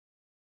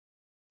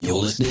You're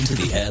listening to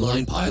the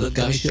Airline Pilot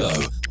Guy Show.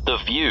 The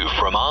view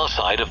from our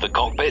side of the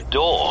cockpit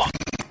door.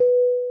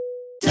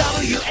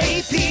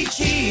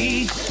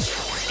 WAPG,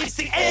 it's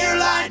the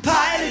Airline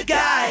Pilot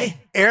Guy.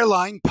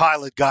 Airline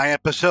Pilot Guy,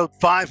 episode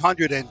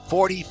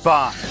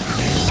 545.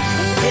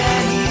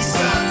 Yeah, he's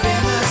up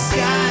in the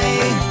sky.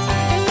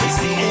 It's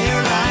the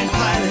Airline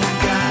Pilot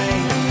Guy.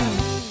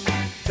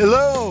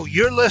 Hello,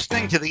 you're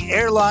listening to the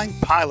Airline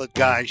Pilot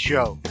Guy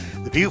Show.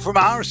 The view from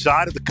our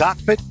side of the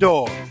cockpit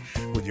door.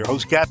 With your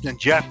host, Captain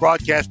Jeff,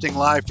 broadcasting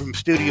live from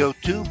Studio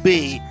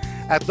 2B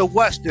at the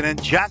Westin in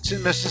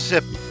Jackson,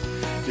 Mississippi.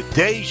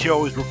 Today's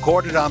show is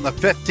recorded on the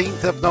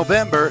 15th of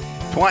November,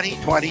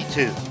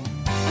 2022. Yeah,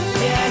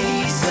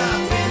 he's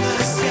up in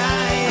the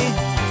sky.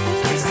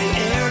 It's the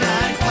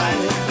Airline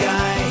Pilot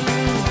Guy.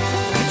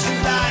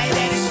 Picture light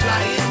and he's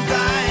flying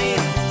by.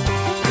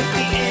 With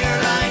the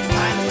Airline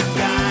Pilot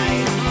Guy.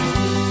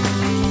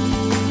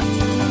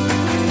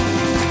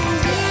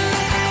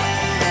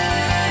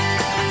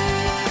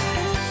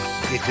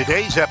 In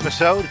today's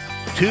episode,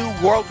 two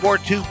World War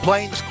II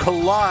planes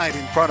collide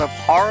in front of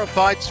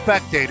horrified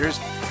spectators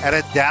at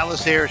a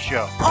Dallas air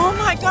show. Oh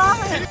my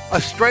God!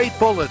 A stray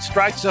bullet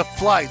strikes a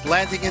flight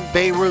landing in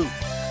Beirut.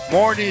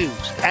 More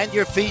news and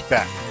your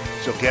feedback.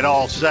 So get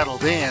all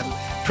settled in.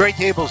 Tray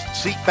tables and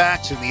seat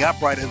backs in the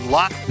upright and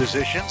locked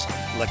positions.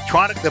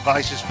 Electronic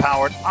devices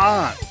powered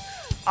on.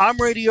 I'm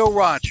Radio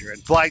Roger,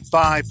 and Flight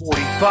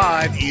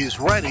 545 is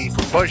ready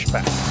for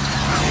pushback.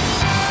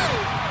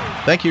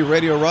 Thank you,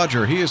 Radio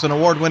Roger. He is an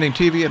award-winning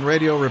TV and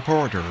radio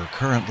reporter,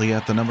 currently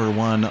at the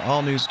 #1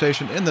 all-news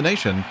station in the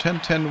nation,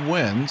 1010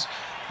 Wins,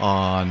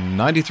 on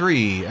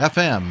 93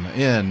 FM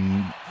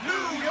in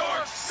New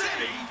York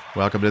City.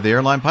 Welcome to the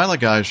Airline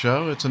Pilot Guy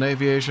Show. It's an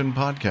aviation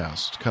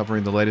podcast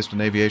covering the latest in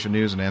aviation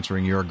news and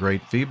answering your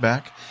great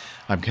feedback.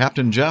 I'm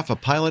Captain Jeff, a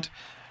pilot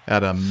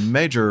at a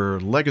major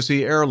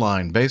legacy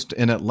airline based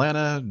in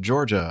Atlanta,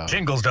 Georgia.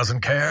 Jingles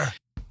doesn't care.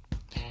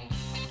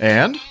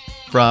 And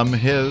from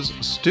his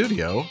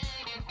studio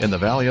in the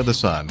Valley of the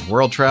Sun,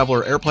 world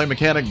traveler, airplane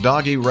mechanic,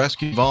 doggy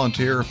rescue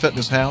volunteer,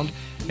 fitness hound,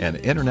 and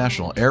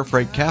international air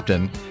freight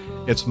captain,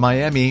 it's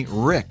Miami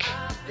Rick.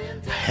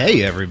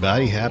 Hey,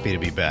 everybody. Happy to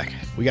be back.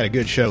 We got a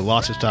good show,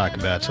 lots to talk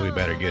about, so we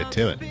better get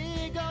to it.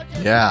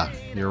 Yeah,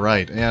 you're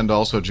right. And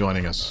also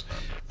joining us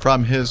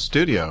from his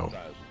studio,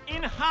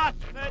 in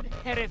Hartford,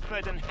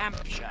 Hereford, and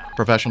Hampshire.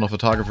 professional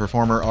photographer,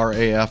 former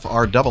RAF,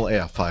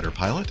 RAAF fighter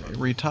pilot,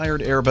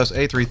 retired Airbus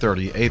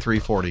A330,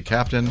 A340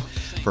 captain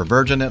for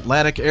Virgin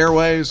Atlantic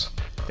Airways.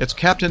 It's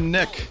Captain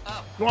Nick.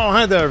 Well,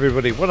 hi there,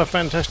 everybody. What a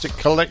fantastic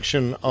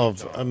collection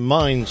of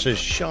minds as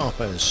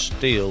sharp as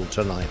steel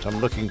tonight. I'm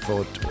looking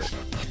forward to it.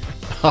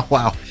 Oh,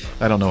 wow.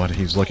 I don't know what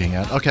he's looking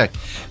at. Okay.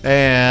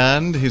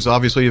 And he's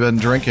obviously been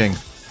drinking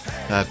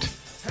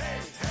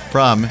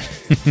from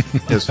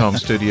his home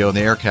studio in the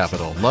air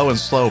capital. Low and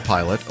slow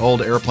pilot,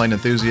 old airplane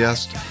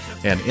enthusiast,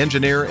 and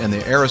engineer in the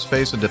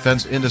aerospace and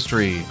defense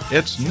industry.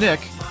 It's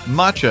Nick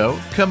Macho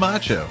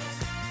Camacho.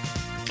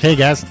 Hey,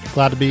 guys.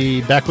 Glad to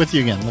be back with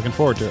you again. Looking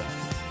forward to it.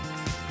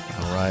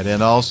 All right.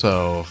 And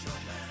also,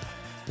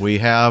 we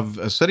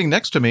have sitting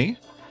next to me,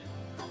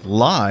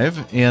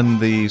 live in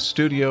the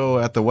studio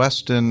at the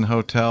Westin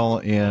Hotel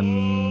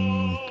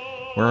in,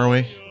 where are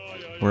we?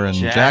 We're in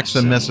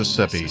Jackson,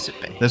 Mississippi.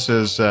 This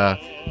is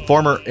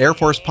former Air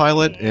Force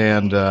pilot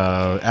and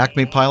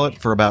Acme pilot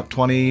for about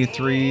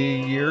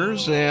 23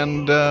 years,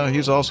 and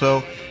he's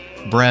also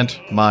Brent,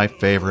 my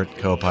favorite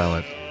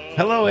co-pilot.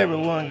 Hello,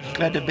 everyone.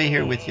 Glad to be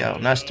here with y'all.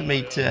 Nice to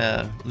meet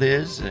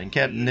Liz and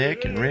Captain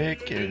Nick and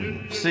Rick,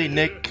 and see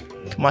Nick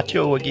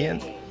Camacho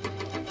again.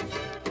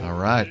 All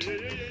right.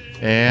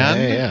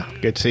 And yeah.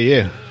 Good to see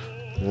you.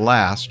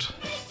 Last,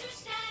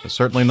 but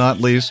certainly not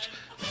least,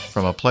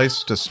 from a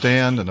place to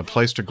stand and a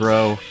place to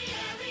grow,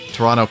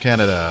 Toronto,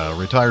 Canada,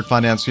 retired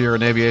financier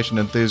and aviation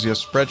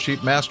enthusiast,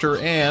 spreadsheet master,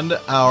 and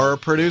our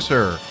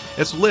producer.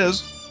 It's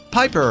Liz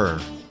Piper.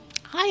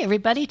 Hi,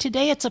 everybody.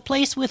 Today it's a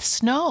place with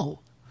snow.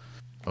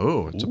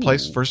 Oh, it's a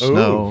place for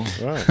snow.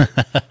 Right.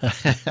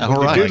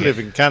 All right. You do live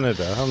in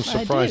Canada. I'm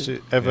surprised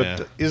it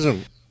ever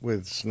isn't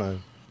with snow.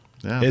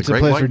 Yeah, It's a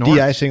place for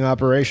de-icing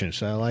operations,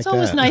 so I like that. It's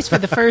always nice for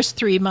the first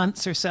 3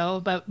 months or so.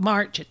 About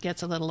March, it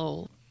gets a little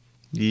old.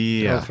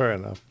 Yeah. Oh, fair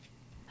enough.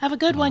 Have a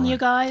good one, you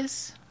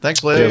guys.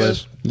 Thanks, Liz. Yeah,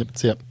 Liz. Yep.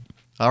 See ya.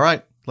 All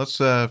right, let's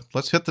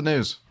hit the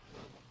news.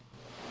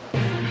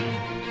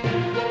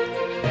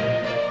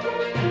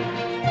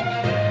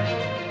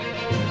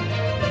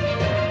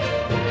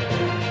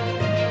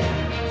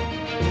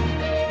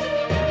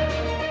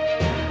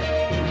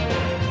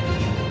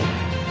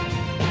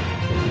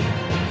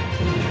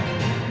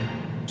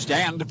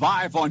 Stand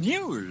by for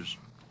news.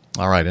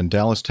 All right, in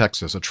Dallas,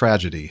 Texas, a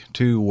tragedy.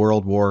 Two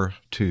World War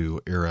II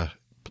era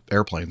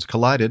airplanes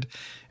collided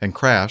and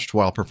crashed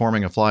while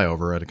performing a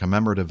flyover at a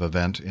commemorative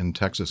event in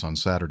Texas on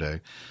Saturday.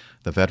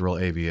 The Federal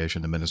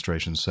Aviation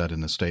Administration said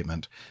in a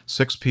statement,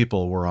 6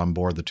 people were on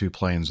board the two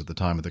planes at the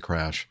time of the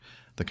crash,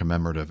 the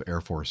commemorative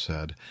Air Force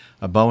said.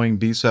 A Boeing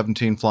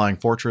B-17 Flying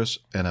Fortress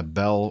and a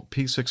Bell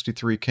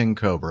P-63 King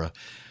Cobra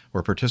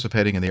were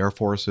participating in the Air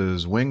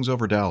Force's Wings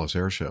Over Dallas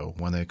air show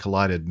when they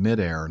collided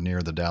midair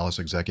near the Dallas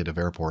Executive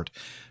Airport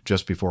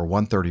just before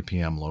 1:30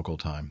 p.m. local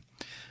time.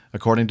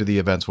 According to the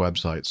event's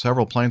website,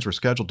 several planes were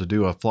scheduled to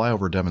do a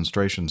flyover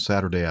demonstration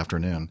Saturday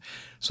afternoon.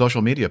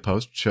 Social media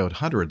posts showed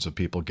hundreds of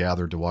people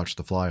gathered to watch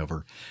the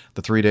flyover.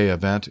 The 3-day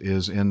event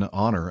is in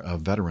honor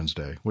of Veterans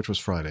Day, which was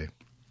Friday.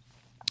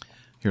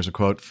 Here's a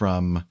quote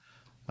from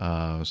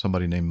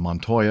somebody named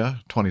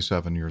Montoya,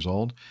 27 years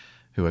old,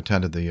 who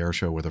attended the air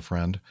show with a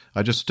friend.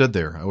 I just stood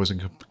there. I was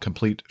in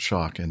complete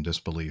shock and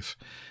disbelief.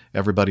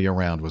 Everybody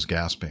around was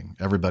gasping.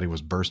 Everybody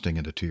was bursting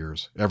into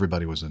tears.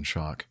 Everybody was in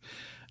shock.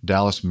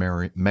 Dallas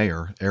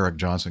Mayor Eric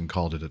Johnson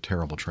called it a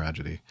terrible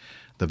tragedy.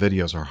 The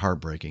videos are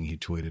heartbreaking, he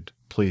tweeted.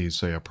 Please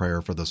say a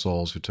prayer for the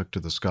souls who took to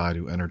the sky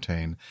to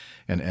entertain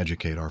and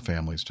educate our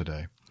families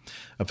today.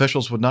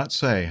 Officials would not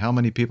say how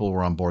many people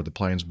were on board the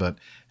planes, but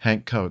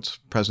Hank Coates,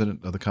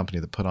 president of the company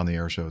that put on the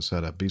air show,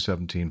 said a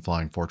B-17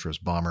 Flying Fortress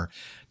bomber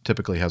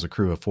typically has a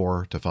crew of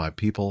 4 to 5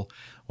 people,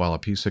 while a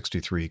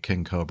P-63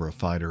 King Cobra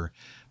fighter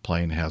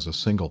plane has a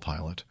single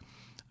pilot.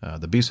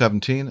 The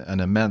B-17, an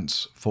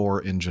immense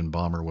 4-engine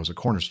bomber, was a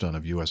cornerstone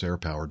of U.S. air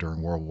power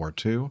during World War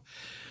II.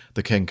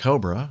 The King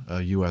Cobra,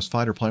 a U.S.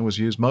 fighter plane, was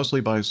used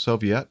mostly by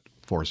Soviet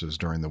forces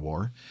during the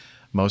war.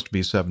 Most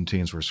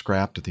B-17s were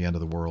scrapped at the end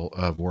of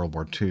World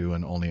War II,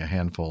 and only a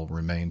handful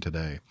remain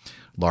today,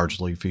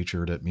 largely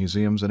featured at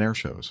museums and air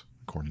shows,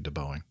 according to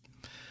Boeing.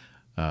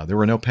 There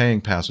were no paying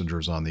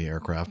passengers on the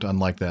aircraft,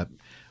 unlike that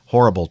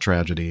horrible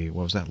tragedy.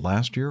 What was that,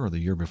 last year or the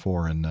year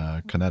before in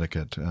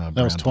Connecticut? That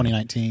was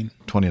 2019.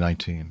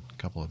 2019,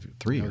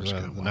 3 years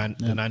ago. The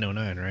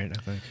 909, right,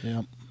 I think.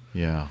 Yeah.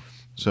 Yeah.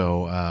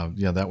 So,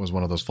 that was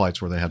one of those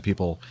flights where they had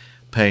people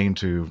paying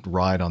to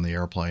ride on the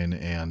airplane,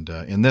 and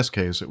in this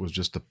case, it was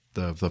just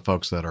the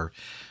folks that are,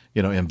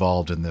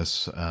 involved in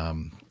this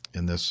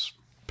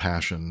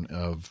passion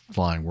of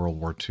flying World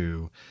War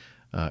II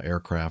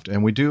aircraft.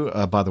 And we do,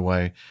 by the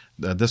way,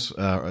 this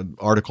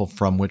article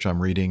from which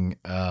I'm reading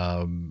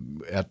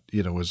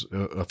was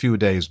a few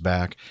days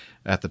back.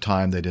 At the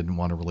time, they didn't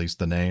want to release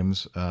the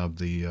names of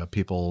the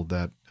people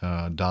that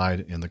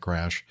died in the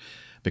crash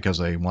because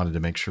they wanted to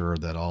make sure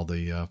that all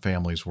the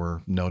families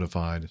were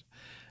notified.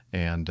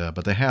 And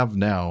but they have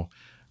now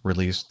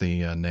released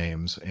the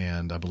names,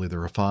 and I believe there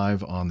were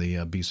 5 on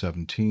the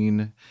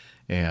B-17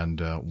 and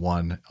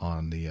 1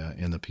 on the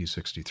in the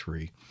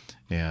P-63.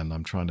 And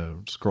I'm trying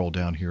to scroll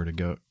down here to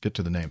get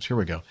to the names. Here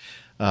we go.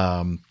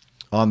 On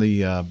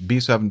the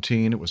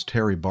B-17, it was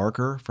Terry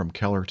Barker from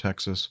Keller,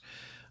 Texas,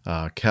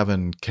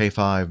 Kevin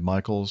K5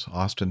 Michaels,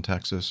 Austin,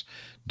 Texas,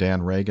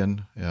 Dan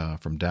Reagan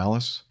from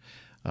Dallas,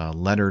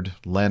 Leonard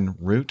Len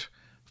Root,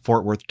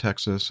 Fort Worth,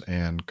 Texas,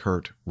 and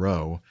Kurt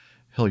Rowe,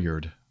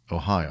 Hilliard,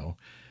 Ohio.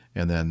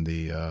 And then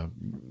the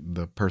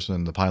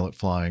pilot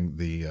flying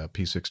the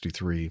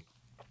P-63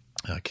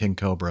 King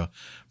Cobra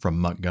from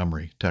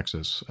Montgomery,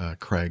 Texas,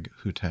 Craig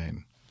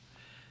Hutain.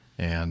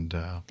 And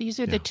these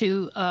are the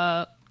two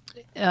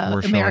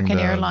American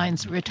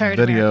Airlines, retired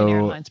video, American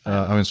Airlines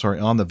pilots.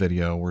 On the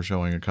video, we're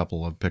showing a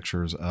couple of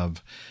pictures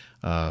of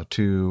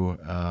 2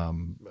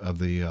 of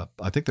the,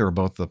 I think they were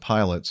both the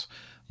pilots,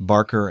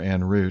 Barker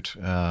and Root,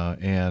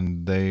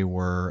 and they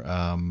were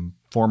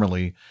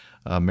formerly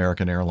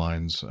American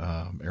Airlines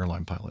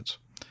airline pilots,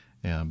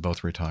 and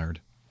both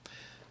retired.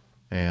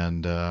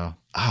 And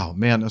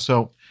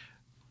so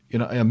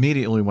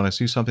immediately when I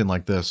see something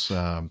like this,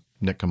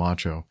 Nick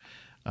Camacho,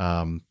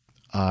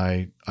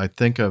 I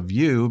think of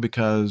you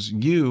because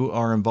you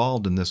are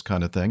involved in this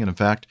kind of thing. And in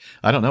fact,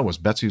 I don't know, was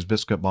Betsy's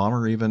Biscuit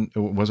Bomber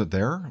was it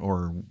there,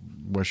 or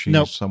was she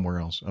somewhere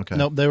else? Okay.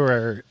 Nope, they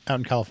were out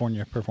in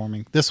California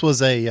performing. This was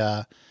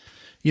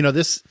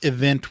this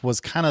event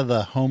was kind of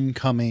the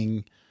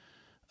homecoming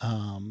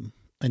and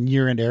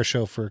year-end air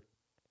show for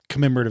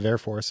Commemorative Air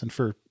Force, and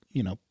for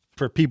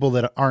people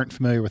that aren't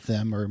familiar with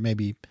them, or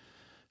maybe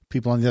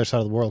people on the other side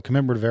of the world,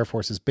 Commemorative Air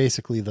Force is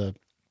basically the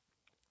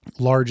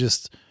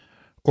largest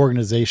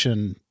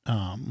organization,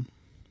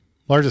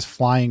 largest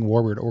flying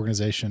warbird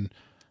organization,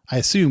 I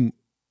assume,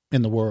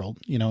 in the world.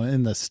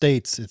 In the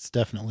States, it's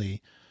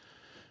definitely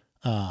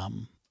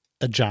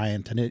a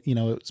giant, and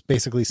it's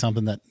basically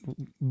something that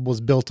was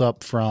built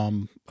up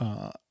from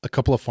a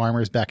couple of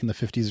farmers back in the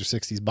 50s or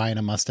 60s buying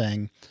a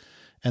Mustang,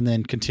 and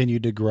then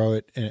continued to grow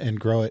it and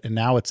grow it, and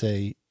now it's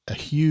a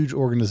huge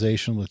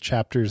organization with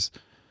chapters,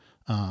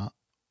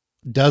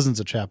 dozens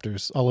of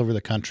chapters all over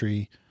the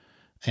country,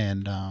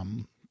 and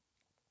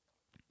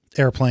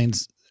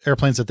airplanes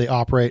that they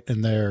operate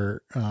and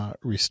they're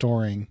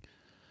restoring,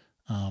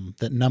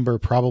 that number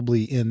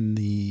probably in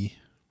the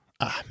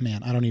I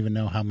don't even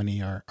know how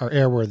many are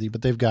airworthy,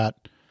 but they've got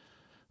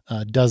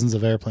dozens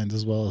of airplanes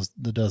as well as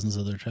the dozens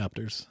of their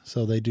chapters.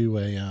 So they do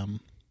a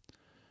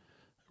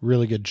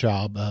really good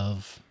job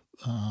of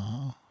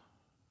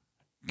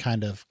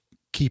kind of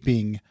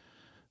keeping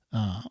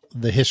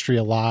the history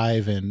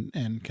alive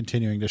and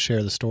continuing to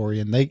share the story.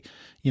 And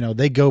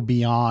they go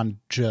beyond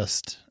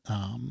just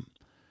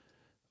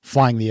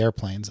flying the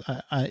airplanes.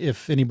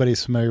 If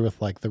anybody's familiar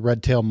with like the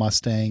Red Tail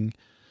Mustang,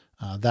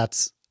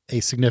 that's a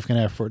significant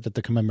effort that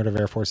the Commemorative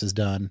Air Force has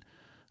done,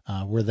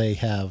 where they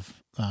have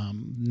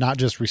not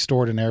just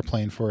restored an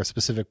airplane for a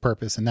specific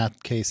purpose. In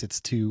that case,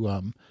 it's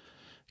to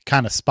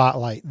kind of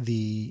spotlight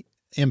the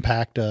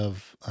impact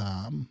of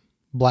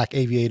black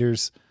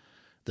aviators,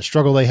 the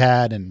struggle they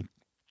had, and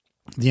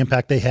the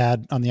impact they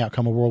had on the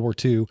outcome of World War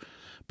II.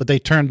 But they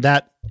turned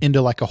that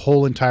into like a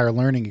whole entire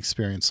learning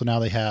experience. So now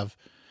they have,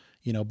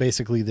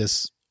 basically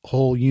this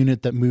whole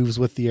unit that moves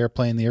with the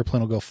airplane. The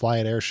airplane will go fly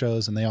at air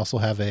shows, and they also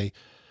have a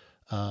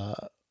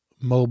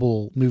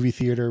mobile movie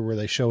theater where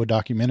they show a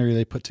documentary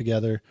they put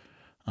together.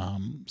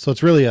 So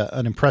it's really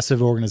an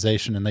impressive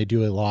organization, and they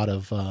do a lot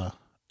of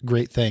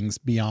great things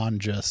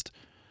beyond just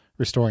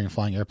restoring and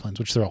flying airplanes,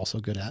 which they're also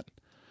good at.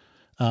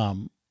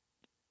 And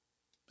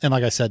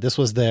like I said, this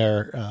was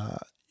their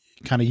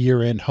kind of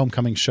year-end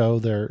homecoming show.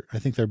 I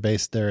think they're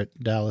based there at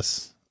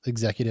Dallas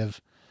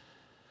Executive.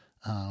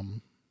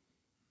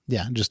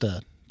 Just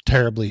a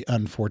terribly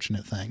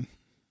unfortunate thing.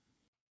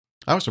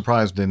 I was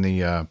surprised in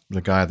the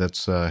guy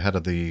that's head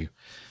of the,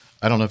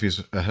 I don't know if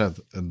he's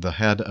the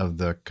head of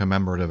the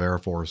Commemorative Air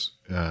Force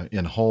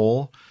in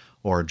whole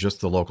or just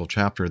the local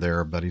chapter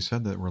there, but he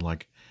said that we're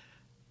like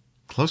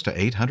close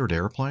to 800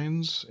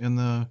 airplanes in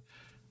the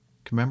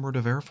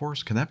Commemorative Air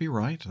Force. Can that be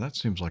right? That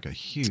seems like a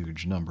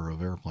huge number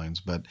of airplanes,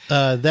 but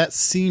that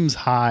seems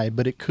high,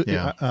 but it could.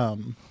 Yeah.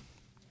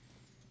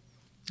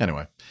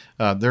 Anyway,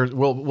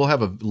 we'll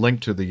have a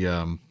link to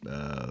the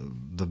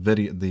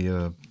video,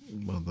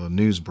 the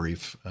news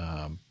brief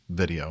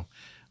video,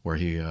 where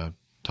he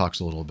talks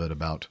a little bit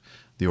about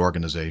the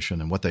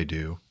organization and what they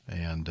do.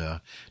 And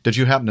did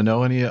you happen to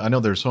know any? I know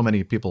there's so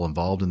many people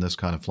involved in this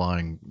kind of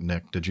flying,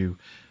 Nick. Did you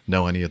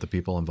know any of the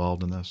people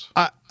involved in this?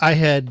 I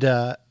had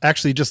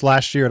actually just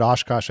last year at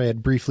Oshkosh, I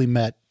had briefly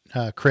met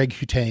Craig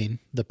Hutane,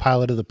 the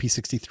pilot of the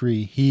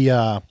P-63.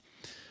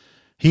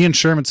 He and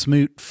Sherman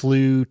Smoot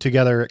flew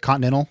together at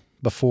Continental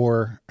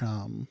before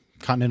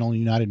Continental and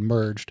United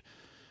merged.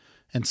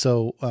 And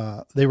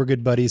so they were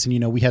good buddies.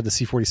 And, we had the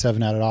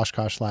C-47 out at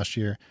Oshkosh last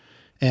year.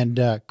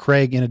 And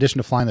Craig, in addition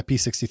to flying the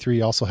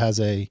P-63, also has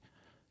a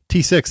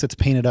T-6 that's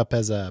painted up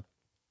as a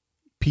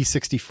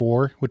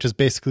P-64, which is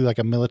basically like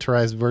a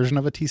militarized version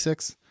of a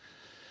T-6,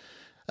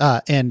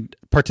 and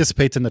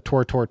participates in the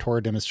Tora Tora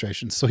Tora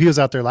demonstrations. So he was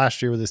out there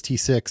last year with his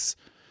T-6,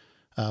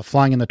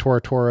 flying in the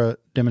Tora Tora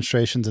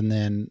demonstrations, and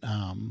then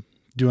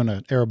doing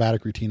an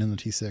aerobatic routine in the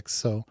T-6.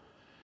 So,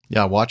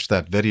 yeah, I watched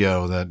that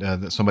video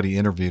that somebody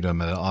interviewed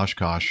him at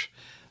Oshkosh,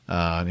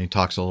 and he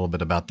talks a little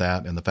bit about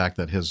that and the fact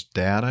that his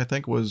dad, I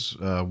think, was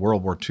a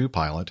World War II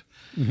pilot,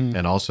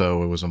 and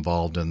also was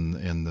involved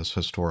in this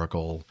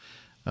historical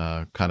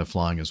kind of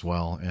flying as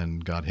well,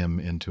 and got him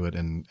into it.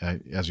 And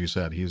as you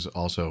said, he's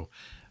also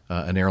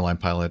an airline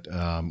pilot,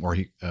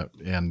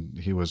 and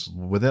he was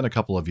within a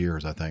couple of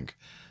years, I think,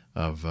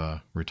 of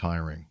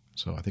retiring.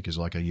 So I think he's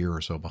like a year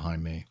or so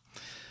behind me.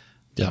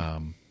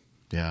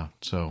 Yeah.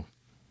 So,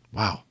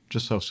 wow,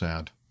 just so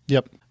sad.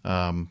 Yep.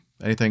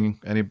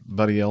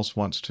 Anybody else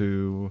wants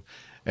to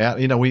add?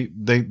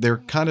 They're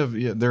kind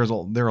of, there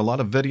are a lot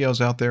of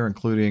videos out there,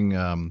 including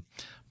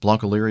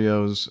Blanca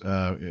Lirio's,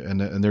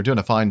 and they're doing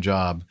a fine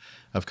job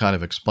of kind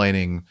of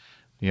explaining,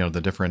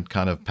 the different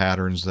kind of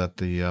patterns that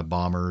the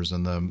bombers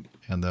and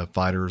the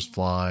fighters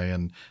fly,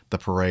 and the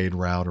parade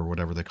route, or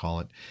whatever they call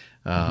it,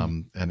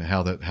 and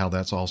how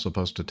that's all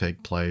supposed to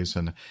take place,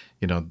 and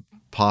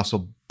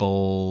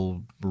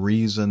possible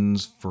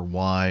reasons for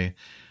why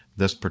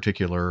this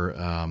particular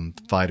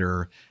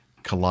fighter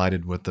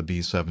collided with the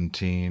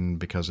B-17,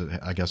 because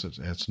I guess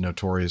it's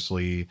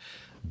notoriously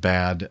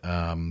bad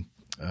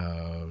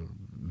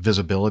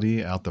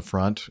visibility out the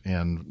front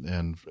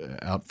and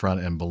out front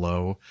and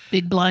below.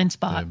 Big blind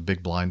spot.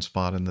 Big blind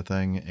spot in the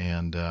thing.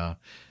 And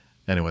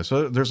anyway,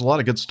 so there's a lot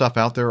of good stuff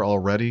out there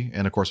already.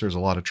 And of course, there's a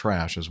lot of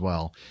trash as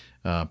well.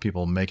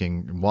 People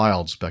making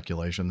wild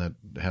speculation that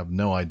have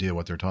no idea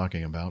what they're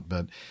talking about.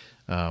 But,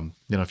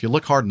 if you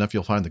look hard enough,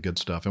 you'll find the good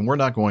stuff. And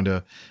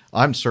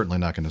I'm certainly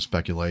not going to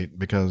speculate,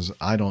 because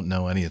I don't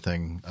know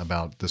anything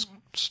about this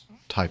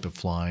type of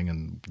flying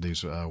and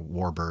these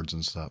warbirds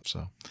and stuff.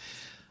 So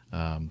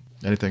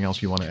anything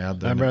else you want to add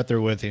there? I'm right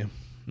there with you.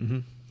 Mm-hmm.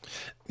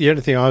 The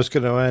only thing I was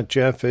going to add,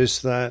 Jeff,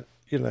 is that,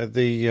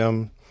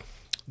 the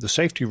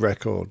safety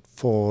record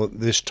for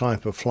this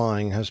type of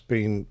flying has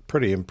been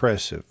pretty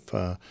impressive.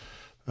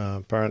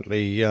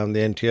 Apparently, the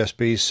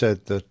NTSB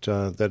said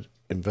that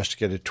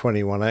investigated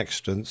 21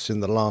 accidents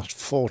in the last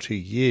 40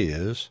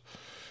 years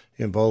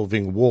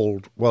involving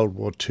World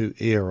War II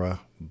era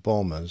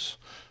bombers.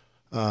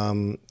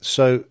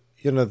 So,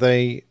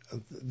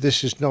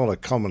 this is not a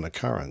common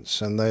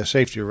occurrence, and their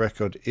safety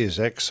record is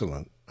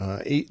excellent,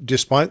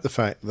 despite the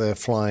fact they're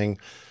flying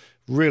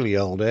really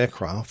old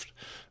aircraft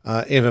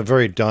in a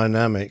very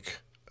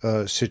dynamic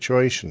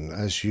situation,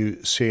 as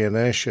you see in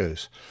air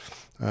shows.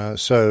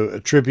 So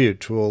a tribute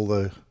to all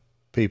the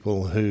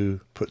people who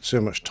put so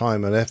much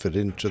time and effort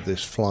into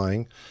this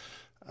flying.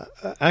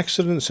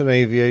 Accidents in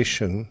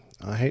aviation,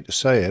 I hate to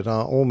say it,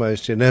 are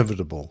almost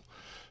inevitable.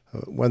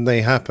 When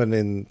they happen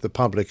in the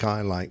public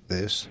eye like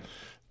this,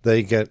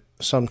 they get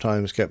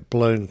sometimes get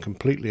blown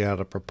completely out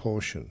of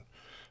proportion.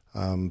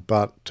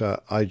 But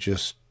I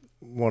just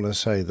want to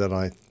say that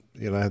I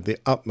have the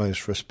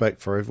utmost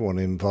respect for everyone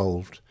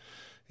involved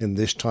in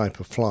this type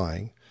of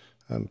flying,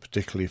 and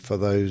particularly for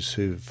those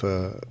who've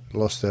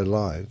lost their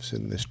lives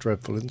in this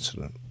dreadful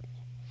incident.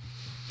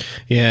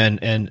 Yeah,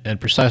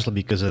 and precisely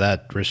because of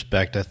that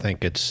respect, I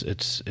think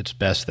it's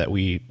best that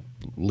we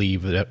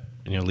leave it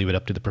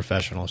up to the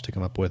professionals to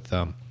come up with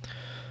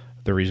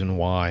the reason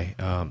why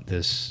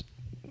this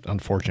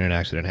unfortunate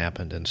accident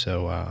happened. And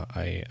so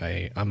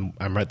I'm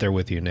right there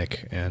with you,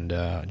 Nick, and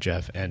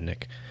Jeff and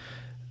Nick,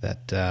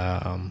 that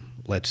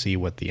let's see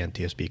what the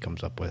NTSB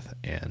comes up with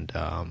and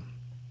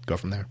go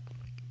from there.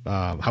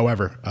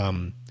 However,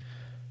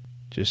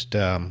 just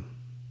my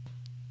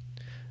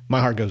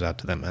heart goes out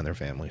to them and their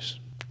families,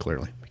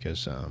 clearly,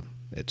 because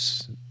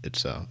it's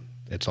a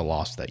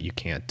loss that you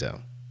can't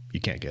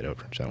get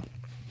over. So,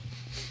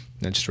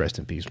 and just rest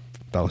in peace,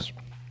 fellas.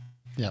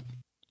 Yep.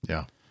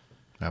 Yeah.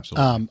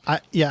 Absolutely.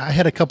 I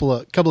had a couple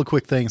of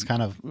quick things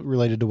kind of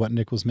related to what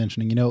Nick was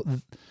mentioning.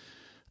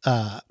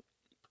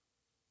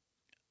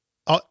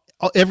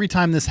 Every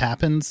time this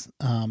happens,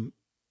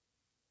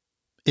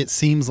 it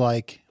seems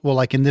like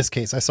in this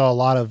case, I saw a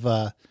lot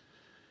of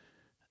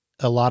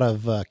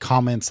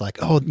comments like,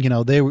 oh,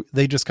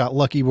 they just got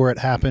lucky where it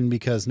happened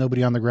because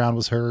nobody on the ground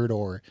was hurt,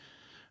 or,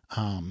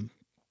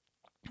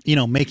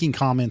 making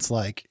comments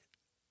like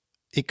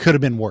it could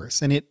have been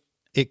worse, and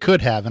it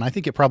could have, and I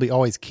think it probably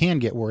always can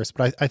get worse.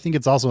 But I think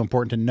it's also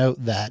important to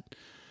note that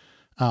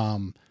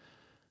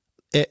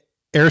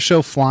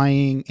airshow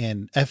flying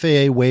and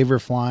FAA waiver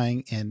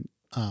flying and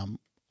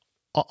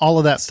all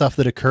of that stuff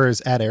that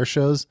occurs at air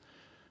shows,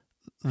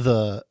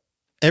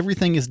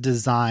 everything is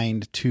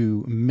designed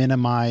to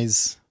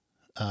minimize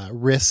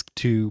risk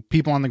to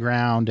people on the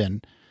ground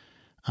and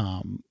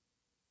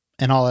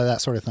all of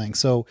that sort of thing.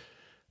 So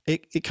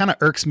it kind of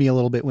irks me a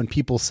little bit when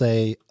people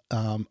say,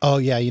 oh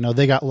yeah,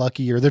 they got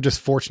lucky, or they're just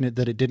fortunate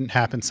that it didn't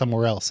happen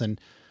somewhere else. And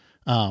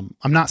I'm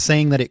not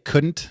saying that it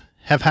couldn't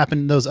have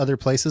happened in those other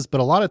places, but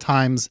a lot of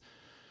times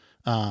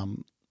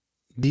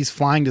these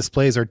flying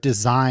displays are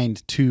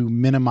designed to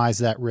minimize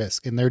that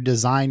risk, and they're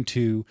designed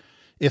to,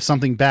 if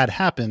something bad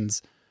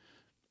happens,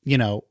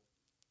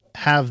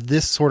 have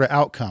this sort of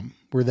outcome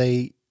where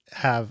they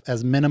have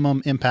as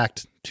minimum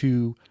impact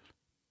to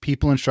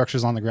people and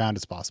structures on the ground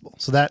as possible.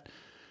 So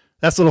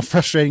that's a little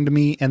frustrating to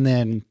me. And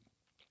then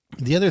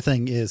the other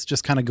thing is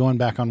just kind of going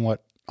back on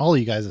what all of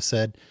you guys have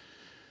said.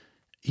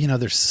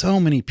 There's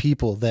so many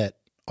people that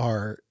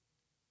are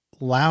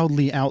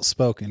loudly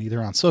outspoken,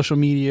 either on social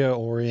media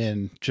or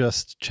in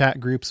just chat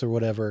groups or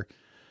whatever,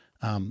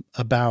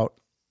 about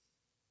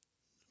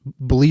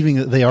believing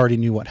that they already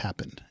knew what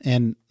happened.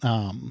 And,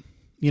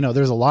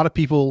 there's a lot of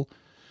people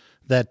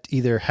that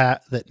either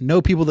that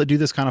know people that do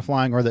this kind of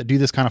flying, or that do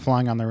this kind of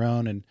flying on their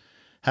own, and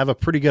have a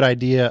pretty good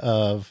idea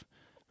of,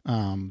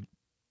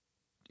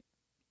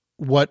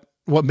 what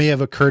may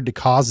have occurred to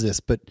cause this.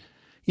 But,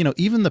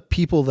 even the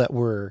people that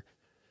were,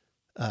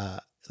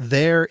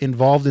 there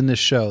involved in this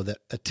show, that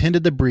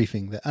attended the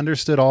briefing, that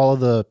understood all of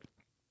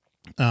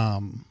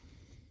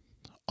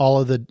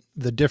the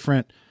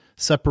different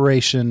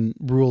separation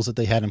rules that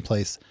they had in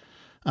place.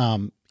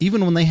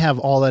 Even when they have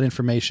all that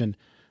information,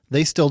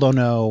 they still don't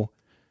know,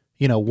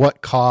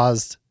 what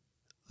caused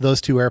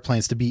those two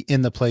airplanes to be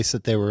in the place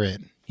that they were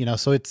in,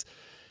 so it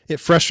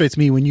frustrates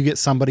me when you get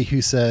somebody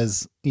who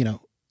says,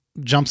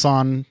 jumps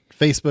on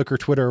Facebook or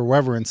Twitter or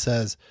wherever and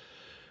says,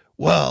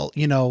 well,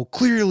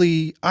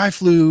 clearly I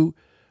flew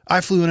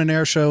in an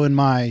air show in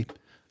my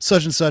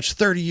such and such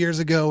 30 years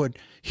ago, and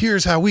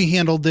here's how we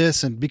handled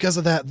this, and because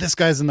of that, this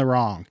guy's in the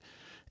wrong.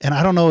 And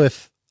I don't know,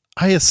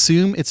 I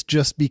assume it's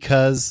just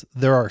because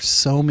there are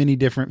so many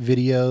different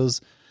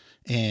videos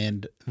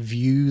and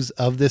views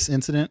of this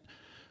incident,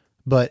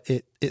 but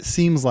it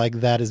seems like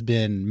that has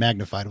been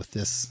magnified with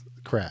this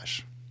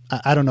crash.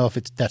 I don't know if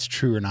that's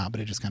true or not,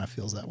 but it just kind of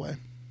feels that way.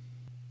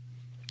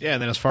 Yeah,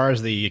 and then as far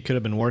as the it could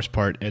have been worse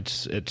part,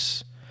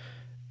 it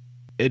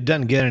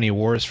doesn't get any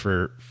worse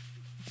for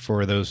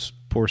those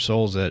poor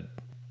souls that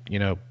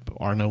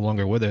are no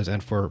longer with us,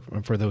 and for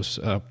those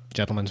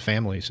gentlemen's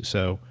families.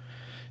 So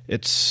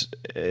it's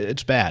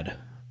bad.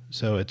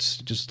 So it's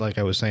just like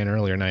I was saying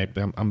earlier, and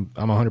I'm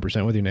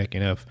 100% with you, Nick.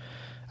 If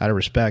out of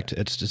respect,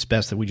 it's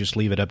best that we just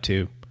leave it up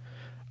to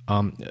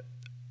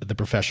the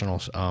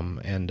professionals,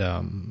 and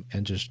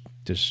just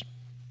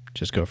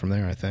go from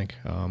there, I think.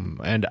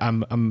 And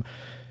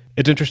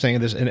it's interesting,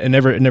 and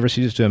it never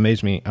ceases to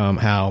amaze me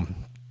how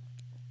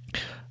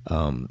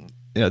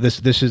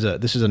this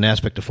is an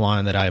aspect of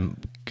flying that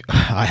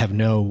I have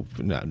no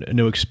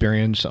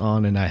experience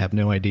on, and I have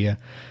no idea.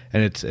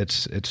 And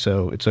it's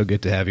so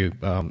good to have you,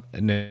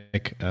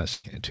 Nick,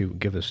 to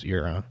give us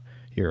your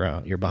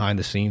behind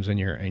the scenes and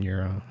your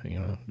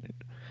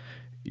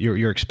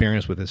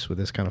experience with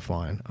this kind of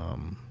flying.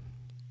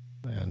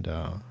 And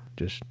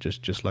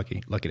just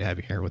lucky to have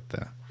you here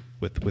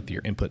with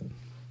your input.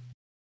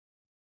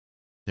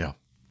 Yeah.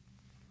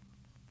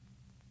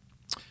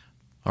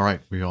 All right,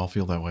 we all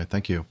feel that way.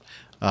 Thank you.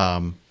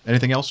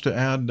 Anything else to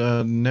add,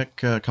 Nick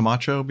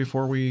Camacho,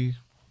 before we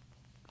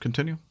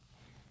continue?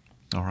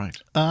 All right.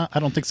 I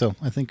don't think so.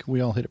 I think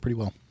we all hit it pretty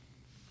well.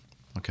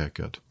 Okay,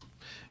 good.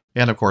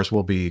 And of course,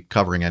 we'll be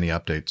covering any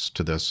updates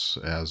to this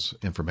as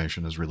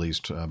information is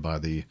released by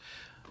the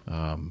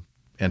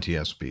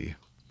NTSB.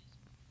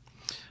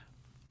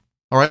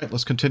 All right,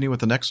 let's continue with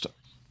the next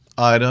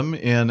item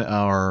in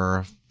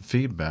our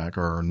feedback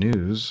or our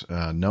news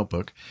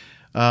notebook.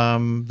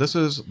 This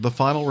is the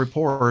final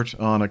report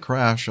on a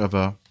crash of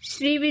a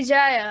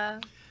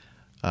Srivijaya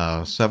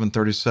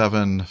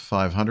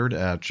 737-500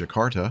 at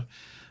Jakarta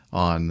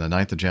on the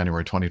 9th of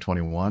January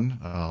 2021.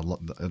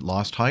 It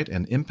lost height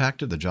and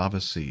impacted the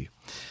Java Sea.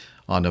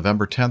 On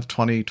November 10th,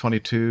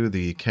 2022,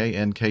 the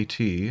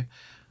KNKT,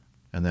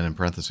 and then in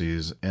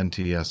parentheses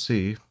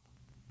NTSC,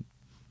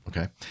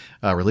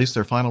 released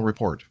their final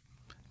report,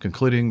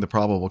 concluding the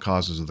probable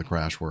causes of the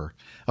crash were...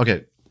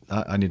 Okay,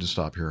 I need to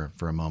stop here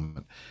for a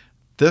moment.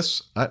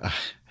 This, I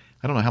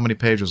don't know how many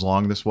pages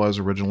long this was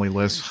originally,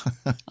 Liz.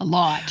 A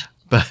lot.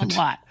 But, a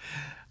lot.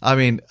 I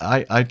mean,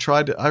 I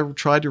tried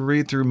to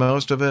read through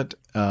most of it,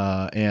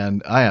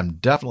 and I am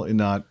definitely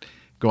not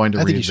going to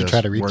read this. I think you should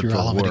try to read through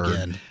all of it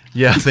again.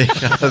 Yeah,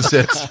 because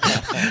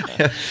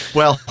it's...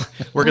 Well,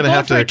 we're going to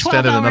have to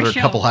extend it another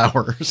couple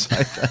hours,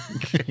 I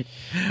think.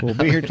 We'll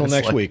be here till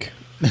next week.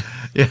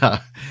 Yeah.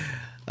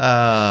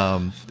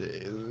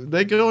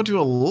 They go into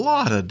a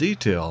lot of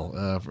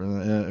detail,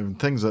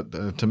 things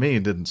that to me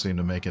didn't seem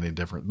to make any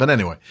difference. But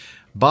anyway,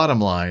 bottom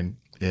line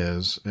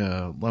is,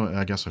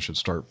 I guess I should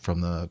start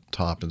from the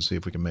top and see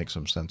if we can make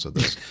some sense of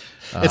this.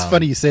 It's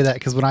funny you say that,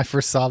 because when I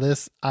first saw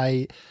this,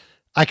 I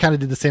kind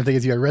of did the same thing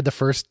as you. I read the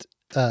first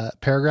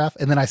paragraph,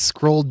 and then I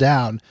scrolled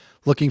down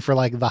looking for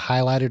like the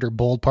highlighted or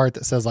bold part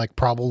that says like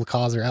probable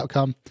cause or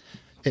outcome.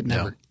 It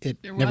never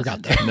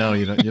got there. No,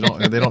 you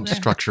don't. They don't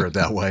structure it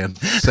that way, and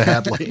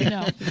sadly,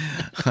 No.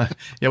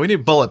 Yeah, we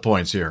need bullet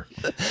points here.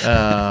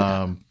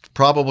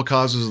 Probable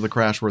causes of the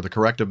crash were the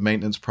corrective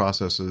maintenance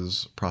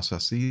processes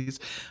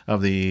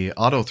of the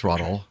auto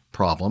throttle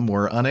problem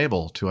were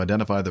unable to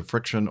identify the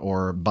friction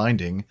or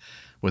binding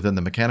within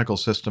the mechanical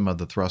system of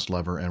the thrust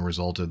lever, and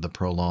resulted the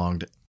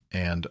prolonged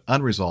and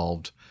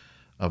unresolved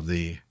of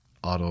the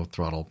auto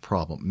throttle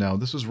problem. Now,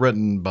 this is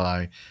written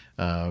by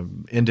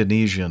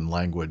Indonesian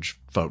language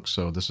folks,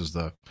 so this is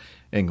the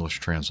English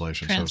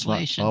translation. So it's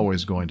not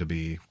always going to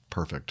be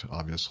perfect,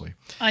 obviously.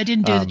 I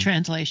didn't do the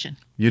translation.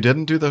 You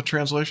didn't do the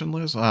translation,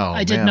 Liz? Oh,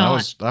 I did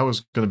not. I was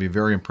going to be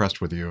very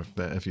impressed with you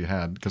if you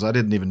had, because I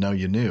didn't even know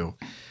you knew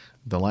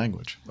the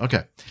language.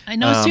 Okay. I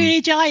know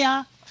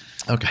Srivijaya.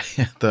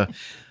 Okay.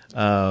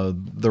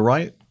 The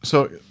right.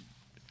 So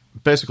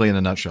basically, in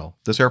a nutshell,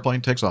 this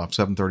airplane takes off,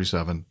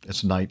 737.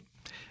 It's night.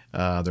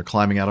 They're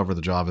climbing out over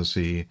the Java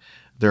Sea.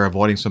 They're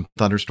avoiding some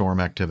thunderstorm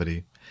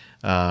activity.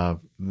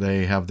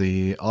 They have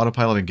the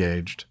autopilot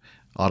engaged,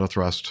 auto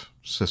thrust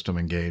system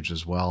engaged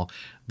as well.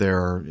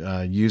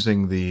 They're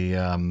using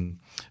the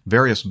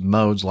various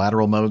modes,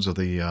 lateral modes of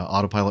the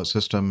autopilot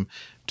system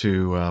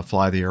to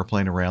fly the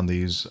airplane around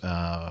these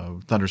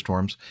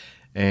thunderstorms.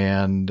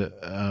 And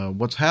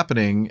what's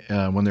happening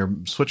when they're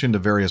switching to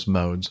various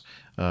modes,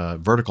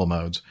 vertical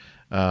modes,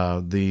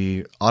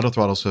 the auto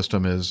throttle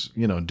system is,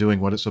 doing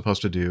what it's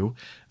supposed to do.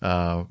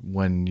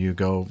 When you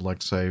go,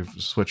 like, say,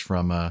 switch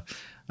from a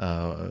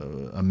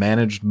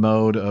managed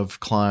mode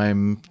of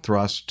climb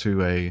thrust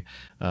to a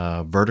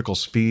vertical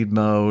speed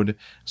mode,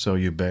 so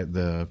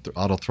the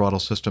auto throttle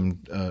system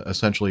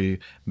essentially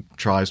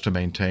tries to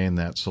maintain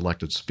that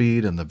selected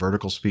speed in the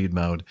vertical speed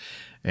mode,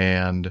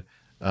 and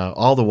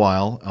all the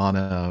while on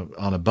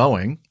a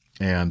Boeing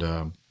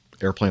and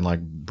airplane like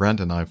Brent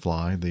and I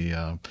fly,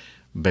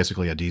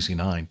 basically a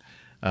DC-9.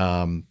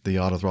 The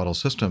auto throttle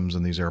systems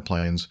in these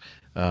airplanes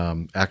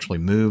actually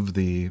move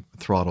the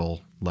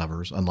throttle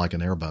levers, unlike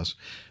an Airbus.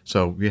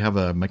 So we have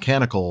a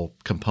mechanical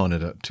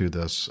component to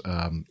this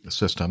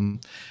system,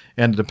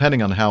 and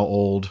depending on how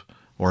old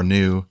or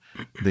new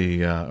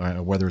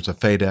whether it's a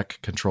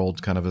FADEC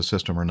controlled kind of a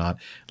system or not,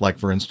 like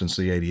for instance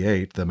the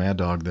 88, the Mad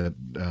Dog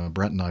that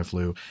Brent and I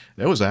flew,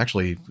 it was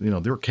actually,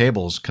 there were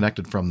cables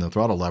connected from the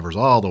throttle levers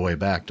all the way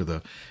back to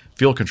the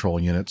fuel control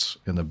units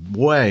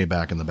way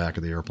back in the back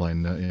of the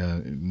airplane,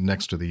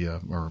 next to the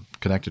or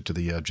connected to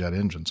the jet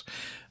engines.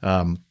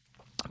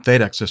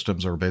 FADEC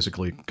systems are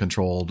basically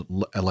controlled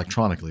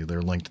electronically;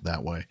 they're linked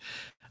that way,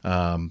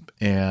 but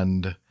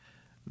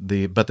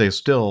they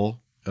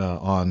still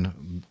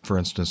on, for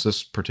instance,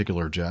 this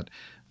particular jet,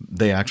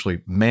 they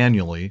actually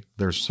manually,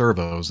 there's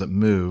servos that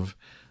move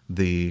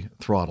the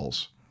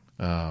throttles.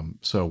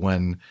 So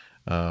when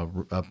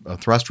a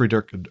thrust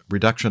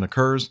reduction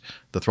occurs,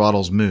 the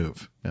throttles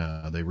move.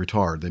 They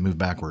retard. They move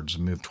backwards,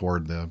 move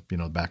toward the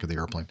back of the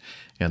airplane,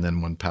 and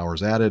then when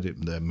power's added,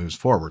 it moves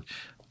forward.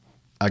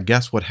 I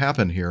guess what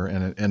happened here,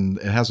 and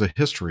it has a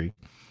history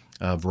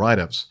of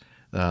write-ups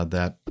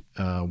that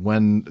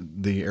when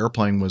the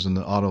airplane was in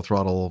the auto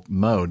throttle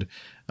mode,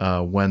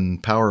 when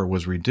power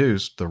was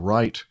reduced, the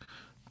right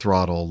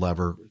throttle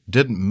lever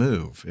didn't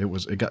move.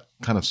 It got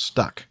kind of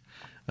stuck.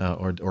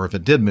 or if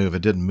it did move,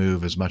 it didn't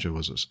move as much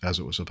as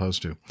it was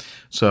supposed to.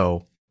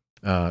 So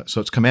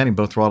it's commanding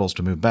both throttles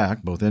to move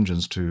back, both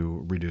engines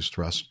to reduce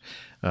thrust.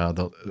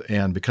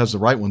 And because the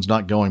right one's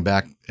not going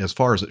back as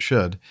far as it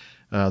should,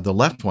 the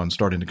left one's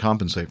starting to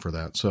compensate for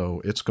that.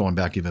 So it's going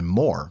back even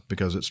more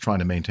because it's trying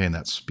to maintain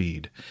that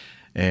speed.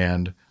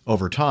 And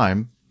over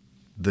time,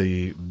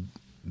 the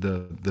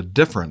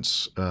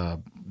difference,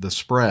 the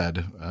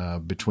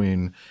spread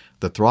between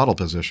the throttle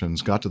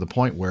positions got to the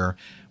point where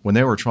when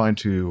they were trying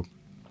to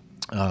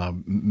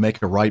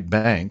make a right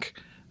bank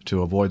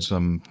to avoid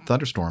some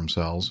thunderstorm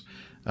cells,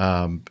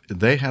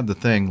 they had the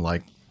thing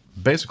like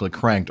basically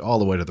cranked all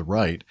the way to the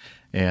right,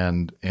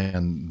 and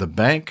the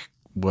bank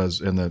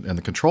was and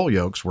the control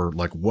yokes were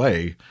like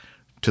way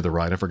to the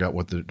right. I forgot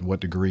what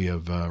degree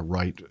of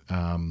right.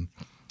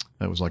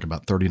 It was like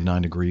about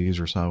 39 degrees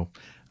or so,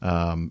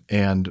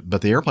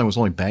 but the airplane was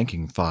only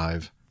banking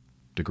 5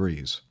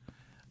 degrees.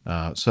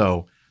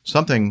 So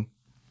something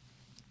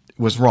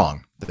was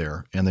wrong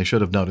there, and they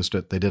should have noticed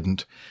it. They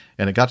didn't,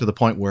 and it got to the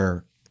point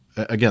where,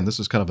 again, this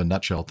is kind of a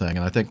nutshell thing,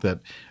 and I think that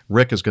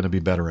Rick is going to be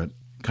better at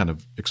kind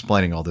of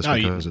explaining all this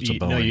because it's a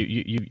Boeing. No,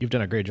 you've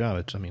done a great job.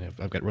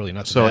 I've got really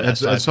nothing. So to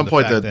add at some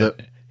point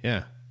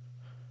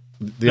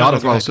the auto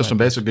throttle system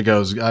basically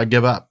goes, I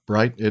give up,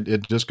 right?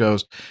 It just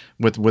goes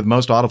with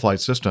most autoflight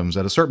systems.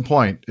 At a certain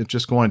point, it's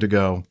just going to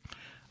go,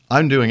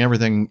 I'm doing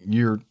everything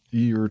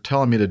you're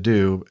telling me to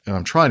do, and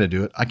I'm trying to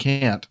do it. I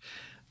can't.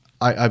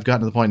 I've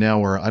gotten to the point now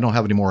where I don't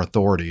have any more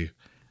authority,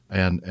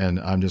 and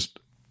I'm just,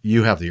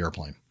 you have the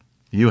airplane.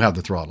 You have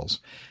the throttles.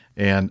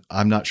 And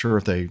I'm not sure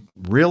if they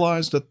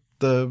realized that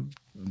the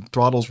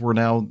throttles were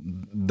now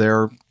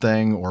their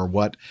thing or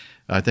what.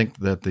 I think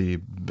that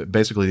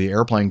basically the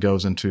airplane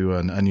goes into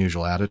an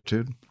unusual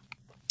attitude.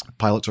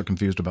 Pilots are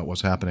confused about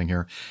what's happening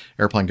here.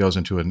 Airplane goes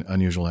into an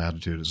unusual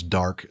attitude. It's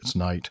dark. It's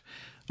night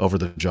over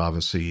the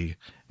Java Sea.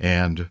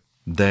 And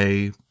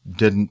they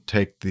didn't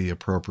take the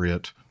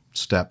appropriate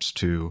steps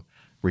to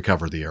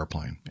recover the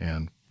airplane,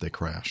 and they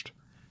crashed.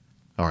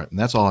 All right. And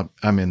that's all.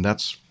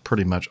 That's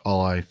pretty much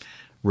all I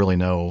really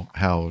know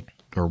how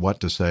or what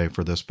to say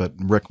for this. But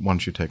Rick, why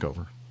don't you take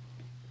over?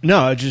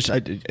 No,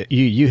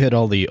 you hit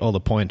all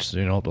the points,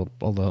 all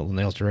the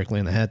nails directly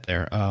in the head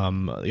there.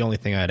 The only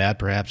thing I'd add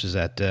perhaps is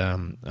that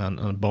on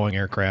Boeing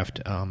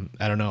aircraft, I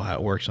don't know how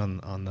it works on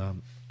the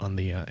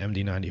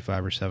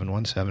MD-95 or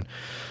 717,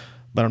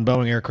 but on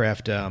Boeing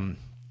aircraft,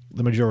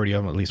 the majority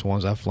of them, at least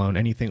ones I've flown,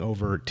 anything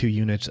over 2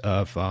 units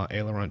of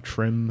aileron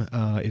trim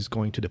is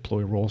going to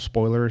deploy roll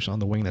spoilers on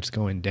the wing that's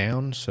going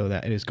down, so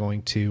that it is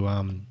going to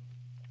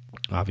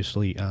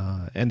obviously,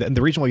 and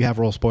the reason why you have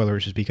roll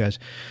spoilers is because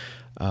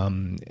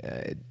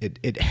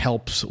it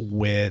helps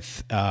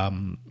with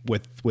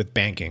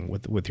banking,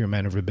 with your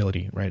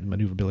maneuverability, right?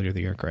 Maneuverability of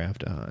the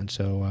aircraft, and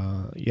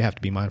so you have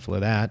to be mindful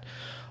of that.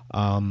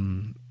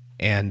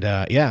 It's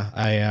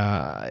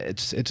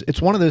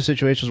one of those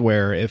situations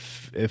where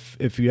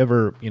if you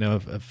ever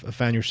if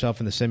found yourself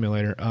in the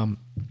simulator and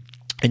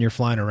you're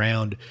flying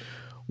around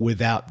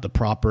without the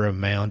proper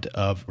amount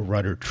of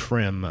rudder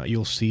trim,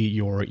 you'll see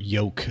your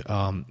yoke,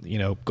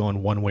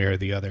 going one way or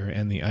the other.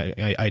 And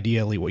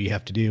ideally, what you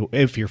have to do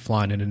if you're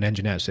flying in an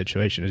engineette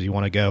situation is you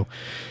want to go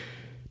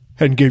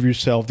and give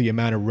yourself the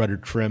amount of rudder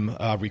trim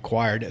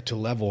required to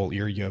level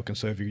your yoke. And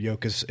so, if your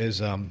yoke is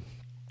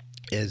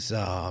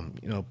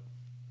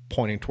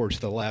pointing towards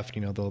the left,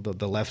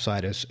 the left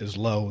side is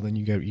low, then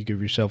you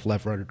give yourself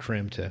left rudder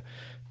trim to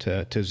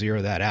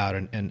zero that out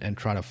and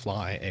try to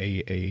fly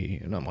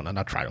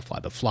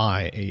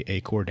fly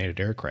a coordinated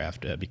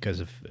aircraft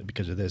because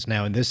of this.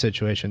 Now in this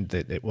situation,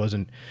 that it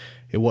wasn't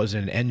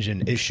an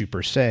engine issue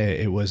per se,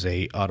 it was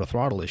a auto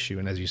throttle issue.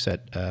 And as you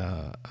said,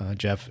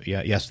 Jeff,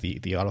 yes,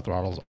 the auto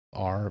throttles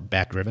are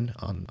back driven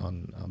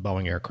on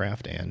Boeing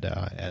aircraft, and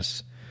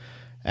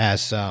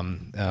as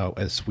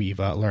we've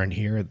learned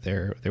here,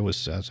 there was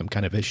some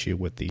kind of issue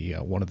with the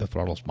one of the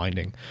throttles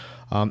binding.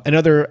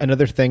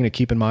 Another thing to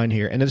keep in mind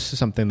here, and this is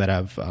something that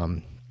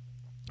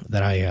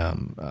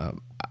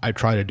I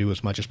try to do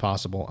as much as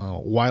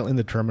possible while in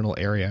the terminal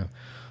area.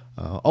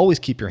 Always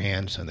keep your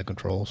hands on the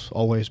controls,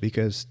 always,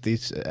 because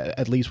these,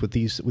 at least with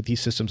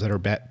these systems that are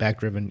back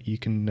driven, you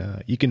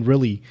can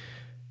really.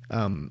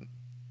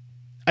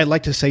 I'd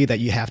like to say that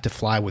you have to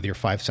fly with your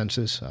 5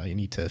 senses. You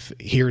need to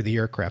hear the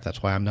aircraft.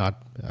 That's why I'm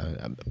not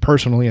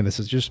personally, and this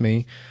is just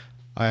me,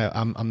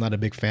 I'm not a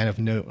big fan of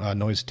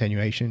noise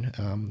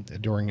attenuation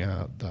during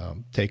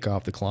the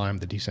takeoff, the climb,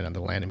 the descent, and the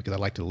landing, because I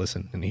like to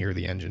listen and hear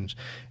the engines.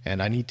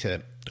 And I need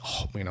to,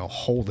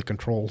 hold the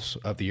controls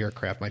of the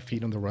aircraft, my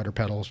feet on the rudder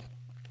pedals,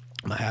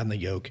 my hand on the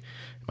yoke,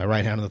 my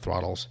right hand on the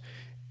throttles,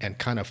 and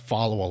kind of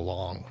follow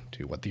along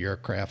to what the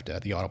aircraft,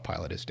 the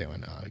autopilot is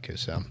doing,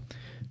 because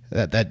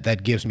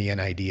that gives me an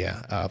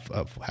idea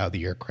of how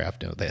the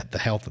aircraft, the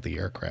health of the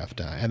aircraft.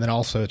 And then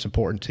also it's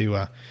important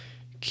to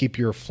keep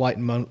your flight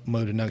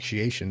mode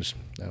enunciations,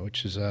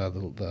 which is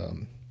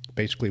the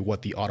basically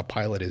what the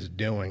autopilot is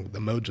doing, the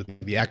modes of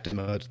the active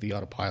modes of the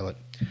autopilot.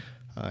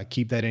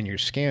 Keep that in your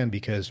scan,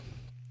 because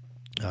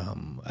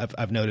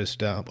I've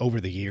noticed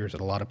over the years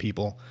that a lot of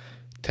people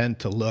tend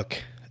to look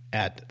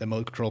at the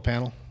mode control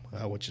panel,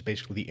 which is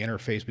basically the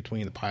interface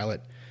between the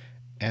pilot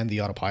and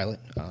the autopilot,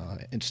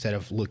 instead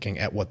of looking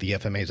at what the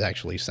FMA is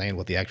actually saying,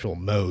 what the actual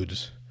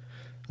modes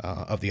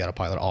of the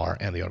autopilot are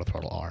and the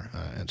autothrottle are.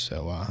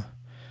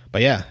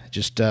 But yeah,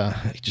 just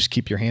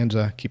keep your hands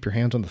on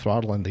the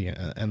throttle and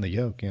the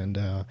yoke,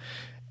 and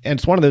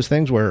it's one of those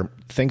things where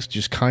things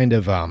just kind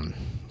of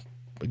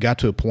got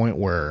to a point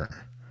where,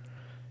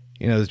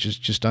 you know, it's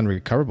just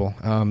unrecoverable.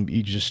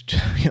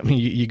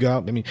 You go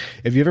out. I mean,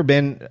 have you ever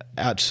been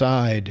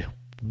outside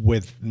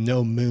with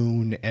no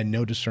moon and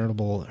no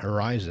discernible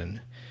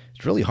horizon?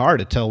 It's really hard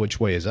to tell which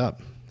way is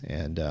up,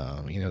 and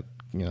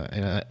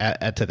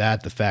add to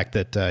that the fact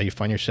that you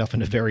find yourself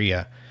in a very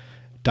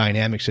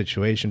dynamic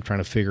situation trying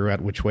to figure out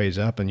which way is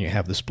up, and you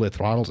have the split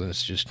throttles, and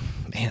it's just,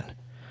 man,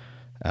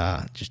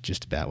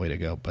 just a bad way to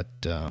go. But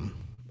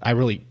I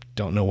really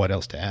don't know what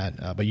else to add.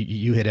 But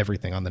you hit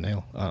everything on the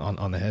nail,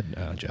 on the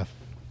head, Jeff.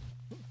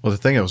 Well, the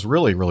thing that was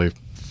really, really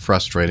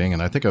frustrating,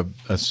 and I think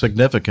a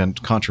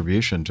significant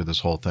contribution to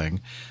this whole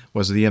thing,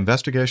 was the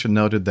investigation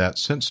noted that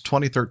since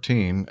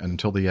 2013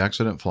 until the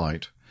accident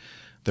flight,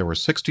 there were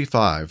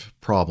 65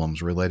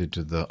 problems related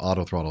to the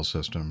autothrottle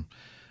system,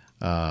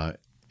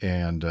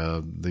 and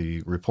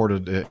the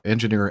reported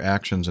engineer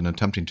actions in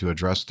attempting to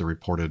address the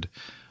reported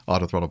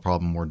autothrottle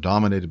problem were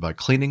dominated by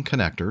cleaning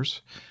connectors.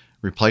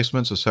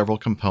 Replacements of several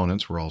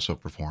components were also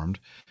performed.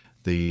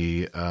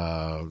 The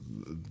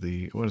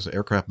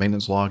aircraft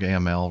maintenance log,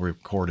 AML,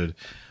 recorded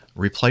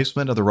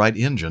replacement of the right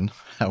engine.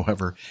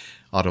 However,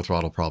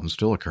 autothrottle problems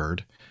still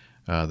occurred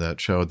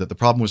that showed that the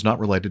problem was not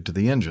related to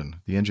the engine.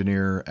 The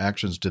engineer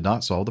actions did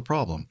not solve the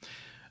problem.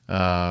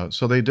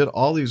 So they did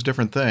all these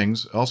different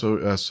things.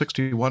 Also,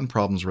 61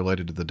 problems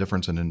related to the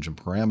difference in engine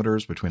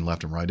parameters between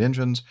left and right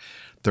engines,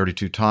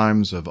 32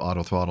 times of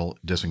autothrottle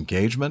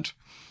disengagement.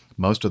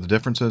 Most of the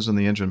differences in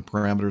the engine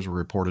parameters were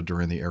reported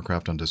during the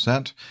aircraft on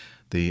descent.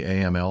 The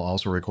AML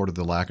also recorded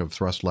the lack of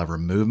thrust lever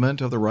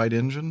movement of the right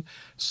engine.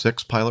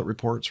 6 pilot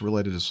reports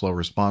related to slow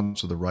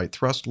response of the right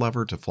thrust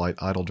lever to flight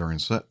idle during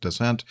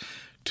descent.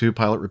 2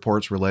 pilot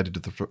reports related to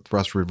the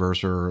thrust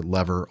reverser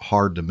lever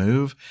hard to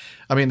move.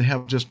 I mean, they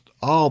have just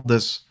all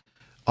this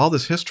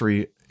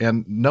history,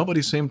 and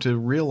nobody seemed to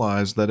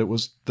realize that it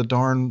was the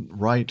darn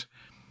right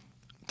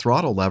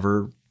throttle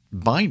lever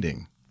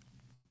binding.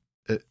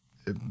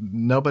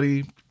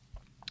 Nobody,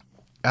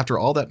 after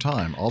all that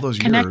time, all those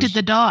years, connected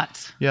the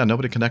dots. Yeah,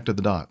 nobody connected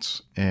the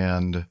dots,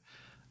 and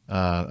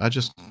I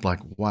just like,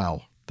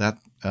 wow, that.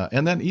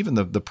 And then even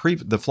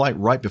the flight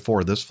right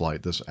before this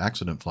flight, this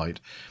accident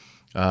flight,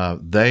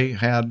 they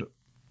had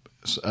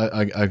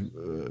a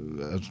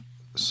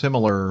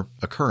similar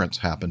occurrence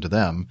happen to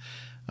them,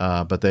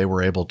 but they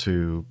were able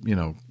to,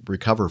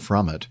 recover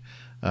from it.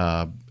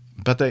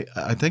 But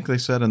I think they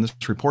said in this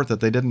report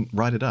that they didn't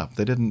write it up.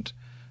 They didn't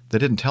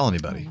tell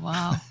anybody. Oh,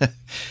 wow.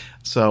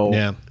 So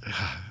yeah.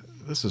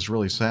 This is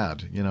really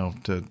sad,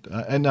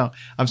 and now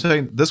I'm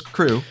saying this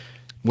crew,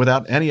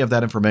 without any of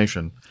that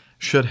information,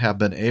 should have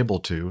been able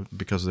to,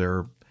 because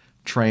they're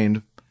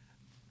trained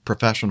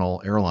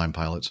professional airline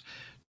pilots,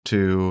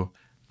 to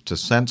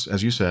sense,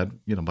 as you said,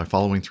 by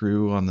following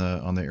through on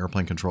the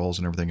airplane controls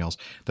and everything else,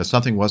 that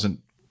something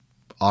wasn't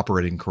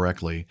operating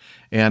correctly.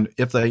 And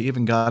if they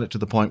even got it to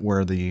the point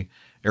where the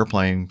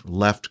airplane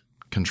left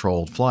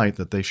controlled flight,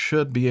 that they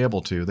should be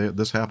able to.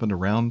 This happened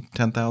around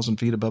 10,000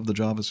 feet above the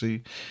Java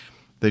Sea.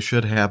 They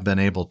should have been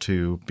able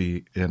to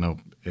be,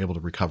 able to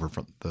recover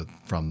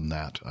from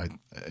that.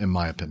 In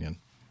my opinion,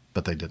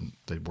 but they didn't.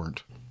 They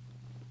weren't.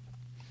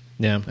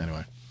 Yeah.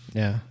 Anyway.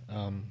 Yeah.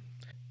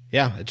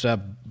 Yeah. It's a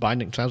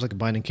binding. Sounds like a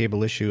binding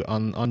cable issue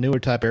on newer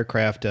type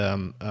aircraft.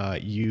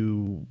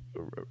 You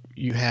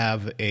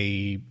have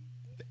a.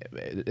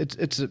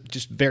 It's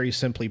just very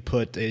simply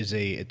put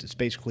it's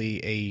basically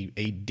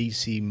a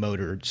DC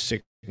motor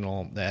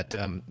signal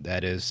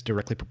that is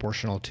directly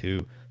proportional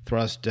to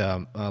thrust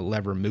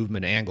lever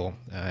movement angle,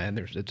 and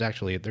there's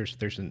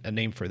a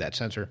name for that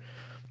sensor.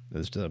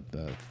 There's the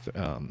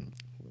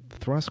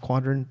thrust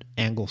quadrant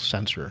angle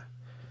sensor,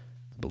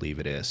 I believe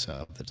it is,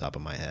 off the top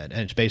of my head,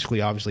 and it's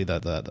basically obviously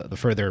the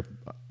further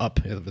up,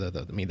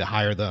 the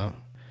higher the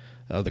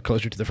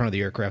closer to the front of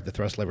the aircraft the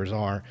thrust levers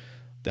are,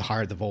 the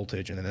higher the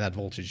voltage, and then that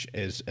voltage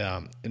is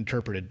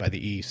interpreted by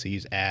the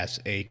ECs as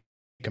a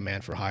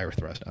command for higher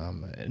thrust.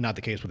 Not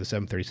the case with the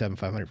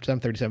 737-500.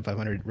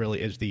 737-500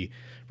 really is the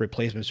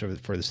replacement for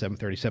the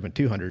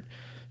 737-200.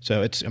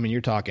 So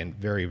you're talking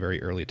very,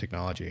 very early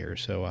technology here.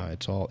 So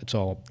it's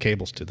all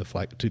cables to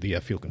the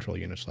fuel control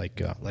units,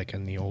 like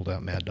in the old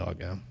Mad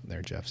Dog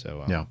there, Jeff.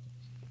 So yeah.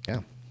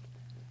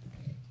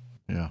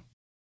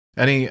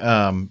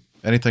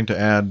 Anything to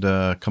add,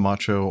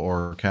 Camacho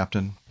or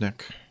Captain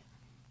Nick?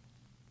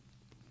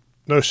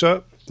 No,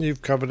 sir.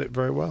 You've covered it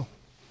very well.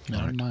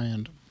 Not on my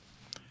end.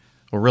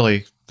 Well,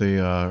 really, the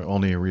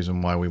only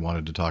reason why we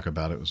wanted to talk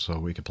about it was so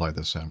we could play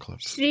this sound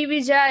clip. Sri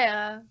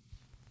Vijaya.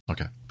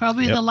 Okay.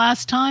 Probably the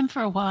last time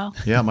for a while.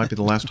 Yeah, it might be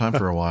the last time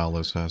for a while,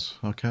 Liz says.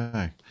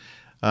 Okay.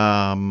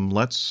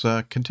 Let's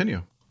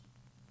continue.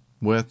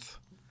 with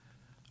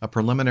a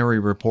preliminary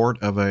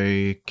report of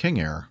a King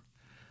Air.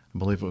 I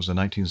believe it was a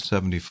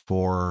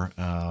 1974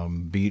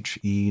 Beech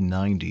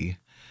E90.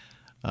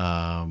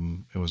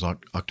 It was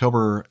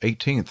October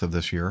 18th of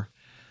this year,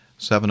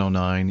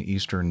 7:09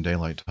 Eastern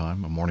Daylight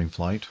Time, a morning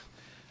flight.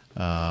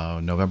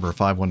 November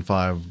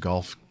 515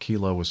 Golf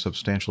Kilo was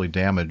substantially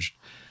damaged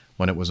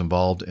when it was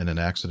involved in an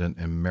accident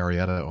in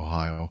Marietta,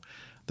 Ohio.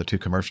 The two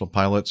commercial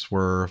pilots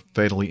were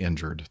fatally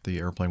injured. The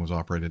airplane was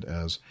operated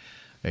as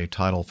a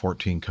Title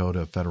 14 Code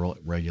of Federal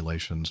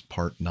Regulations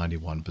Part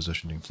 91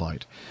 positioning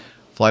flight.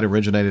 Flight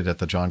originated at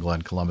the John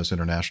Glenn Columbus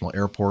International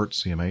Airport,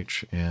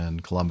 CMH, in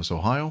Columbus,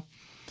 Ohio.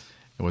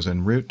 It was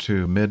en route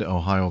to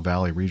Mid-Ohio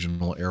Valley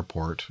Regional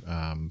Airport,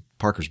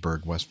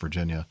 Parkersburg, West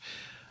Virginia.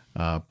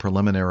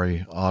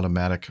 Preliminary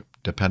Automatic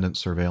Dependent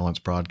Surveillance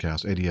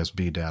Broadcast,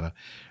 ADS-B data,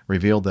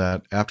 revealed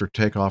that after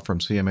takeoff from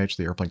CMH,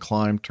 the airplane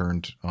climbed,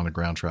 turned on a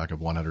ground track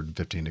of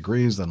 115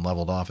 degrees, then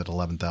leveled off at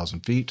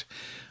 11,000 feet,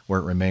 where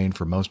it remained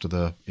for most of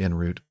the en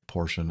route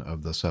portion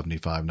of the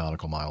 75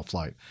 nautical mile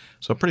flight.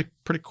 So pretty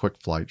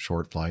quick flight,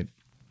 short flight.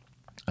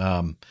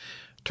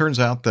 Turns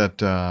out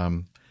that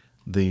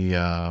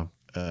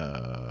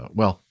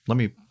well, let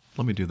me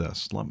do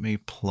this. Let me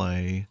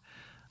play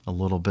a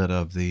little bit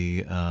of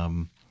the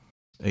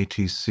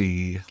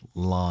ATC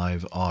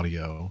live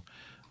audio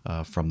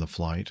from the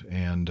flight.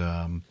 And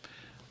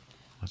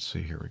let's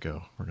see, here we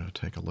go. We're going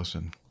to take a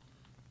listen.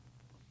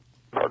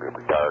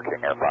 Parkersburg Tower,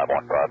 King Air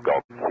 515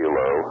 Golf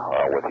Kilo,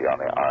 with you on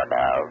the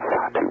RNAV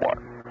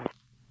 21.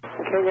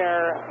 King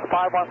Air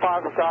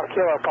 515 Golf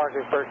Kilo,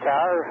 Parkersburg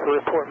Tower,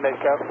 report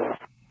Midco.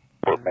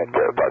 Report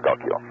Midco, 5 Golf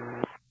Kilo.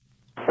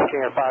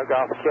 King Air 5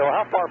 Golf Kilo,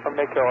 how far from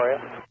Midco are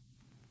you?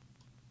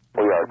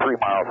 We are 3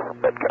 miles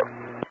from Midco.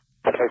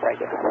 Okay, thank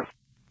you.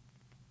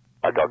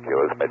 5 Golf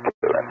Kilo is Midco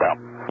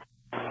inbound.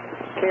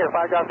 King Air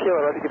 5 Golf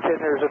Kilo, ready to continue.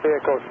 There's a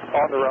vehicle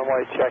on the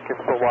runway checking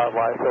for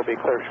wildlife. They'll be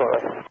clear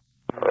shortly.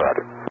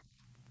 Roger.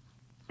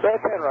 Red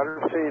 10,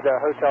 Roger. See the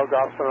hotel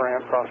Gosford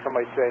Ram, cross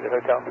runway 28 at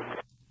hotel.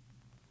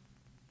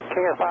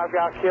 King Air 5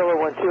 Golf Kilo,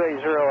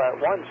 1280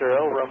 at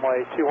 10,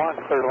 runway 21,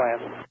 clear to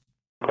land.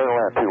 Clear to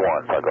land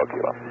 21, 5 Golf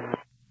Kilo.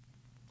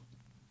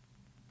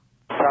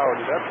 Tower,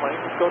 did that plane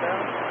just go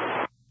down?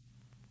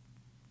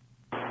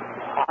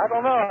 I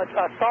don't know. I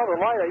saw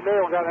the light. I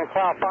knew it got in a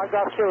cloud. 5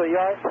 Golf Kilo,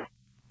 you all right?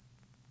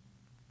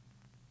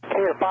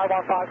 King Air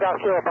 515 Golf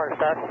Kilo,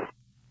 Parkersburg.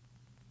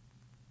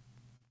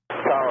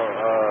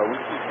 Tower, we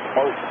see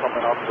smoke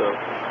coming up the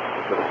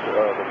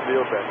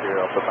field back here,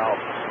 up the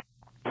mountain.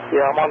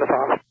 Yeah, I'm on the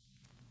phone.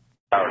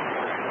 Tower,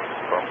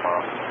 from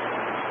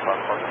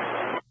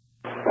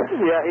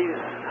yeah,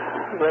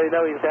 they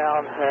know he's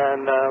down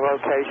and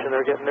location.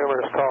 They're getting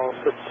numerous calls.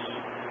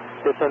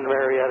 It's in the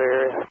Marietta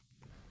area.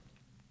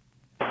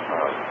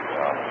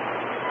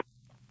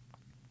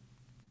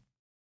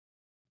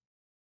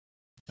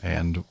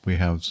 And we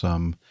have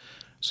some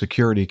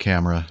security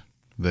camera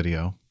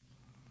video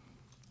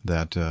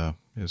that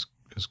is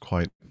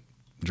quite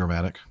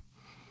dramatic.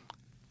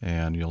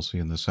 And you'll see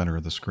in the center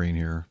of the screen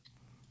here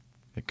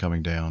it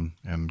coming down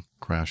and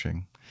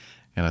crashing.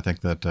 And I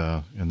think that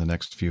in the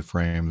next few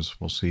frames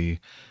we'll see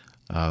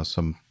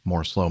some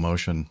more slow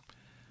motion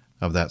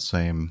of that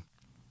same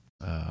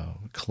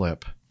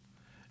clip.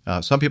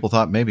 Some people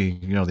thought maybe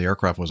the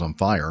aircraft was on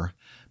fire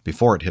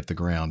before it hit the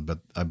ground, but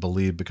I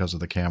believe because of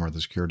the camera,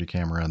 the security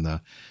camera and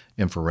the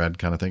infrared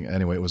kind of thing.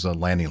 Anyway, it was a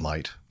landing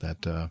light,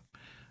 that the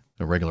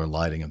regular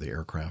lighting of the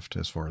aircraft,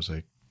 as far as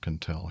I can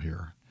tell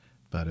here.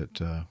 But it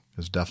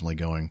is definitely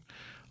going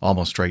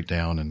almost straight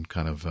down and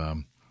kind of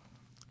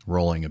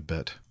rolling a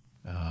bit.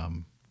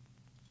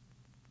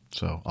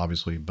 So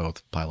obviously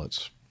both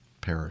pilots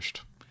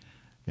perished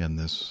in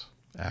this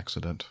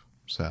accident,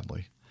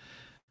 sadly.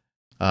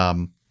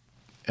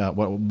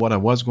 What I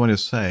was going to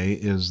say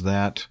is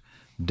that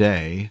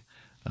day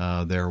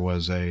there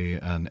was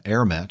an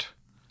AirMet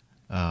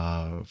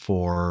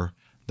for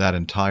that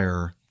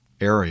entire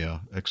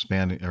area,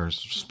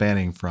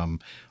 spanning from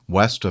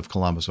west of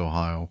Columbus,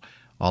 Ohio,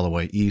 all the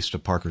way east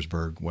of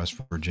Parkersburg, West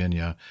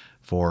Virginia,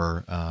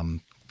 for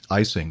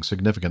icing,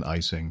 significant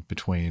icing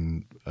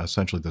between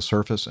essentially the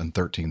surface and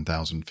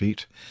 13,000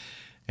 feet.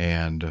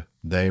 And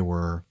they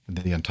were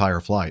the entire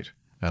flight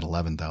at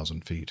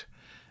 11,000 feet.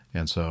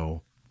 And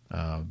so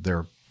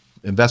their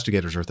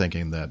investigators are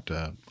thinking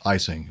that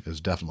icing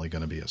is definitely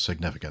going to be a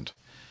significant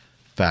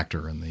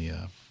factor in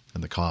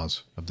the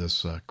cause of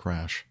this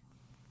crash.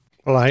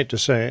 Well, I hate to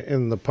say it,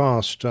 in the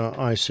past,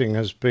 icing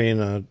has been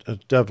a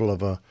devil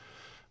of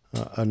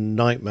a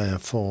nightmare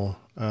for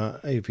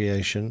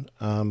aviation,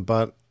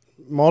 but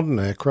modern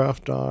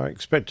aircraft are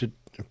expected,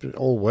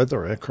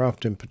 all-weather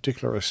aircraft in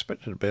particular, are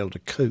expected to be able to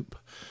cope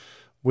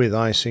with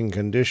icing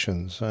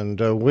conditions, and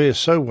we're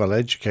so well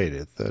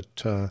educated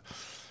that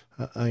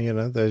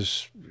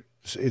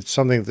it's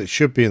something that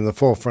should be in the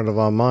forefront of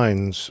our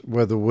minds,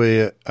 whether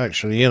we're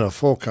actually in a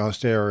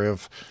forecast area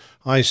of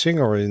icing,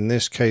 or in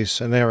this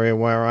case, an area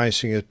where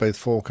icing is both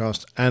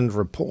forecast and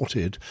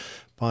reported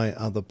by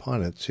other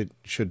pilots. It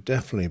should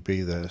definitely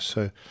be there.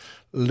 So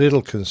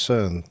little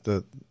concern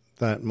that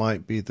that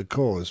might be the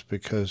cause,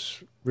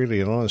 because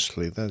really and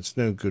honestly, that's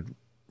no good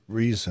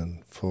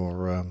reason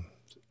for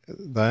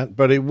that.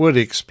 But it would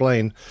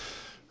explain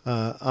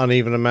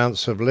uneven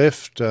amounts of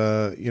lift,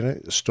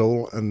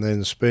 stall and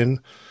then spin.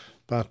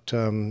 But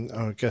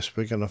I guess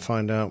we're going to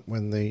find out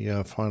when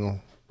the final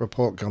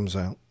report comes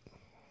out.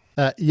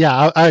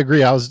 Yeah, I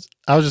agree. I was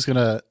just going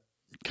to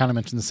kind of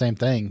mention the same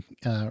thing.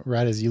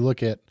 Right as you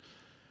look at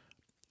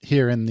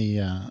here in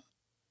the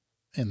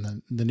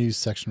news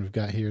section we've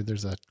got here,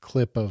 there's a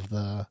clip of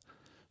the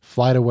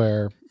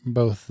FlightAware,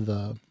 both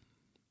the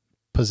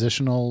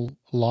positional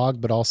log,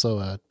 but also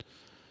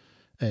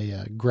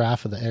a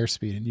graph of the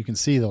airspeed, and you can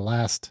see the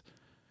last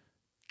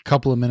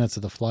couple of minutes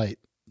of the flight.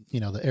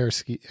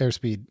 The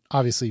airspeed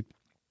obviously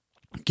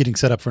getting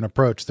set up for an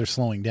approach, they're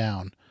slowing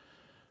down.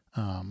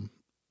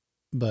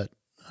 But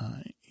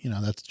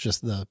that's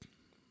just the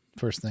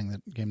first thing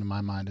that came to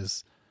my mind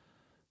is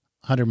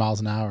 100 miles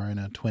an hour in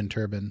a twin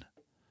turbine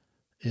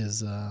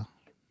is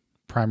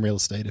prime real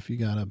estate if you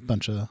got a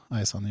bunch of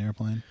ice on the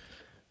airplane.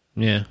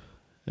 Yeah,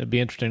 it'd be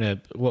interesting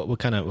to what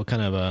kind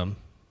of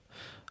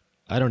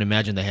I don't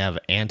imagine they have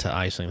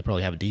anti-icing. They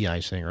probably have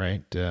de-icing,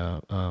 right?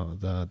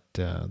 The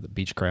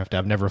Beechcraft.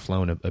 I've never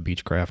flown a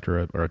Beechcraft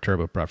or a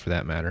turboprop for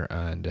that matter,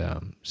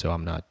 and so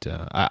I'm not.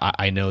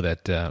 I know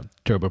that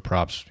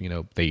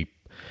turboprops, they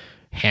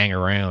hang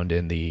around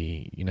in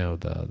the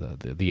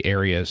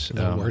areas.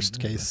 The worst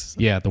case.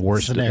 Yeah, the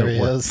worst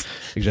scenarios.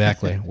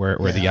 Exactly, where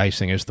the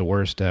icing is the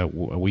worst.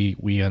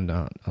 We on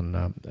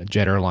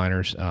jet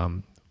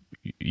airliners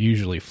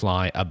usually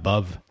fly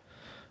above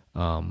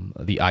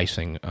the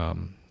icing.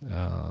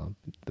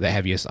 The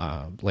heaviest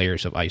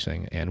layers of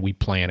icing, and we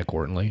plan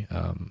accordingly.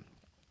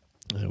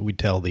 We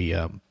tell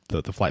the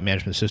flight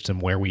management system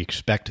where we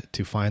expect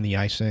to find the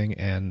icing,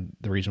 and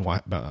the reason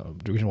why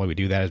we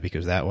do that is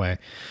because that way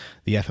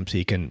the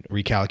FMC can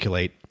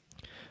recalculate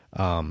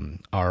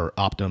our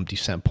optimum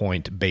descent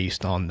point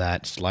based on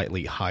that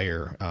slightly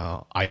higher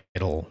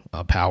idle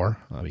power.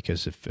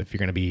 Because if you're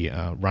going to be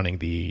running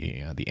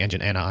the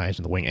engine NIs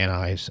and the wing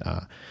NIs,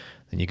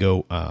 then you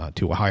go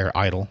to a higher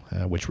idle,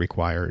 which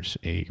requires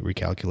a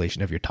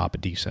recalculation of your top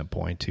of descent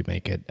point to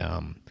make it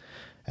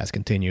as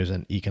continuous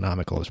and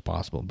economical as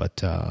possible. But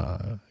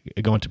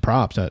going to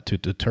props, to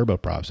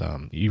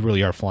turboprops, you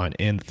really are flying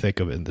in the thick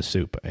of it, in the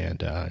soup.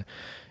 And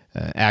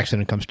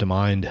accident comes to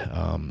mind.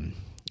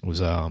 It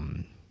was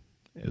an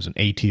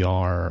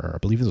ATR, I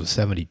believe it was a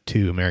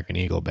 72 American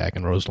Eagle back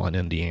in Roseland,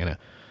 Indiana.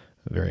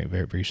 A very,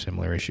 very, very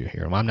similar issue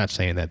here. Well, I'm not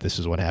saying that this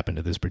is what happened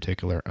to this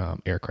particular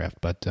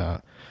aircraft, but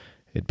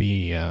it'd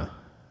be,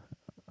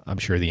 I'm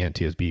sure the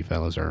NTSB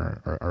fellows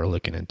are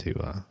looking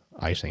into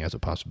icing as a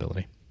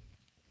possibility.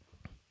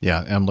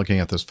 Yeah, I'm looking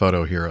at this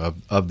photo here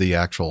of the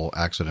actual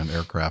accident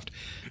aircraft.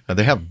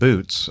 They have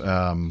boots.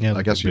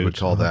 I guess you would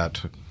call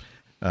that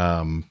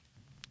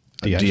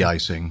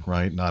de-icing,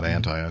 right? Not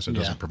anti-ice. It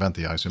doesn't prevent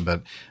the icing,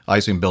 but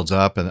icing builds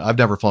up. And I've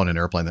never flown an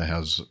airplane that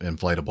has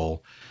inflatable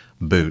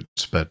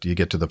boots, but you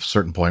get to the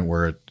certain point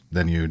where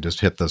then you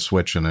just hit the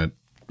switch and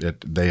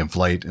they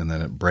inflate, and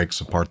then it breaks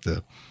apart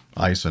the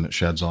ice and it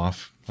sheds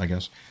off, I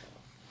guess.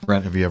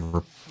 Brent, have you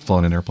ever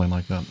flown an airplane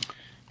like that?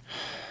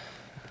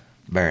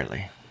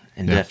 Barely.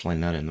 And definitely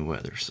not in the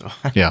weather. So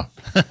yeah.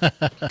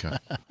 Okay.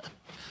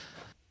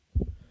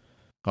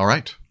 All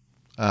right.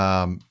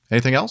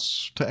 Anything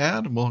else to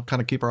add? We'll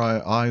kind of keep our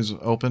eyes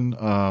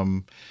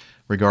open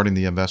regarding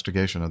the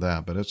investigation of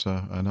that. But it's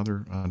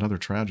another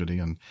tragedy.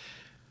 And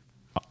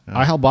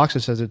IHAL Boxer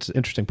says it's an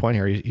interesting point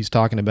here. He's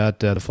talking about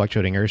the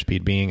fluctuating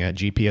airspeed being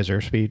GPS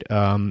airspeed.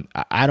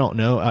 I don't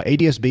know.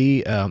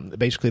 ADSB,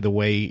 basically the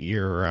way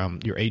your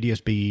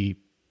ADSB.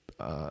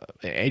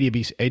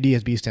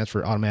 ADSB stands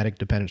for Automatic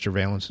Dependent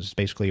Surveillance. It's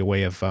basically a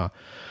way of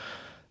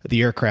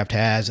the aircraft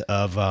has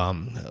of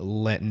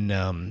letting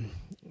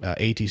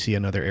ATC,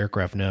 another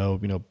aircraft, know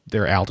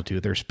their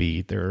altitude, their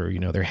speed,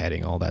 their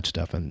heading, all that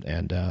stuff. And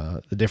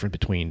the difference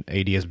between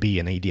ADSB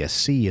and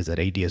ADSC is that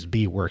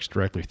ADSB works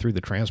directly through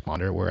the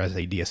transponder, whereas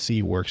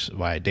ADSC works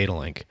via data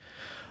link.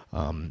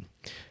 So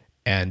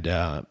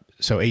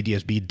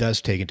ADSB does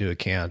take into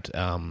account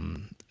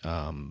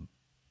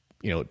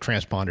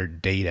transponder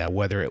data,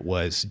 whether it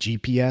was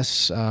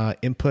GPS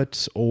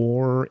inputs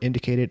or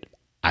indicated.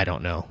 I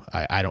don't know.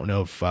 I don't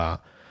know if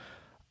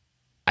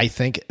I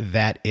think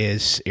that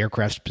is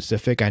aircraft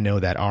specific. I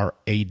know that our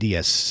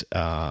ADS-C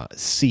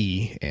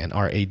and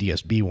our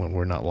ADS-B, when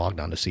we're not logged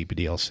on to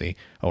CPDLC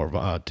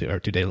or to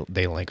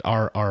data link,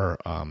 our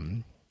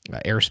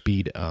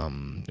airspeed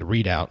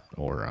readout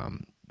or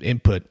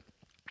input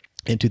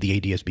into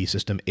the ADS-B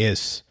system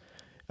is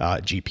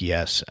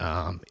GPS,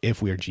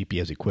 if we're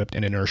GPS equipped,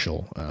 and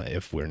inertial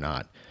if we're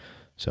not.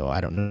 So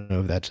I don't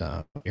know if that's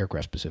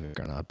aircraft specific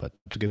or not, but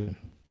it's good.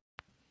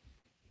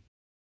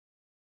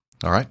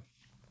 All right.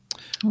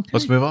 Okay.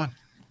 Let's move on.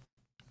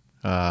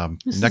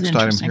 Next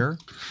item here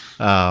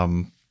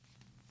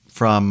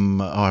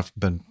from, I've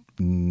been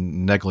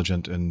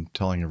negligent in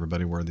telling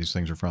everybody where these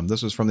things are from.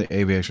 This is from the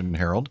Aviation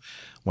Herald,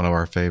 one of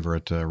our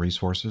favorite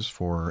resources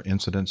for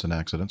incidents and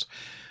accidents.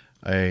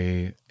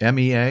 A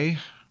MEA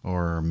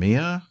or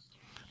MIA,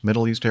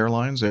 Middle East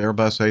Airlines,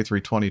 Airbus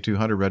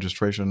A320-200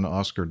 registration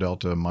Oscar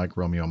Delta Mike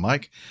Romeo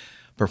Mike,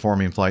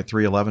 performing Flight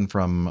 311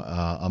 from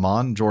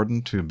Amman,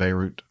 Jordan to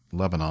Beirut,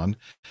 Lebanon.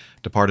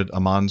 Departed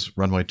Amman's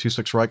runway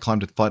 26 right,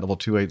 climbed to flight level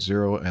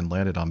 280, and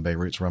landed on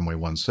Beirut's runway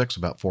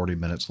 16 about 40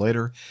 minutes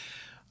later.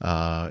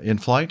 In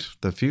flight,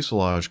 the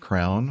fuselage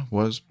crown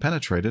was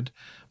penetrated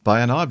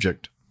by an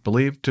object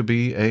believed to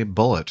be a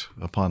bullet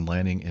upon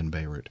landing in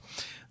Beirut.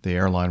 The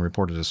airline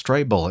reported a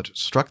stray bullet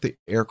struck the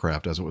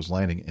aircraft as it was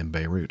landing in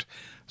Beirut.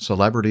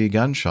 Celebrity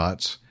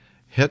gunshots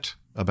hit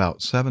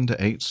about 7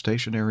 to 8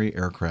 stationary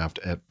aircraft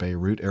at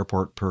Beirut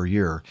airport per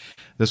year.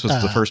 This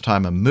was the first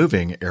time a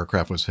moving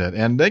aircraft was hit,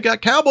 and they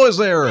got cowboys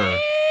there. Yeehaw!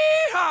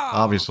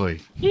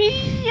 Obviously.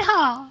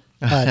 Yeehaw!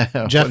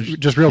 Jeff,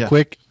 just real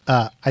quick,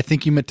 I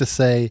think you meant to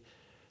say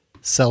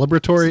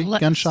celebratory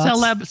gunshots.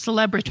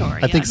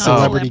 Celebratory. I think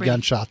celebrity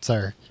gunshots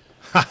are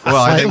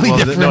slightly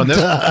different.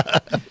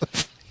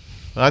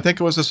 I think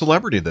it was a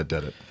celebrity that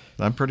did it.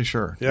 I'm pretty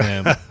sure.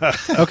 Yeah.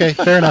 Okay,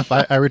 fair enough.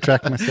 I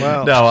retract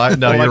myself.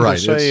 No, you're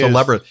right. It's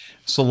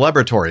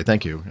celebratory.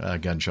 Thank you.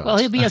 Gunshots. Well,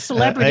 he'll be a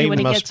celebrity when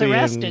he must gets be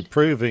arrested.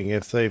 Improving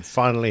if they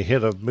finally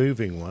hit a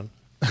moving one.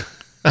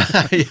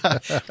 Yeah.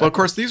 Well, of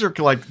course, these are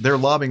like they're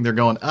lobbing, they're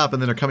going up,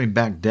 and then they're coming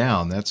back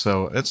down. That's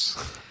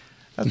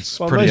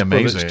pretty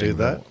amazing. Do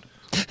that.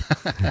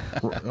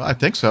 I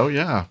think so.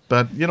 Yeah,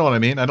 but you know what I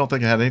mean. I don't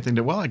think it had anything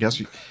to. Well, I guess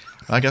you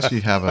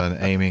have an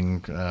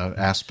aiming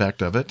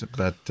aspect of it,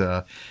 but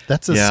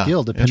that's a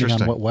skill depending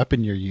on what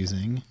weapon you're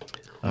using.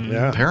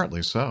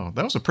 Apparently so.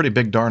 That was a pretty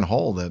big darn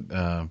hole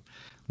that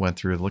went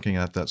through. Looking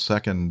at that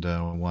second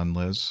one,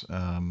 Liz.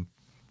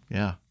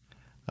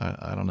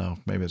 I don't know.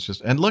 Maybe it's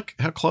just. And look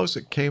how close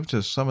it came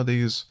to some of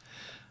these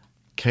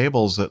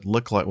cables that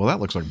look like. Well, that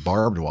looks like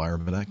barbed wire,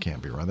 but that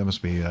can't be right. That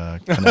must be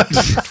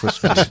connected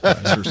twisted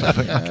or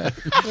something.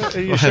 Are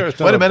you sure it's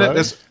not Wait a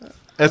minute.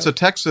 It's a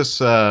Texas.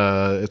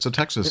 It's a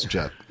Texas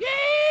jet.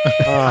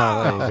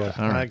 Oh, there you go.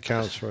 All right. That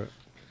counts for it.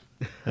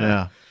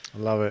 Yeah, I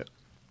love it.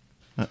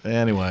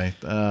 Anyway,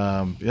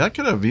 that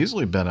could have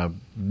easily been a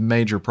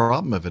major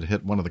problem if it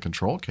hit one of the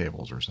control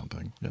cables or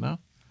something. You know,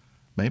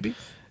 maybe.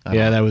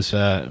 Yeah, that was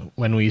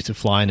when we used to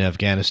fly in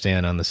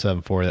Afghanistan on the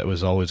 747. That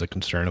was always a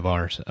concern of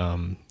ours.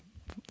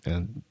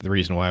 And the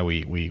reason why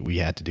we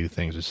had to do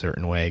things a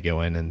certain way,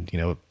 go in and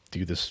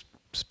do this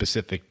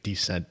specific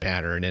descent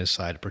pattern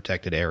inside a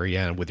protected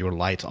area and with your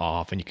lights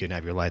off, and you couldn't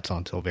have your lights on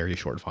until very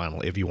short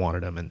final if you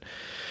wanted them. And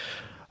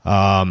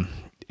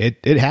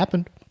it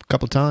happened a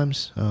couple of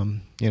times.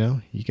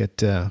 You get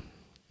the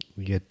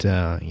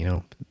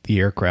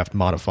aircraft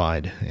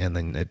modified, and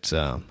then it's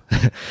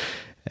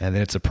and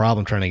then it's a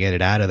problem trying to get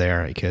it out of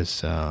there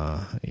because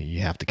you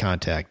have to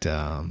contact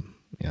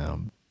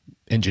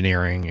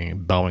engineering,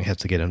 and Boeing has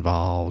to get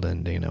involved,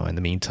 and in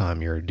the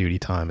meantime your duty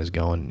time is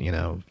going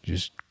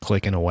just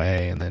clicking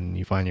away, and then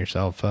you find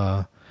yourself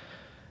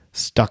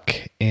stuck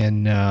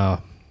in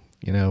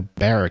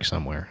barracks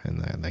somewhere,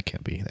 and that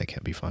can't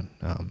be fun.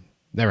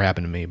 Never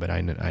happened to me, but I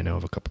know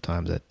of a couple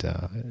times that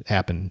it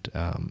happened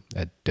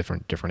at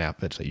different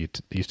outfits that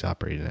used to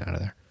operate in and out of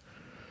there.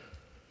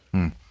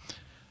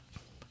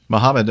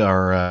 Mohammed,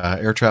 our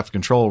air traffic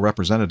control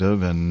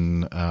representative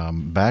in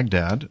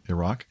Baghdad,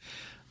 Iraq,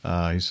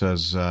 he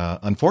says,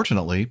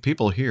 unfortunately,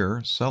 people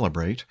here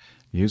celebrate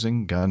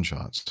using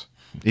gunshots,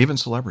 even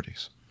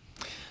celebrities.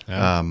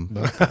 I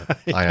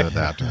added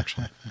that,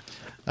 actually.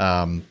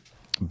 Well,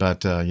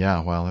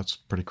 that's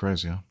pretty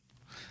crazy,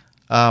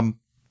 huh?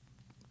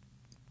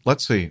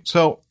 Let's see.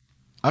 So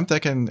I'm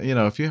thinking,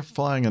 if you're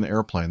flying an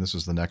airplane, this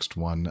is the next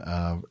one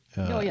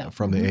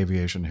from the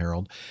Aviation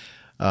Herald.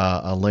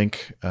 A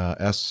Link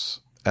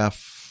SF-34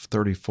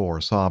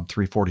 Saab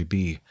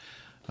 340B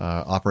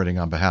operating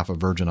on behalf of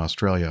Virgin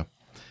Australia.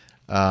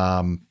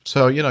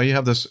 So, you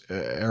have this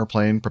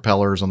airplane,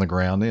 propellers on the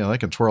ground. They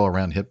can twirl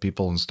around, hit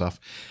people and stuff.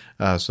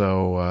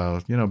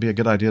 It'd be a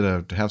good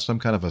idea to have some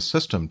kind of a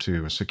system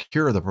to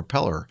secure the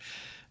propeller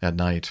at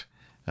night,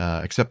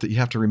 except that you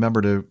have to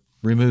remember to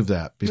remove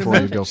that before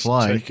you go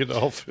flying. Take it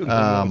off in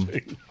the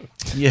morning.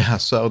 Yeah,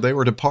 so they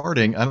were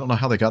departing. I don't know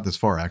how they got this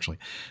far, actually.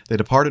 They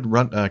departed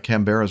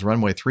Canberra's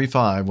runway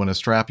 35 when a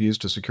strap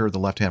used to secure the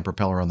left-hand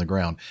propeller on the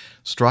ground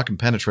struck and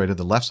penetrated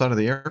the left side of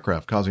the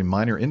aircraft, causing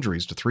minor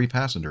injuries to 3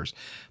 passengers.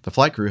 The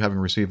flight crew, having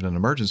received an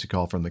emergency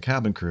call from the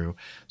cabin crew,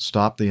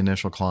 stopped the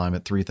initial climb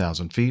at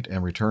 3,000 feet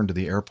and returned to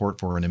the airport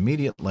for an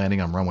immediate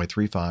landing on runway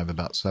 35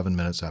 about 7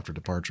 minutes after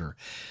departure.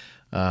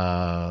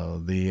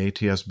 The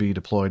ATSB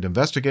deployed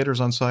investigators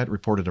on site,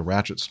 reported a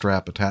ratchet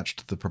strap attached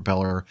to the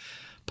propeller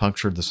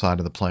punctured the side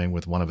of the plane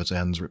with one of its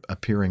ends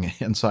appearing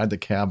inside the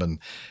cabin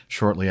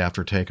shortly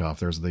after takeoff.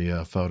 There's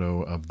the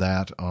photo of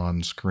that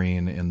on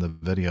screen in the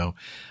video.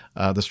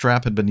 The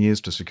strap had been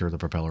used to secure the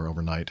propeller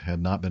overnight,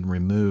 had not been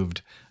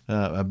removed.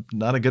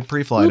 Not a good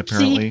pre-flight,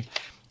 apparently.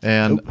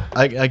 And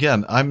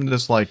I'm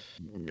just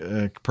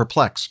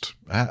perplexed.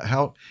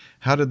 How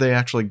did they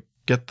actually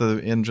get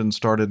the engine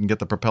started and get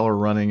the propeller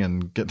running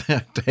and get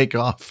that take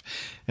off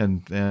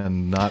and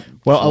not?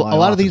 Well, a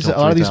lot of these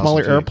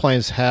smaller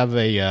airplanes have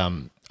a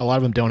a lot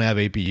of them don't have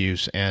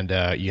APUs, and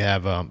you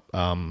have what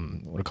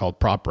are called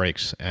prop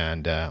brakes,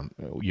 and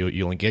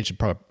you'll engage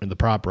the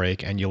prop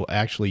brake, and you'll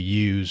actually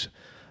use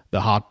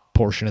the hot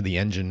portion of the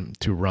engine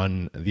to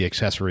run the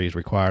accessories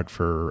required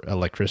for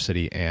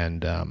electricity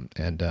and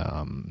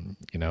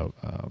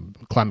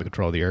climate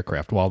control of the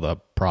aircraft while the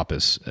prop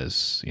is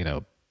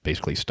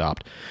basically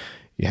stopped.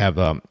 You have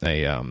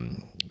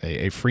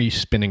a free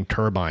spinning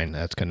turbine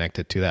that's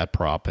connected to that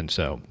prop, and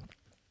so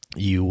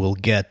you will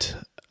get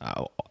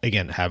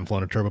again, haven't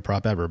flown a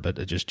turboprop ever, but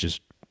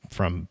just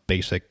from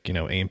basic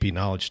A&P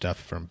knowledge stuff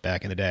from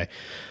back in the day.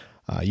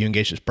 You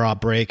engage this prop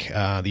brake,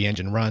 the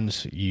engine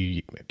runs,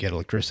 you get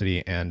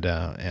electricity and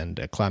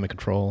climate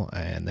control,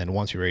 and then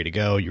once you're ready to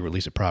go, you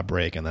release a prop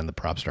brake, and then the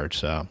prop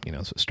starts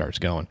starts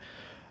going.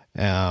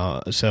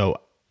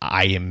 So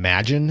I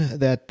imagine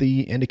that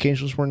the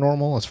indications were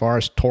normal as far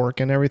as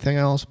torque and everything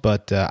else,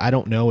 but I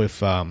don't know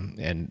if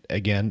and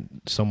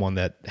again, someone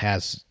that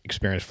has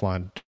experience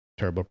flying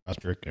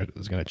turboprops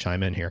is going to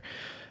chime in here.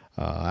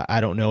 I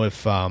don't know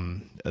if I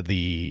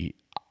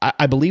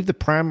believe the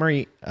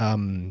primary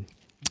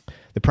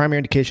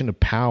indication of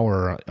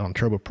power on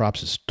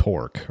turboprops is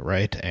torque,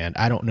 right? And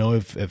I don't know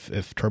if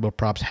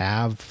turboprops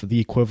have the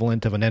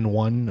equivalent of an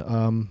N1,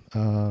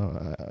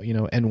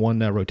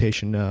 N1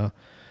 rotation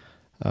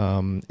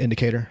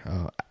indicator.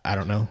 I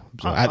don't know.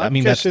 So I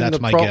mean, that's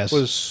my guess.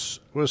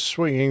 Was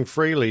swinging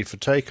freely for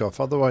takeoff.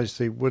 Otherwise,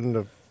 they wouldn't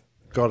have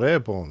got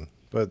airborne.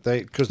 But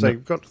because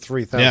they've got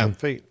 3,000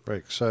 feet,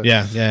 Rick. So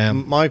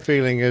my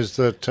feeling is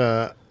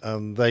that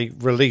they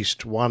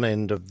released one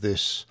end of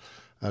this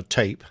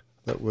tape.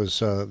 That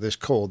was this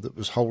cord that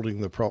was holding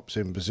the props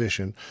in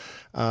position,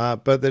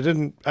 but they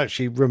didn't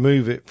actually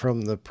remove it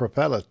from the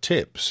propeller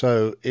tip,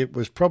 so it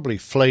was probably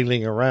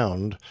flailing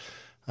around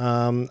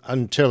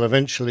until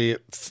eventually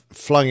it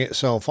flung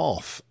itself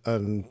off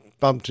and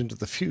bumped into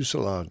the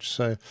fuselage.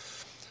 So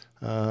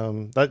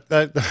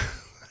that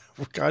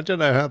I don't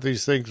know how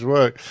these things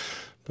work,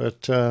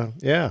 but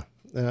that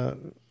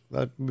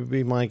would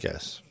be my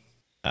guess.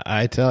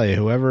 I tell you,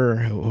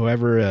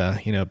 whoever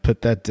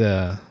put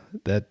that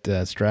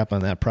strap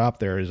on that prop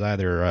there is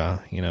either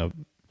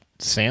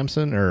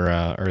Samson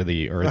or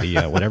the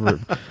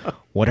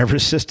whatever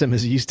system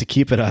is used to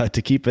keep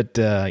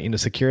it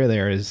secure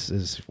there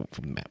is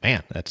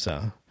man, that's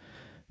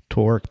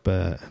torque.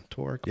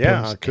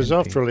 Yeah, because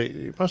after all,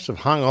 it must have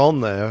hung on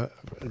there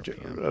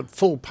at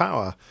full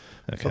power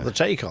for the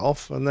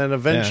takeoff, and then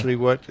eventually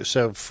worked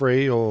itself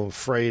free or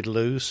frayed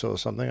loose or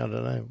something. I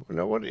don't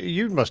know. What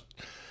you must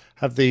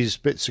have these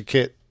bits of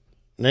kit,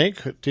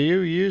 Nick? Do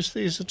you use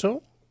these at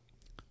all?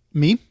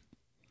 Me?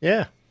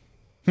 Yeah.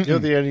 You're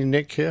the only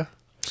Nick here,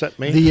 except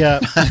me.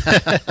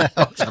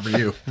 Except for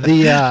you.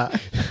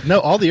 No,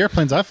 all the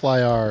airplanes I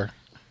fly are,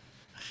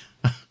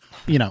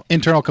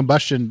 internal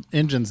combustion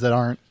engines that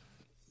aren't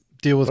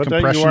deal with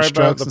compression don't you worry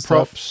strokes about the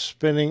props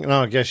spinning?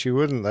 No, I guess you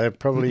wouldn't.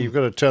 You've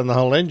got to turn the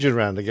whole engine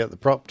around to get the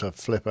prop to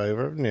flip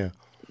over, haven't you?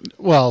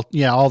 Well,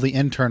 yeah, all the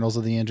internals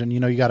of the engine.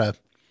 You got to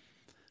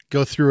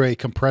go through a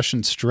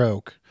compression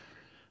stroke.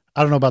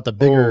 I don't know about the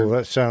bigger. Oh,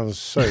 that sounds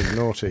so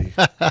naughty.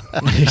 I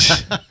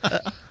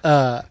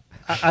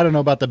don't know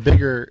about the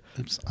bigger.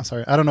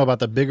 I don't know about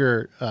the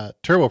bigger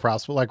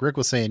turboprops, but like Rick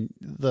was saying,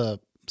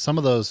 some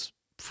of those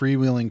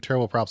freewheeling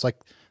turboprops, like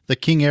the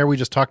King Air we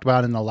just talked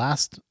about in the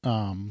last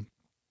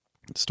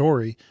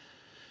story,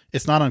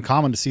 it's not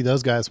uncommon to see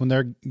those guys when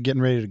they're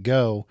getting ready to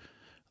go.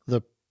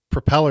 The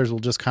propellers will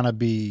just kind of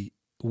be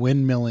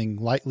windmilling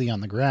lightly on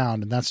the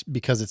ground, and that's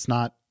because it's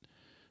not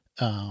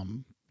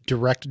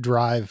direct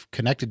drive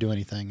connected to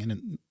anything, and it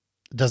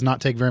does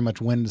not take very much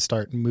wind to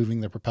start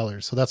moving the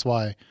propellers. So that's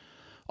why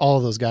all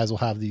of those guys will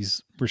have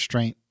these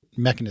restraint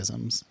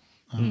mechanisms.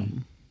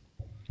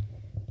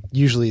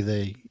 Usually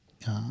they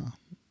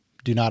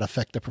do not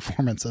affect the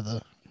performance of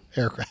the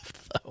aircraft,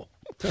 though.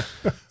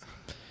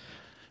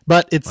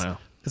 But it's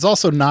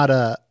also not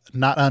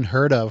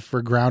unheard of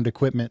for ground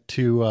equipment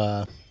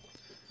to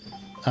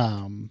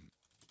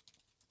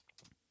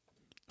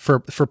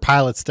for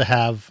pilots to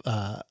have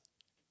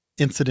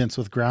incidents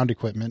with ground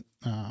equipment.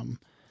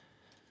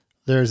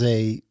 There's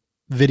a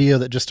video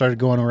that just started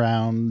going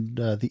around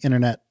the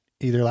internet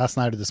either last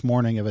night or this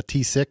morning of a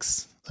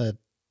T6,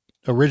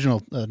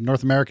 original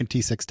North American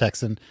T6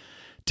 Texan,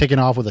 taking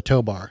off with a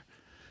tow bar.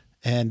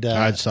 And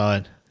I saw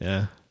it.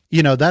 Yeah.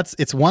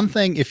 It's one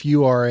thing if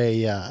you are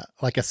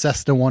like a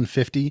Cessna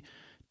 150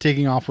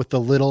 taking off with the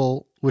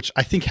little, which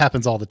I think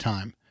happens all the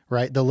time,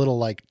 right? The little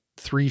like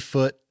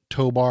 3-foot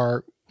tow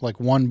bar, like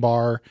 1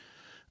 bar,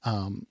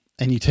 and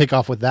you take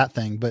off with that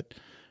thing. But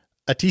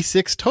a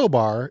T6 tow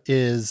bar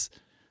is,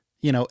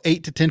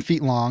 8 to 10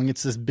 feet long.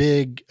 It's this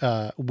big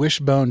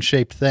wishbone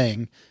shaped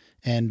thing.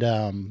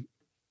 And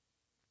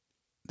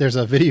there's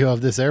a video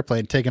of this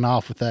airplane taking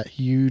off with that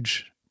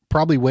huge,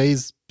 probably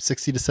weighs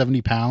 60 to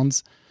 70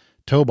 pounds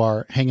tow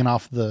bar hanging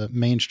off the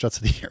main struts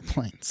of the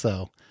airplane.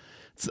 So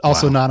it's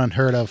also not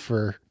unheard of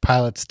for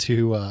pilots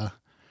to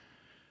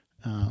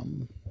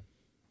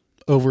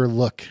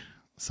overlook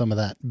some of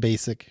that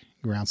basic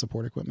ground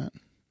support equipment.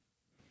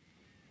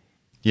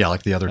 Yeah,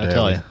 like the other I day,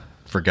 tell I ya.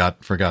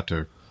 forgot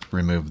to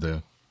remove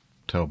the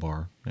tow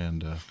bar,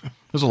 and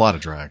there's a lot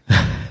of drag.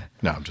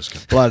 No, I'm just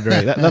kidding. A lot of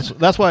drag.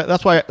 That's why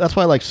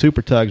I like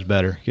Super Tugs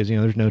better, because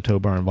there's no tow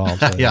bar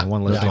involved. So Yeah,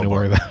 one less no thing to tow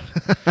worry bar.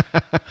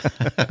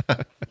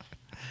 about.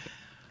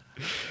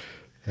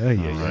 All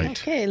right.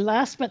 Okay,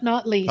 last but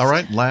not least. All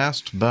right,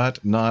 last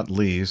but not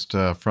least,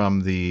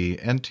 from the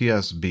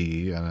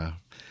NTSB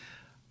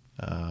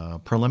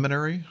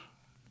preliminary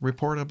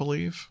report, I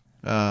believe.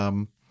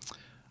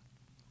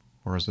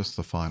 Or is this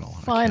the final?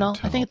 Final.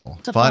 I think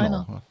it's the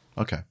final.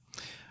 Okay.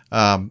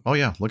 Oh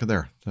yeah, look at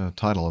there. The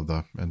title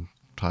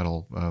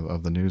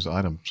of the news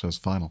item says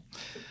final.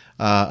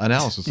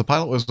 Analysis. The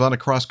pilot was on a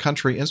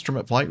cross-country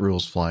instrument flight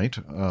rules flight.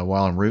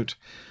 While en route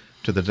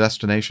to the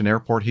destination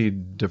airport, he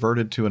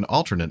diverted to an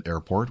alternate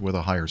airport with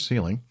a higher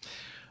ceiling.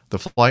 The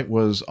flight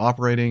was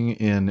operating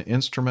in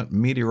instrument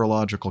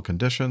meteorological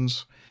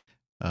conditions.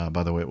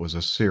 By the way, it was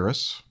a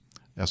Cirrus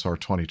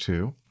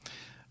SR-22.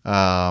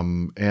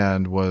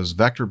 And was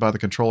vectored by the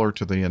controller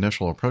to the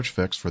initial approach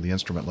fix for the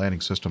instrument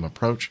landing system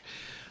approach.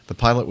 The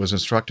pilot was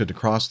instructed to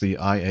cross the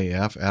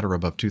IAF at or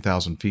above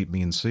 2,000 feet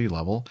mean sea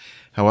level.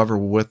 However,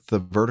 with the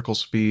vertical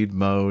speed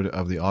mode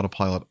of the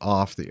autopilot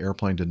off, the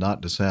airplane did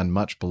not descend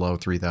much below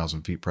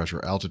 3,000 feet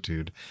pressure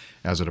altitude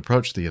as it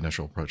approached the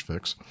initial approach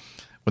fix.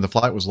 When the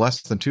flight was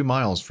less than 2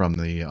 miles from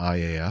the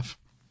IAF,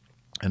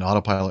 an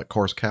autopilot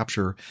course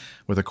capture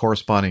with a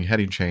corresponding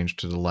heading change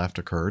to the left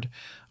occurred.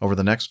 Over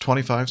the next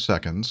 25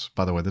 seconds,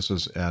 by the way, this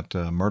is at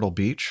Myrtle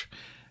Beach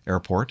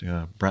Airport.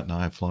 Brent and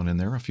I have flown in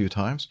there a few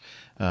times,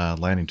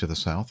 landing to the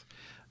south.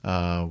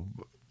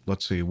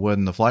 Let's see,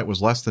 when the flight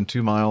was less than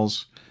 2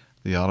 miles,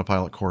 the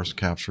autopilot course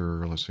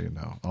capture,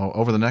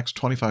 over the next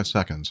 25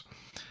 seconds,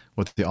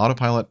 with the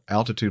autopilot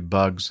altitude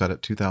bug set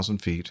at 2,000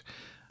 feet,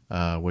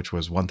 which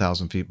was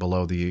 1,000 feet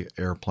below the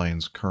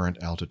airplane's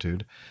current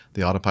altitude.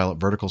 The autopilot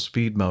vertical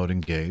speed mode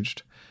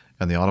engaged,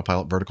 and the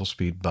autopilot vertical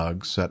speed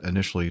bug set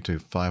initially to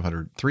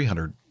 500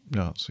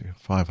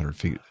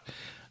 feet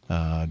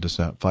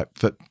descent,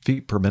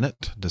 feet per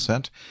minute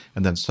descent,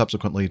 and then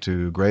subsequently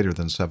to greater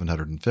than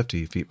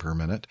 750 feet per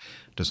minute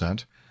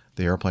descent.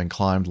 The airplane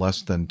climbed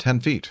less than 10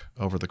 feet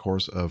over the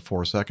course of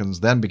 4 seconds,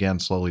 then began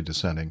slowly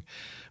descending,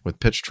 with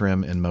pitch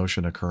trim in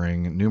motion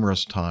occurring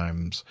numerous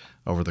times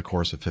over the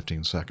course of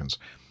 15 seconds.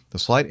 The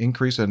slight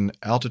increase in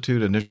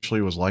altitude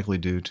initially was likely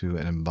due to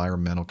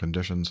environmental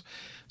conditions,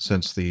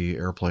 since the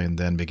airplane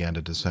then began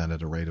to descend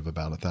at a rate of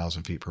about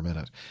 1,000 feet per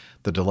minute.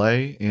 The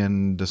delay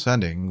in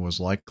descending was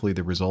likely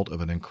the result of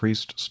an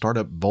increased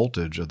startup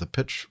voltage of the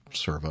pitch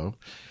servo,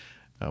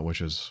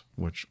 which is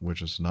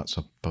not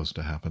supposed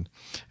to happen.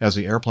 As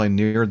the airplane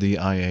neared the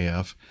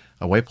IAF,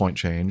 a waypoint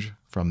change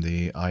from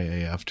the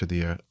IAF to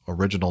the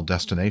original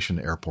destination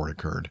airport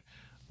occurred.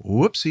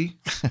 Whoopsie.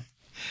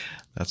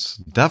 That's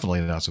definitely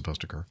not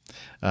supposed to occur.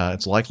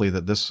 It's likely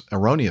that this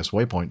erroneous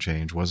waypoint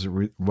change was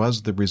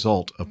the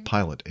result of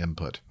pilot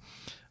input.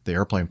 The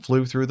airplane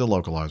flew through the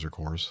localizer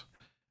course,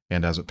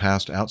 and as it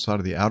passed outside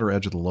of the outer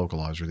edge of the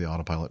localizer, the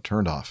autopilot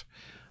turned off.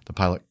 The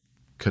pilot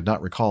could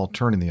not recall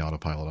turning the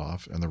autopilot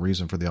off, and the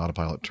reason for the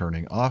autopilot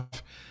turning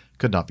off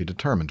could not be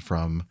determined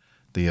from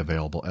the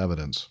available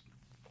evidence.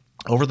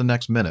 Over the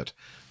next minute,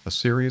 a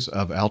series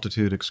of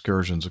altitude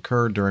excursions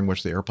occurred during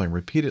which the airplane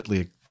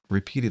repeatedly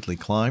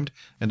climbed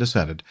and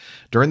descended.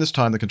 During this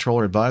time, the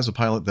controller advised the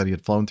pilot that he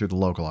had flown through the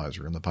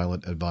localizer, and the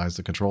pilot advised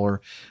the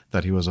controller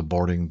that he was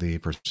aborting the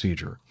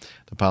procedure.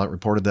 The pilot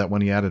reported that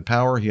when he added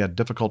power, he had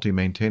difficulty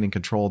maintaining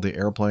control of the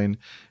airplane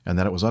and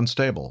that it was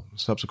unstable.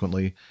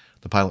 Subsequently,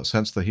 the pilot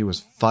sensed that he was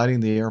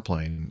fighting the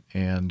airplane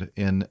and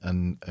in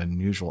an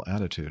unusual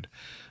attitude,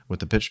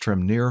 with the pitch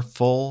trim near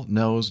full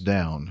nose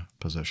down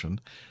position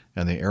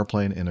and the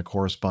airplane in a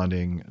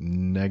corresponding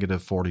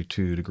negative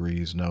 42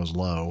 degrees nose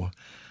low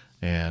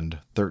and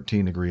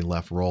 13-degree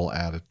left roll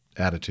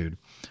attitude.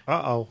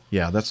 Uh-oh.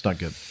 Yeah, that's not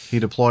good. He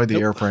deployed the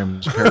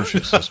airframe's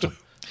parachute system.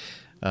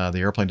 The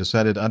airplane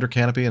descended under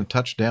canopy and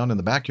touched down in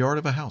the backyard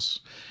of a house.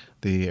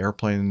 The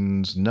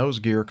airplane's nose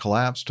gear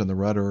collapsed and the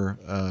rudder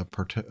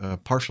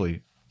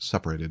partially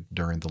separated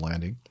during the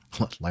landing,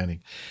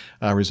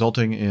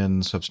 resulting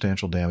in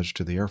substantial damage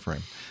to the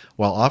airframe.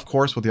 While off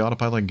course with the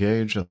autopilot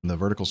engaged and the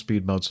vertical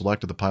speed mode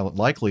selected, the pilot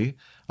likely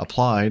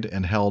applied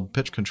and held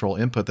pitch control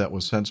input that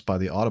was sensed by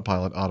the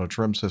autopilot auto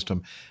trim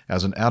system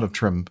as an out of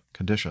trim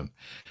condition.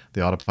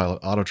 The autopilot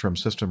auto trim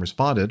system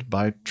responded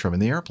by trimming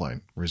the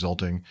airplane,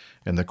 resulting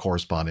in the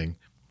corresponding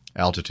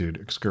altitude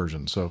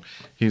excursion. So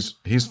he's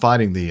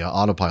fighting the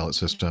autopilot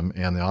system,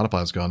 and the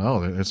autopilot's going,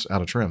 oh, it's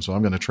out of trim, so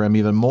I'm going to trim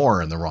even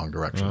more in the wrong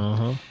direction.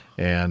 Uh-huh.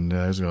 And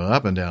it's going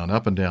up and down,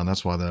 up and down.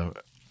 That's why the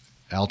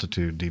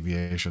altitude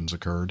deviations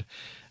occurred.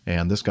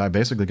 And this guy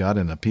basically got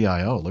in a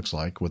PIO, it looks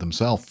like, with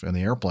himself in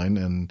the airplane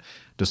and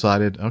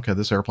decided, okay,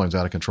 this airplane's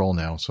out of control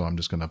now, so I'm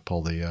just going to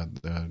pull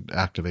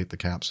activate the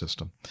cap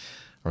system,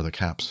 or the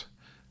caps.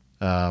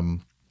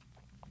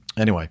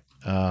 Anyway,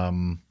 let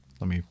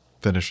me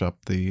finish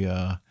up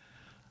the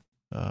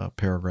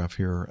paragraph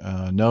here.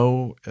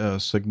 No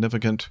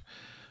significant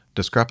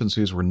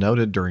Discrepancies were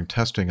noted during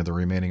testing of the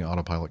remaining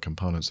autopilot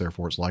components.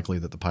 Therefore, it's likely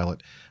that the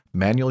pilot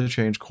manually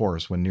changed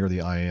course when near the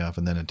IAF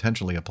and then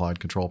intentionally applied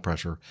control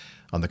pressure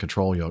on the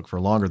control yoke for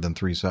longer than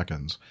 3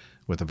 seconds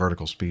with the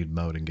vertical speed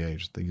mode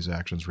engaged. These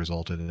actions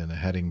resulted in a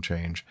heading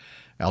change,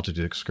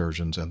 altitude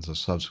excursions, and the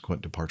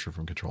subsequent departure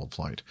from controlled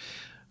flight.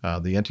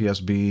 The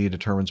NTSB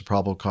determines the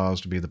probable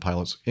cause to be the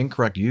pilot's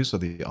incorrect use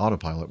of the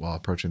autopilot while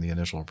approaching the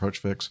initial approach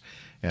fix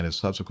and his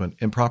subsequent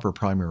improper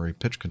primary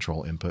pitch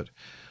control input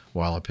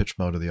while a pitch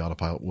mode of the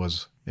autopilot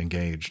was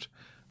engaged,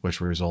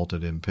 which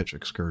resulted in pitch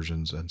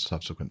excursions and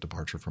subsequent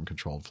departure from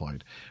controlled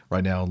flight.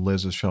 Right now,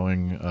 Liz is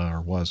showing,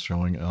 or was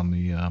showing on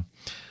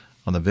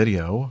the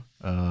video,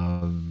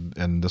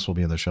 and this will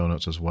be in the show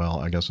notes as well.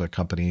 I guess a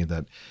company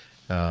that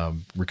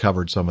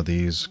recovered some of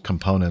these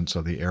components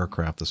of the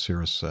aircraft, the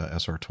Cirrus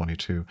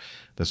SR-22.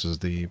 This is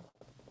the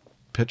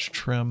pitch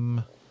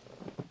trim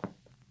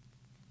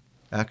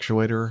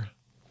actuator,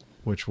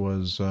 which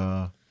was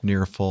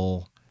near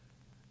full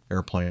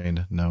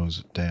airplane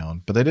nose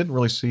down. But they didn't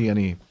really see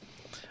any,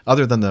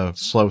 other than the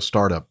slow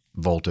startup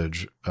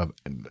voltage of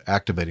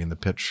activating the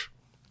pitch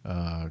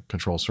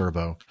control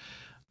servo,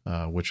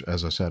 which,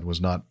 as I said,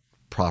 was not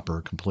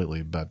proper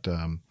completely, but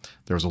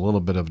there was a little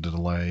bit of a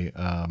delay,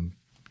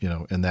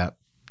 in that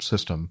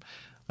system.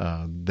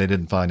 They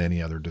didn't find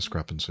any other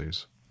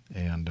discrepancies.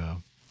 And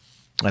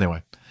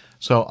anyway,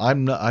 so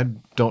I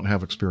don't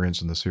have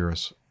experience in the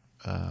Cirrus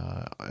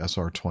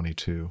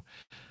SR-22.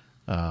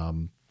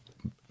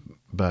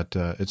 But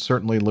it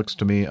certainly looks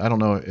to me, I don't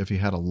know if he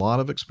had a lot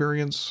of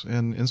experience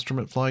in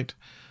instrument flight.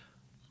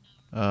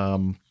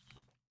 I'm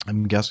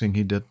guessing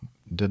he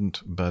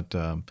didn't, but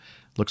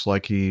looks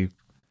like he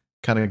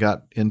kind of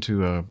got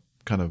into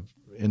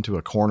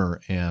a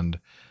corner, and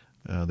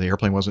the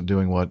airplane wasn't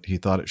doing what he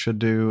thought it should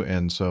do.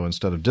 And so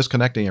instead of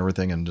disconnecting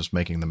everything and just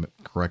making the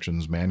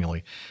corrections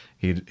manually,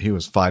 he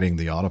was fighting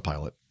the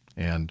autopilot.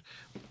 And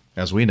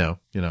as we know,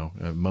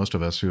 most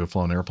of us who have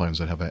flown airplanes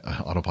that have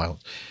autopilot,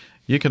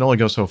 you can only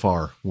go so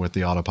far with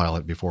the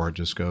autopilot before it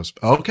just goes,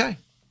 okay,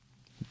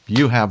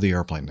 you have the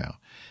airplane now.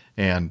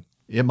 And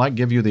it might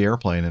give you the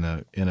airplane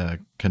in a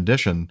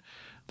condition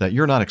that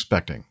you're not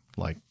expecting,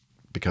 like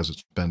because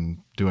it's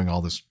been doing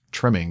all this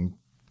trimming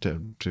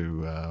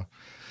to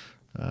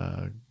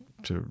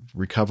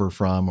recover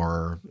from,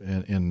 or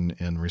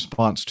in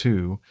response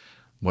to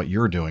what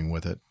you're doing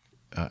with it.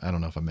 I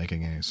don't know if I'm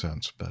making any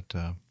sense, but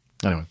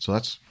anyway, so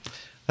that's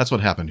what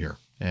happened here.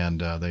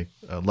 And they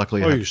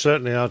luckily... you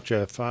certainly are,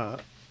 Jeff.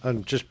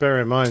 And just bear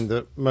in mind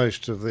that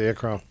most of the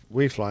aircraft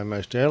we fly,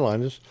 most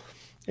airliners,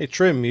 they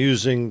trim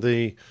using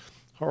the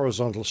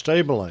horizontal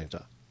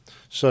stabilizer.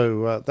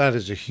 So that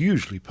is a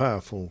hugely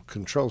powerful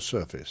control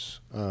surface.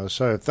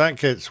 So if that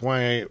gets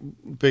way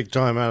big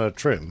time out of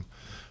trim,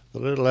 the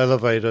little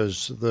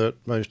elevators that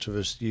most of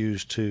us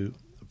use to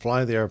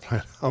fly the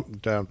airplane up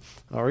and down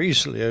are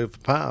easily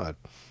overpowered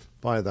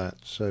by that.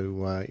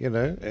 So, I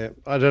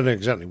don't know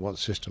exactly what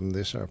system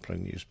this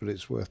airplane used, but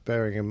it's worth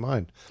bearing in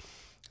mind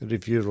that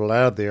if you'd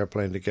allowed the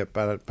airplane to get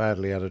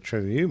badly out of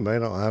trim, you may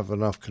not have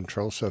enough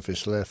control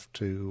surface left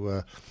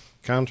to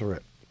counter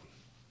it.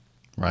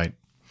 Right.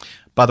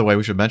 By the way,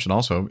 we should mention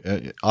also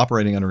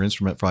operating under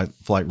instrument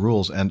flight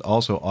rules and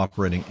also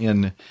operating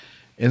in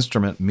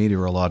instrument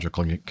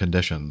meteorological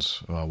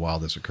conditions while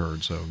this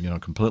occurred. So,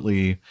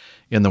 completely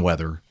in the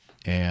weather.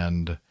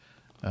 And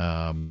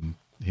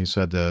he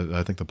said that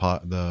I think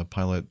the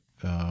pilot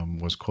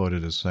was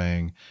quoted as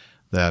saying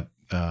that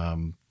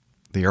the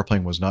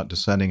airplane was not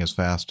descending as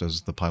fast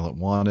as the pilot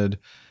wanted,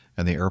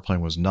 and the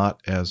airplane was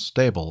not as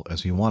stable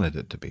as he wanted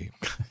it to be.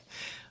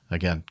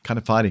 Again, kind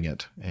of fighting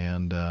it.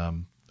 And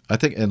I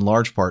think in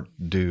large part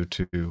due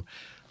to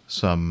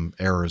some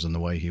errors in the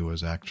way he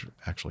was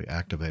actually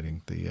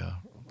activating the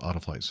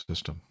autoflight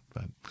system.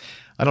 But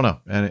I don't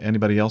know.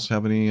 Anybody else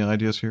have any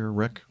ideas here,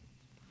 Rick?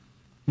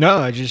 No,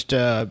 I just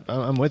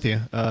I'm with you.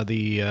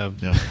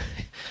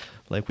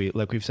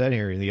 Like we've said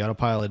here, the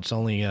autopilot's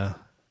only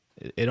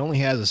it only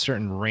has a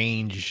certain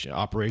range,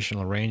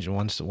 operational range, and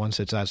once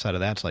it's outside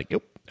of that, it's like,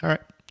 yep, all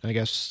right, I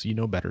guess you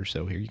know better,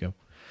 so here you go.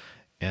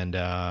 And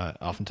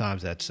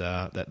oftentimes that's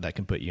that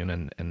can put you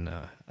in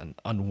an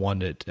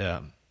unwanted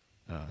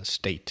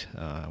state,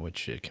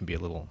 which it can be a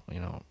little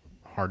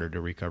harder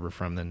to recover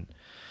from than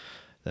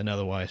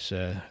otherwise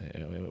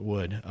it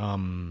would.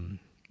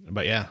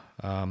 But yeah.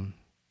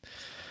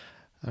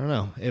 I don't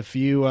know if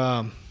you.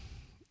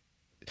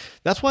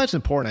 That's why it's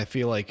important. I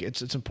feel like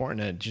it's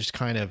important to just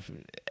kind of,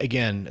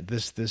 again,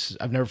 this.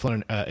 I've never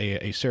flown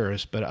a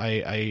Cirrus, but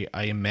I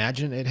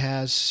imagine it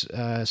has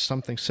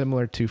something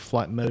similar to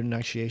flight mode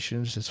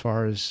initiations as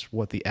far as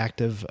what the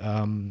active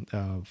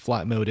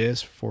flight mode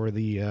is for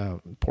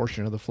the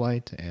portion of the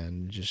flight,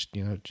 and just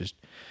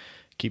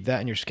keep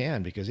that in your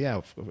scan, because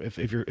if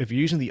you're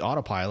using the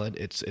autopilot,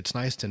 it's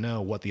nice to know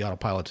what the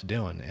autopilot's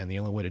doing, and the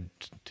only way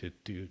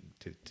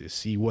to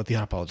see what the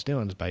autopilot's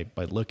doing is by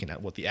looking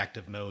at what the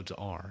active modes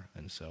are.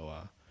 And so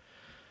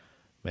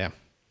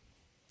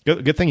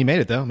good thing you made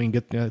it, though. I mean,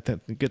 good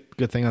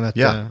thing on that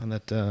on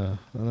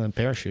that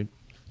parachute.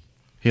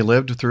 He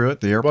lived through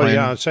it. The airplane. Well,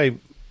 yeah, I'd say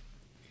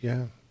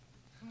Yeah.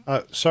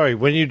 Sorry,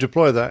 when you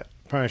deploy that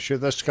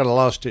parachute, that's kind of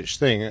last-ditch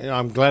thing.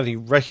 I'm glad he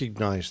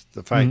recognized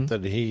the fact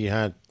that he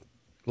had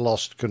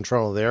lost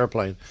control of the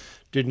airplane,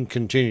 didn't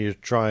continue to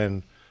try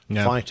and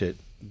fight it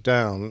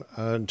down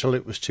until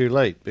it was too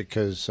late,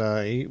 because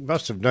he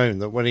must have known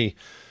that when he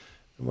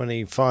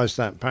fires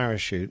that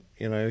parachute,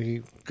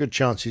 good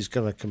chance he's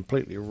going to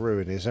completely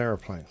ruin his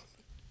airplane.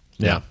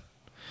 Yeah.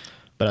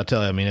 But I'll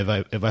tell you, I mean,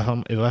 if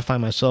I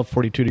find myself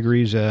 42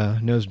 degrees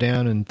nose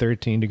down and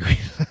 13 degrees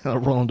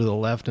rolling to the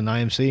left in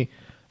IMC,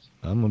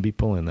 I'm going to be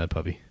pulling that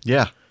puppy.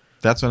 Yeah,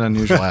 that's an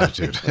unusual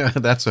attitude.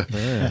 That's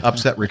a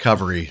upset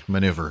recovery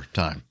maneuver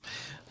time.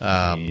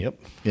 Yep.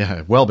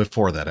 Yeah, well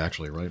before that,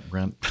 actually, right,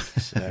 Brent?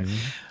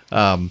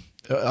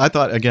 I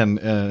thought, again,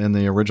 in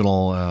the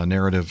original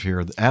narrative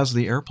here, as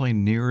the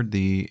airplane neared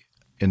the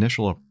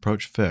initial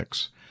approach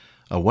fix,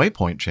 a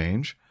waypoint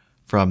change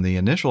from the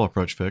initial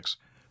approach fix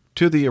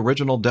to the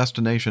original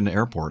destination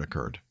airport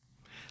occurred.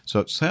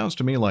 So it sounds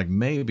to me like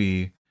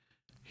maybe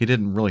he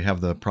didn't really have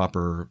the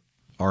proper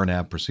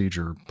RNAV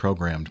procedure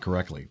programmed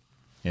correctly,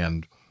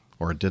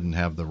 or it didn't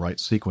have the right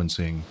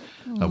sequencing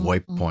of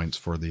waypoints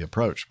for the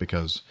approach,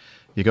 because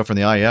you go from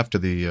the IF to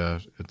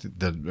the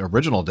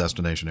original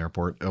destination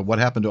airport. What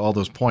happened to all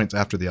those points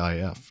after the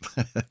IF?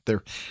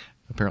 They're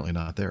apparently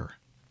not there.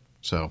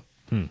 So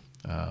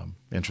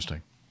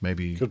interesting.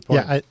 Maybe. Good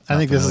point. Yeah, I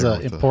think this is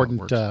an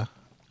important. I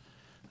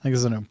think this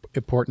is an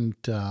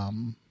important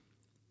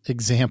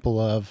example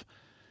of,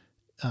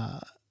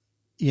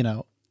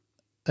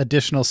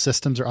 additional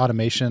systems or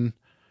automation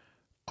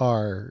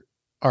are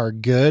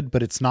good,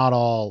 but it's not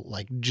all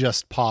like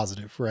just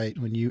positive, right?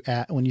 When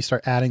you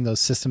start adding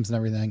those systems and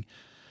everything,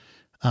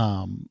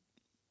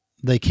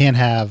 they can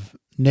have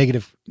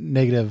negative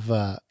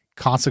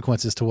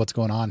consequences to what's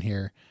going on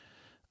here.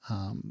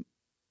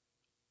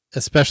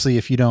 Especially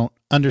if you don't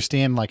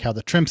understand like how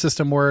the trim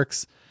system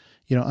works,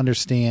 you don't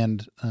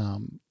understand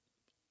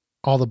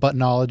all the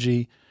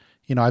buttonology.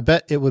 I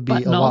bet it would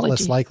be a lot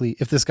less likely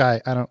if this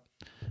guy, I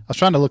was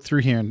trying to look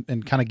through here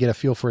and kind of get a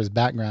feel for his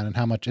background and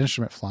how much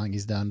instrument flying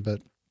he's done.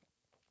 But,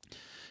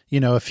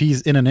 if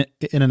he's in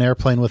an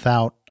airplane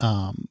without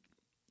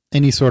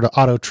any sort of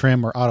auto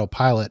trim or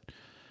autopilot,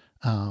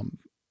 I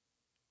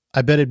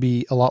bet it'd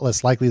be a lot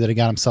less likely that he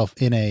got himself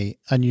in a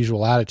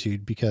unusual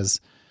attitude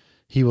because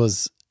he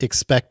was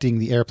expecting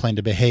the airplane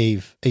to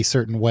behave a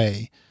certain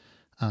way.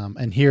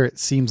 And here it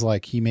seems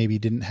like he maybe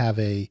didn't have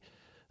a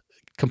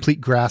complete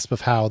grasp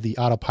of how the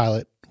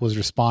autopilot was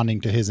responding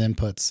to his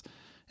inputs,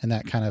 and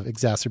that kind of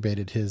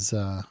exacerbated his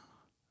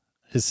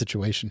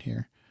situation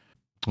here.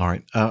 All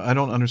right. I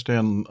don't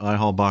understand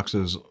IHAL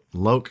Box's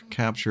LOC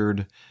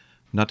captured,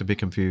 not to be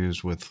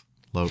confused with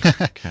LOC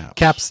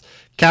CAPS.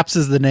 CAPS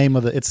is the name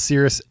of it's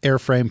Cirrus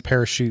Airframe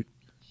Parachute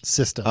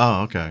System.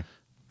 Oh, okay.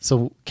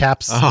 So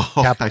CAPS,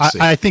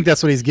 I think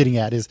that's what he's getting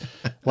at, is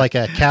like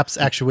a CAPS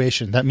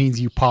actuation. That means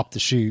you pop the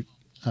chute.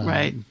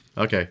 Right.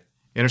 Okay.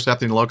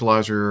 Intercepting the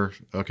localizer.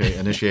 Okay.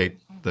 Initiate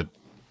the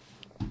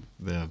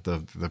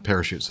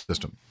parachute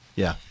system.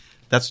 Yeah.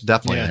 That's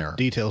definitely an error.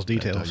 Details.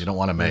 You don't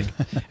want to make.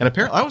 And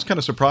apparently, I was kind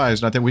of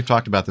surprised, and I think we've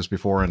talked about this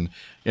before in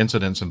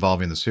incidents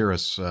involving the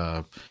Cirrus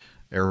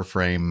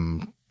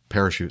airframe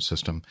parachute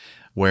system,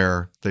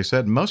 where they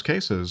said in most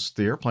cases,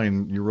 the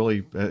airplane,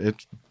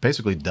 it's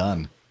basically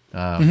done.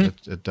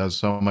 It does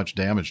so much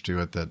damage to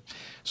it, that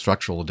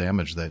structural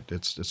damage, that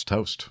it's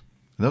toast.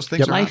 And those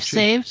things are life not cheap.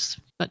 saves,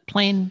 but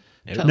plain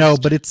toast. No,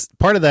 but it's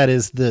part of that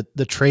is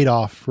the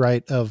trade-off,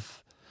 right,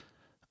 of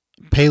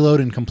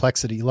payload and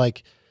complexity.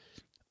 Like,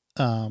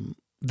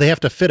 they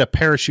have to fit a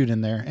parachute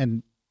in there,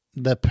 and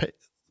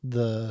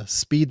the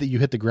speed that you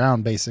hit the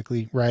ground,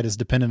 basically, right, is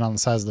dependent on the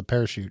size of the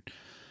parachute.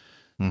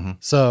 Mm-hmm.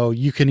 So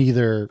you can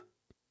either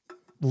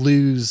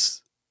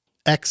lose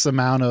X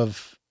amount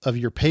of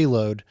your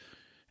payload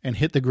and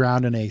hit the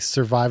ground in a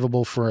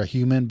survivable for a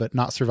human, but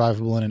not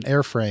survivable in an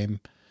airframe,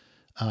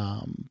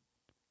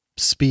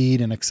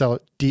 speed and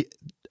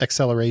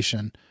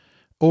acceleration.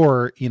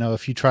 Or,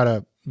 if you try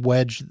to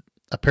wedge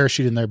a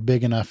parachute in there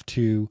big enough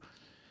to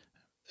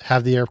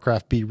have the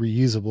aircraft be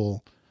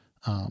reusable,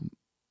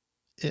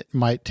 it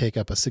might take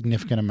up a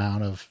significant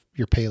amount of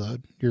your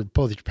payload,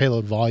 both your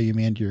payload volume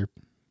and your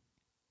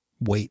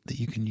weight that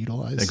you can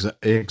utilize.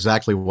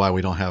 Exactly why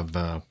we don't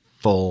have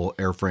full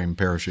airframe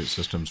parachute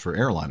systems for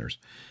airliners,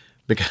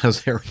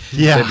 because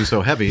they'd be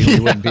so heavy we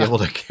wouldn't be able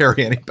to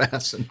carry any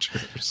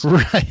passengers.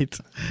 Right.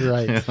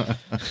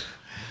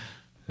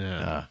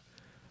 Yeah.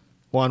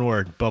 One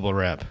word: bubble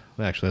wrap.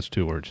 Actually, that's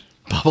 2 words.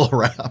 Bubble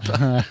wrap.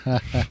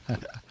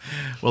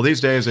 Well, these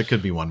days it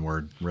could be one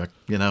word, Rick.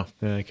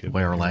 The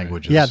way our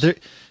language is. Yeah,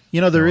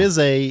 there is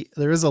a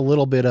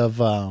little bit of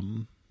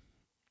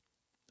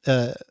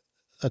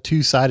a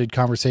two-sided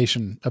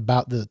conversation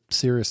about the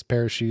Cirrus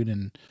parachute,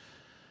 and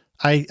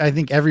I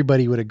think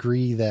everybody would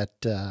agree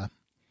that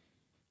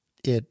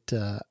it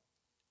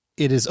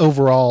is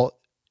overall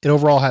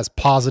has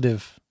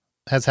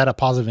had a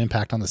positive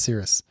impact on the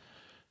Cirrus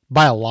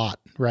by a lot,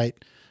 right?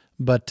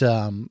 But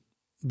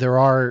there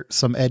are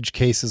some edge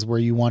cases where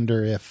you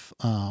wonder if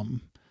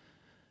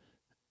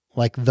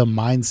like the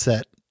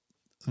mindset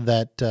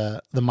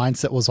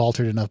was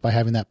altered enough by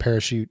having that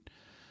parachute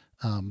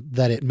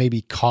that it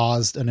maybe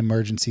caused an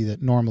emergency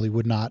that normally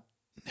would not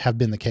have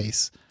been the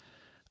case.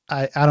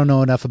 I don't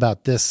know enough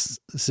about this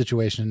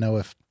situation to know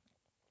if,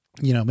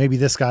 maybe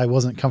this guy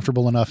wasn't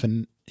comfortable enough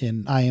in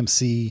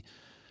IMC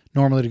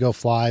normally to go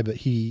fly, but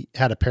he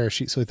had a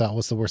parachute. So he thought,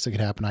 what's the worst that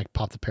could happen? I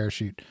popped the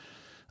parachute.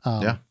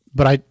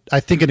 But I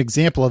think an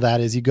example of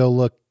that is you go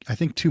look, I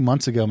think 2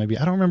 months ago, maybe,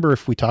 I don't remember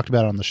if we talked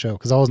about it on the show,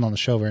 because I wasn't on the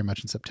show very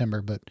much in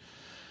September, but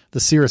the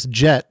Cirrus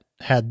Jet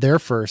had their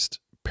first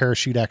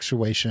parachute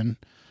actuation.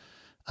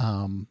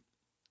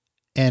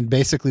 And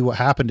basically what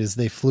happened is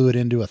they flew it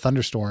into a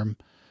thunderstorm,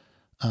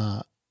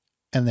 and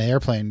the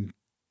airplane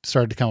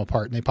started to come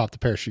apart and they popped the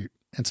parachute.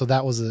 And so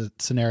that was a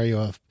scenario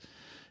of,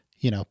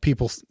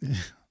 people,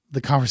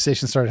 the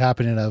conversation started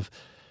happening of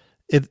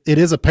it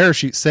is a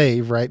parachute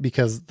save, right?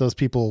 Because those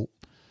people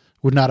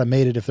would not have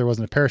made it if there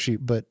wasn't a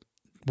parachute, but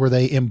were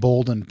they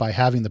emboldened by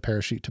having the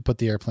parachute to put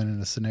the airplane in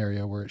a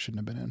scenario where it shouldn't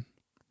have been in?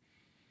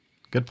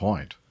 Good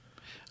point.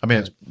 I mean,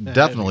 it's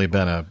definitely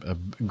been a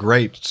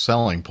great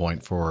selling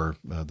point for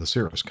the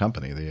Cirrus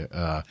company.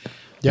 To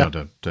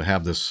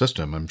have this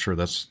system. I'm sure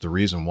that's the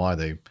reason why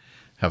they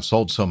have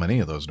sold so many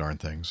of those darn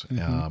things.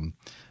 Mm-hmm.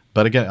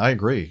 But again, I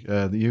agree.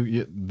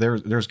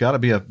 There's got to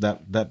be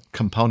that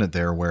component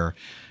there where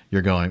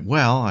you're going,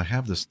 well, I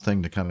have this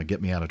thing to kind of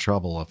get me out of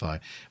trouble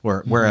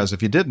whereas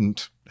if you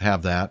didn't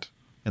have that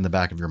in the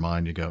back of your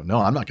mind, you go, no,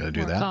 I'm not going to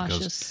do that cautious.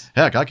 Because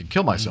heck, I could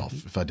kill myself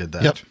if I did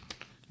that.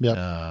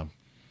 Yep.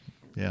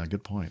 Yeah,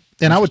 good point.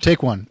 And I would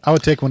take one. I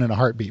would take one in a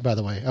heartbeat, by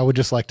the way. I would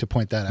just like to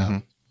point that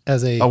out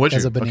as a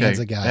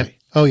Bonanza guy.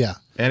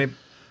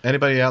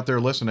 Anybody out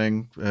there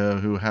listening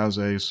who has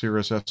a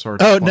Cirrus SR?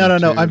 Oh,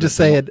 no. I'm just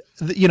saying,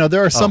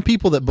 there are some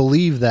people that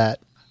believe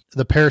that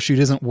the parachute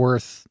isn't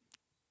worth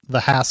the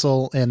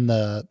hassle and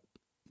the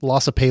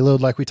loss of payload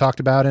like we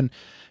talked about. And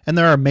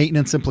there are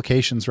maintenance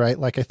implications, right?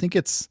 Like, I think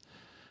I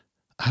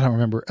don't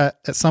remember.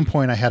 At some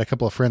point I had a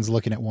couple of friends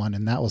looking at one,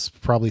 and that was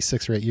probably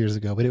 6 or 8 years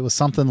ago, but it was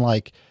something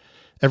like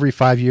every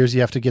 5 years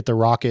you have to get the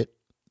rocket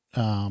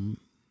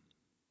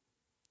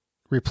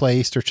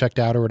replaced or checked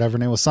out or whatever.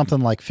 And it was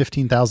something like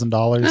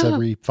 $15,000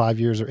 every 5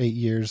 years or 8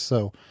 years.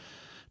 So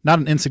not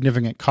an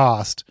insignificant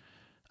cost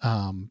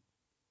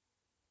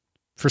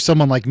for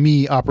someone like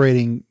me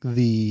operating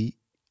the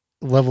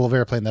level of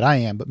airplane that I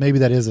am, but maybe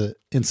that is an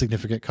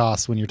insignificant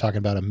cost when you're talking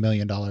about $1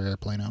 million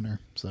airplane owner.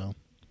 So,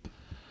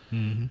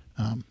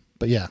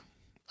 but yeah,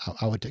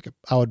 I would take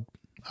I would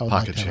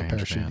like to have a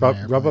parachute.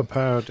 Rubber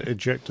powered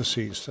ejector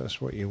seats. That's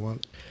what you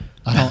want.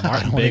 I don't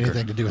want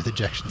anything to do with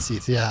ejection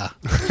seats. Yeah.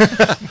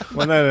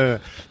 Well, no.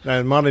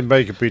 Martin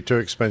Baker would be too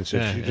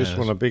expensive. You just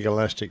want a big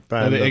elastic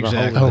band.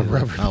 Exactly.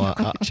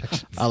 Rubber.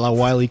 A la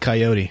Wile E.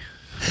 Coyote.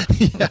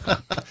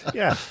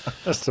 Yeah,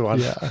 that's the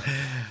one. Yeah.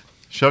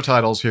 Show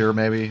titles here,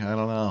 maybe. I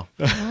don't know.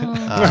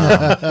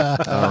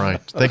 All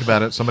right. Think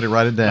about it. Somebody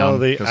write it down. Oh,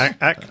 the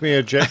Acme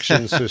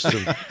ejection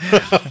system.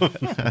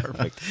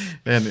 Perfect.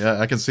 And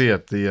I can see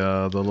it.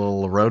 The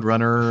little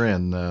Roadrunner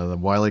and the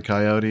Wile E.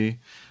 Coyote.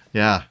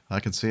 Yeah, I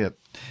can see it.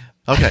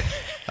 Okay.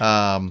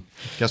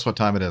 Guess what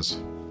time it is?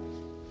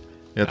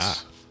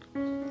 It's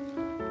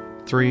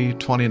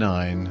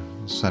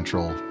 3:29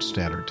 Central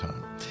Standard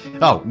Time.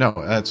 Oh, no.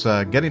 It's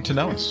Getting to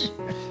Know Us.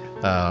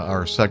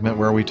 Our segment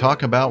where we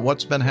talk about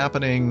what's been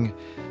happening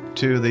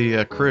to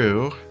the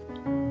crew,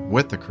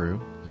 with the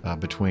crew,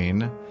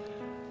 between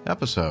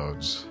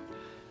episodes.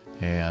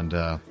 And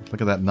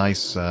look at that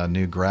nice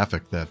new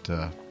graphic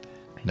that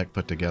Nick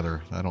put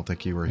together. I don't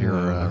think you were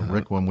here,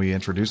 Rick, when we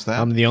introduced that.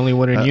 I'm the only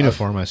one in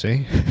uniform, I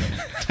see.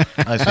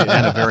 I see,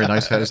 and a very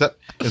nice hat.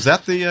 Is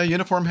that the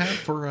uniform hat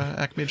for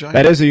Acme Giant?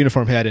 That is the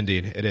uniform hat,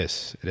 indeed. It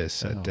is. It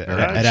is. At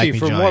Actually,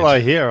 from what I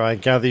hear, I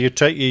gather you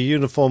take your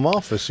uniform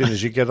off as soon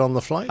as you get on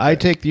the flight. I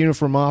take the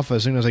uniform off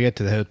as soon as I get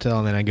to the hotel,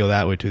 and then I go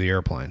that way to the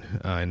airplane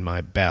in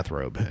my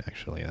bathrobe,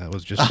 actually. That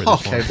was just for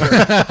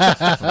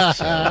this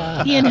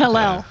one. He and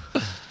Hillel.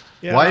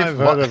 Yeah, I've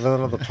heard of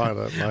another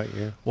pilot like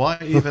you. Why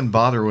even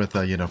bother with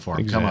a uniform?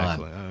 Exactly. Come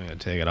on. I'm going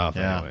to take it off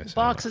anyway. So.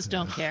 Boxes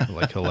don't care.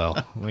 Like Hillel.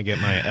 I'm going to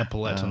get my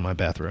epaulettes on my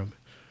bathrobe.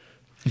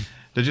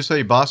 Did you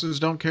say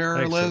bosses don't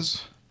care,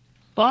 Liz?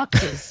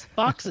 Boxes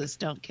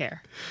don't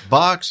care.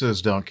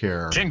 Boxes don't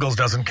care. Shingles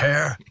doesn't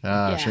care.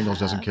 Shingles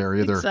doesn't care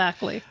either.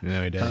 Exactly.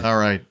 No, he doesn't. All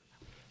right.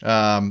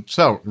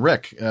 So,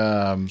 Rick,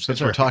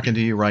 since we're talking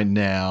to you right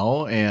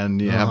now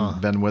and you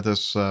haven't been with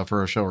us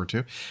for a show or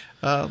two,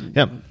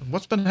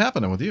 what's been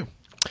happening with you?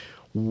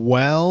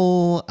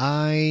 Well,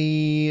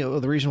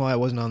 the reason why I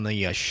wasn't on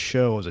the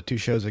show was 2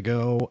 shows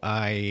ago.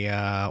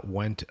 I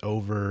went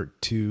over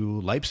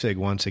to Leipzig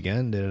once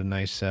again, did a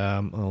nice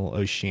little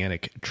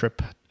oceanic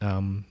trip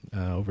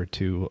over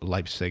to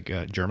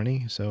Leipzig,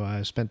 Germany. So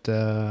I spent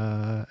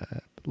a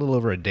little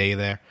over a day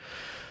there.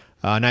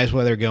 Nice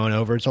weather going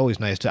over. It's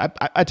always nice to.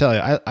 I tell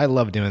you, I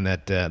love doing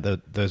that.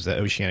 Those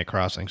oceanic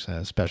crossings,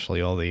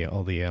 especially all the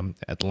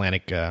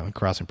Atlantic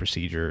crossing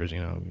procedures.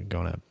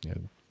 Going to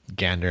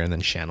Gander and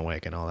then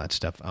Shanwick and all that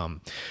stuff.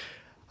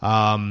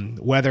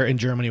 Weather in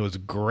Germany was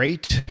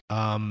great.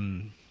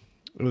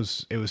 It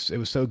was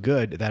so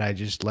good that I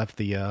just left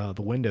the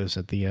windows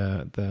at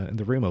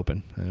the room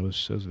open. And it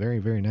was very,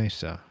 very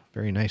nice.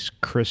 Very nice,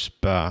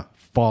 crisp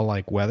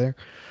fall-like weather.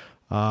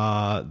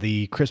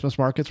 The Christmas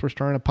markets were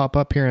starting to pop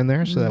up here and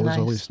there, so that was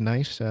always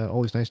nice.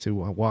 Always nice to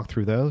walk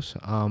through those.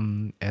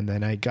 And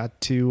then I got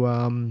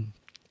to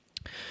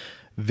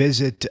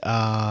visit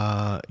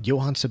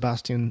Johann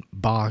Sebastian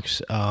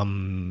Bach's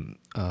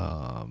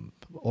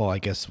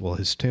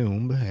his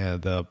tomb,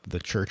 the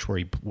church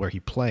where he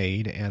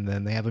played, and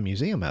then they have a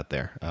museum out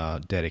there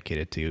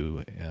dedicated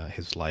to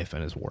his life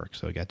and his work.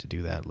 So I got to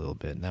do that a little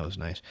bit, and that was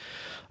nice.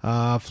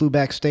 Flew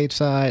back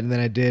stateside, and then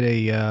I did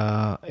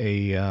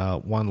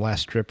a one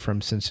last trip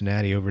from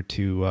Cincinnati over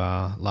to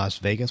Las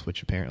Vegas,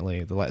 which apparently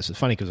it's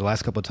funny because the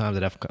last couple of times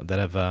that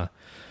I've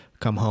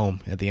come home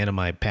at the end of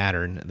my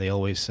pattern, they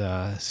always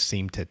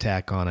seem to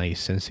tack on a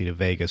Cincy to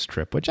Vegas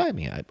trip, which I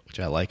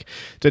like.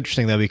 It's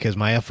interesting though because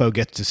my FO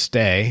gets to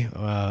stay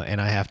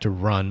and I have to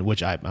run,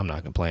 which I'm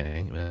not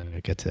complaining. I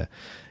get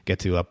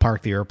to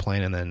park the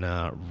airplane and then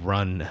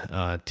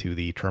run to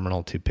the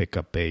terminal to pick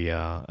up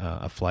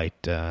a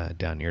flight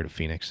down near to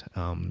Phoenix.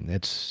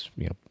 It's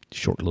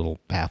short little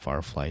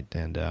half-hour flight,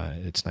 and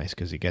it's nice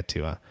because you get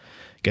to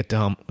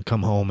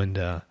come home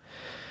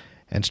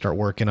and start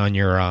working on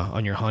your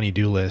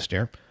honey-do list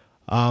here.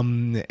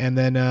 And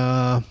then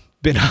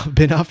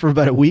been off for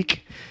about a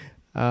week.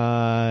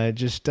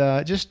 Just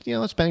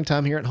spending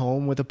time here at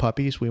home with the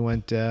puppies. We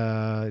went did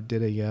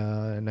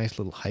a nice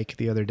little hike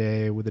the other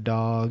day with the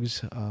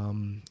dogs.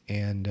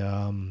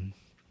 And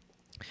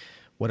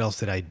what else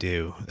did I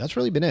do? That's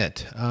really been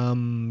it.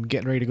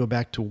 Getting ready to go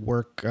back to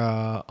work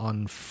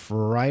on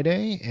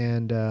Friday,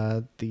 and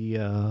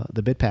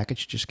the bid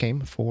package just came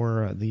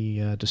for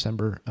the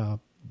December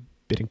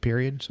bidding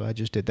period, so I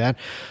just did that.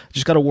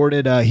 Just got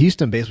awarded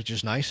Houston base, which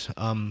is nice.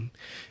 And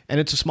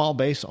it's a small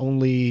base,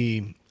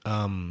 only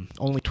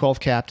 12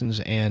 captains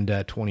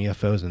and 20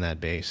 FOs in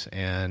that base.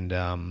 And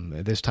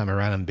this time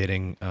around, I'm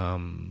bidding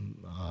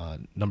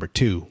number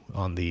 2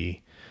 on the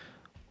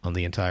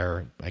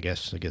entire, I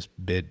guess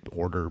bid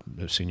order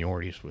of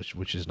seniorities,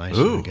 which is nice.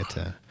 Ooh, to get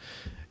to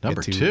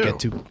number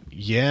 2.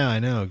 Yeah, I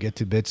know. Get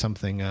to bid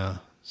something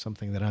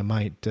that I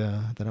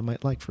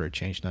might like for a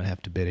change, not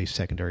have to bid a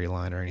secondary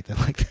line or anything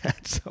like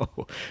that.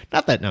 So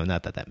not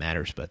that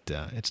matters, but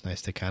it's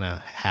nice to kind of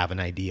have an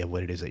idea of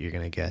what it is that you're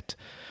going to get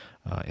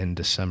in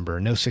December.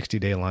 No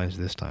 60-day lines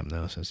this time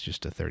though, so it's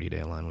just a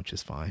 30-day line, which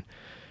is fine.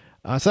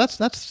 So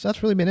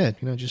that's really been it.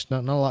 Just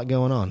not a lot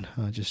going on.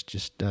 Just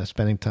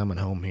spending time at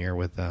home here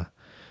with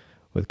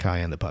Kai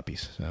and the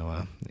puppies.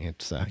 So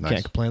it's nice.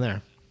 Can't complain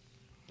there.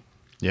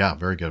 Yeah,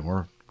 very good.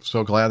 We're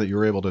so glad that you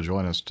were able to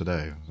join us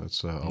today.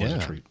 That's always a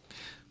treat.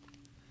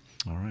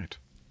 All right.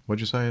 What'd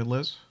you say,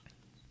 Liz?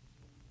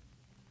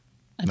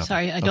 I'm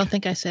sorry. I don't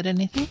think I said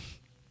anything.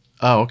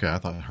 Oh, okay. I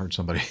thought I heard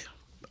somebody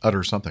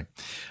utter something.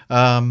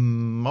 All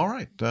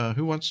right.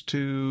 Who wants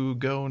to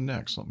go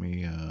next? Let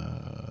me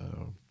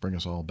bring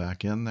us all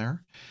back in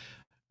there.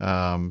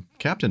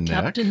 Captain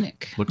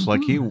Nick. Looks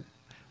like he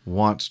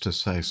wants to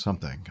say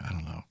something. I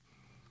don't know.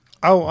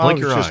 Oh, I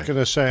was just going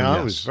to say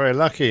I was very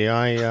lucky.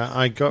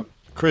 I got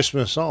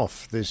Christmas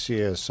off this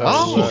year. So,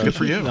 good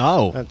for you.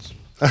 Oh, that's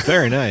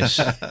very nice.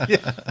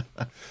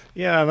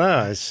 Yeah, I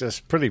know. It's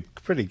just pretty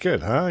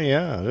good, huh?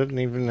 Yeah, I didn't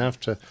even have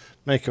to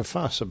make a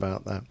fuss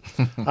about that.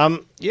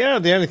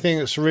 The only thing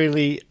that's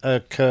really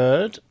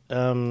occurred,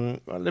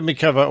 let me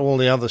cover all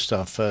the other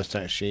stuff first,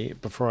 actually,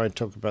 before I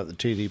talk about the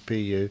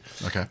TDPU.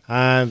 Okay.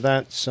 And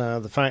that's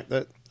the fact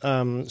that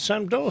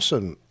Sam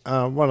Dawson,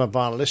 one of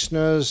our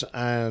listeners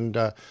and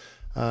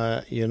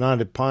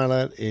United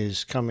pilot,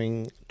 is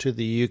coming to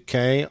the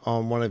UK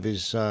on one of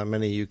his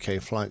many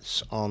UK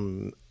flights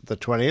on the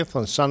 20th,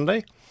 on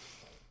Sunday.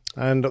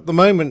 And at the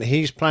moment,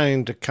 he's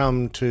planning to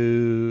come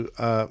to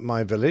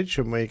my village,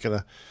 and we're going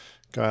to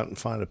go out and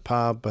find a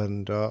pub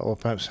and or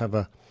perhaps have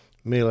a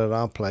meal at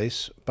our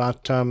place.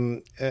 But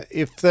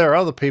if there are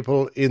other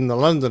people in the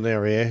London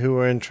area who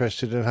are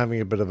interested in having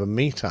a bit of a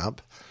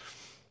meet-up,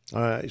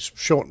 it's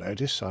short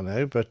notice, I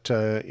know, but,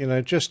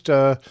 just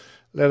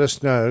let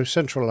us know,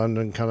 central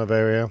London kind of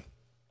area.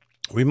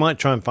 We might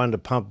try and find a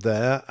pub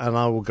there, and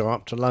I will go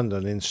up to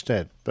London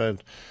instead.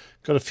 But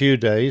got a few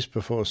days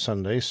before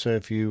Sunday, so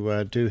if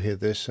you do hear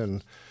this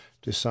and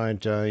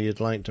decide you'd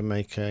like to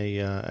make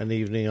an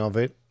evening of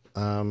it,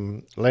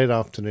 late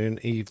afternoon,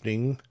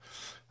 evening,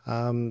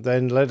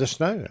 then let us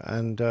know,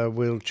 and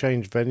we'll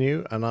change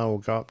venue, and I will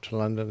go up to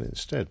London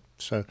instead.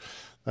 So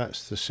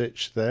that's the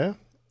sitch there.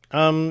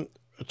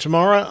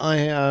 Tomorrow I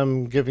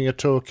am giving a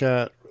talk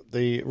at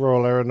the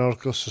Royal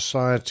Aeronautical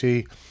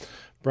Society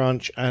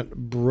branch at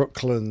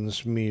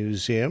Brooklands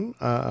Museum,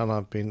 and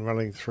I've been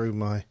running through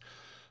my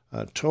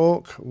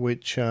talk,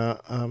 which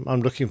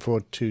I'm looking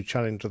forward to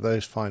chatting to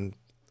those fine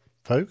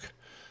folk.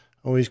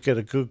 Always get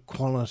a good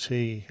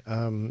quality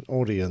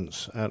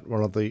audience at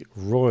one of the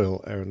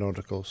Royal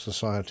Aeronautical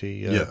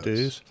Society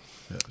dues.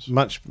 Yes.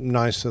 Much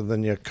nicer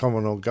than your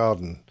common or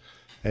garden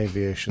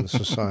aviation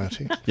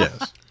society.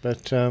 Yes.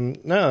 But no,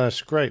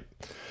 that's great.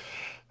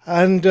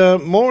 And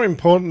more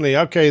importantly,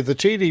 okay, the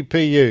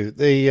TDPU,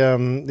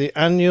 the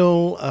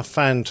annual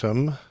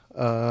Phantom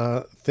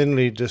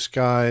thinly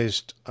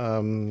disguised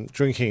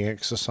drinking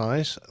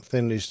exercise,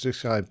 thinly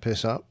disguised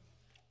piss up,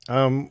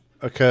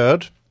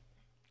 occurred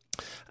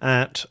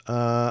at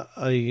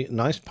a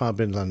nice pub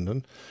in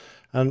London.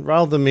 And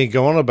rather than me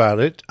go on about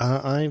it,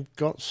 I've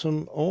got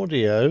some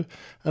audio,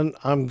 and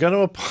I'm going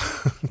to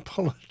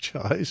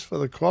apologise for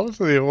the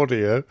quality of the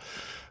audio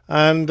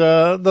and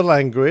the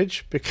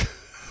language. Because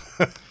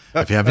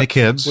if you have any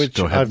kids,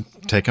 go ahead,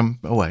 take them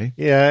away.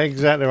 Yeah,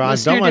 exactly. Right.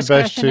 I've done my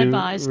best to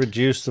advised.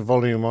 reduce the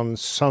volume on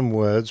some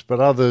words, but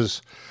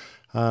others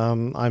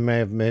I may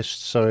have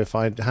missed. So if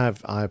I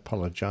have, I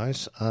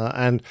apologise.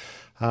 And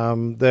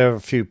there are a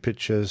few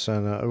pictures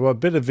and a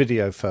bit of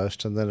video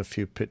first, and then a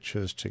few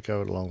pictures to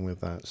go along with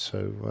that.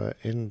 So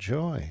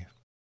enjoy.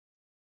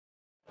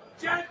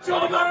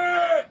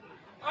 Gentlemen,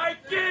 I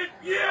give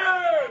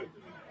you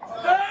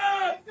the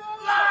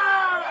flag!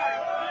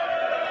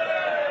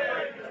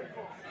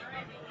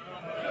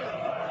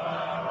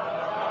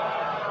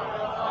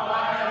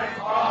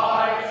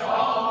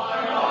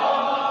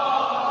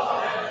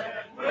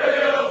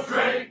 We'll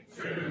drink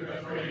to the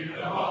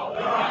freedom of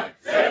the right.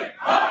 Sing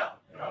up!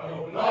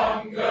 No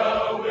longer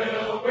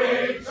will we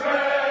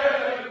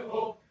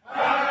tremble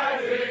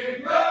at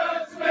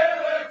England's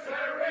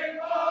military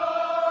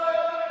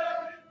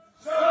might.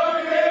 So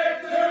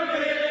give to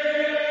me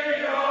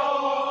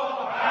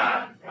your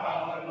hand,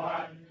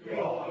 Fraulein,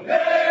 your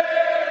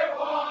lily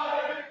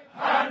white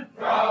hand,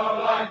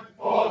 Fraulein,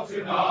 for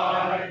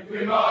tonight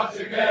we march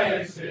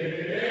against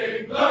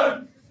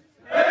England.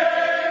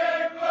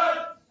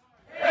 England,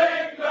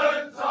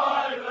 England's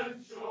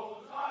island shores.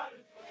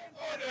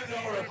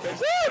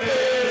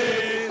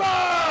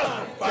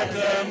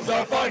 Phantoms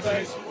are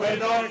fighting, we're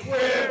not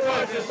queer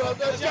fighters, but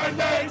the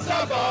Jackmates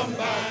are bomb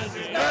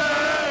bandits. La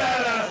la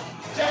la,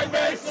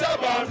 Jackmates are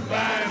bomb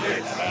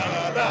bandits. La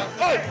la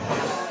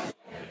la.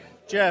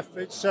 Jeff,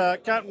 it's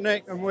Captain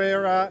Nick, and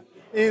we're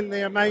in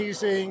the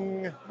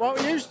amazing,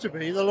 what used to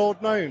be the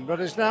Lord Moon, but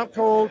is now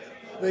called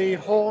the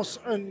Horse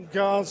and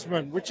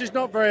Guardsman, which is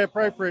not very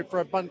appropriate for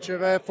a bunch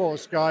of Air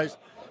Force guys.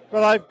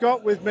 But I've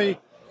got with me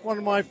one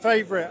of my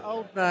favourite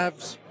old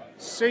navs,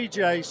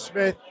 CJ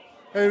Smith,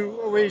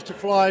 who we used to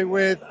fly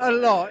with a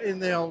lot in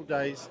the old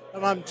days,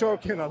 and I'm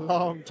talking a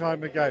long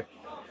time ago.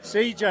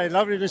 CJ,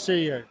 lovely to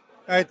see you.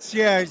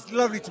 It's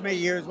lovely to meet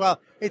you as well.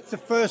 It's the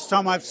first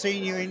time I've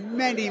seen you in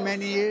many,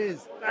 many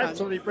years.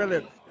 Absolutely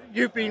brilliant.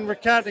 You've been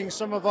recounting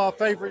some of our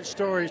favourite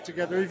stories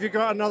together. Have you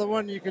got another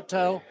one you could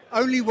tell?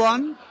 Only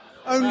one?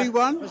 Only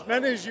one? As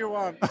many as you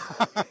want.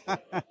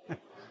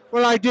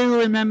 Well, I do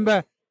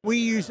remember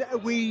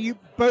we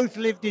both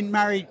lived in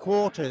married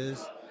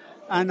quarters,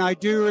 and I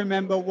do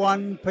remember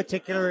one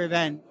particular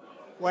event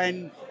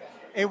when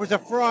it was a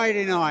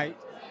Friday night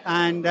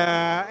and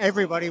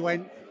everybody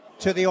went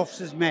to the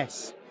officers'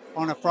 mess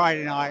on a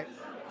Friday night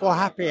for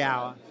happy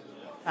hour,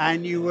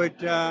 and you would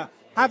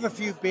have a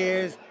few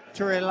beers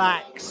to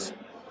relax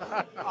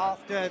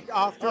after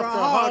a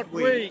hard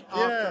week.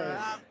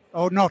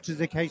 Or not, as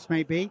the case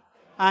may be.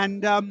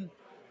 And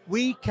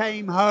we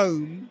came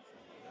home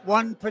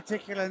one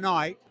particular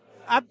night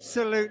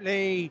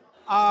absolutely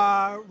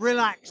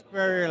relaxed,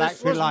 very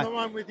relaxed with life. This wasn't the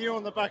one with you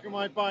on the back of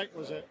my bike,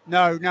 was it?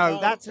 No,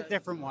 that's a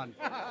different one.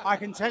 I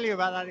can tell you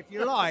about that if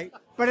you like.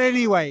 But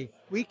anyway,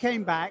 we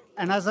came back,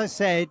 and as I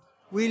said,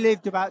 we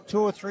lived about 2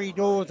 or 3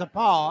 doors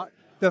apart.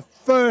 The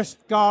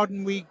first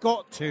garden we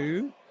got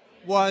to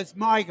was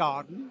my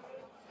garden,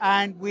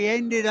 and we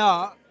ended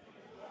up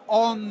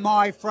on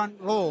my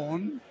front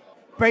lawn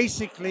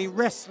basically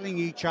wrestling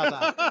each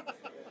other.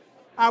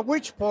 At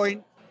which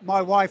point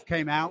my wife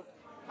came out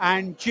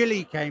and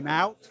Jilly came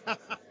out,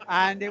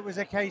 and it was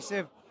a case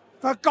of,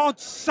 for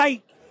God's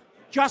sake,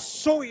 just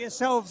sort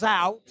yourselves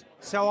out.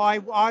 So I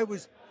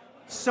was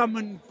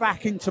summoned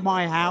back into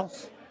my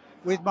house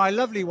with my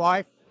lovely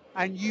wife,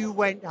 and you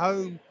went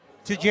home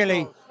to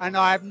Jilly, and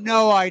I have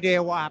no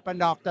idea what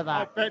happened after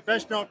that.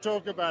 Best not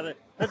talk about it.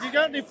 Have you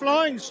got any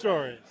flying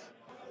stories?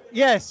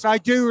 Yes, I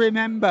do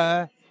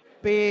remember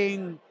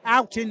being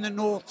out in the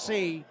North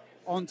Sea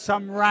on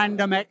some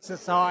random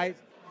exercise,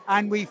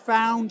 and we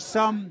found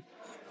some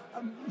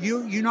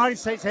United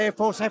States Air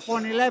Force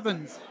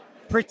F-111s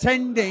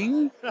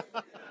pretending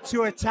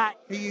to attack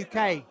the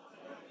UK.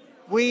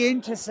 We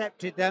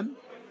intercepted them,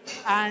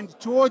 and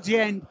towards the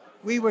end,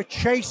 we were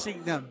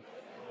chasing them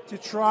to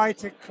try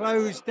to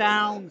close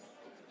down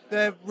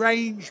the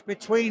range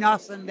between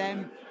us and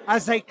them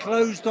as they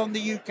closed on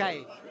the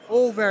UK.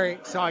 All very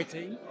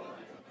exciting.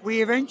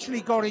 We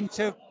eventually got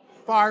into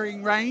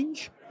firing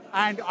range,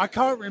 and I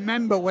can't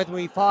remember whether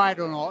we fired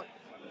or not,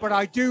 but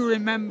I do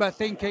remember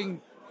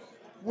thinking,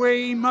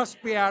 we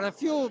must be out of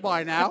fuel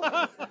by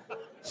now.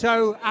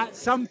 So at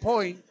some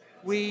point,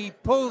 we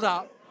pulled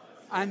up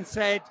and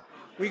said,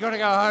 we got to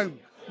go home.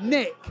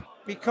 Nick,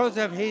 because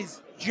of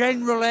his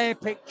general air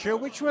picture,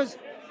 which was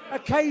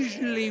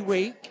occasionally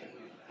weak,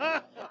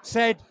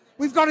 said,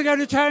 we've got to go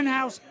to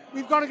Turnhouse.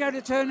 We've got to go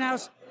to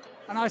Turnhouse.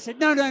 And I said,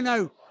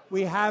 no.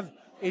 we have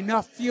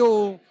enough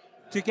fuel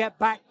to get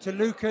back to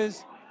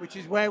Lucas, which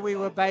is where we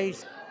were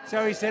based.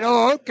 So he said,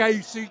 "Oh, okay,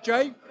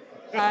 CJ,"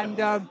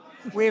 and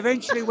we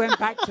eventually went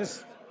back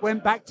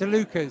to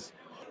Lucas.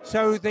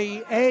 So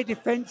the air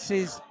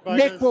defences,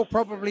 Nick will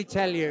probably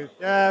tell you.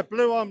 Yeah,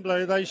 blue on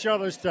blue, they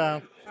shot us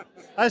down.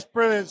 That's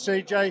brilliant,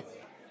 CJ.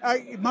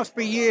 It must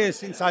be years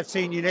since I've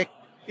seen you, Nick.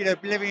 You know,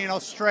 living in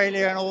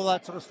Australia and all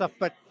that sort of stuff.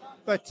 But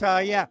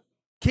yeah,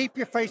 keep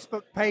your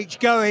Facebook page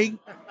going,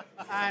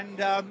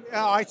 and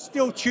I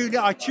still tune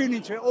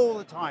into it all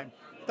the time.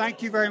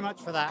 Thank you very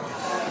much for that.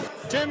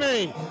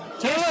 Timmy,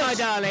 my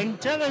darling.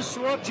 Tell us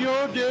what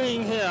you're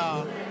doing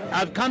here.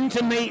 I've come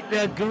to meet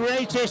the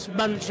greatest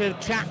bunch of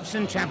chaps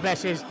and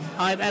chapesses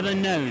I've ever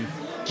known,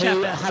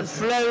 who have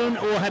flown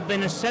or have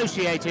been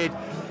associated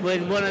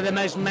with one of the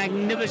most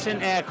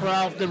magnificent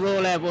aircraft the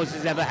Royal Air Force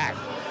has ever had.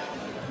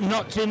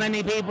 Not too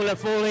many people are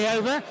falling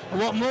over.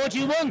 What more do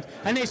you want?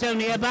 And it's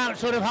only about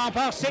sort of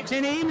 6:30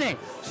 in the evening.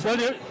 So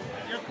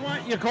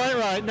you're quite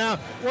right. Now,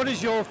 what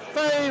is your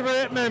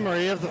favourite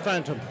memory of the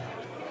Phantom?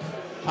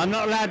 I'm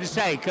not allowed to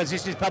say because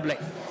this is public.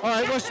 All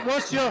right,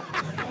 what's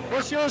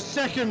your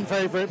second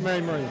favourite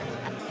memory?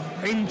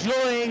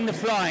 Enjoying the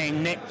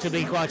flying, Nick, to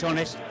be quite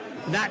honest.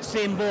 That's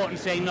the important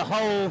thing. The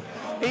whole,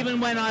 even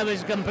when I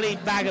was a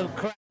complete bag of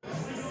crap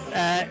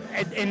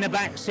in the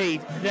back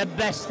seat, the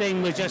best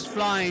thing was just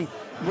flying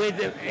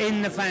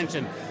in the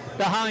Phantom.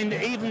 Behind,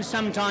 even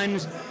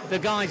sometimes the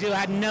guys who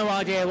had no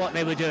idea what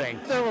they were doing.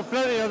 There were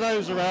plenty of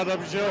those around,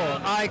 I'm sure.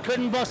 I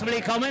couldn't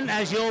possibly comment,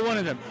 as you're one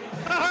of them.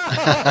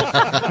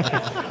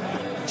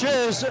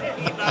 Cheers.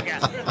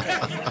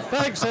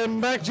 Thanks,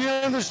 and back to you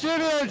in the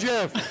studio,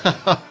 Jeff.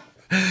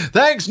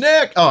 Thanks,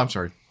 Nick. Oh, I'm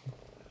sorry.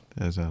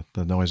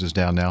 The noise is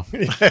down now.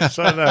 Yes,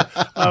 I know.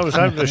 I was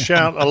having to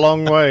shout a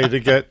long way to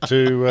get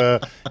to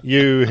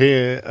you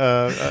here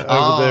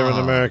over there in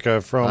America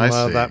from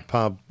that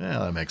pub. Yeah,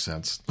 that makes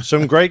sense.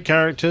 Some great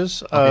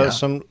characters,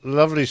 some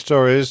lovely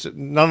stories.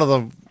 None of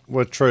them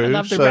were true. I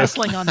love the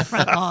wrestling on the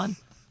front lawn.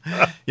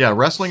 Yeah,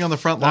 wrestling on the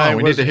front lawn.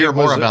 We need to hear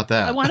more about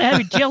that. I want to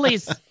have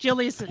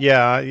Jilly's.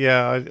 Yeah.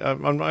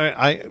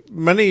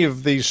 Many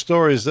of these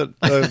stories that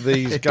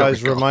these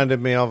guys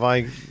reminded me of,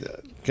 I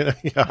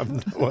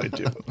have no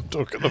idea what I'm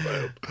talking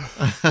about.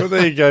 But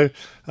there you go.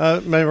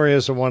 Memory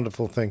is a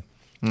wonderful thing.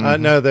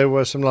 Mm-hmm. No, there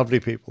were some lovely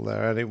people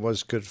there, and it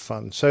was good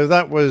fun. So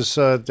that was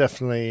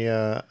definitely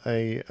a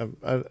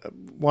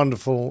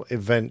wonderful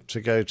event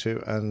to go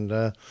to, and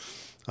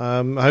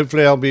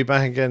hopefully I'll be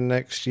back again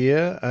next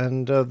year,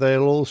 and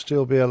they'll all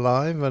still be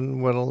alive,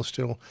 and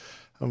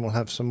we'll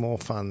have some more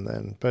fun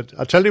then. But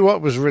I tell you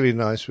what was really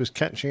nice was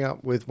catching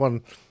up with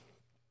one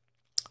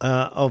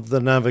of the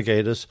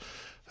navigators,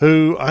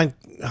 who I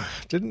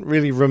didn't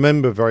really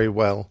remember very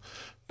well,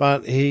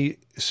 but he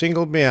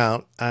singled me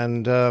out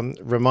and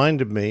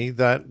reminded me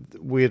that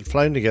we had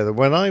flown together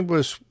when I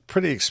was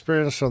pretty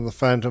experienced on the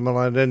Phantom, and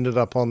I'd ended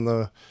up on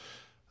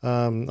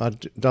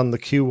I'd done the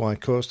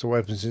QY course, the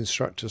Weapons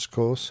Instructors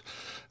course,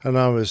 and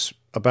I was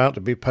about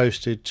to be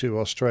posted to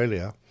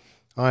Australia.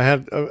 I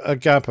had a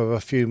gap of a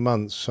few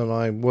months, and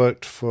I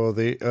worked for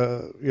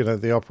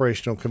the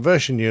Operational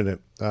Conversion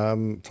Unit,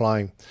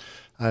 flying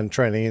and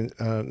training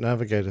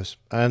navigators.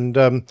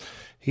 And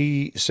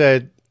he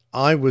said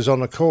I was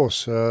on a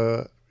course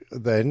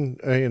then,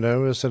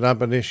 as an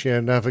ab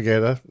initio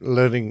navigator,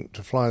 learning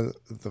to fly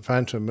the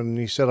Phantom. And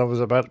he said I was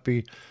about to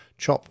be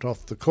chopped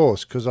off the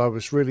course because I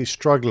was really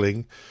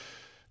struggling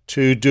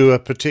to do a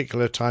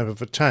particular type of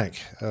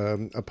attack,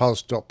 a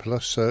pulse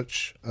Doppler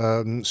search,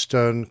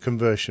 stern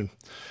conversion.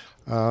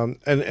 And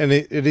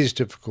it is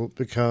difficult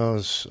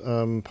because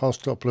pulse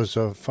Dopplers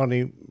are a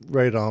funny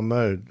radar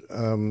mode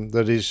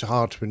that is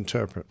hard to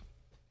interpret.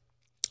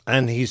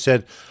 And he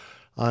said,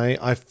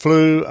 I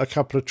flew a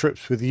couple of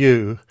trips with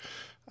you,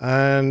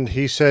 and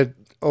he said,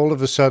 all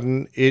of a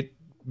sudden it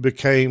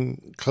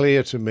became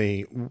clear to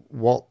me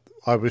what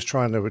I was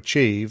trying to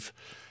achieve.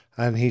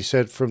 And he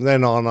said, from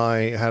then on,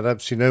 I had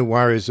absolutely no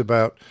worries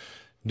about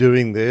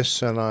doing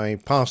this, and I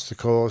passed the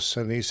course.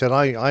 And he said,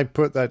 I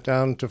put that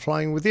down to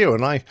flying with you.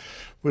 And I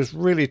was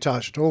really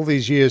touched. All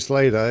these years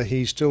later,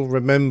 he still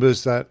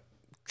remembers that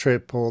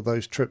trip or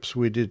those trips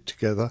we did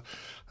together.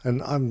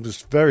 And I'm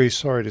just very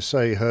sorry to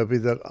say, Herbie,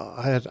 that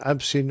I had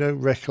absolutely no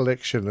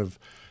recollection of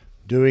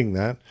doing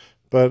that.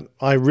 But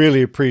I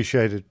really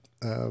appreciated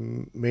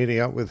meeting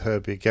up with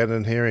Herbie again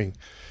and hearing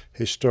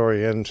his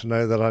story, and to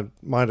know that I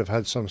might have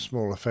had some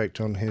small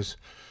effect on his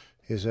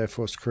Air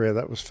Force career.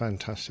 That was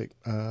fantastic,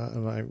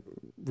 and I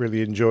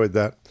really enjoyed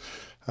that.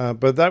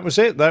 But that was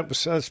it.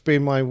 That's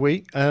been my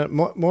week.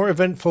 More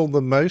eventful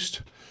than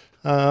most.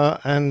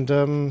 And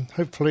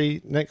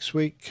hopefully next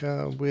week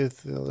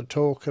with the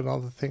talk and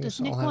other things. Does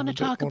Nick want to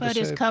talk about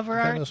his cover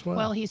art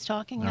while he's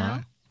talking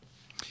now?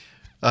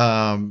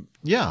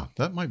 Yeah,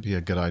 that might be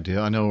a good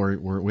idea. I know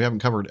we haven't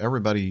covered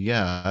everybody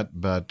yet,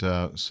 but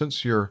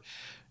since you're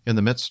in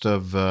the midst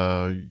of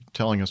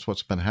telling us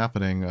what's been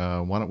happening,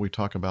 why don't we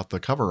talk about the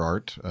cover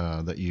art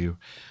that you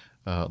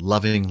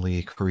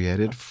lovingly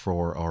created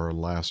for our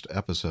last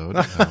episode?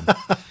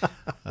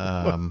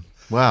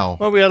 Wow.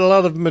 Well, we had a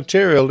lot of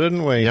material,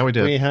 didn't we? Yeah, we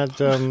did. We had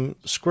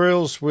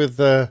squirrels with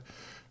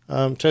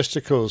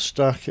testicles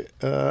stuck,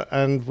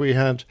 and we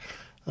had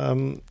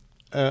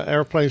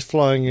airplanes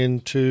flying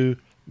into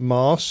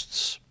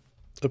masts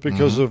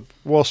because of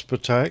wasp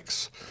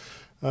attacks.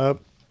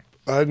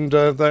 And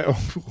they all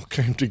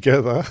came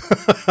together.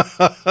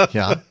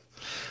 Yeah.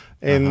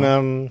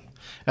 In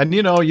and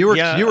you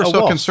were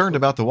so wasp. concerned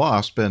about the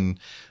wasp, and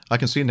I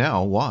can see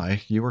now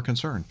why you were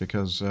concerned,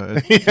 because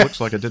it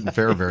looks like it didn't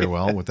fare very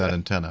well with that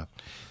antenna.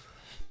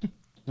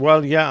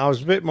 Well, yeah, I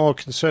was a bit more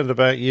concerned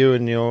about you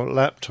and your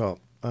laptop,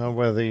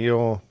 whether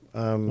your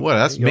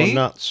that's your me?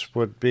 nuts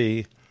would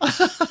be.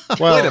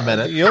 Well, Wait a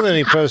minute. You're the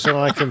only person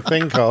I can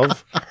think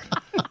of.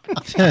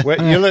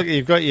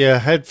 You've got your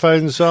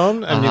headphones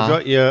on, and you've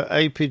got your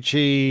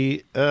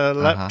APG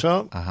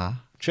laptop,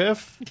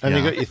 Jeff, and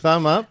you've got your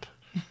thumb up.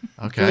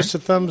 Okay. Give us a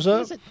thumbs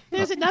up.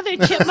 There's another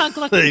chipmunk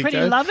There looking you pretty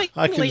go. lovingly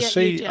I can at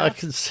see. you, Jeff. I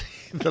can see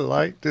the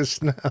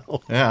likeness now.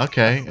 Yeah.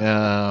 Okay.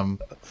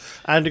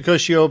 And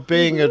because you're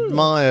being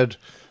admired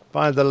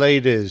by the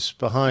ladies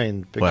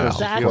behind because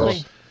of your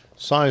Exactly.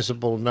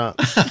 sizable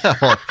nuts.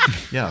 Well,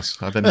 yes,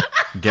 I've been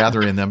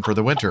gathering them for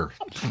the winter.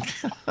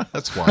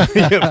 That's why.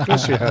 Yeah, of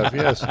course you have.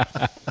 Yes.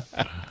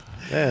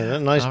 Yeah, they're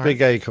nice All big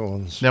right.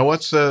 acorns. Now,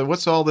 what's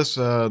all this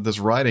this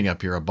writing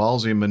up here? A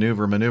ballsy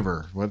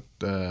maneuver.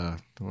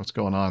 What's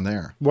going on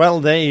there? Well,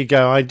 there you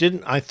go.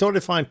 I thought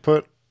if I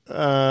put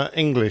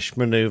English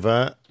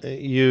maneuver,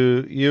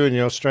 you and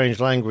your strange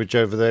language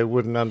over there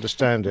wouldn't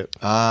understand it.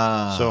 So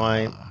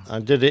I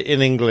did it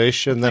in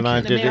English, and then I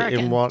an did it American.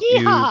 in what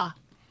Yeehaw!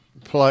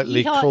 you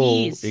politely Yeehaw call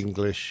ease.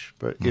 English,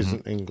 but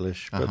isn't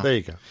English. But there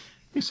you go.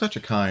 He's such a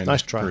kind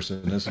Nice try.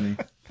 person, isn't he?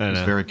 I He's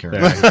know. very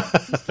caring.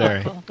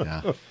 Very.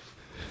 Yeah.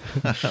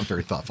 I'm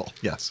very thoughtful.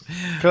 Yes.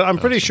 'Cause I'm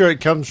pretty sure it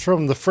comes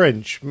from the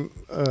French word.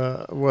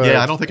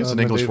 Yeah, I don't think it's an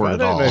English maneuver. word I at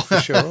don't know all. for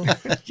sure.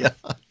 Yeah.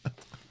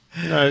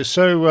 No,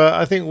 so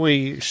I think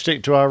we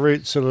stick to our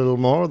roots a little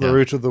more, the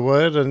root of the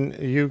word, and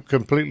you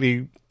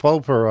completely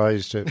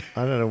pulverized it.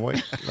 I don't know what.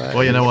 that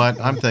Well, you know is.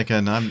 what? I'm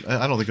thinking.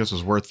 I don't think this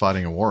is worth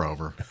fighting a war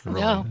over. Really.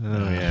 No.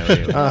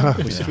 Oh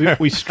yeah,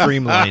 we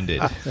streamlined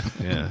it.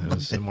 Yeah, it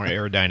was more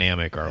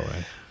aerodynamic our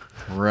way.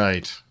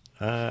 Right.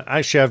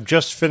 Actually, I've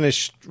just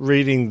finished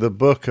reading the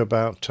book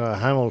about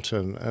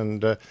Hamilton,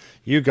 and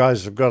you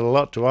guys have got a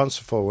lot to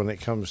answer for when it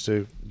comes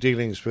to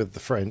dealings with the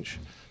French.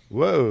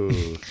 Whoa.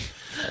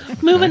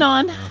 Moving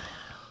on.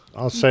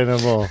 I'll say no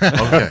more.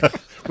 Okay.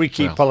 We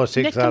keep Well.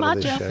 politics Nick out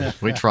of this Camacho.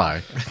 show. We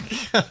try.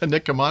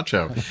 Nick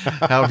Camacho,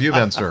 how have you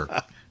been,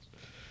 sir?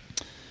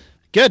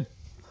 Good.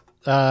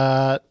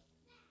 My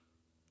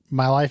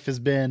life has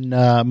been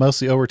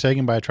mostly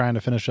overtaken by trying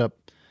to finish up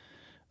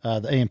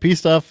the A&P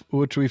stuff,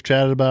 which we've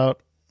chatted about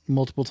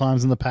multiple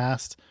times in the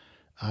past.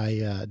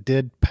 I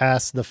did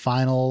pass the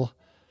final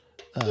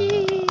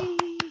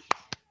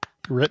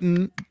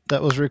written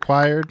that was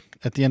required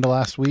at the end of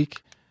last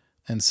week.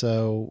 And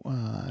so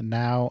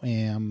now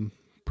am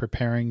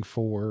preparing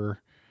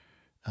for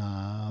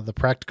the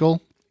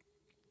practical.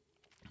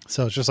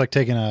 So it's just like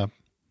getting a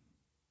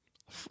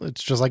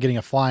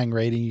flying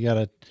rating. You got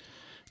to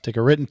take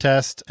a written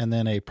test and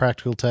then a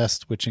practical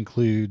test, which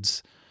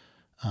includes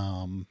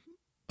an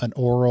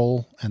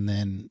oral and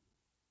then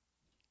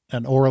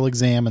an oral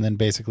exam, and then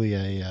basically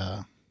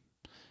a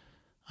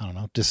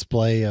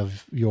display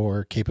of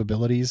your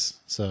capabilities.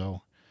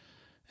 So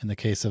in the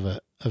case of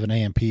an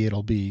AMP,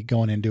 it'll be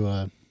going into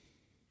a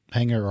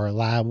hangar or a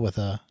lab with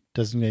a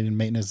designated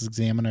maintenance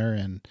examiner,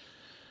 and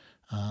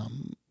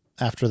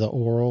after the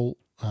oral,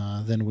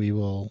 then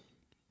he'll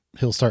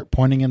start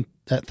pointing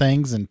at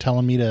things and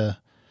telling me to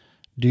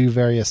do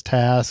various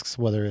tasks,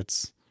 whether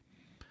it's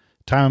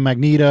time of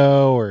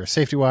magneto or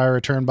safety wire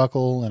or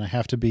turnbuckle, and I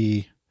have to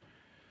be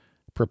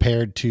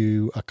prepared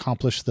to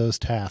accomplish those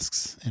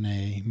tasks in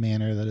a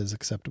manner that is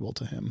acceptable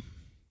to him.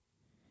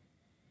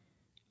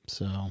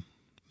 So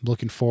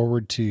looking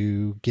forward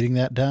to getting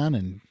that done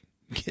and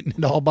getting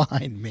it all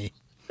behind me.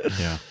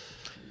 Yeah.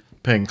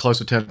 Paying close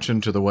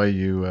attention to the way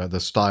you, the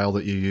style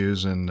that you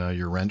use in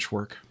your wrench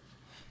work.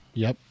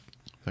 Yep.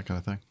 That kind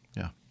of thing.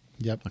 Yeah.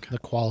 Yep. Okay. The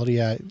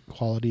quality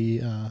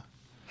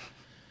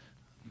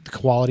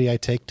I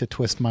take to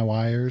twist my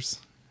wires.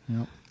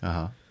 Yep.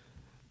 Uh-huh.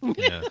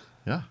 Yeah.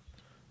 Yeah.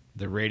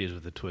 The radius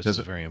of the twist Does is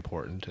it- very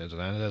important. As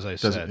I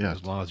Does said, it- yeah.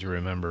 as long as you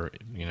remember,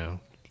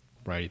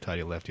 righty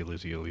tighty, lefty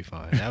loosey, you'll be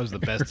fine. That was the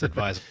best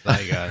advice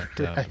I got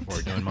Right.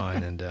 before doing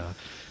mine, and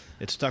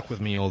it stuck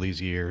with me all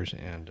these years.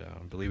 And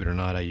believe it or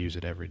not, I use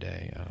it every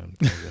day.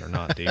 Things that are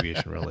not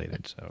deviation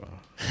related. So,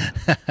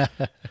 Are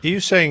you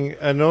saying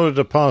in order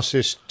to pass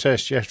this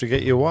test, you have to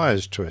get your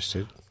wires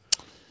twisted?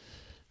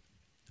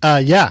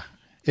 Yeah.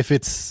 If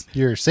it's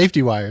your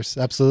safety wires,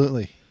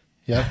 absolutely.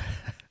 Yep.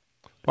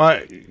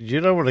 Well, you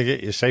don't want to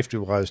get your safety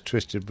wires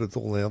twisted with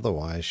all the other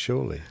wires,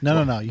 surely.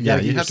 No. You Yeah, got to you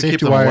get your have to keep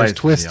safety them away wires from the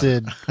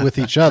twisted with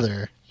each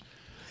other.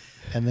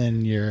 And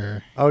then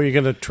you're... Oh, you're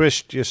going to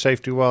twist your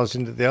safety wires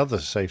into the other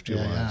safety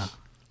Yeah, wires.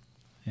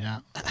 yeah.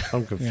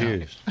 I'm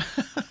confused.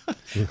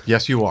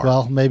 Yes, you are.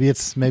 Well, maybe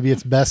it's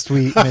best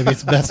we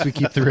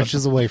keep the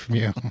wrenches away from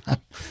you.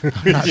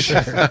 I'm not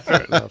sure.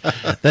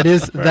 That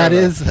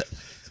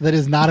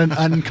is not an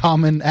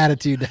uncommon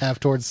attitude to have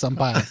towards some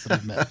pilots that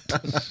I've met.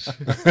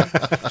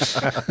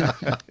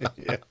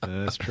 Yeah,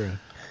 that's true.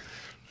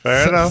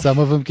 Fair enough. Some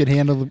of them can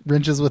handle the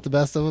wrenches with the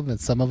best of them, and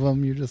some of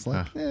them you're just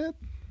like,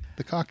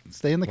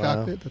 stay in the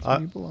cockpit. That's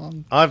where you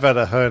belong. I've had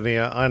a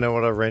hernia. I know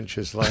what a wrench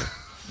is like.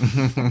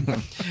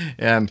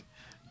 And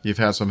you've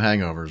had some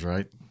hangovers,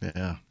 right?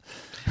 Yeah.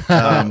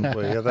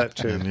 Well, yeah, that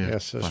too.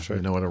 Yes, that's true.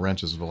 You know what a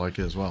wrench is like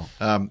as well.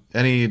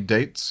 Any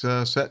dates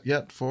set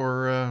yet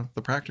for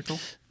the practical?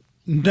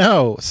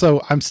 No.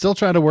 So I'm still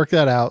trying to work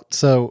that out.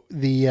 So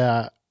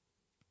the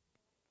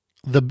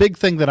big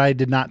thing that I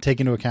did not take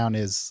into account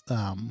is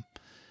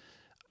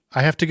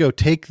I have to go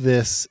take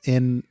this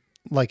in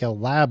like a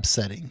lab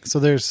setting. So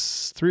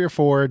there's 3 or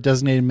 4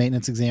 designated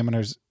maintenance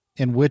examiners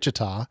in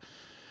Wichita,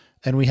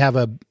 and we have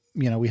a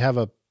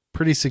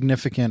pretty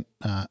significant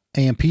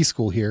AMP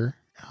school here,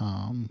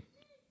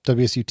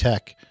 WSU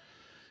Tech,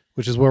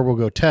 which is where we'll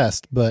go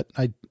test. But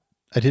I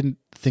didn't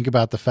think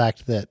about the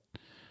fact that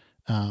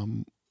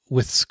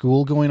with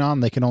school going on,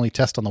 they can only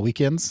test on the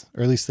weekends,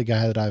 or at least the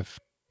guy that I've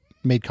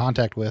made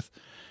contact with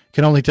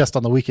can only test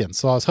on the weekends.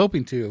 So I was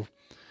hoping to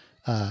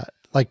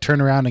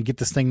turn around and get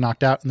this thing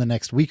knocked out in the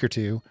next week or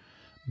two,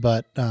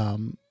 but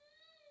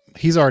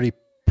he's already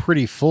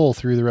pretty full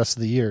through the rest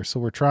of the year. So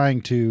we're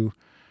trying to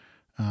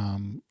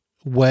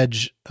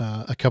wedge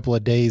a couple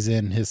of days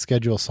in his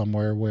schedule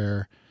somewhere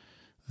where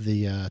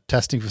the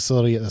testing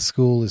facility at the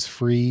school is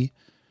free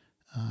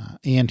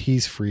and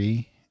he's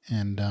free,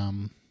 and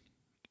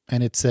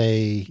it's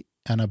an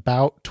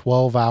about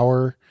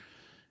 12-hour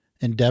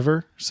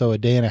endeavor, so a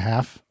day and a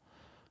half.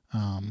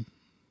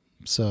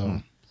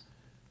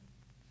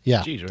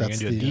 Yeah. Jeez, are you going to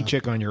do a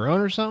D-check on your own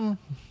or something?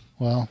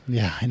 Well,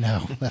 yeah, I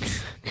know.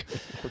 That's.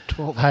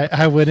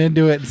 I went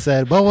into it and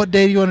said, "Well, what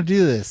day do you want to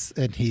do this?"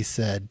 And he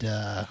said,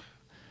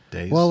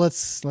 "Days." Well,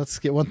 let's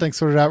get one thing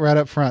sorted out right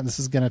up front. This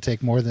is going to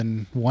take more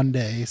than one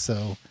day,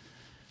 so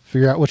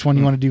figure out which one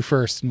you want to do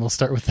first, and we'll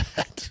start with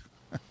that.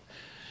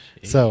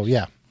 So,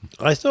 yeah.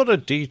 I thought a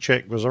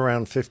D-check was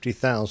around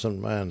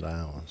 50,000 manned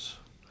hours.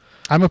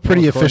 I'm a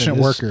pretty efficient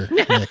worker,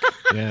 Nick.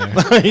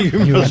 Yeah.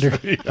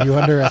 You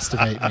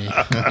underestimate me.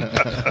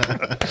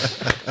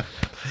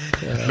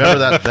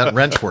 Remember that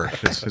wrench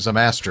work is a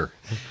master.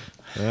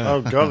 Yeah.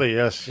 Oh, golly,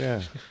 yes,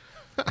 yeah.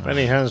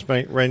 Many hands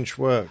make wrench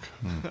work.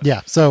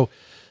 Yeah, so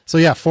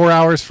 4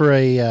 hours for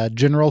a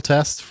general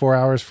test, 4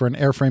 hours for an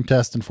airframe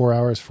test, and 4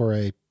 hours for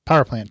a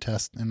power plant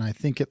test. And I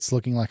think it's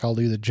looking like I'll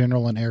do the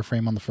general and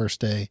airframe on the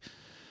first day,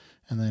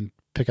 and then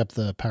pick up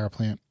the power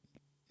plant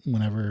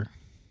whenever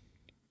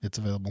it's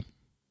available.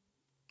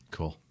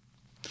 Cool.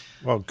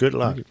 Well, good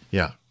luck.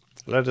 Yeah.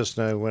 Let us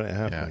know when it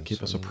happens. Yeah,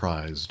 keep us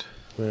apprised.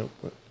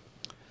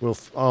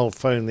 I'll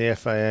phone the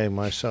FAA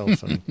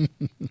myself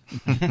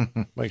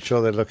and make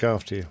sure they look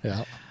after you.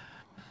 Yeah.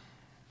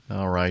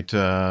 All right.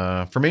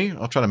 For me,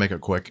 I'll try to make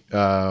it quick.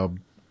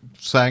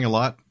 Sang a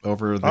lot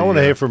over the... I want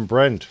to hear from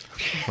Brent.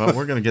 Well,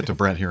 we're going to get to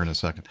Brent here in a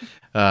second.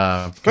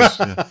 Because,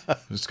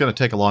 it's going to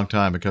take a long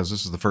time because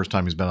this is the first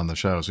time he's been on the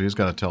show, so he's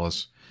got to tell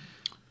us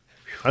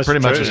pretty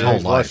much his whole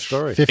life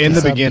story. In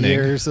the beginning.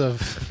 Years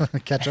of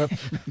catch up.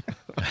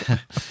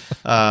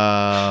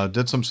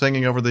 Did some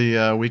singing over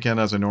the weekend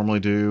as I normally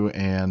do,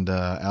 and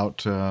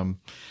out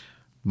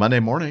Monday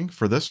morning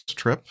for this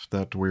trip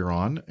that we're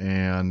on.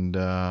 And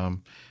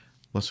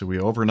let's see, we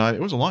overnight.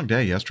 It was a long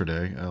day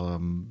yesterday,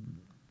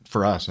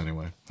 for us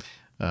anyway.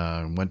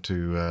 Went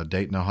to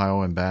Dayton,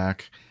 Ohio, and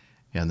back,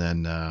 and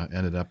then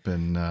ended up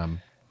in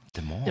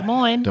Des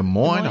Moines,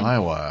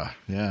 Iowa.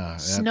 Yeah,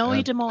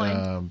 snowy Des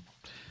Moines.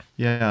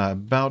 Yeah,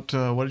 about,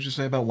 what did you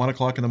say, about 1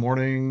 o'clock in the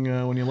morning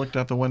when you looked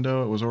out the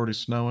window, it was already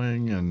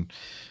snowing, and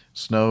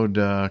snowed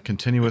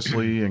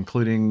continuously,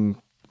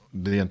 including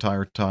the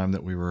entire time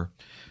that we were,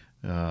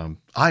 I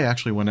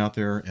actually went out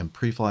there and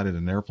pre-flighted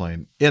an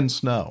airplane in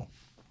snow.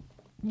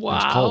 Wow. It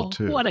was cold,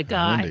 too. What a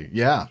guy. Windy.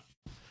 Yeah.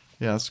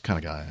 Yeah, that's the kind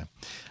of guy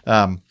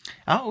I am.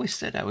 I always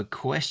said I would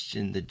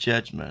question the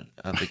judgment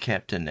of the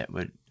captain that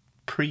would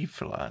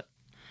pre-flight,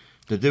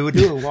 that they would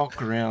do a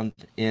walk around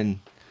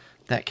in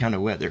that kind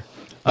of weather.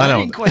 I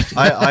know.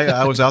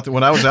 I was out there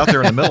when I was out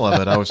there in the middle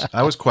of it.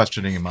 I was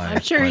questioning my.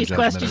 I'm sure my he's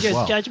judgment questioned as his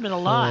well. judgment a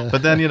lot.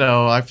 But then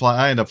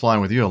I end up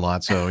flying with you a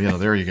lot, so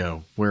there you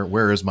go.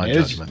 Where is my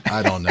judgment?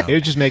 I don't know. He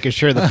was just making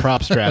sure the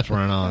prop straps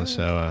weren't on.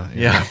 So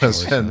yeah, I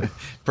was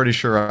pretty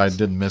sure I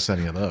didn't miss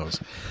any of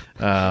those.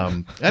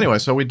 Anyway,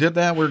 so we did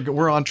that.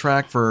 We're on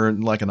track for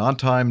like an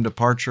on-time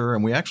departure,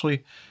 and we actually,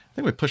 I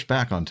think we pushed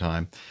back on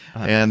time,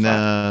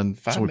 and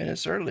 5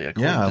 minutes early.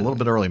 Yeah, a little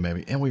bit early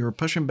maybe, and we were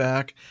pushing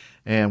back.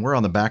 And we're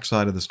on the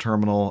backside of this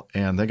terminal,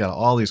 and they got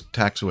all these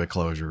taxiway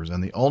closures.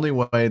 And the only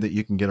way that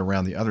you can get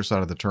around the other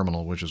side of the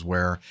terminal, which is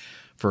where,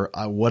 for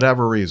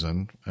whatever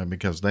reason,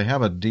 because they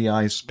have a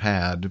de-ice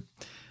pad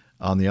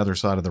on the other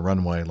side of the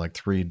runway, like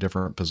 3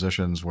 different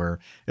positions where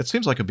it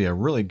seems like it'd be a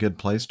really good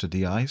place to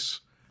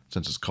de-ice,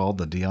 since it's called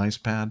the de-ice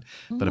pad.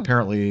 But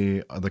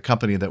apparently the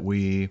company that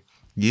we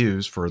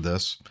use for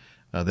this.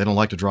 They don't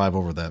like to drive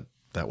over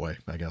that way,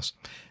 I guess,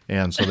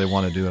 and so they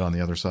want to do it on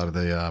the other side of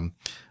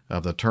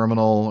the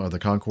terminal or the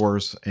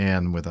concourse.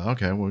 And with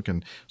we're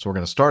going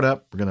to start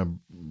up. We're going to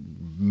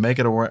make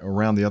it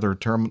around the other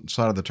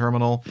side of the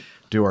terminal,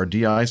 do our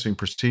de-icing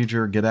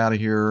procedure, get out of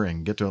here,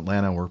 and get to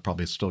Atlanta. We're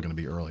probably still going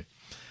to be early.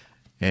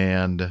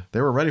 And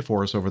they were ready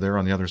for us over there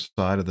on the other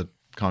side of the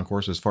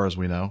concourse, as far as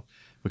we know.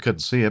 We couldn't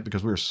see it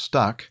because we were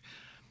stuck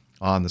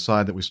on the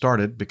side that we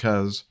started,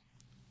 because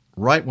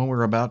right when we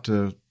were about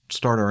to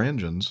start our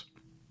engines,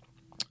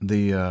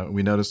 we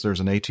noticed there's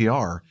an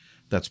ATR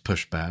that's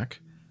pushed back,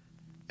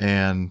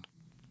 and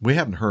we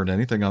haven't heard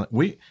anything on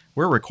it.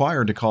 We're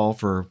required to call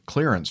for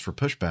clearance for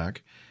pushback,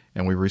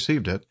 and we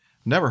received it.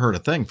 Never heard a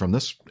thing from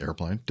this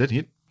airplane.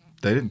 They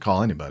didn't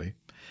call anybody.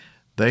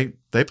 They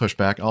pushed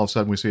back. All of a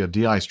sudden, we see a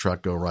de-ice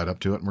truck go right up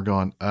to it, and we're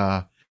going,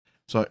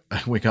 so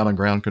we got on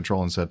ground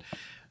control and said,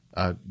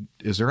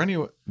 is there any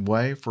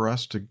way for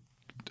us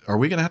are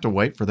we going to have to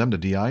wait for them to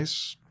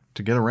de-ice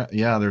to get around?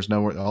 Yeah, there's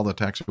no, all the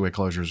taxiway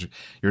closures,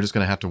 you're just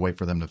going to have to wait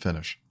for them to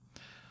finish.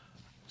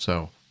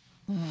 So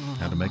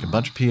had to make a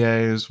bunch of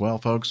PAs. Well,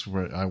 folks,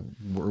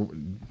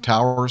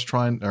 towers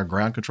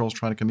ground control's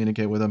trying to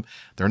communicate with them.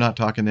 They're not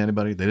talking to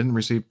anybody. They didn't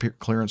receive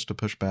clearance to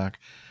push back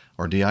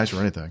or de-ice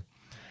or anything.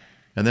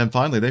 And then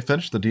finally, they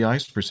finished the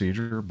de-ice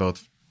procedure,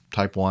 both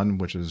Type 1,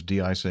 which is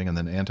de-icing, and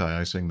then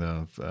anti-icing,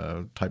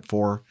 the Type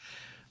 4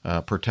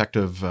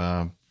 protective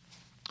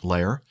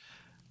layer.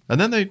 And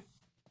then they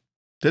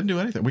didn't do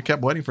anything. We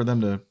kept waiting for them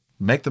to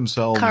make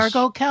themselves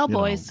cargo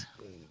cowboys.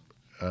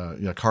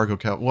 Cargo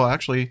cow. Well,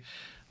 actually,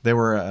 they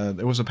were.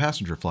 It was a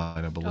passenger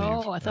flight, I believe.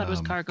 Oh, I thought it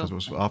was cargo. 'Cause it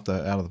was out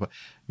of the.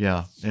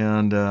 Yeah,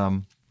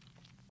 and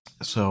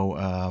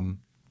so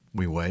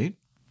we wait,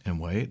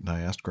 and I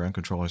asked ground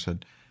control. I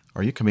said,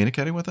 "Are you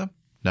communicating with them?"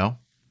 No.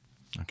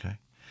 Okay.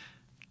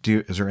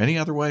 Is there any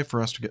other way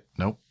for us to get?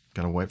 Nope.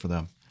 Got to wait for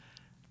them.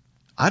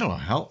 I don't know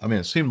how. I mean,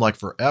 it seemed like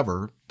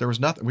forever. There was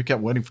nothing. We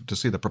kept waiting to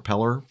see the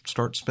propeller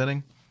start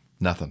spinning.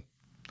 Nothing.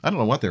 I don't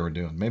know what they were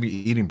doing. Maybe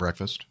eating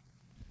breakfast.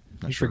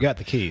 You forgot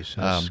the keys.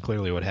 That's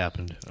clearly what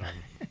happened.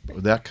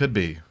 That could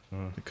be.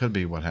 It could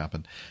be what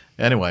happened.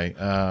 Anyway,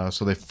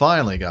 so they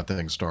finally got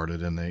things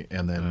started, and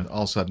then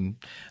all of a sudden,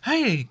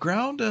 hey,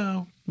 ground,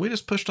 we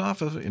just pushed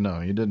off of.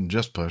 You didn't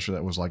just push.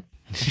 That was like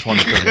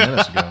 20, 30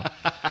 minutes ago.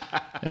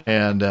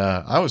 And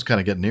I was kind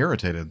of getting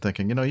irritated,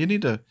 thinking,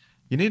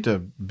 you need to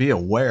be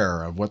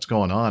aware of what's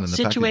going on and the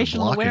fact that you're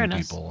blocking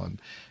awareness. people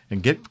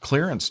and get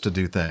clearance to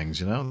do things.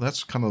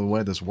 That's kind of the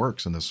way this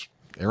works in this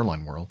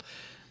airline world.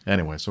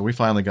 Anyway, so we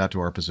finally got to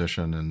our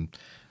position, and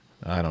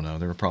I don't know,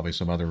 there were probably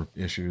some other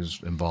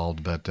issues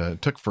involved, but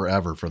it took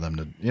forever for them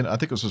to. I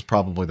think this was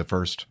probably the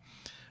first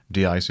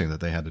de-icing that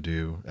they had to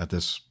do at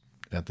this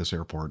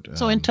airport.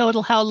 So in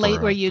total, how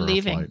late were you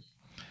leaving?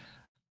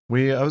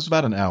 It was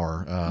about an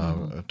hour,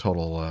 a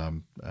total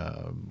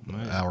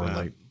hour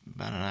late.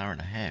 About an hour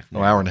and a half. An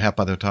hour and a half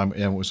by the time,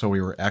 and so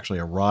we were actually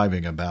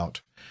arriving about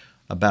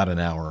an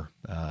hour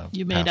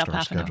you made past up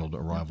our scheduled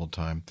arrival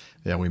time.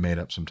 Yeah, we made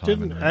up some time.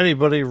 Didn't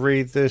anybody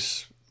read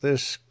this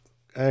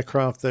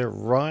aircraft, their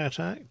riot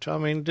act? I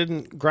mean,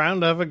 didn't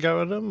ground ever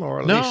go at them, or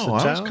at least the I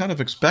was tower? kind of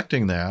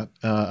expecting that.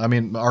 I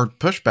mean, our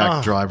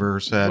pushback driver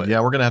said, "Yeah,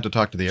 we're going to have to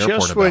talk to the airport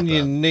just about when that."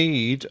 you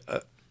need.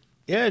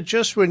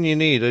 Just when you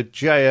need a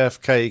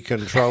JFK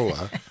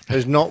controller,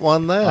 there's not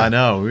one there. I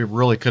know. We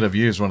really could have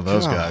used one of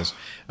those guys.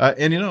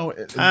 And, it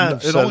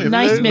only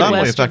not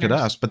only affected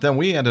us, but then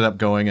we ended up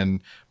going and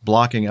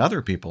blocking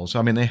other people. So,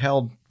 I mean, they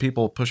held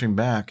people pushing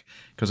back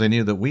because they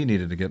knew that we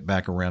needed to get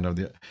back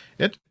around.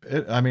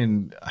 I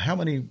mean, how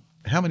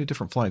many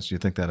different flights do you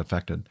think that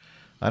affected?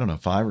 I don't know,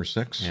 5 or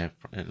 6? Yeah,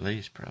 at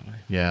least probably.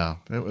 Yeah,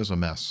 it was a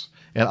mess.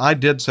 And I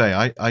did say,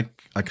 I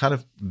kind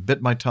of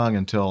bit my tongue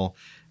until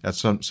at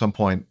some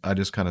point I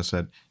just kind of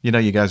said,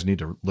 you guys need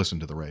to listen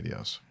to the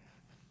radios.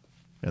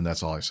 And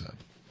that's all I said.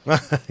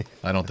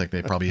 I don't think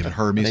they probably even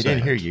heard me say it. They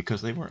didn't hear you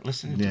because they weren't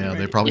listening to the radio.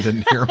 They probably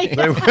didn't hear me.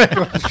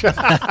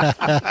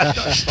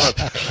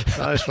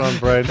 Nice one,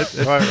 Brad.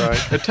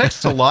 Right. It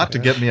takes a lot to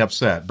get me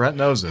upset. Brent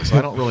knows this.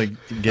 I don't really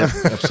get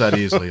upset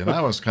easily. And I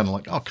was kind of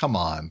like, oh, come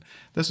on.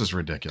 This is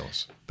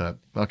ridiculous. But,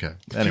 okay.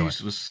 Anyway. The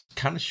fuse was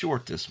kind of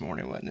short this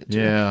morning, wasn't it,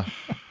 Jim? Yeah.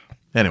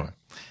 Anyway.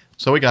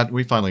 So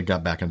we finally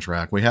got back on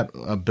track. We had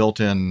a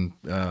built-in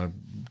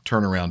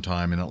turnaround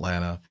time in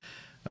Atlanta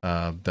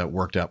that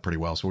worked out pretty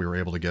well. So we were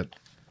able to get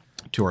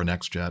to our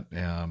next jet,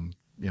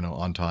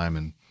 on time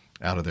and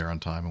out of there on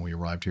time. And we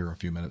arrived here a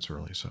few minutes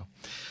early. So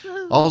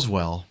all's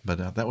well.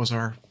 But that was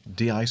our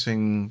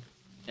de-icing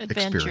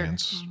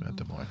experience at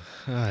Des Moines.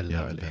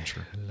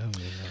 Adventure.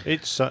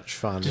 It's such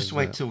fun. Just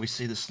wait till we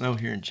see the snow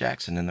here in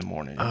Jackson in the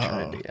morning.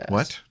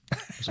 What?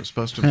 Is it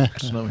supposed to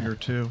snow here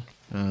too?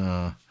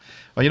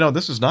 Well,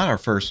 this is not our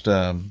first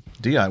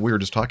de-ice. We were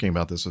just talking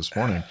about this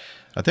morning.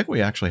 I think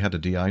we actually had to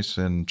de-ice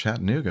in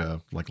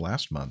Chattanooga like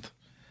last month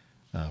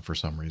for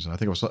some reason. I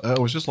think it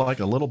was just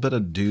like a little bit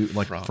of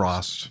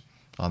frost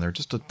on there,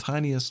 just the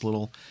tiniest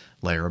little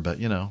layer. But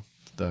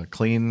the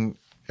clean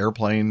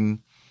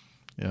airplane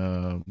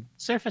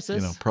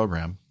surfaces,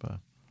 program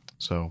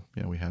So,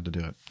 we had to do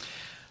it.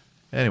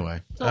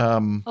 Anyway.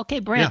 Okay,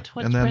 Brent. Yeah.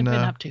 What's Brent been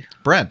up to?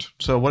 Brent,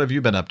 so what have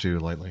you been up to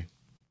lately?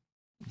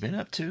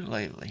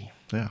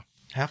 Yeah.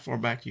 How far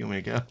back do you want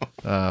me to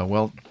go?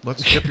 Well,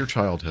 let's skip your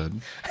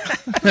childhood.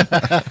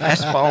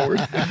 Fast forward.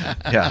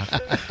 Yeah.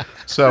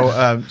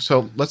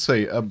 So let's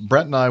say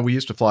Brent and I, we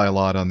used to fly a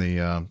lot on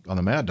the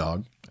Mad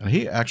Dog, and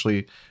he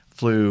actually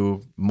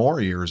flew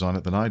more years on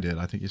it than I did.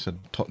 I think you said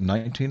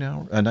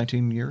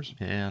 19 years?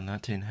 Yeah,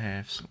 19 and a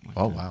half. Something like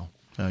Oh, that. wow.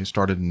 You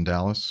started in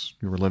Dallas.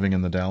 You were living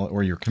in the Dallas,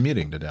 or you're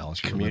commuting to Dallas.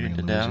 Commuting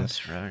to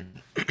Dallas, right.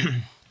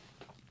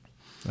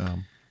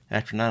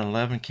 After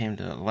 9/11, came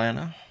to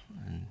Atlanta.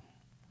 And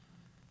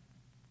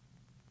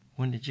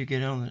when did you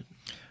get on it?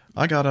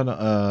 I got on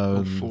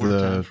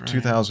the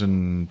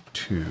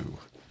 2002.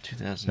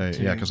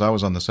 2002. Yeah, because I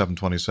was on the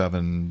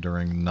 727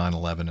 during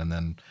 9/11, and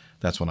then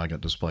that's when I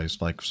got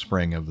displaced, like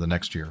spring of the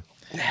next year.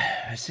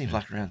 It seems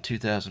like around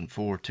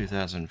 2004,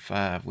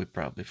 2005, we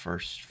probably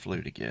first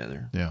flew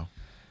together. Yeah.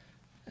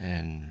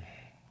 And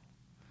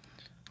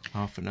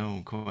off and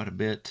on quite a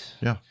bit.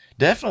 Yeah.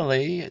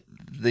 Definitely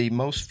the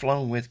most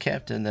flown with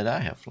captain that I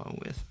have flown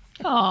with.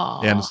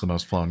 Oh. And it's the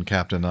most flown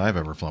captain I've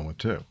ever flown with,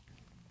 too.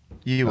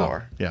 You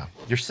are. Yeah.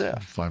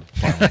 Yourself. Flying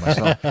with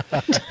myself.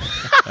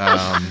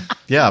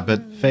 Yeah,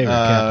 but Favorite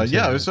captains,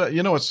 yeah,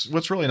 it's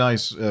what's really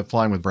nice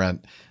flying with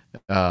Brent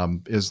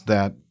is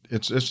that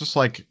it's just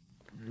like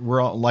we're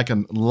all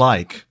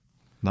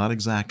not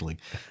exactly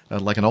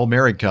like an old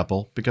married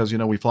couple, because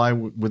we fly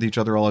with each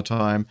other all the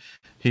time.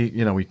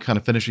 We kind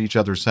of finish each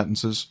other's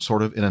sentences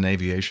sort of in an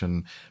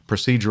aviation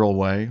procedural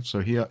way.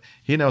 So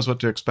he knows what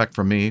to expect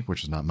from me,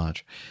 which is not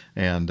much,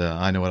 and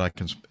I know what I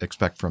can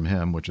expect from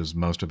him, which is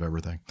most of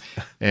everything,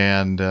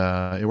 and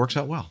it works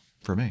out well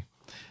for me.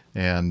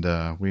 And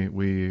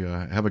we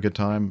have a good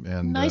time.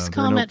 And nice there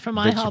are comment no from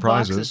big iHall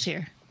surprises. Boxes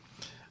here.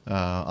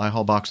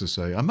 iHall Boxes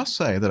say, I must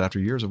say that after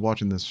years of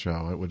watching this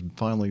show, it would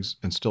finally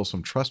instill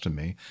some trust in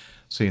me,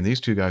 seeing these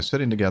two guys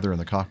sitting together in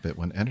the cockpit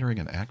when entering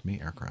an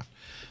Acme aircraft.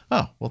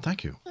 Oh, well,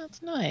 thank you.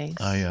 That's nice.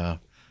 That's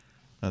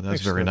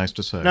Excellent. very nice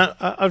to say. Now,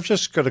 I've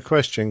just got a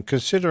question.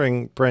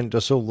 Considering Brent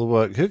does all the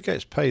work, who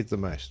gets paid the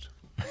most?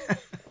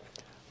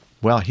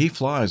 Well, he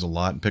flies a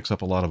lot and picks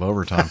up a lot of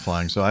overtime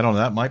flying, so I don't know.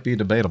 That might be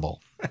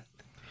debatable.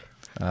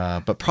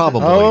 But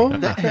probably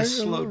that has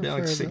slowed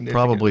down significantly.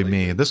 Probably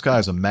me. This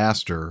guy's a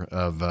master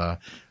of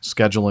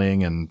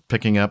scheduling and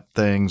picking up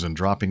things and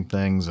dropping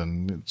things,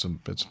 and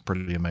it's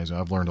pretty amazing.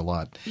 I've learned a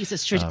lot. He's a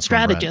from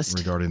strategist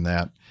Brent regarding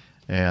that,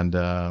 and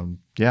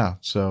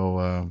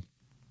so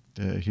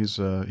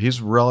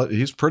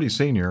he's pretty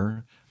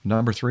senior,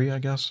 number 3, I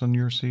guess, on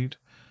your seat,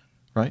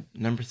 right?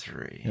 Number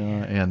 3.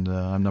 And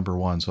I'm number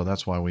 1, so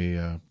that's why we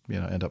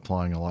end up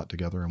flying a lot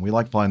together, and we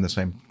like flying the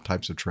same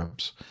types of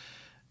trips.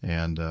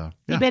 And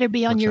you better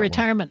be on your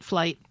retirement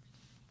flight.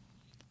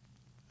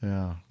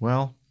 Yeah,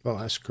 well,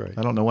 that's great.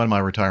 I don't know when my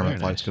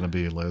retirement flight's going to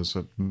be, Liz.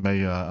 It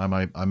may I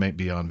might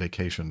be on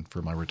vacation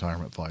for my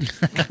retirement flight.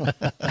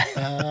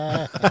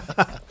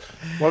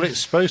 Well, it's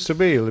supposed to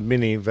be a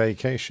mini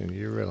vacation.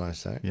 You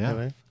realize that?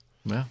 Yeah.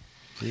 Yeah.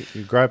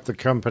 You grab the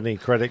company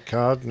credit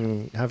card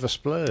and have a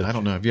splurge. I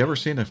don't know. Have you ever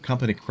seen a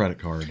company credit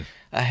card?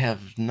 I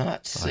have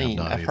not seen.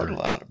 I've heard a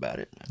lot about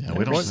it. Yeah,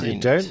 we don't What, see you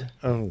it. don't?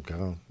 Oh,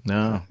 God.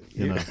 No,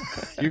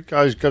 you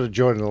guys got to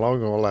join the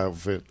long haul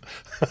outfit.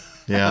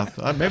 Yeah,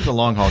 maybe the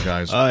long haul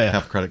guys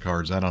have credit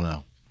cards. I don't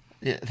know.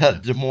 Yeah,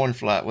 that Des Moines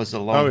flight was a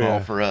long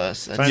haul for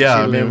us. Fancy yeah,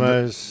 I mean,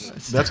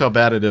 limos. That's how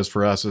bad it is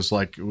for us. It's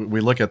like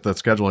we look at the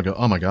schedule and go,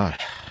 "Oh my God,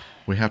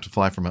 we have to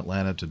fly from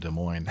Atlanta to Des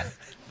Moines.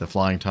 The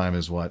flying time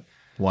is what?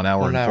 1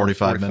 hour and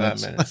 45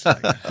 minutes.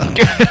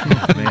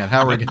 Man,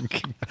 how are we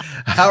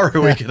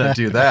going to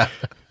do that?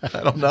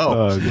 I don't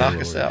know. Knock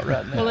us out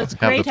right now. Well, it's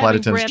Have great the flight having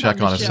attendants Brent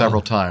check on on the us show.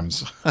 several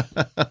times.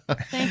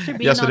 Thanks for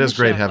being Yes, on it the is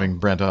great show. having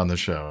Brent on the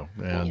show,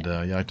 and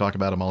I talk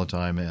about him all the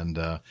time, and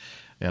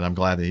I'm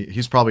glad that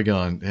he's probably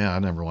going. Yeah, I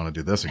never want to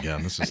do this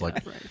again. This is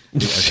like I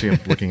see him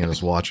looking at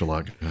his watch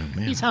like, man,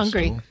 He's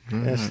hungry.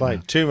 It's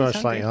like too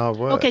much like hard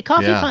work. Okay,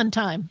 coffee fun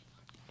time.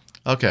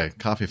 Okay,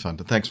 coffee fun.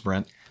 Thanks,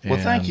 Brent. Well,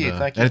 thank And, you.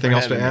 Thank you. Anything for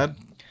else to having add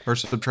me. or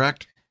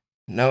subtract?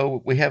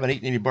 No, we haven't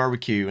eaten any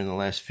barbecue in the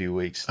last few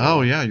weeks.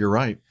 Oh yeah, you're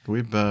right.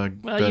 We've Well,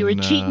 you were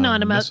cheating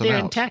on him out missing there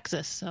in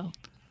Texas, so.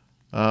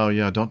 Oh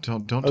yeah, don't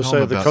tell Oh, him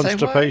so the about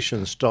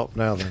constipation stopped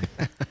now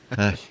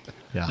then.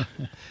 Yeah.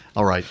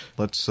 All right.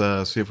 Let's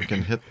see if we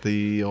can hit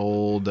the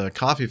old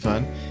coffee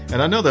fun. And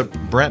I know that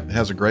Brent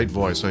has a great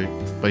voice,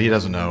 but he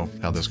doesn't know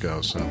how this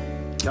goes. So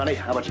Johnny,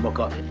 how much more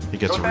coffee? he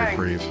gets Sure a thing.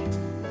 reprieve.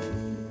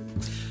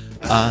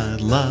 I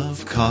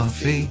love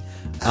coffee.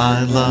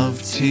 I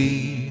love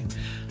tea.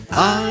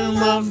 I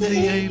love the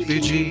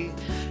APG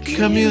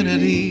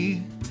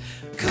community.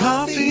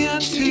 Coffee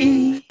and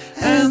tea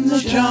and the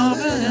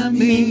Java and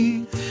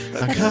me.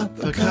 A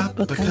cup, a cup,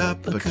 a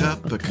cup, a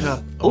cup, a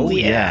cup. Oh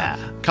yeah,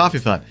 coffee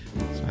fun.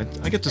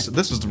 I get to.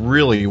 This is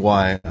really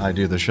why I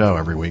do the show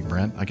every week,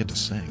 Brent. I get to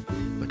sing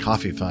the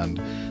coffee fund,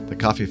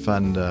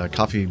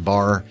 coffee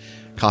bar,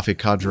 coffee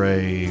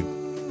cadre.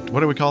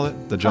 What do we call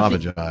it? The Java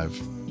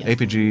Jive.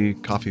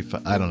 APG Coffee.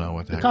 I don't know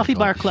what the heck. Coffee we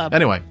call Bar it. Club.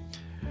 Anyway,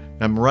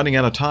 I'm running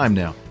out of time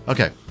now.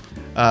 Okay.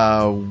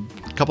 A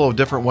couple of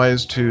different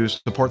ways to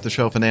support the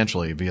show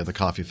financially via the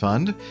Coffee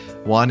Fund.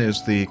 One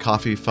is the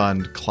Coffee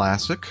Fund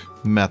Classic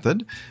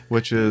method,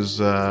 which is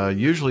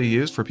usually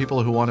used for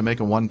people who want to make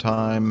a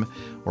one-time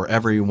or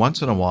every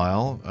once in a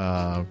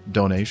while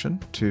donation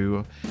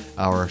to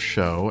our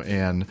show.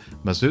 And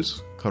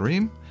Mazuz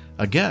Karim,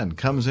 again,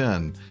 comes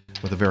in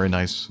with a very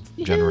nice,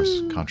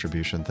 generous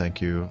contribution.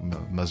 Thank you,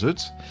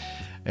 Mazuz.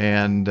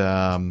 And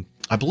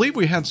I believe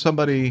we had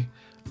somebody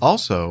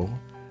also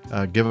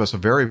give us a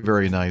very,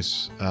 very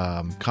nice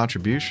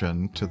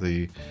contribution to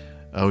the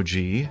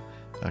OG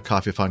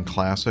Coffee Fund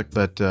Classic,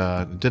 but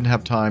didn't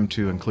have time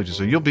to include you.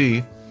 So you'll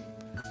be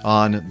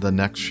on the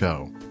next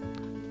show.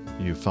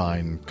 You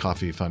fine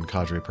Coffee Fund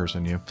cadre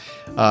person, you.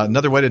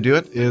 Another way to do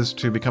it is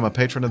to become a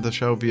patron of the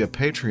show via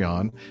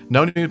Patreon.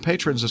 No new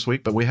patrons this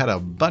week, but we had a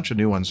bunch of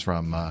new ones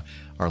from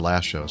our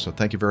last show. So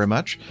thank you very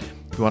much.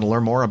 If you want to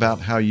learn more about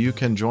how you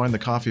can join the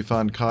Coffee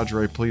Fund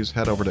cadre, please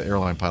head over to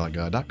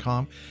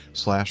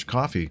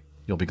airlinepilotguy.com/coffee.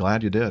 You'll be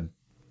glad you did.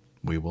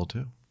 We will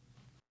too.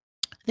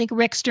 I think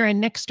Rickster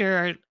and Nixter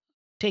are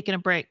taking a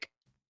break.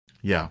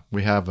 Yeah,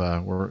 we have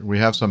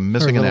some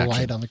missing in action.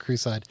 Light on the crew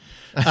side.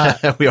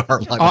 We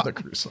are light on the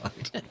crew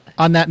side.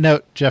 On that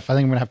note, Jeff, I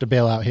think I'm going to have to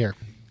bail out here.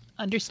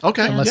 Understand.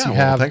 Okay. Unless you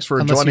have, thanks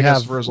for joining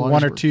us for as long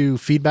one as or two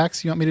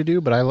feedbacks you want me to do,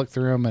 but I looked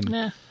through them and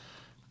I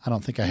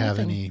don't think I have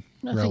any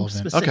relevant.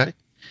 Specific.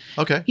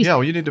 Okay. Yeah.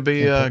 Well, you need to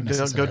be go do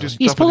stuff.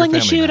 He's pulling the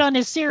with your chute family on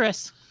his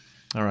Cirrus.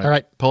 All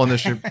right. Pulling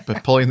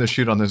the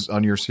chute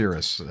on your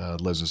Cirrus.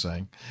 Liz is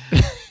saying.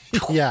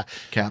 Yeah.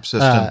 Cap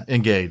system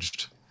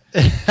engaged.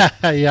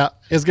 Yeah.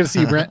 It's good to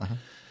see you, Brent.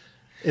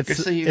 Good to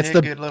see you, it's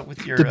Nick. Good luck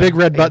with your the big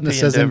red button that AP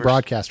says in endeavors.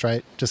 broadcast,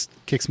 right? Just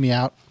kicks me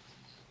out.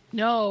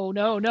 No.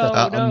 No. You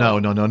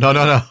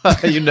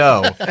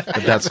know,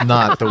 but that's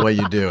not the way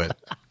you do it.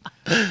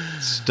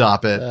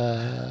 Stop it.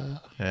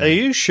 Are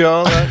you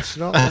sure that's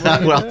not the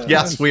way well,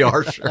 yes, we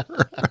are sure.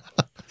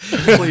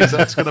 Please,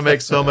 that's going to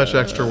make so much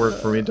extra work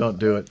for me. Don't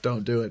do it.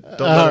 Don't do it.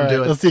 Don't let him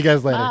do it. We'll see you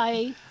guys later.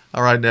 Bye.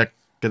 All right, Nick.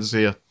 Good to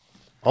see you.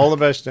 All the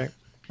best, Nick.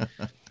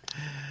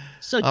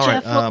 So, All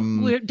Jeff, right,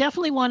 we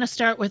definitely want to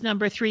start with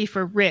number 3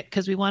 for Rick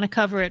because we want to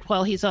cover it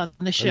while he's on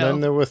the show. And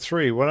then there were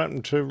 3. What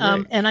happened to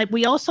Rick? And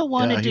we also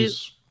want to do.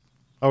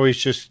 He's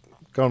just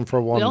gone for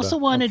a wander. We also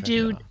want to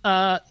do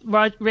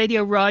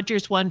Radio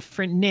Rogers one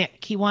for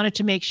Nick. He wanted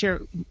to make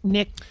sure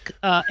Nick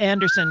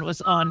Anderson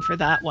was on for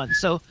that one.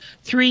 So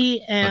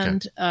 3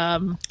 and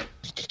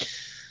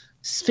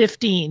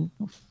 15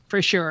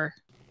 for sure.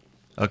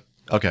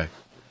 Okay.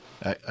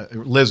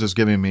 Liz is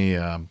giving me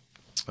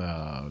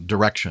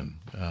direction.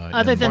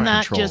 Other than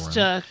that, just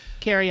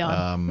carry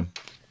on.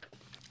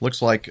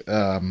 Looks like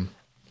sorry,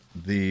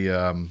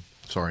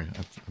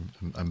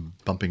 I'm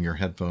bumping your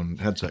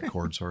headset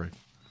cord. Sorry,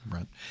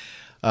 Brent.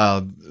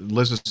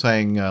 Liz is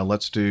saying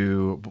let's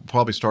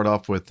probably start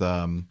off with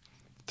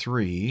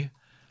 3.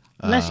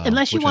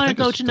 Unless you want to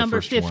go to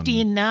number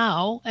 15 one.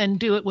 now and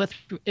do it with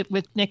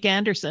Nick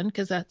Anderson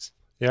because that's.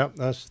 Yeah,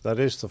 that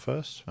is the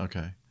first.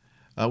 Okay.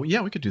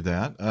 Yeah, we could do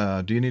that.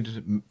 Do you need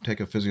to take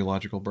a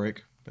physiological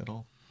break at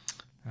all?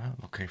 I'm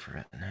okay for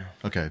it now.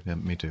 Okay, yeah,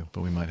 me too.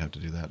 But we might have to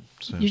do that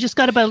soon. You just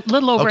got about a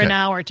little over an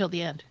hour till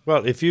the end.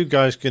 Well, if you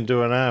guys can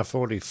do an hour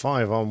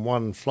 45 on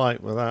one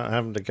flight without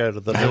having to go to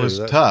the loo, was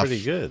that's tough.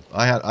 pretty good.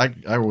 I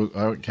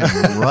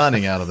came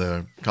running out of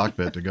the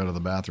cockpit to go to the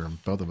bathroom.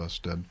 Both of us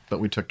did,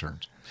 but we took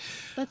turns.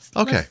 Let's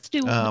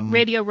do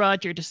Radio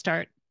Roger to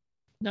start.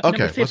 Okay,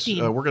 number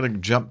 15. We're going to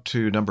jump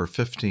to number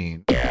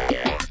 15.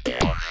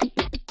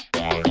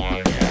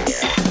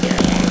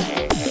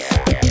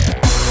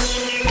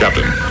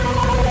 Captain,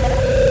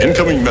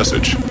 incoming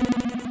message.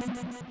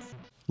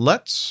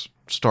 Let's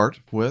start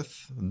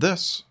with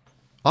this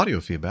audio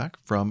feedback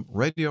from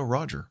Radio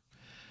Roger.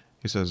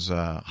 He says,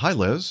 Hi,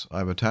 Liz.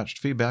 I've attached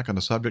feedback on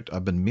a subject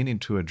I've been meaning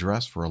to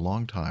address for a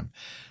long time,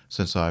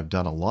 since I've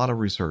done a lot of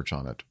research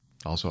on it.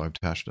 Also, I've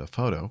attached a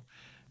photo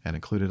and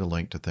included a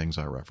link to things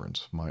I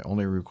reference. My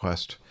only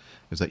request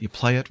is that you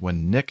play it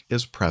when Nick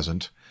is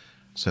present,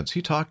 since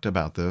he talked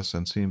about this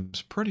and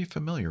seems pretty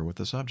familiar with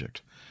the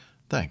subject.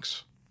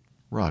 Thanks.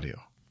 Roger.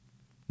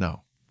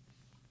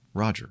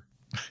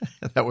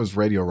 That was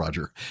Radio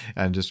Roger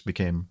and just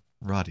became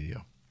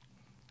Radio.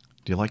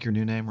 Do you like your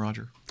new name,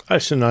 Roger?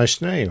 That's a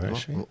nice name,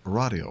 actually.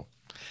 Radio.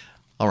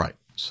 All right.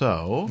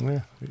 So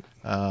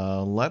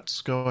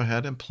let's go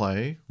ahead and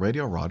play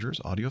Radio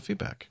Roger's audio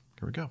feedback.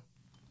 Here we go.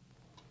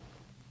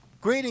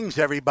 Greetings,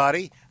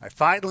 everybody. I've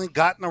finally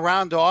gotten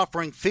around to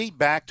offering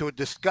feedback to a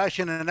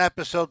discussion in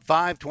episode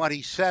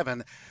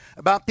 527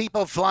 about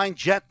people flying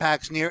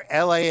jetpacks near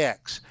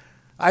LAX.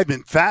 I've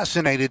been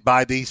fascinated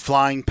by these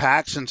flying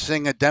packs and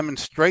seeing a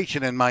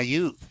demonstration in my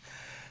youth.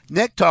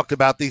 Nick talked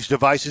about these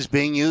devices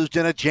being used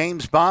in a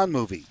James Bond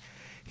movie.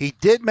 He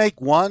did make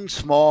one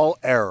small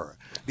error.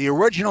 The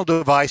original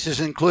devices,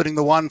 including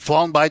the one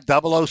flown by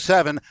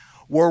 007,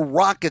 were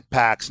rocket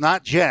packs,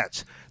 not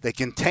jets. They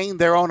contained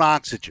their own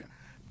oxygen.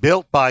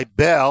 Built by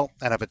Bell,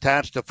 and I've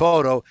attached a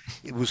photo,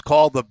 it was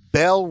called the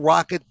Bell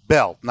Rocket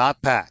Belt,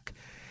 not Pack.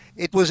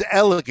 It was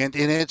elegant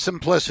in its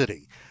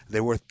simplicity.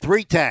 There were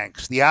 3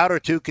 tanks. The outer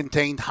 2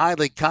 contained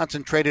highly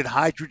concentrated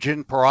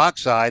hydrogen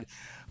peroxide,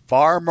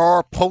 far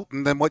more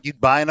potent than what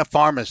you'd buy in a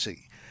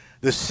pharmacy.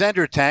 The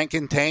center tank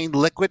contained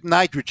liquid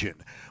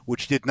nitrogen,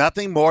 which did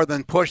nothing more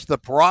than push the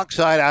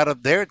peroxide out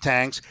of their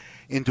tanks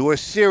into a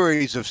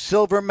series of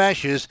silver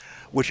meshes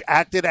which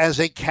acted as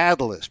a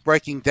catalyst,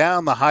 breaking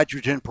down the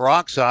hydrogen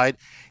peroxide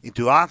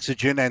into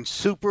oxygen and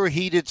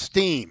superheated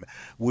steam,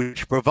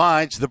 which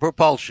provides the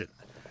propulsion.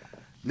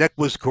 Nick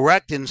was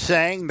correct in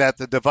saying that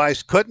the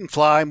device couldn't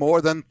fly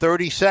more than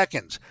 30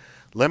 seconds,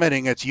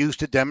 limiting its use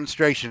to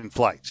demonstration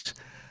flights.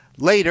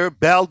 Later,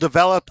 Bell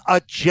developed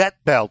a jet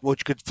belt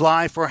which could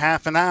fly for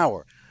half an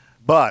hour.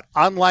 But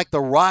unlike the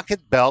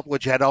rocket belt,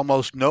 which had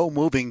almost no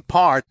moving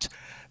parts,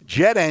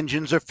 jet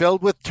engines are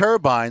filled with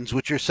turbines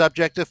which are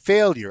subject to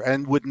failure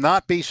and would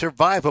not be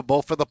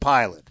survivable for the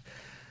pilot.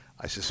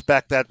 I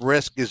suspect that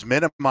risk is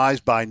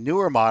minimized by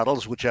newer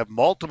models which have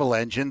multiple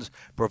engines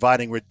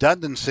providing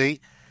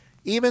redundancy.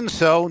 Even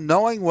so,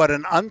 knowing what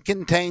an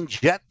uncontained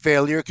jet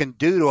failure can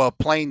do to a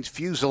plane's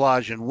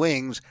fuselage and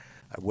wings,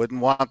 I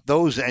wouldn't want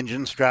those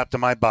engines strapped to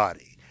my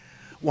body.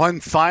 One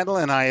final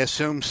and I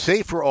assume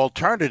safer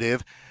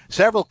alternative,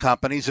 several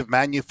companies have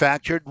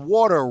manufactured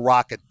water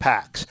rocket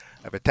packs.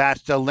 I've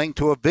attached a link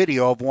to a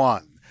video of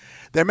one.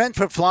 They're meant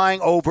for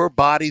flying over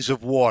bodies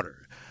of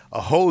water.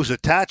 A hose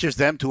attaches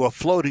them to a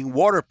floating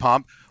water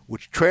pump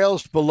which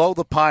trails below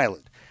the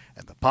pilot,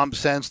 and the pump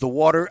sends the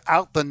water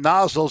out the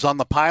nozzles on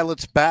the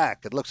pilot's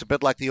back. It looks a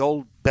bit like the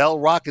old Bell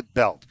rocket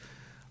belt.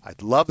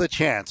 I'd love the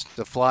chance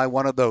to fly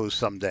one of those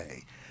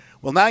someday.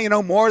 Well, now you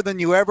know more than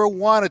you ever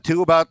wanted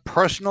to about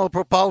personal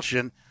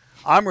propulsion.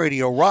 I'm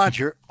Radio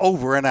Roger,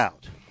 over and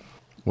out.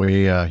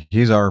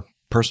 He's our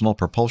personal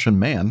propulsion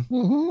man,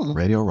 Mm-hmm.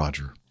 Radio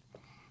Roger.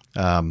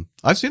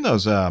 I've seen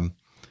those.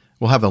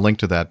 We'll have a link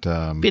to that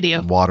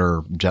Video.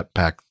 water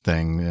jetpack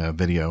thing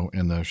video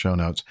in the show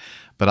notes.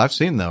 But I've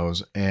seen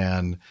those,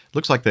 and it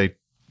looks like they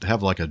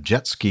have like a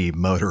jet ski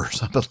motor or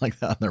something like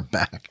that on their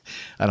back.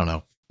 I don't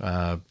know.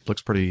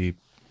 Looks pretty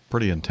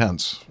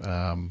intense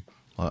and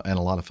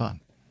a lot of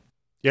fun.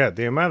 Yeah,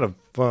 the amount of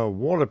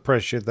water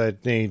pressure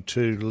they'd need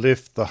to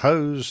lift the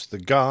hose, the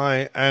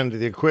guy, and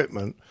the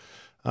equipment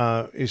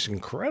is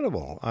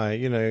incredible.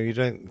 You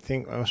don't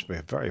think there must be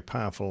a very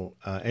powerful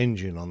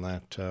engine on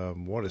that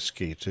water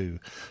ski to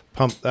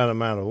pump that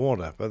amount of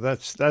water. But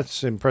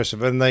that's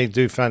impressive, and they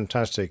do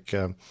fantastic,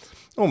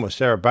 almost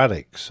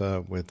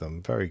aerobatics with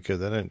them. Very good.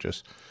 They don't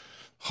just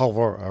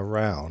hover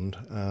around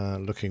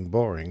looking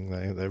boring.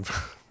 They're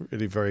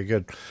really very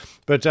good.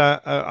 But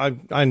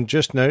I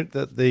just note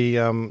that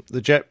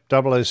the Jet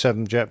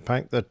 007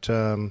 jetpack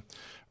that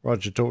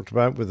Roger talked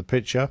about with the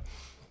picture,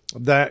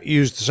 that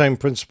used the same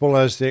principle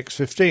as the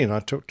X-15 I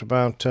talked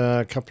about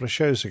a couple of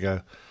shows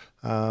ago.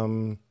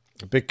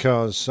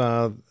 Because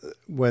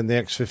when the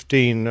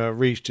X-15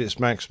 reached its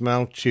maximum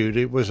altitude,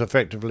 it was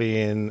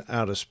effectively in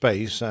outer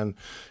space and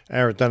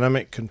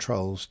aerodynamic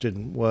controls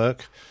didn't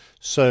work.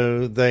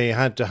 So they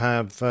had to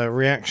have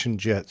reaction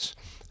jets,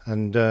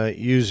 and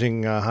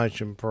using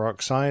hydrogen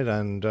peroxide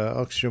and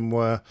oxygen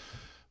was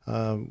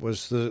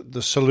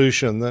the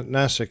solution that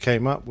NASA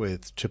came up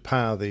with to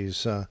power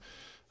these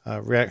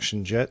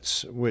reaction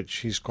jets, which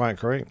he's quite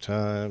correct,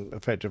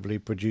 effectively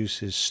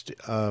produces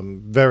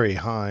very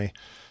high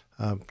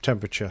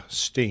temperature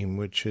steam,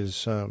 which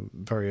is a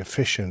very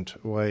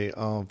efficient way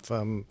of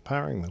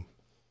powering them.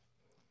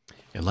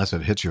 Unless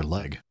it hits your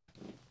leg.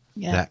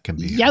 Yeah. That can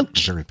be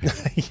Youch. very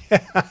painful.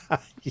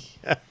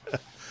 Yeah,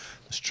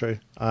 that's true.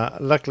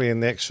 Luckily in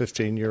the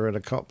X-15 you're in a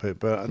cockpit,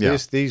 but Yeah.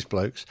 these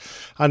blokes,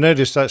 I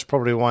noticed that's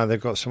probably why they've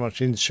got so much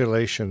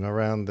insulation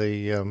around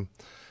the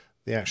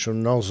actual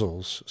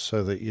nozzles,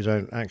 so that you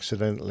don't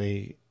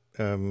accidentally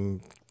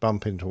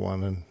bump into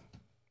one and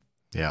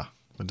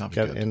would not be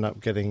good. end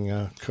up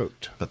getting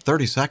cooked. But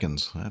 30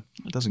 seconds, that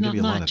doesn't give Not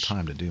you a lot of much.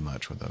 time to do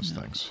much with those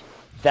things.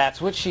 That's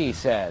what she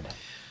said.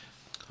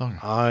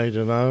 I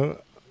don't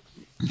know.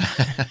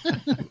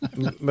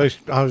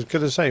 I was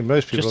going to say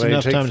most people Just only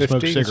enough take time to 15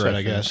 smoke a cigarette,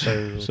 I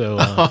seconds, guess. So,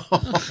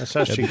 that's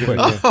actually That'd be giving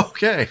quick. you,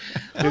 Okay.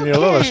 giving you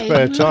a lot of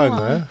spare time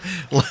there.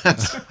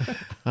 Let's.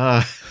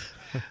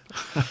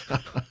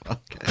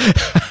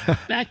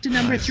 Back to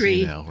number I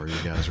see 3. now where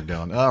you guys are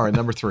going. All right,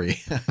 number 3.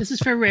 This is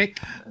for Rick.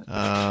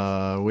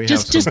 We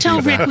Just have tell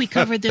something Rick about- we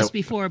covered this that-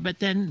 before, but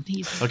then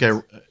he's Okay,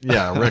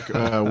 yeah, Rick,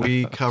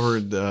 we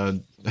covered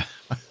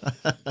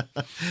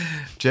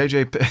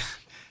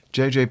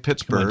JJ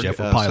Pittsburgh Jeff,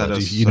 we're sent pilots.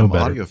 us You know some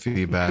better. audio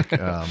feedback,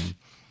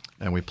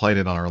 and we played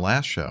it on our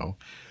last show.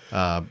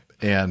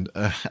 And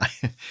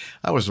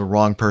I was the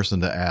wrong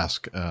person to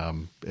ask.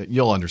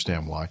 You'll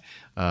understand why.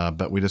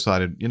 But we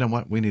decided, you know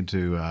what, we need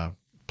to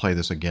play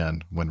this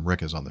again when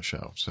Rick is on the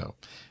show. So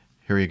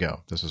here you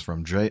go. This is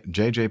from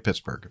JJ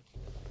Pittsburgh.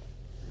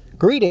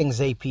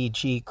 Greetings,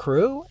 APG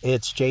crew.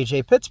 It's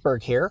JJ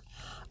Pittsburgh here.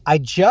 I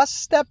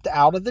just stepped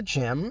out of the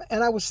gym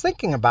and I was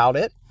thinking about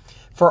it.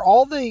 For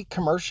all the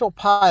commercial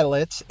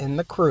pilots in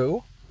the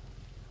crew,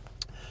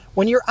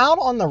 when you're out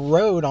on the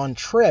road on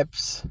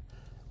trips,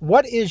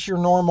 what is your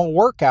normal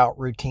workout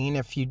routine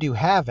if you do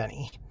have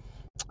any?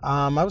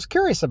 I was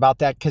curious about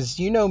that because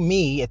you know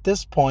me at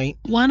this point.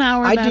 1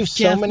 hour I left, do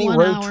so Jeff, many 1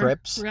 road hour.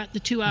 trips We're at the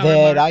 2 hour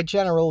that mark. I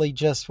generally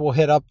just will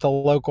hit up the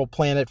local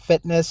Planet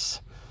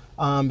Fitness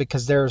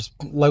because there's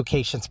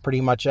locations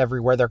pretty much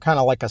everywhere. They're kind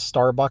of like a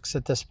Starbucks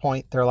at this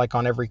point. They're like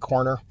on every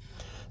corner.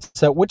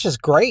 So, which is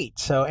great.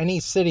 So any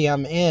city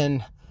I'm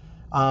in,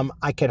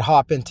 I could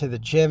hop into the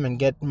gym and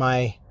get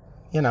my,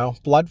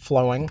 blood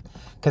flowing.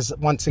 Because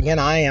once again,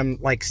 I am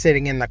like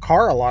sitting in the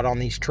car a lot on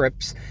these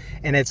trips,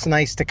 and it's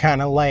nice to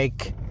kind of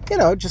like,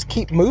 just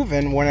keep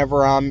moving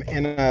whenever I'm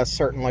in a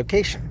certain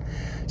location.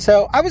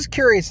 So I was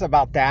curious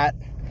about that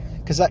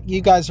because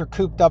you guys are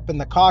cooped up in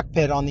the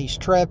cockpit on these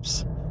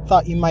trips.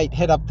 Thought you might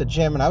hit up the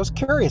gym, and I was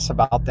curious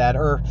about that.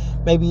 Or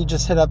maybe you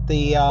just hit up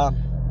the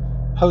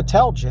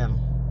hotel gym.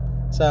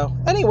 So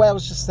anyway, I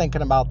was just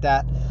thinking about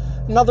that.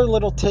 Another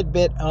little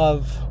tidbit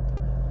of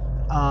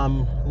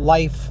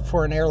life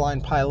for an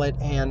airline pilot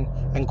and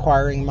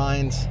inquiring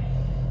minds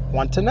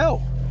want to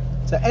know.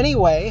 So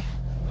anyway,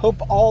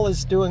 hope all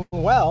is doing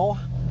well.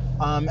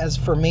 As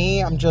for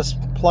me, I'm just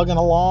plugging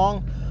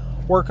along,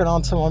 working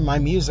on some of my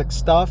music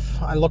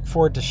stuff. I look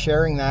forward to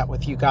sharing that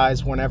with you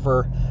guys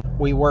whenever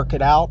we work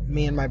it out.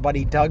 Me and my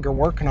buddy Doug are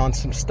working on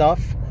some stuff.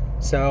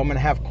 So I'm going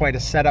to have quite a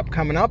setup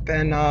coming up,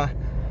 and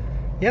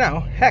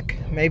heck,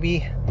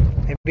 maybe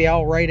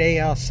I'll write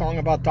a song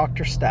about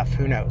Dr. Steph.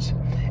 Who knows?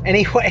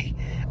 Anyway,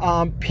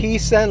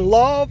 peace and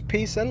love.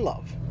 Peace and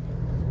love.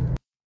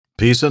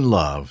 Peace and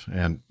love.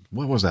 And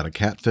what was that, a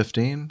Cat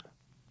 15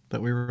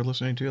 that we were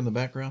listening to in the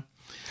background?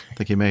 I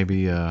think he may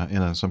be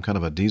in some kind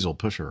of a diesel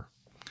pusher.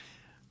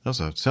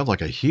 Sounds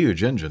like a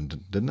huge engine,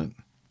 didn't it?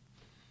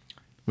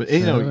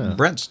 But,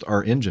 Brent's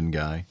our engine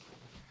guy.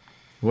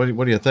 What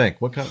do you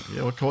think? What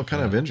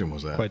kind of engine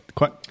was that?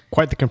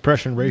 Quite the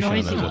compression ratio.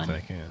 Noisy I one.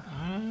 think. Yeah.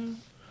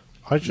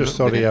 I just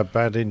thought he had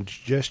bad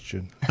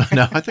indigestion.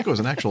 No, I think it was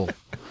an actual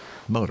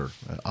motor,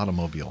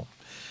 automobile.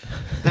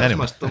 That's Anyway.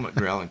 my stomach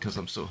growling because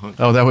I'm so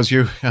hungry. Oh, that was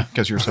you?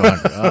 Because you're so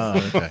hungry.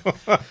 Oh, okay.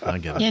 I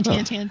get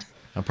it. Hint.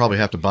 I'll probably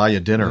have to buy you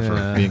dinner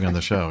for being on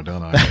the show,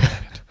 don't I?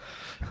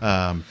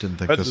 Didn't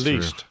think At this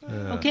least. through.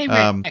 Okay,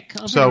 Rick.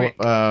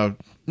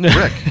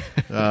 Rick.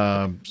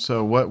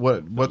 So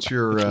what's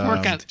your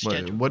Workout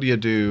schedule. what do you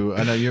do?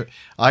 I know you.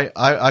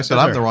 I said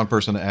I'm the wrong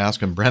person to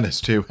ask, and Brent is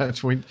too.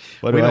 we do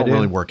don't I do?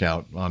 really work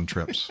out on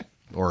trips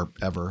or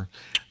ever.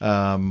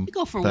 You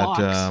go for walks.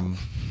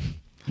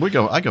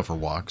 I go for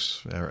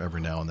walks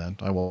every now and then.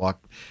 I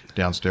walk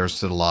downstairs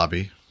to the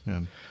lobby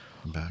and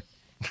back.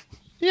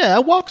 Yeah,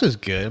 walks is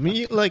good. I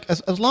mean,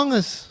 as long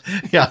as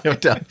down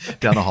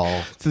the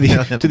hall to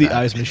the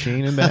ice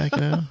machine and back.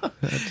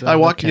 I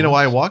walk.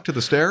 I walk to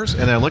the stairs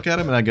and I look at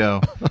him and I go,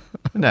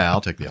 "Nah,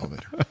 I'll take the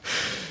elevator."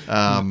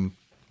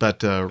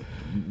 But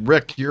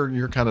Rick,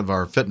 you're kind of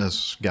our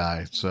fitness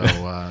guy. So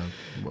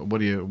what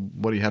do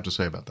you have to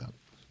say about that?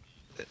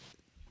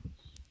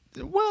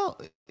 Well,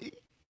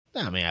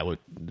 I mean, I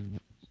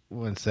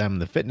wouldn't say I'm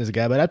the fitness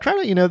guy, but I try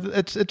to,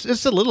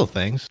 it's the little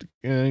things.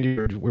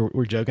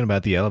 We're joking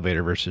about the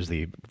elevator versus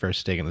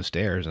taking the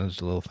stairs, and it's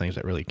the little things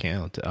that really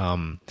count.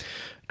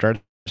 Try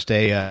to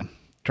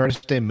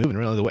stay moving.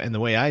 Really, the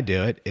way I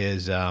do it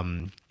is,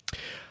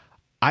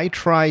 I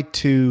try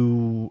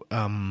to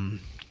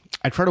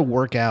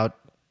work out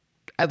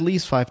at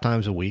least 5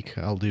 times a week.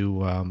 I'll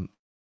do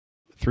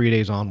 3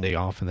 days on, day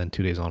off, and then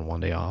 2 days on, 1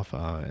 day off,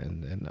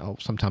 and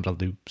sometimes I'll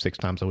do 6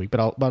 times a week. But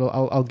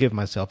I'll give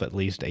myself at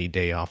least a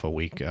day off a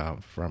week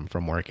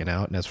from working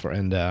out.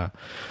 And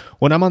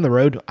when I'm on the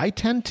road, I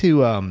tend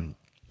to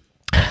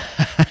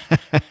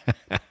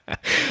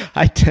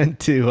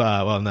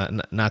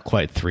not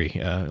quite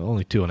 3,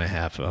 only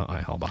 2.5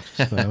 IHAL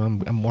boxes. So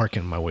I'm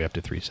working my way up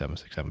to 3, 7,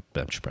 6, 7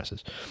 bench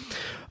presses.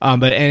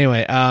 But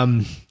anyway,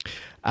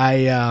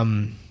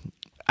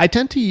 I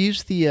tend to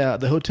use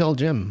the hotel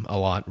gym a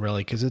lot,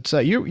 really, because it's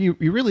you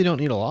really don't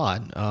need a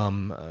lot,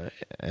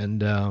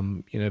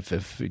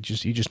 if you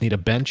just need a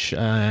bench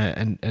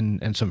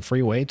and some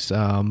free weights.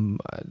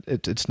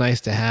 It's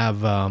nice to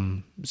have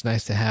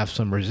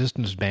some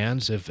resistance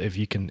bands if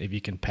you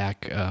can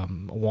pack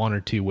 1 or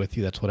 2 with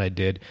you. That's what I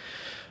did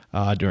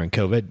during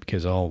COVID,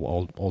 because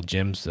all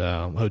gyms,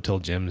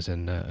 hotel gyms,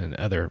 and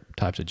other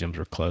types of gyms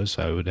were closed.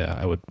 So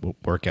I would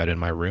work out in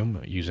my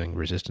room using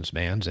resistance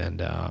bands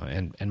and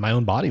my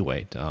own body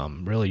weight.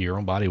 Really, your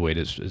own body weight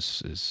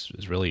is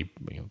really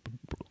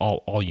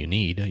all you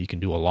need. You can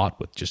do a lot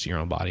with just your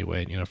own body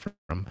weight.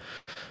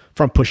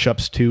 From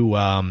push-ups to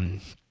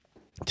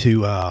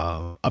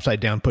upside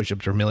down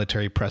push-ups or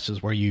military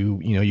presses, where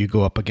you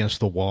go up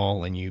against the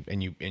wall and you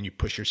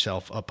push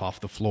yourself up off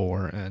the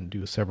floor and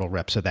do several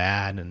reps of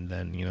that, and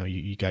then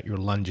you got your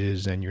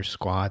lunges and your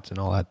squats and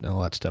all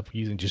that stuff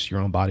using just your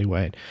own body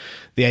weight.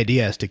 The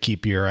idea is to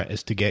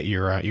get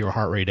your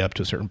heart rate up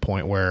to a certain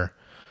point where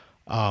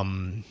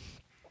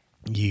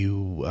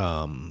you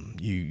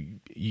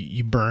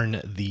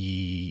burn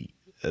the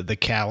the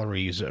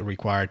calories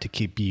required to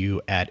keep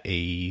you at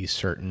a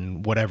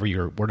certain whatever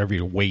your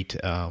weight,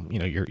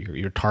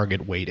 your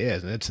target weight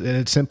is. And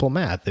it's simple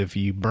math. If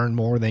you burn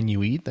more than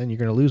you eat, then you're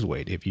going to lose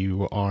weight. If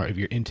your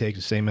intake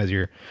is the same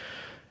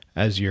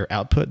as your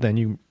output, then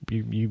you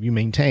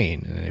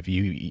maintain. And if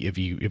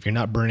you're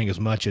not burning as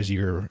much as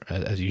you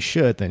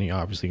should, then you're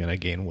obviously going to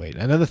gain weight.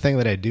 Another thing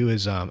that I do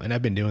is, and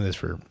I've been doing this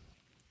for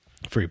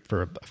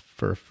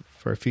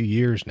a few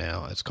years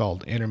now. It's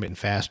called intermittent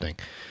fasting.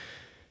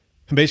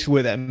 And basically,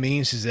 what that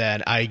means is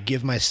that I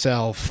give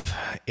myself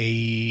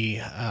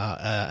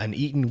an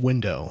eating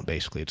window.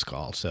 Basically, it's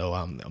called.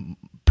 So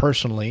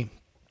personally,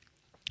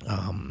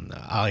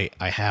 I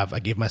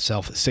give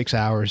myself 6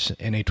 hours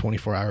in a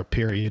 24-hour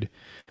period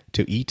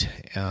to eat.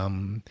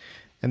 And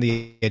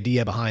the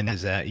idea behind that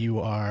is that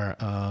you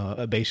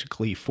are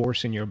basically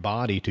forcing your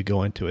body to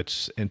go into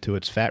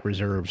its fat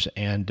reserves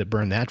and to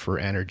burn that for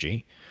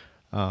energy.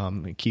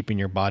 Keeping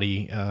your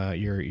body,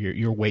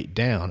 your weight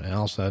down. And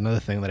also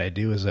another thing that I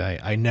do is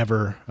I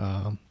never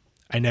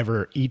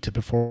eat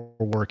before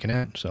working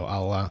out. So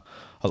I'll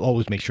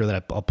always make sure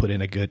that I'll put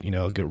in a good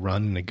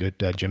run and a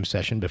good gym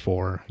session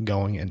before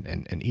going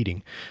and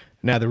eating.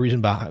 Now the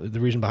reason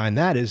behind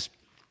that is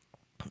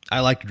I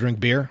like to drink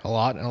beer a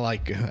lot, and I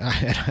like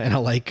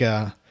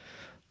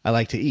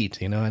to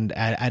eat, and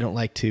I don't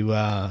like to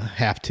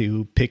have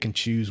to pick and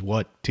choose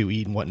what to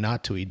eat and what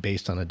not to eat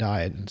based on a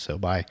diet. And so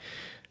by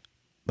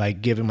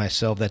giving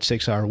myself that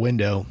 6 hour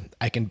window,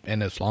 I can,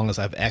 and as long as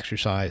I've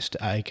exercised,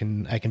 I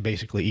can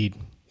basically eat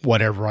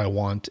whatever I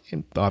want,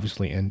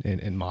 obviously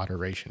in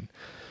moderation.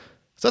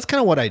 So that's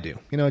kind of what I do.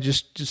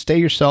 Just stay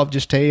yourself,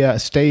 just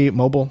stay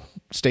mobile,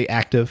 stay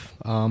active,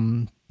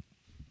 and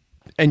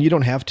you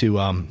don't have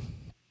to.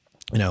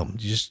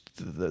 Just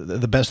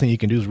the best thing you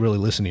can do is really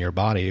listen to your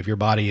body. If your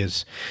body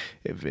is,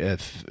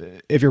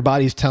 if your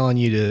body's telling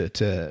you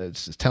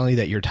it's telling you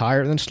that you're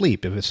tired, then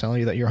sleep. If it's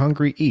telling you that you're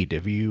hungry, eat.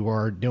 If you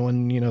are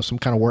doing, some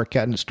kind of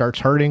workout and it starts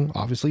hurting,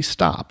 obviously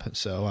stop.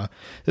 So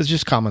it's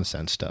just common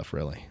sense stuff,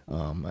 really.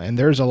 And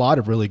there's a lot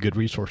of really good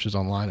resources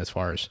online as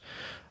far as,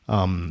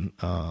 not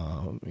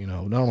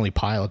only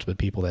pilots, but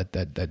people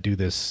that do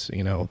this,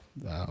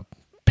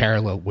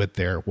 parallel with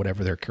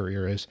whatever their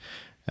career is.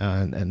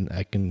 And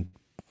I can,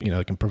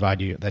 it can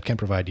provide you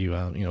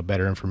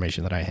better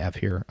information that I have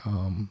here.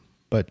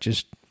 But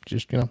just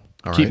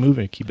keep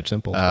moving, keep it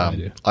simple. That's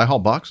what I do. I Haul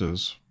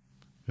Boxes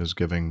is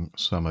giving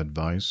some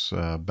advice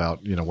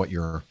about, what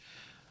your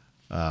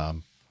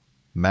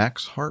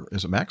max heart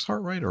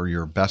rate or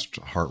your best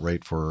heart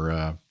rate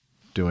for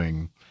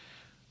doing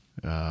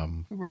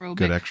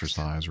good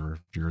exercise, or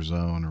your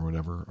zone or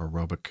whatever,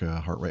 aerobic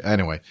heart rate.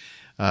 Anyway,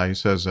 he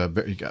says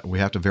we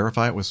have to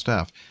verify it with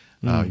staff.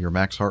 Your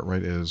max heart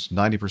rate is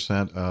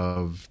 90%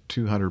 of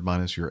 200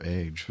 minus your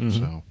age. Mm-hmm.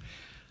 So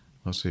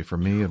let's see. For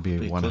me, it'd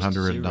be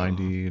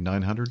 190,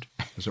 900.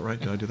 Is it right?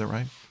 Did I do that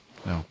right?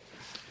 No.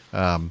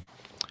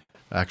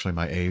 Actually,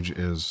 my age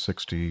is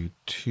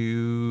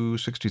 62,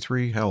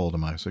 63. How old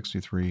am I?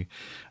 63.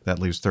 That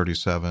leaves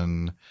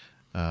 37.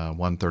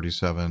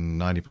 137.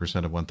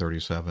 90% of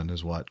 137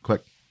 is what?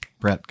 Quick,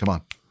 Brent, come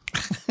on.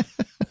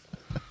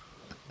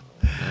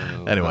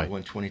 Anyway.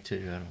 122. I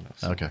don't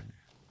know. Okay.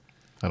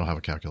 I don't have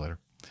a calculator.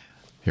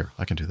 Here,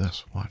 I can do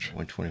this. Watch.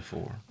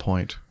 124.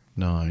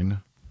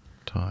 0.9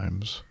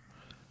 times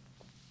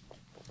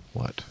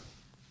what?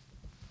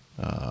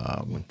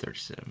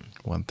 137.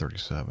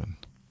 137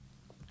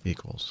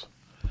 equals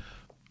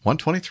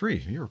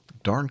 123. You're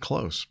darn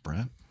close,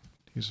 Brent.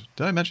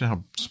 Did I mention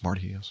how smart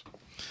he is?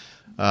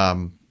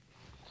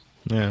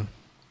 Yeah.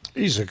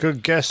 He's a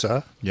good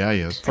guesser. Yeah, he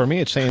is. For me,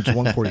 it's saying it's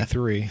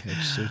 143.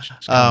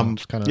 It's kind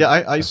of. Yeah,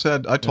 I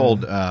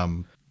told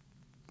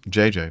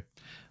JJ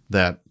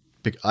that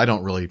I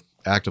don't really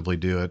actively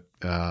do it,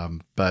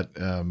 but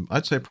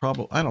I'd say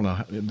probably, I don't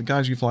know, the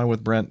guys you fly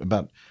with, Brent,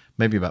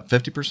 maybe about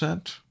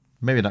 50%,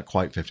 maybe not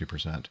quite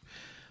 50%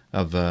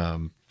 of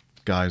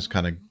guys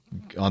kind of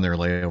on their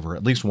layover,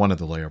 at least one of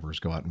the layovers,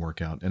 go out and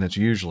work out. And it's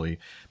usually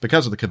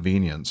because of the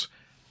convenience.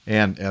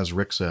 And as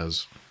Rick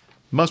says,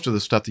 most of the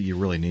stuff that you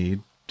really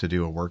need to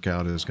do a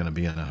workout is going to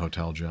be in a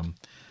hotel gym.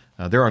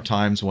 There are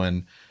times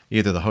when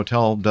either the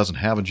hotel doesn't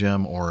have a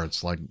gym or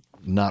it's like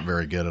not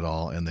very good at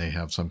all, and they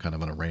have some kind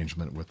of an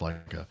arrangement with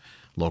like a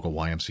local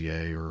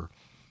YMCA or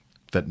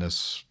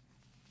Fitness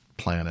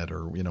Planet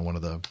or one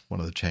of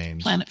the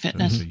chains. Planet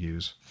Fitness to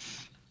use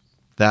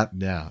that.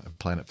 Yeah,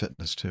 Planet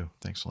Fitness too.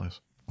 Thanks,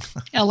 Liz.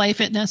 LA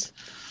Fitness.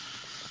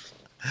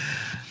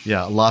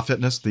 Yeah, La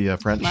Fitness, the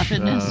French La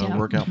Fitness,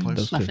 workout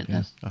place. La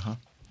Fitness. Yeah.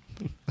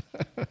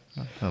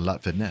 La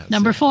Fitness.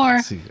 Number 4.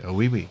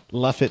 Oui.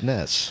 La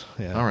Fitness.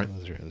 Yeah. All right.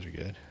 Those are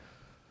good.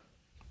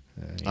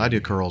 I do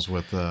curls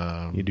with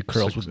you do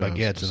curls with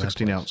baguettes,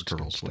 16-ounce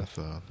curls with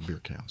beer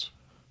cans,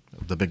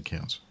 the big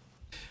cans.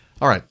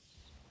 All right,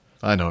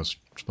 I know it's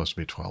supposed to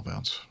be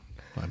 12-ounce.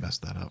 I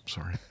messed that up.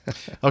 Sorry.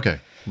 Okay,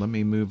 let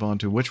me move on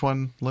to which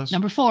one, Liz?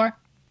 Number 4.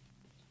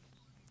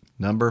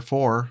 Number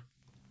 4.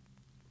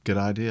 Good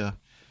idea.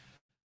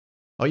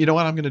 Oh, you know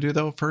what I'm going to do,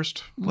 though,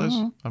 first, Liz?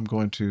 Mhm. I'm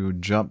going to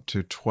jump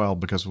to 12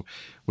 because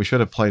we should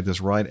have played this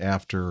right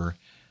after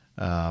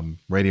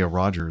Radio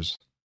Rogers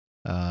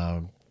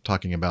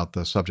talking about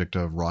the subject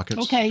of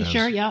rockets. Okay, as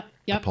sure. Yep.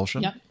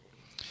 propulsion. Yep.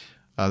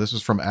 This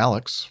is from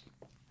Alex.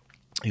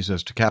 He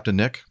says, to Captain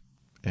Nick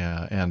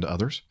and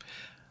others,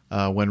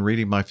 when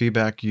reading my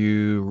feedback,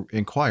 you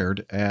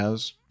inquired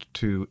as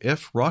to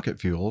if rocket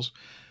fuels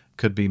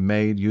could be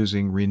made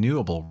using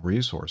renewable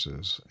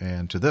resources.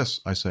 And to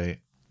this, I say,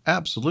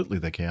 absolutely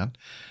they can.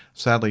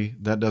 Sadly,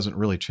 that doesn't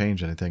really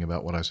change anything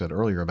about what I said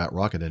earlier about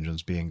rocket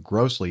engines being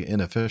grossly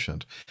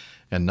inefficient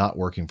and not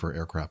working for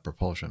aircraft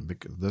propulsion.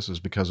 This is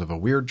because of a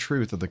weird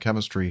truth of the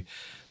chemistry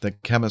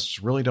that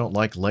chemists really don't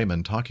like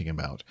laymen talking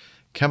about.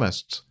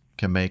 Chemists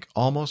can make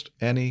almost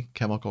any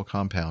chemical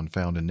compound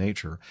found in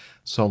nature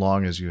so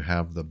long as you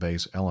have the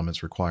base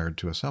elements required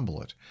to assemble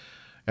it.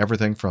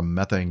 Everything from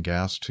methane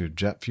gas to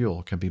jet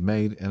fuel can be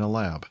made in a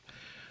lab.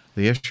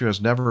 The issue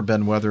has never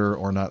been whether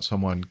or not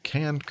someone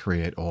can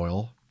create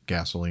oil,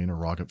 gasoline, or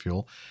rocket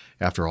fuel.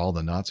 After all,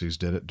 the Nazis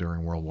did it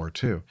during World War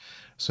II.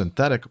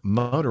 Synthetic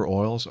motor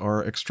oils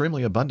are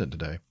extremely abundant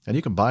today, and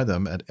you can buy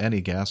them at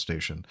any gas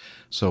station.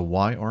 So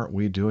why aren't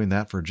we doing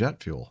that for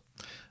jet fuel?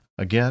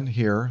 Again,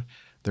 here,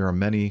 there are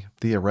many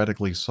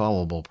theoretically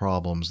solvable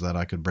problems that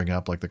I could bring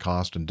up, like the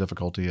cost and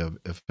difficulty of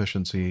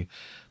efficiency,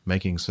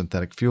 making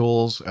synthetic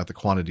fuels at the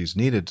quantities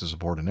needed to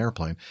support an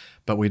airplane,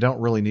 but we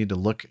don't really need to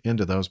look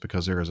into those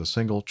because there is a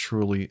single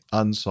truly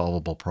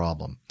unsolvable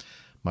problem.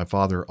 My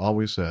father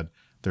always said,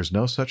 there's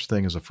no such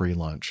thing as a free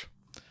lunch.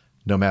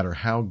 No matter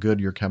how good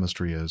your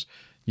chemistry is,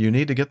 you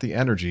need to get the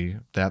energy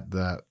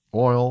that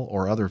oil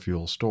or other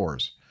fuel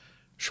stores.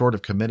 Short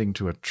of committing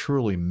to a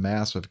truly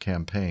massive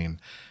campaign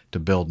to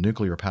build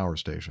nuclear power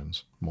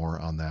stations, more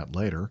on that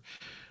later,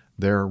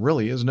 there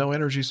really is no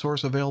energy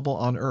source available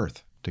on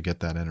Earth to get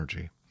that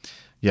energy.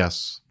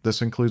 Yes,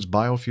 this includes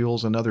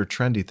biofuels and other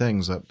trendy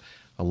things that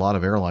a lot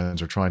of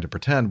airlines are trying to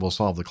pretend will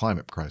solve the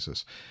climate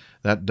crisis.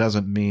 That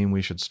doesn't mean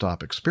we should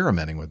stop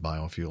experimenting with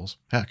biofuels.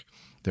 Heck,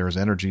 there is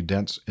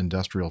energy-dense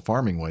industrial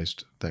farming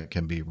waste that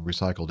can be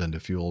recycled into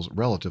fuels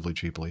relatively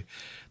cheaply.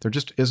 There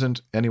just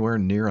isn't anywhere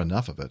near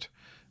enough of it.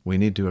 We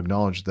need to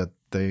acknowledge that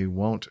they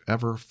won't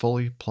ever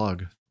fully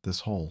plug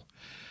this hole.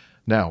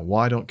 Now,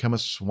 why don't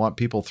chemists want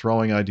people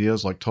throwing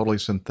ideas like totally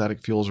synthetic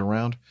fuels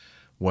around?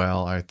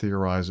 Well, I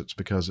theorize it's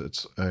because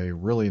it's a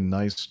really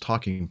nice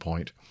talking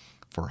point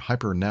for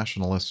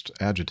hyper-nationalist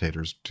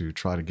agitators to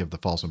try to give the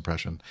false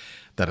impression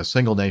that a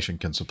single nation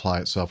can supply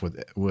itself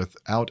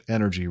without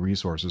energy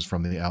resources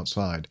from the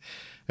outside.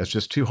 It's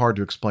just too hard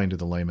to explain to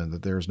the layman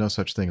that there is no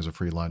such thing as a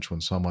free lunch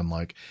when someone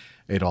like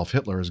Adolf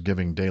Hitler is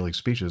giving daily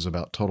speeches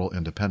about total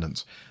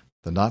independence.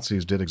 The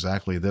Nazis did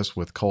exactly this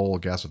with coal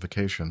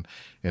gasification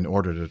in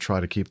order to try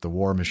to keep the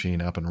war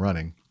machine up and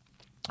running.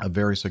 A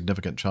very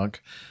significant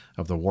chunk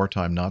of the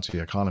wartime Nazi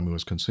economy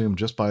was consumed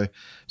just by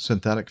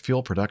synthetic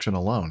fuel production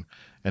alone,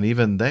 and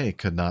even they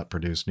could not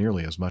produce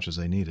nearly as much as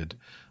they needed.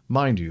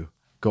 Mind you,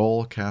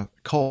 coal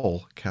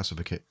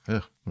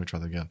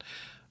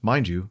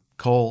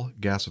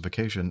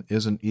gasification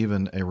isn't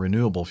even a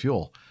renewable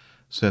fuel,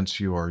 since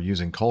you are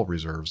using coal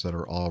reserves that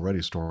are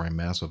already storing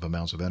massive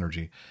amounts of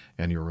energy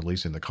and you're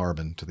releasing the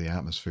carbon to the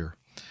atmosphere.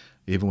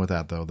 Even with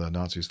that, though, the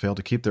Nazis failed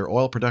to keep their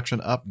oil production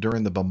up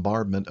during the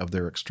bombardment of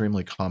their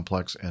extremely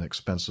complex and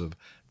expensive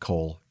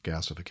coal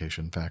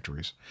gasification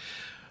factories.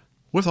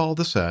 With all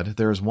this said,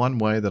 there is one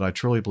way that I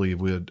truly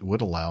believe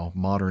would allow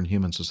modern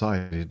human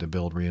society to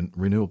build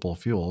renewable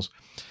fuels,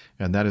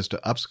 and that is to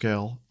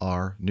upscale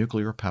our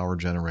nuclear power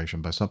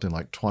generation by something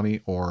like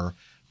 20 or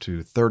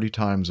to 30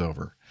 times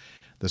over.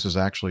 This is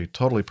actually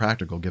totally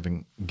practical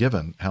given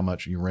how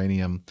much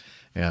uranium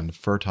and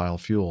fertile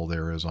fuel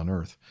there is on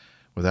Earth.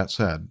 With that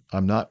said,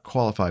 I'm not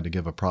qualified to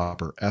give a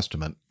proper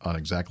estimate on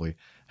exactly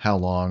how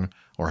long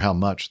or how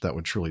much that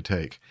would truly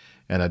take,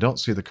 and I don't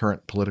see the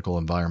current political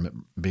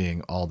environment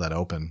being all that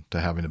open to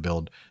having to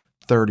build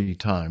 30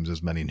 times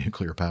as many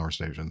nuclear power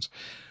stations.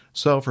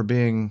 Sorry for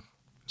being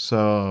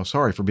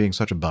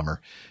such a bummer.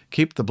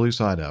 Keep the blue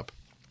side up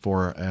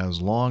for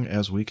as long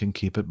as we can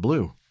keep it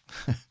blue.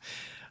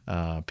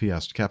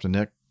 P.S. Captain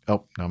Nick.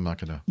 Oh, no, I'm not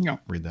going to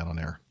read that on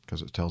air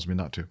because it tells me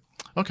not to.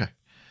 Okay.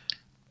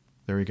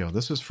 There you go.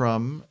 This is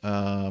from,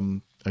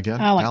 again,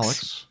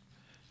 Alex.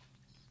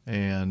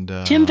 And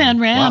Tim Van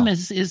Ram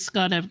is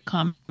got a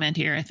comment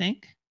here, I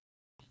think.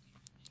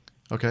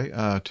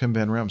 Okay. Tim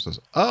Van Ram says,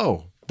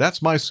 oh,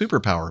 that's my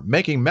superpower,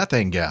 making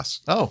methane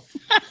gas. Oh,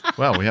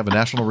 well, we have a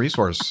national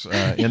resource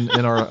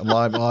in our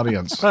live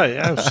audience. Hey,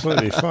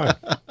 absolutely fine.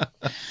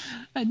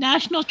 A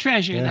national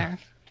treasure there.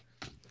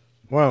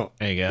 Well,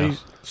 there you go. He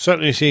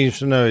certainly seems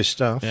to know his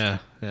stuff. Yeah.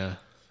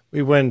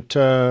 We went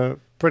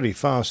pretty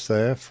fast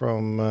there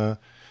from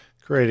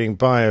creating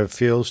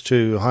biofuels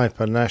to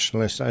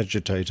hyper-nationalist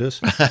agitators.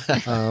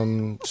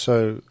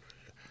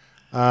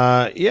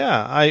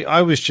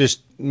 I was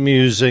just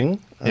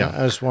musing,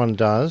 as one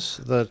does,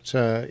 that,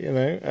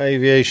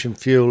 aviation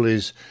fuel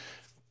is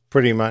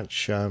pretty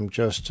much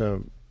just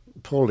a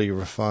poorly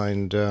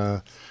refined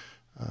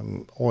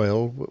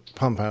oil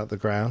pump out of the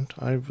ground.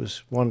 I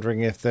was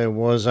wondering if there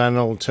was an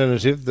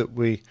alternative that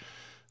we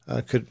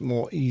could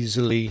more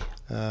easily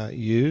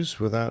use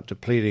without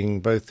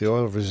depleting both the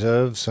oil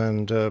reserves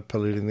and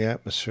polluting the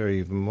atmosphere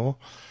even more.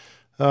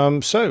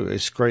 So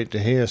it's great to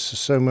hear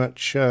so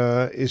much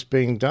is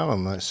being done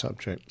on that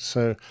subject.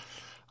 So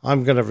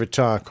I'm going to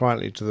retire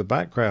quietly to the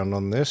background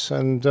on this,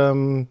 and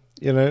and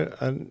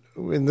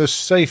in the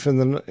safe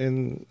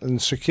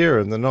and secure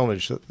in the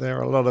knowledge that there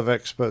are a lot of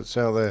experts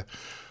out there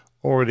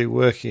already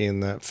working in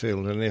that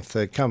field, and if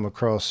they come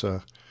across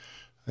a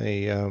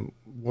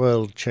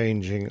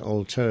world-changing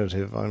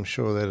alternative, I'm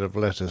sure they'd have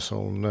let us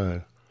all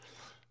know.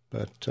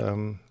 But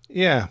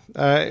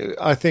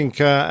I think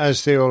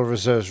as the oil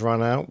reserves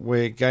run out,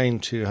 we're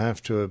going to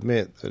have to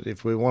admit that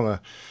if we want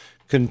to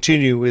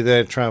continue with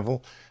air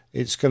travel,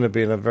 it's going to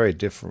be in a very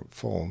different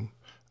form,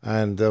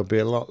 and there'll be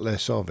a lot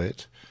less of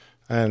it,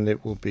 and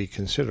it will be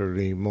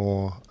considerably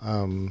more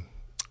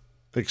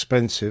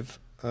expensive.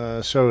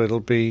 So it'll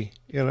be,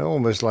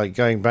 almost like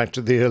going back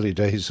to the early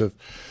days of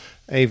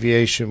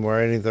aviation, where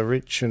only the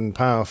rich and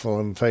powerful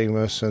and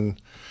famous and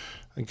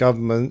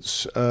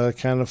governments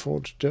can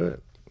afford to do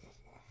it.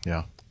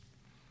 Yeah.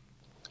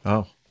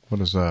 Oh, what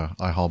does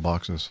iHaul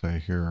boxes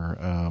say here?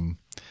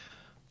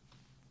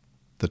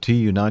 The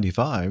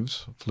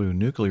Tu-95s flew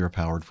nuclear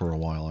powered for a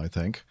while, I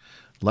think.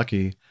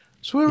 Lucky.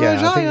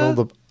 Yeah, I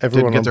think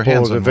everyone on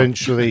board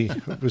eventually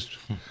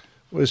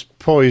was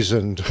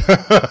poisoned.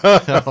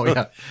 Oh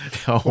yeah,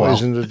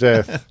 poisoned to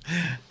death.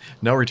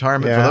 No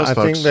retirement for those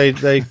folks. I think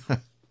they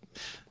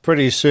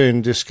pretty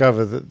soon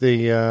discovered that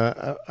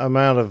the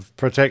amount of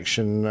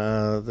protection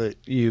that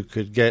you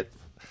could get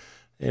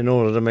in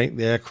order to make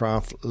the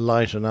aircraft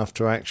light enough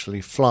to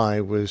actually fly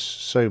was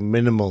so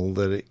minimal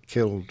that it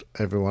killed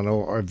everyone,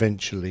 or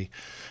eventually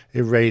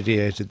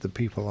irradiated the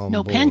people on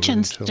board. No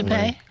pensions to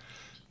pay.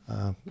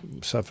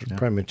 Suffered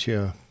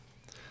premature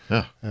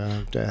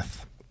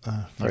death.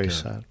 Very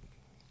sad.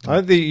 Yeah.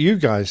 You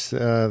guys,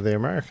 the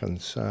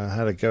Americans,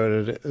 had a go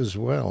at it as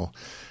well.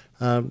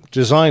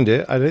 Designed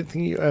it. I don't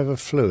think you ever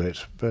flew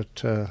it, but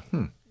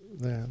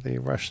the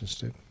Russians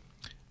did.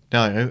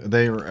 Now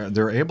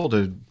they're able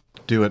to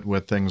do it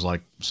with things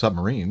like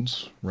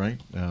submarines, right?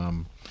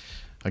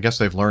 I guess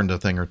they've learned a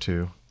thing or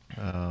two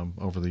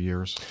over the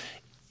years.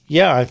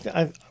 Yeah,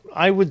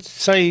 I would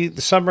say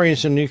the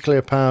submarines and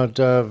nuclear-powered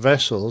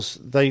vessels,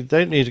 they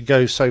don't need to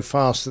go so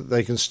fast that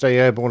they can stay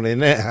airborne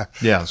in air.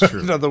 Yeah, that's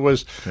true. In other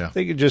words,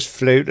 they could just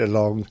float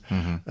along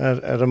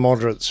at a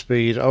moderate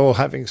speed. Oh,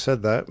 having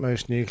said that,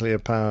 most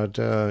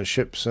nuclear-powered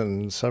ships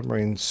and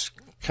submarines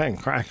can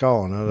crack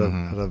on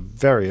at a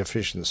very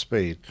efficient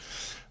speed.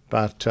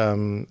 But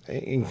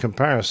in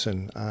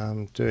comparison,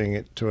 doing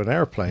it to an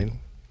airplane,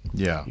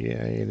 you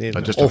need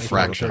just a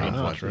fraction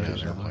of what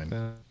an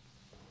airplane.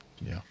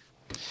 Yeah.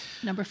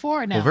 Number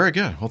 4 now. Well, very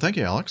good. Well, thank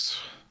you, Alex.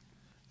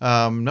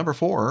 Number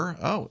 4.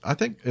 Oh, I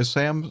think is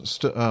Sam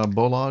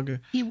Bolog.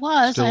 He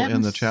was still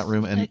in the chat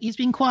room, and he's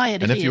been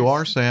quiet. And if you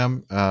are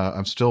Sam,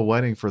 I'm still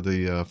waiting for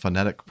the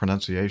phonetic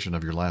pronunciation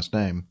of your last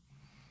name.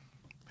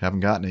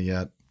 Haven't gotten it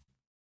yet,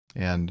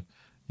 and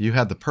you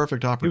had the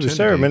perfect opportunity. He was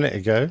there a minute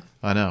ago.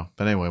 I know,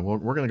 but anyway, we're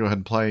going to go ahead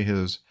and play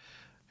his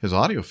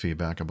audio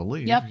feedback, I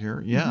believe. Yep.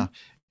 Here, yeah.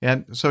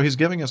 And so he's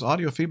giving us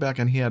audio feedback,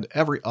 and he had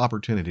every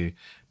opportunity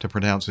to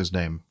pronounce his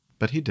name,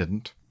 but he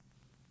didn't.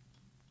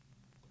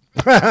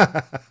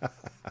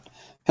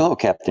 Hello,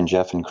 Captain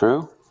Jeff and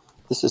crew.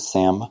 This is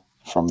Sam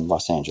from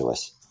Los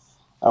Angeles.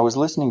 I was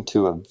listening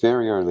to a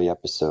very early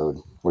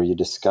episode where you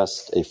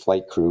discussed a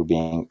flight crew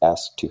being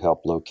asked to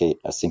help locate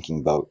a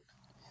sinking boat.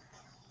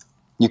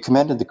 You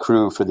commended the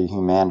crew for the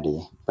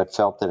humanity, but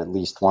felt that at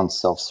least one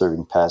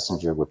self-serving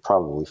passenger would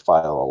probably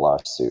file a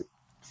lawsuit.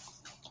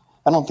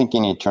 I don't think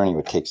any attorney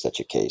would take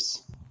such a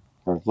case.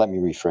 Or let me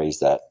rephrase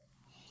that.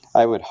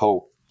 I would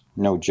hope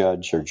no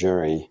judge or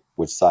jury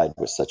would side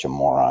with such a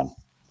moron.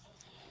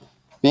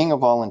 Being a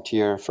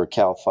volunteer for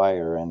CAL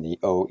FIRE and the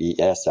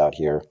OES out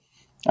here,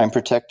 I'm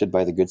protected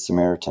by the Good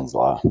Samaritan's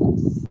Law.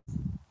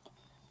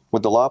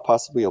 Would the law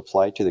possibly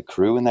apply to the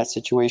crew in that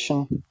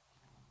situation?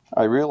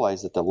 I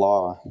realize that the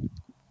law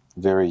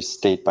varies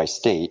state by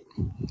state,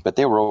 but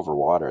they were over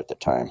water at the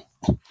time.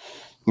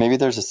 Maybe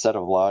there's a set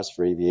of laws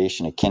for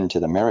aviation akin to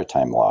the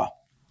maritime law.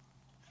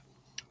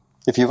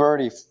 If you've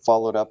already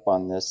followed up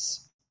on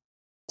this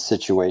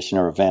situation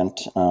or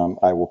event,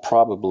 I will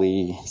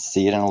probably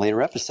see it in a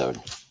later episode.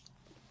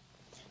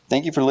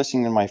 Thank you for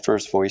listening to my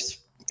first voice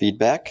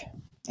feedback,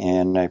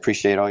 and I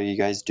appreciate all you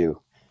guys do.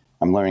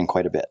 I'm learning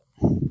quite a bit.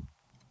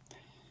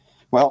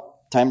 Well,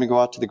 time to go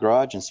out to the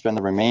garage and spend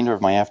the remainder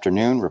of my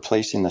afternoon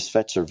replacing the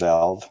Svetser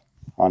valve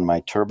on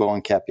my turbo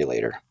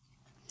encapsulator.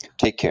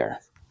 Take care.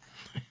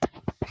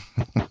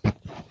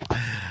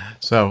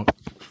 So,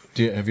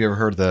 have you ever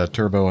heard the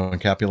turbo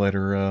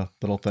encapsulator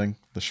little thing,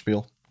 the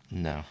spiel?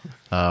 No.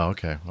 Oh,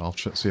 okay. Well,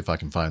 I'll see if I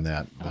can find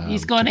that.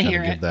 He's going to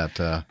hear it.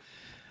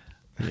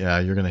 Yeah,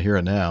 you're going to hear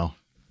it now.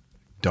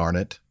 Darn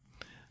it.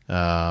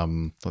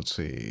 Let's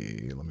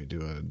see. Let me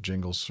do a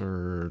jingle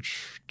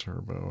search.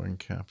 Turbo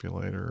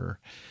encapulator.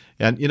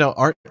 And,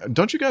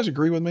 don't you guys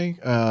agree with me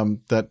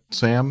that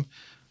Sam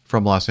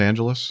from Los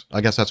Angeles,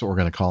 I guess that's what we're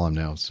going to call him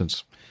now,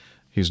 since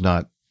he's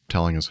not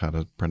telling us how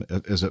to print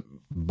it. Is it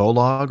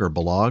Bolog or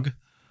Bolog?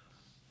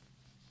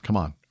 Come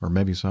on. Or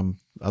maybe some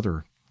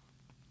other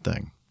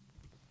thing.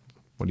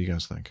 What do you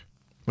guys think?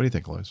 What do you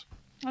think, Lois?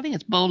 I think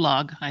it's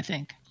Bolog, I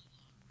think.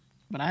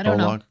 But I don't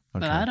know. Bolog?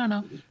 But Okay. I don't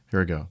know.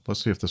 Here we go.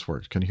 Let's see if this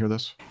works. Can you hear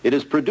this? It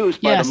is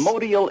produced by Yes. the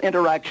modial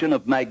interaction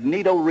of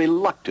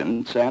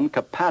magnetoreluctance and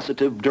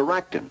capacitive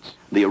directance.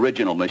 The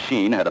original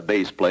machine had a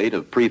base plate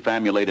of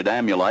prefamulated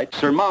amulite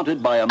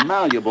surmounted by a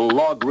malleable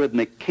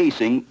logarithmic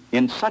casing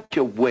in such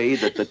a way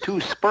that the two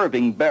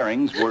spurving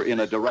bearings were in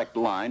a direct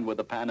line with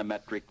a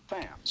panometric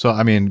fan. So,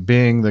 I mean,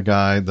 being the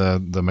guy,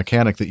 the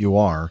mechanic that you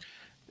are,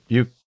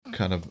 you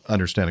kind of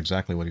understand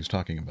exactly what he's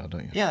talking about,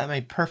 don't you? Yeah, that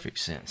made perfect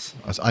sense.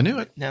 I knew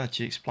it. Now that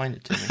you explained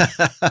it to me.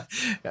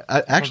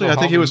 Actually, I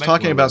think he was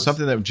talking about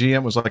something that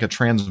GM was like a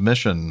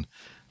transmission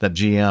that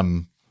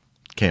GM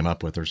came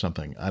up with or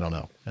something. I don't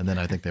know. And then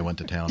I think they went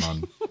to town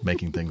on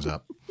making things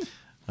up.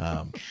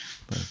 But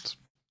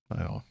I don't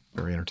know,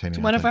 very entertaining.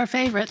 It's one of our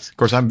favorites. Of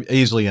course, I'm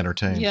easily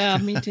entertained. Yeah,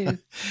 me too.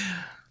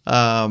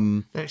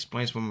 That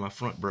explains why my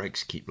front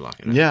brakes keep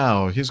locking up.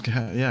 Yeah, he's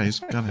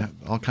got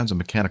all kinds of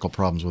mechanical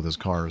problems with his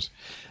cars.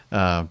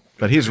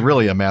 But he's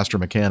really a master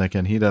mechanic,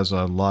 and he does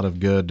a lot of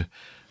good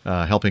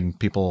helping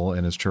people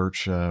in his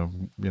church,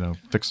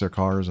 fix their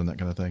cars and that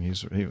kind of thing.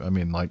 He's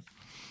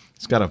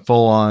got a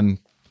full-on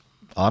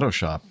auto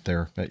shop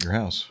there at your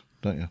house,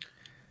 don't you?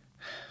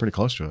 Pretty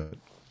close to it.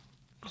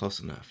 Close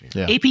enough.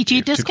 Yeah. APG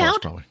Too close,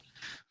 discount? probably.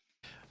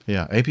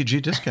 Yeah,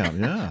 APG discount.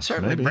 Yeah,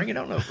 Certainly, maybe. bring it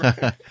on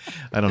over.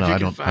 I don't know. If you I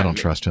can don't find it.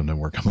 trust him to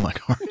work on my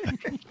car.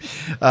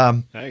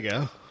 There you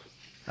go.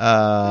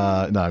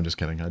 No, I'm just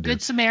kidding. I do.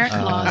 Good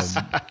Samaritan laws.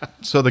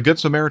 So the Good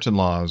Samaritan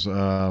laws.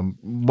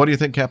 What do you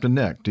think, Captain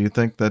Nick? Do you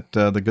think that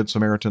the Good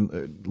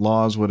Samaritan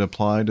laws would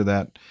apply to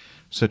that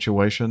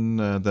situation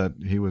that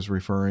he was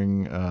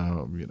referring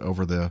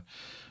over the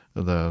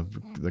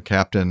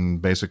captain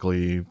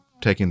basically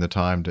taking the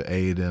time to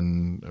aid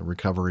in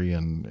recovery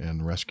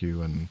and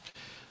rescue and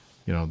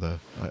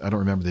I don't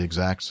remember the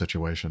exact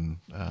situation.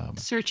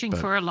 Searching but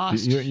for a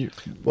lost.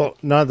 Well,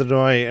 neither do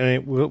I, and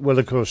it will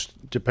of course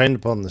depend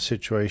upon the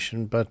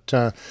situation. But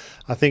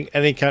I think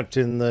any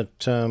captain that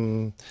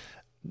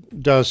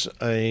does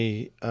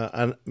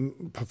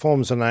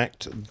performs an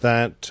act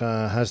that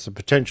has the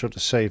potential to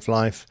save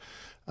life,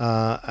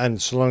 and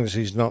so long as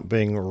he's not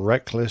being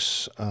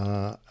reckless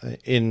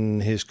in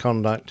his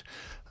conduct,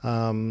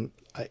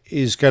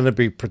 is going to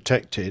be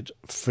protected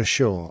for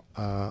sure.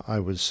 I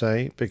would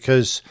say,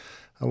 because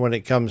when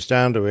it comes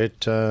down to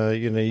it,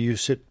 you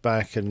sit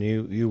back and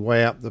you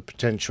weigh up the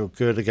potential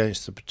good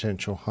against the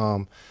potential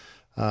harm.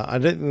 I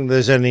don't think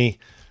there's any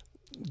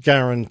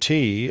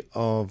guarantee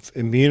of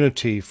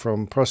immunity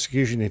from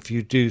prosecution if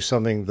you do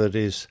something that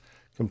is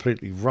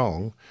completely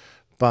wrong.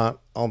 But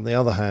on the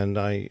other hand,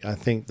 I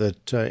think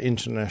that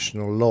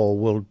international law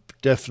will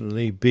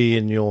definitely be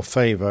in your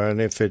favor, and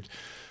if it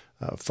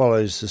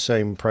follows the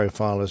same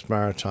profile as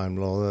maritime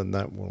law, then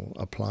that will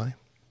apply.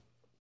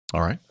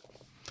 All right.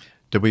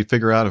 Did we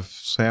figure out if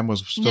Sam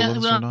was still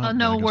with us or not?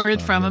 No I guess word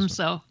not. from He him, hasn't.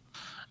 so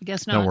I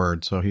guess not. No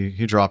word. So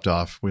he dropped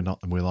off. We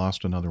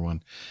lost another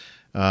one.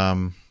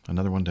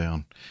 Another one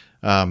down.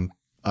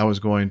 I was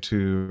going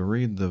to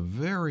read the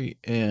very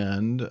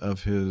end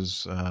of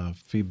his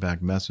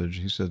feedback message.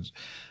 He said,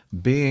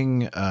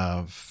 being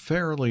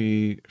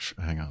fairly...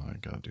 Hang on, I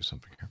got to do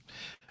something here.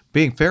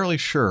 Being fairly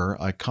sure,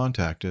 I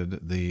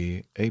contacted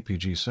the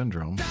APG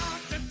syndrome.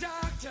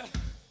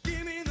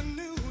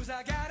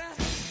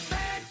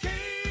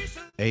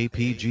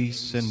 APG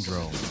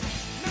syndrome.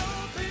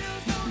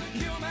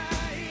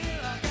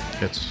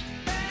 It's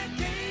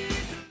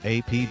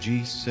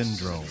APG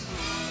syndrome.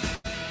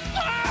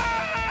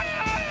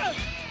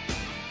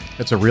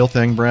 It's a real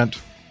thing,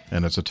 Brent,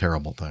 and it's a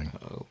terrible thing.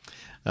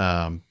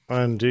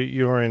 And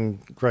you're in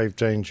grave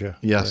danger.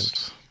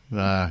 Yes.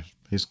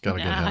 He's got a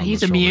good head on he's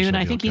his shoulders. immune. He'll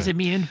I be think he's okay.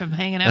 immune from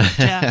hanging out with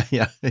Jeff.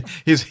 Yeah,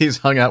 he's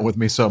hung out with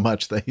me so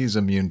much that he's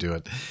immune to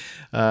it.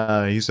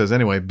 He says,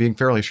 anyway, being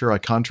fairly sure I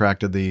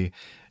contracted the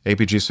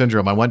APG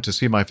syndrome, I went to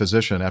see my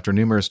physician. After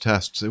numerous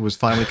tests, it was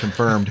finally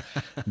confirmed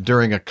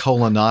during a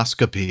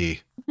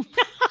colonoscopy.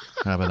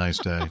 Have a nice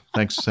day.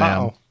 Thanks, Sam.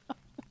 Uh-oh.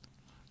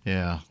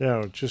 Yeah.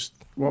 Yeah, just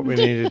what we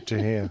needed to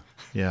hear.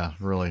 Yeah,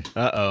 really.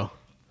 Uh-oh.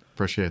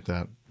 Appreciate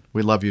that.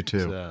 We love you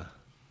too.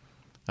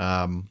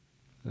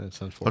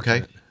 That's unfortunate.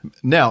 Okay.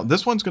 Now,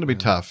 this one's going to be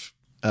tough.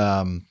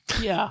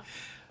 Yeah.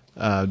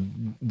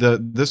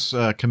 This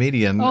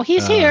comedian. Oh,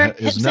 he's here.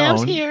 Is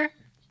Sam's known. here.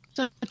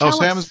 So tell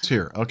Sam us. is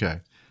here. Okay.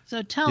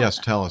 So tell Yes,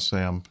 us. tell us,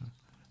 Sam.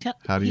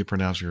 How do you he-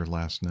 pronounce your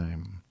last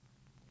name?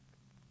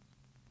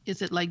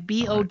 Is it like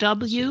BOWLOG?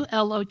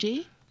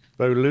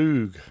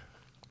 Bolug.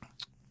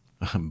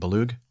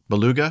 Belug?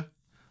 Beluga?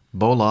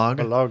 Bolog?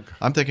 Bolog.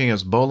 I'm thinking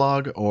it's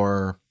Bolog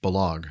or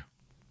Bolog.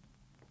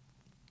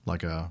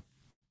 Like a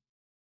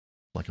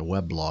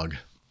web blog.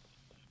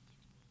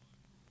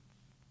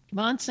 Come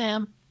on,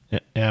 Sam. Yeah,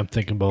 I'm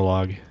thinking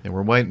Bolog. Yeah,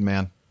 we're waiting,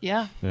 man.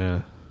 Yeah.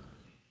 Yeah.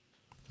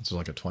 It's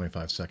like a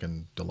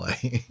 25-second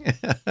delay.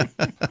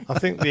 I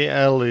think the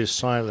L is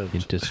silent.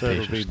 So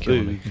it'll be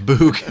boog.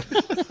 Boog.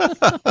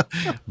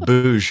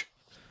 Booge.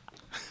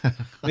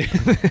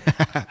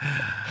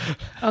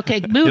 Okay,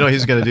 You move. know what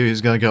he's going to do?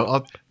 He's going to go,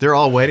 oh, they're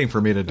all waiting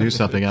for me to do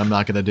something. I'm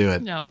not going to do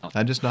it. No.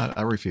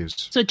 I refuse.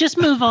 So just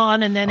move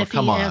on, and then Oh, if he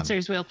come on.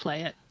 answers, we'll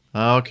play it.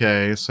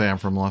 Okay, Sam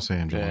from Los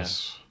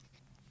Angeles.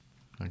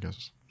 I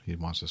guess he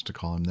wants us to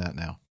call him that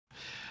now.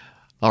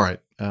 All right,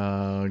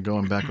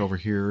 going back over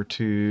here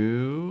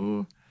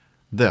to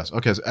this.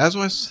 Okay, so as I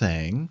was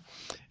saying,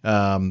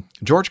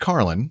 George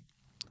Carlin,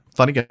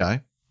 funny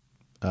guy.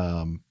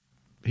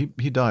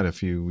 He died a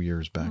few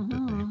years back,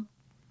 didn't he?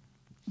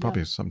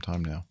 Probably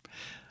sometime now.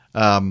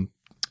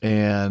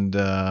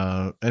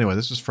 Anyway,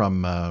 this is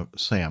from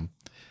Sam.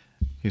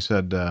 He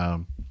said,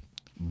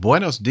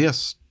 Buenos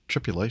dias,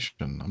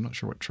 tripulation. I'm not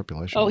sure what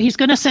tripulation Oh, is. he's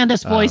going to send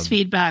us voice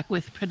feedback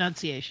with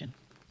pronunciation.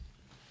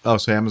 Oh,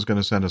 Sam is going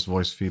to send us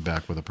voice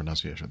feedback with a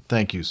pronunciation.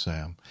 Thank you,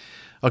 Sam.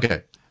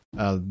 Okay.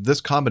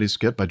 This comedy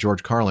skit by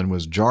George Carlin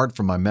was jarred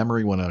from my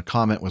memory when a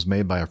comment was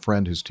made by a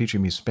friend who's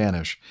teaching me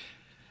Spanish,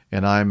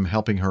 and I'm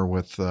helping her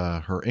with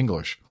her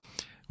English.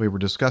 We were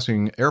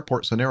discussing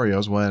airport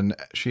scenarios when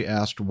she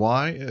asked,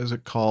 why is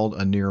it called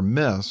a near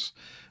miss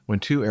when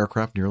two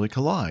aircraft nearly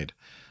collide?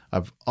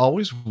 I've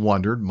always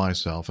wondered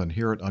myself and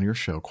hear it on your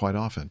show quite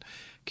often.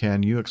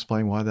 Can you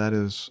explain why that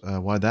is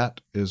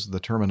the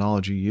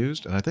terminology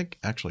used? And I think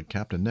actually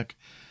Captain Nick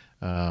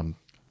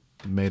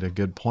made a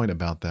good point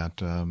about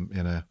that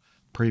in a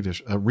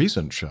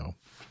recent show.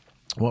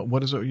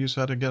 What is it you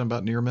said again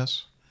about near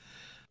miss?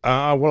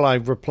 Well, I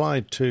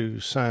replied to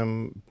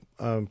Sam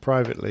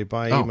privately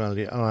by email,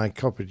 and I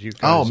copied you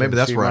guys. Oh, maybe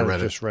that's so where I might read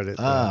have it. just read it.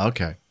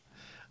 Okay.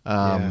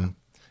 Yeah.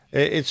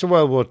 It's a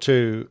World War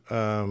II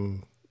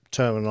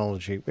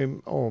terminology,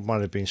 or it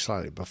might have been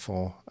slightly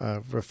before,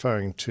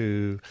 referring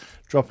to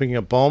dropping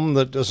a bomb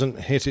that doesn't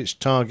hit its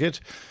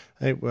target.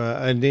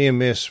 A near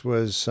miss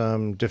was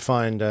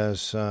defined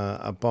as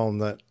a bomb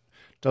that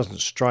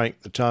doesn't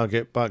strike the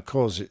target but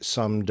causes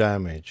some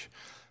damage.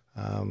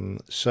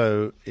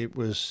 So it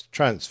was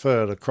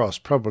transferred across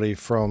probably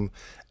from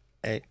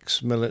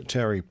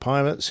ex-military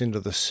pilots into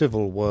the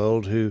civil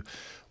world who,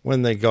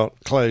 when they got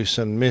close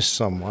and missed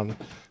someone,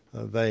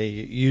 they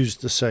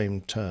used the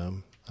same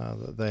term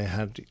that they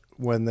had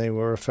when they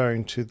were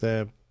referring to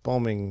their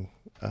bombing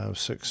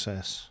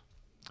success.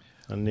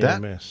 A near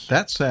miss.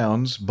 That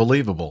sounds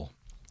believable.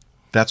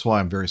 That's why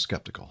I'm very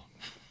skeptical.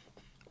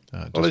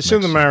 Well, it's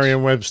in the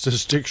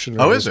Merriam-Webster's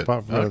dictionary. Oh, is it?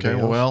 Okay,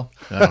 well,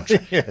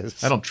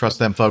 yes. I don't trust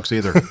them folks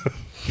either.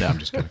 No, I'm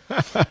just kidding.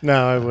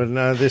 No, I would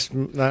know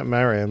that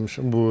Merriam's.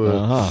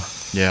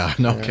 Yeah,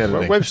 no kidding.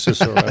 Well,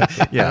 Webster's all right.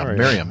 Yeah,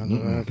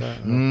 Merriam.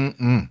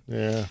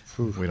 Yeah.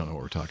 We don't know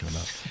what we're talking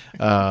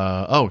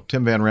about.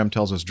 Tim Van Rem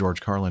tells us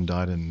George Carlin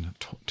died in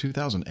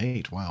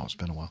 2008. Wow, it's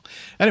been a while.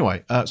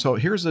 Anyway, so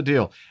here's the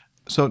deal.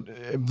 So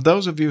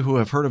those of you who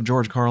have heard of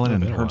George Carlin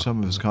and heard some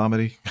of his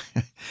comedy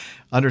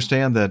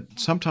understand that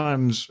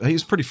sometimes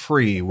he's pretty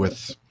free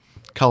with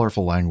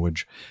colorful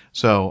language.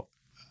 So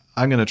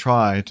I'm going to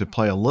try to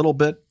play a little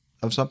bit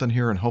of something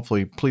here, and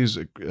hopefully please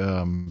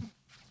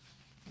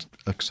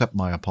accept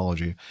my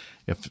apology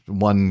if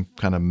one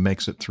kind of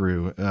makes it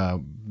through.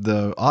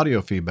 The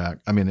audio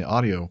feedback, the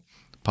audio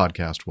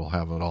podcast will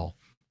have it all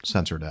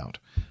censored out.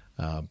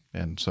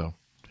 And so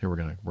here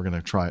we're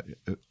gonna try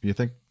it. You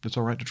think it's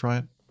all right to try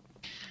it,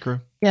 crew?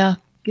 Yeah,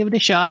 give it a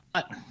shot.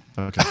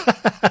 Okay.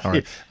 All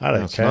right. I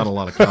don't That's care. not a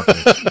lot of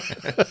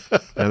confidence.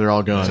 Yeah, they're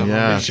all going,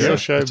 yeah, Sure,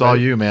 it's all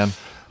you, man.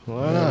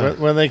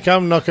 When they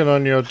come knocking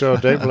on your door,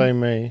 don't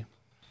blame me.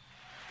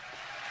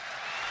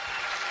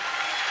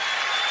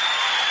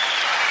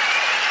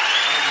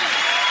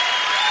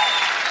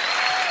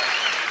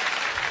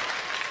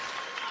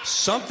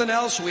 Something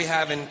else we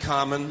have in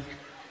common,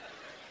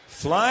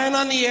 flying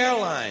on the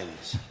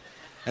airlines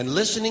and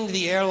listening to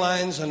the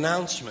airlines'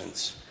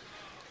 announcements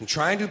and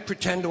trying to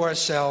pretend to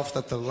ourselves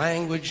that the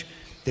language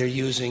they're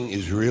using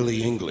is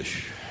really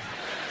English.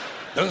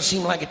 Doesn't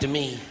seem like it to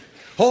me.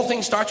 Whole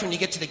thing starts when you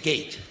get to the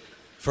gate.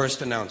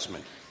 First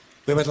announcement.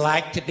 We would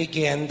like to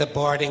begin the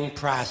boarding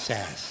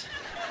process.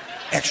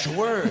 Extra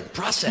word,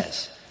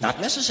 process. Not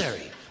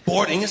necessary.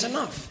 Boarding is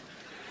enough.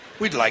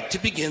 We'd like to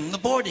begin the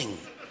boarding.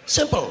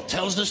 Simple,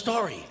 tells the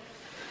story.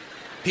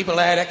 People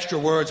add extra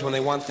words when they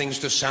want things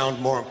to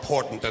sound more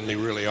important than they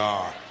really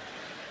are.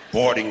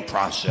 Boarding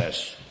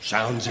process.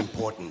 Sounds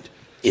important.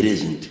 It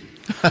isn't.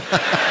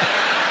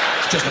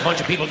 It's just a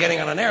bunch of people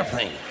getting on an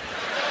airplane.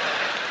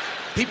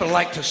 People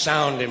like to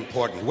sound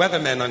important.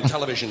 Weathermen on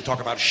television talk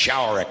about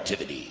shower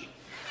activity.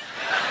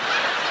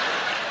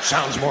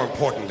 Sounds more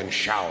important than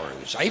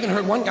showers. I even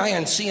heard one guy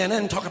on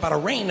CNN talk about a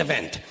rain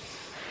event.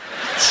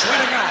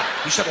 Swear to God.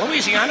 He said,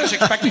 Louisiana's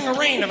expecting a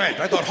rain event.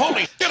 I thought,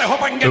 holy shit, I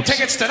hope I can get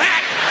tickets to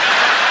that.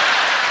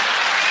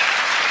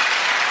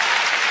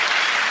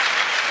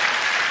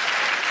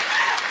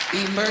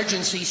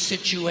 Emergency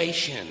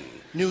situation.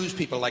 News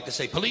people like to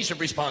say, police have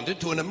responded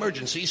to an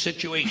emergency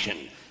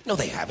situation. No,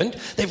 they haven't.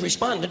 They've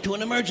responded to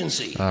an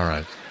emergency. All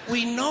right.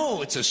 We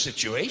know it's a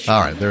situation.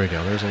 All right, there we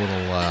go. There's a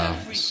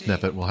little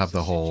snippet. We'll have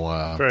the whole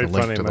Very the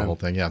link funny, to the man. whole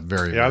thing. Yeah,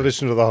 very. Yeah, I very-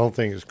 listened to the whole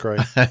thing. It's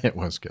great. It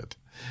was good.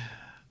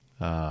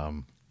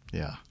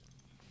 Yeah.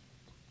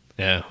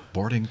 Yeah.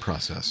 Boarding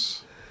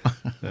process.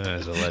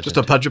 As a legend. Just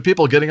a bunch of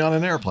people getting on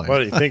an airplane.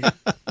 Well,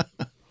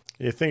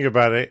 you think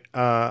about it,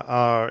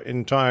 our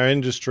entire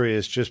industry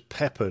is just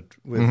peppered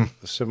with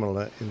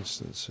similar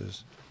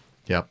instances.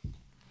 Yep.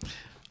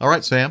 All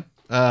right, Sam.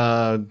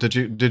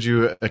 Did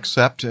you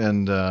accept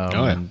and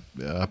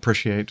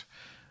appreciate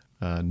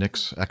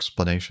Nick's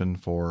explanation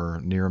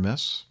for near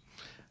miss?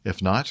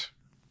 If not,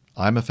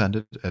 I'm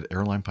offended at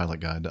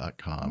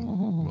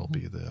airlinepilotguide.com will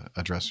be the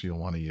address you'll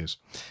want to use.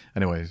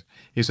 Anyway,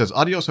 he says,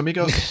 adios,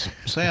 amigos.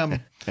 Sam.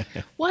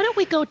 Why don't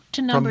we go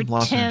to number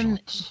Los 10,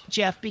 Angeles.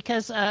 Jeff?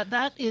 Because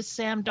that is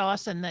Sam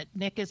Dawson that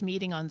Nick is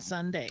meeting on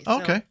Sunday. So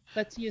Okay.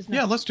 let's use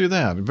Yeah, let's do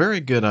that.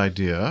 Very good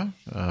idea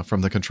from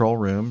the control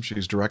room.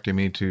 She's directing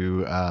me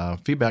to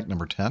feedback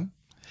number 10.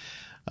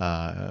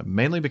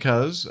 Mainly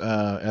because,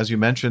 as you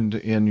mentioned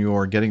in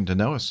your Getting to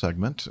Know Us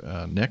segment,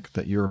 Nick,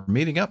 that you're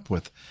meeting up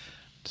with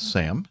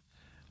Sam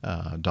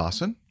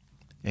Dawson,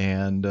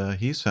 and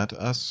he sent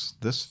us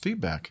this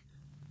feedback.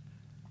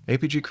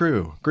 APG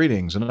crew,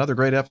 greetings, and another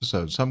great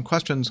episode. Some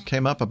questions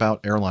came up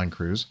about airline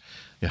crews.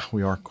 Yeah,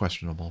 we are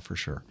questionable for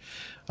sure.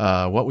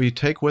 What we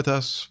take with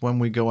us when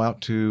we go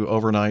out to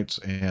overnights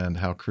and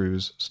how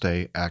crews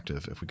stay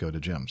active if we go to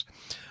gyms.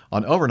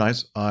 On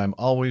overnights, I'm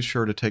always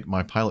sure to take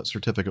my pilot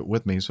certificate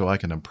with me so I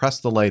can impress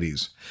the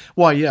ladies.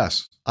 Why,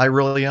 yes, I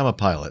really am a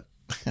pilot.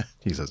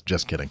 He says,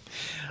 just kidding.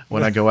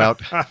 When I go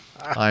out,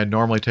 I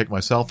normally take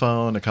my cell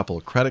phone, a couple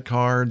of credit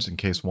cards in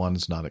case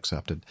one's not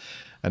accepted,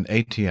 an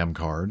ATM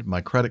card, my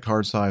credit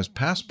card size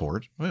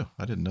passport. Oh,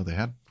 I didn't know they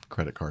had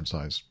credit card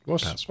size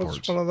passports.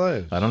 What's one of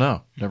those? I don't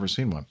know. Never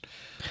seen one.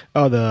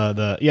 Oh,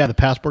 the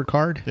passport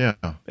card. Yeah,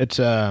 it's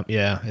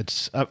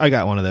I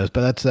got one of those,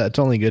 but that's it's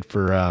only good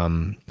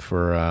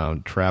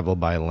for travel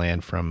by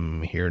land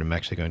from here to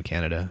Mexico and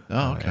Canada.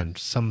 Oh, okay. And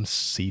some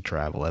sea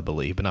travel, I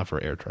believe, but not for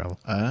air travel.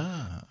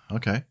 Ah,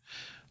 okay.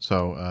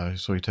 So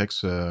he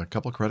takes a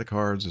couple of credit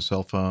cards, a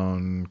cell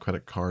phone,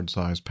 credit card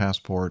size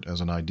passport as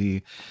an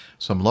ID,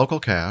 some local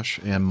cash,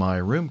 and my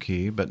room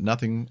key, but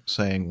nothing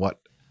saying what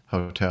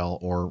hotel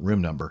or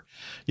room number.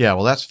 Yeah,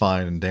 well, that's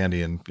fine and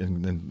dandy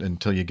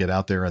until you get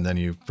out there and then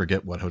you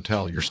forget what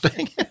hotel you're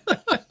staying in.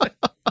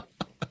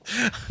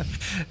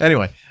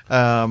 Anyway,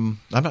 I'm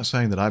not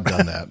saying that I've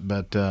done that,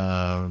 but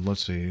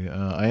let's see.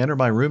 I enter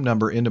my room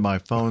number into my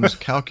phone's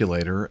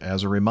calculator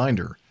as a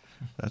reminder.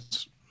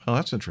 That's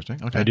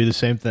interesting. Okay, I do the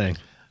same thing.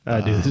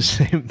 I do the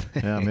same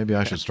thing. Yeah, maybe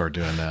I should start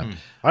doing that.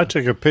 I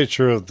took a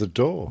picture of the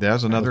door.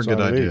 That's another as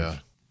good I idea.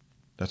 leave.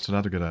 That's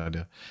another good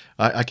idea.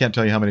 I can't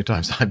tell you how many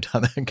times I've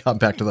done that and gone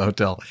back to the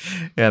hotel,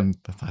 and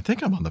I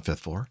think I'm on the 5th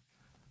floor.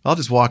 I'll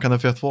just walk on the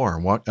 5th floor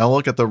and walk. I'll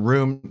look at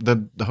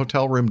the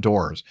hotel room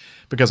doors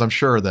because I'm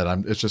sure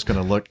that it's just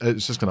going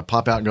to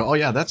pop out and go, oh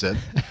yeah, that's it.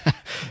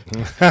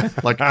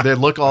 Like they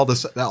look all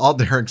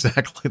they're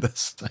exactly the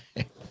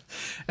same.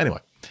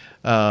 Anyway,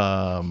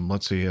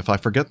 let's see. If I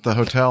forget the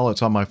hotel,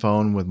 it's on my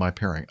phone with my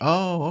pairing.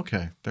 Oh,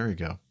 okay. There you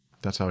go.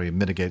 That's how he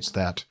mitigates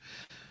that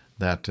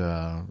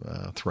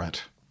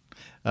threat.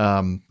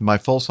 My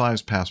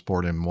full-size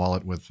passport and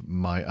wallet with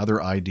my other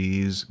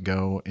IDs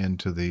go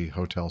into the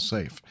hotel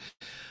safe.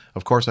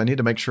 Of course, I need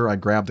to make sure I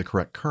grab the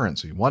correct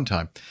currency. One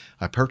time,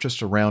 I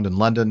purchased a round in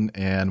London,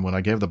 and when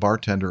I gave the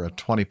bartender a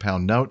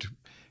 20-pound note,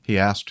 he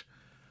asked,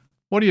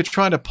 "What are you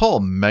trying to pull,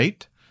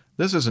 mate?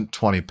 This isn't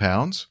 20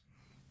 pounds."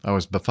 I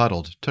was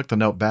befuddled, took the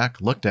note back,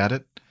 looked at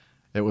it.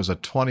 It was a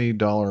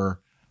 $20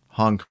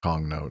 Hong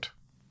Kong note.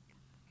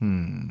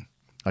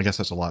 I guess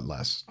that's a lot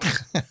less.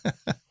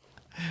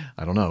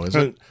 I don't know, is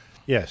it?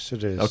 Yes,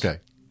 it is. Okay.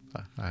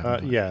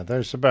 Yeah,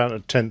 there's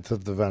about 1/10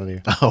 of the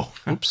value. Oh,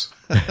 oops.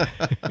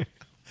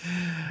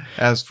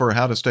 As for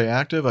how to stay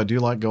active, I do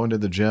like going to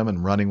the gym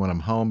and running when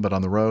I'm home, but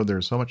on the road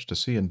there's so much to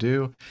see and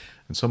do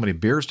and so many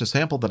beers to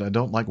sample that I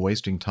don't like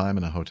wasting time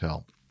in a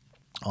hotel.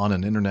 On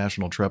an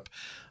international trip,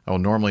 I will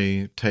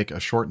normally take a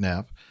short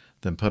nap,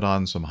 then put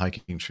on some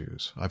hiking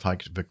shoes. I've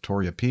hiked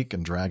Victoria Peak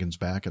and Dragon's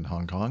Back in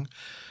Hong Kong.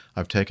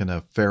 I've taken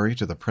a ferry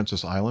to the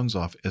Princess Islands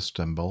off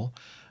Istanbul,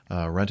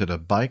 rented a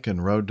bike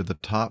and rode to the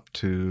top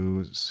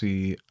to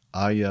see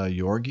Aya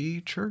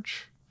Yorgi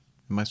Church.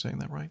 Am I saying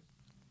that right?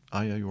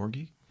 Aya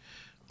Yorgi?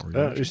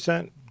 Is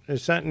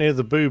that near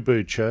the Boo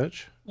Boo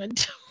Church? I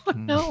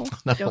don't know.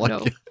 Don't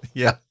know.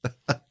 Yeah.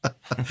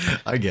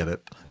 I get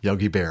it.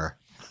 Yogi Bear.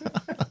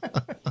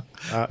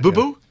 Boo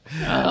Boo?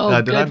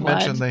 Oh, did I good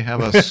mention one. they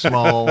have a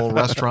small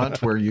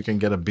restaurant where you can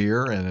get a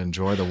beer and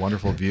enjoy the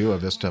wonderful view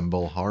of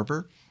Istanbul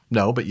Harbor?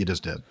 No, but you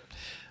just did.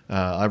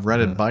 I've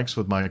rented bikes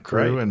with my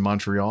crew Great. in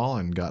Montreal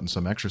and gotten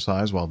some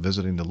exercise while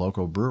visiting the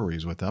local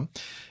breweries with them.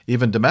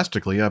 Even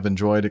domestically, I've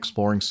enjoyed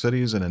exploring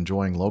cities and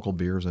enjoying local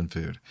beers and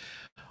food.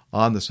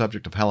 On the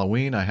subject of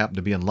Halloween, I happened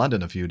to be in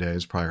London a few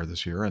days prior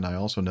this year, and I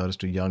also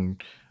noticed young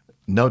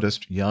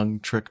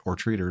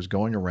trick-or-treaters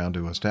going around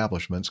to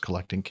establishments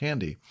collecting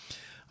candy.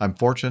 I'm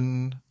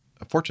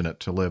fortunate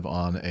to live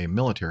on a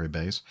military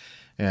base,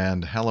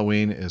 and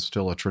Halloween is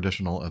still a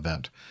traditional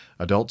event.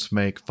 Adults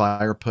make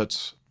fire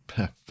pits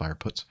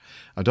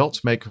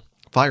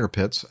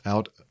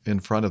out in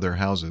front of their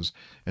houses,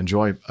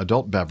 enjoy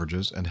adult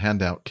beverages, and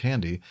hand out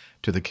candy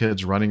to the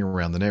kids running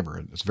around the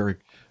neighborhood. It's very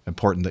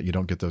important that you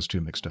don't get those two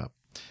mixed up.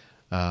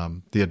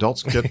 The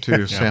adults get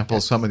to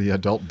sample some of the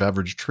adult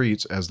beverage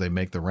treats as they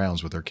make the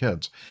rounds with their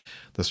kids.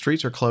 The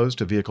streets are closed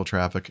to vehicle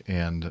traffic,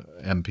 and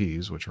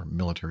MPs, which are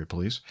military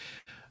police,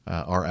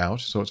 are out,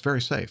 so it's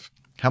very safe.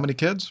 How many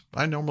kids?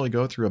 I normally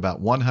go through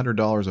about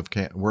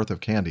 $100 worth of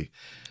candy.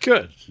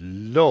 Good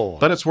Lord.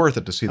 But it's worth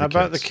it to see the How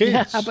kids. about the kids?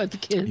 Yeah, how about the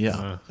kids?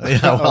 Yeah.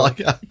 Well,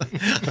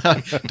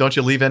 don't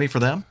you leave any for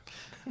them?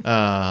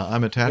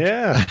 I'm attached.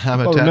 Yeah.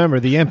 Well, remember,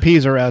 the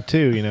MPs are out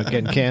too,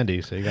 getting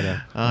candy, so you got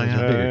to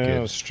bigger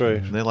kids. That's true.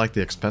 They like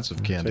the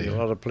expensive candy. Take a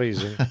lot of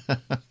pleasing.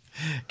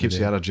 Keeps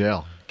you out of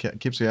jail.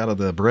 Keeps you out of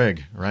the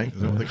brig, right? Is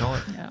that what they call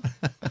it? Yeah.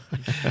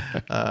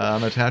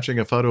 I'm attaching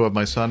a photo of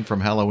my son from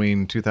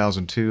Halloween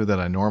 2002 that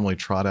I normally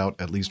trot out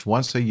at least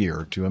once a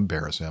year to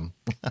embarrass him.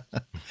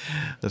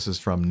 This is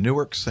from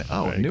Newark.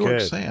 Newark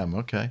good. Sam.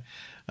 Okay.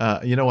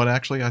 You know what?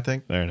 Actually, I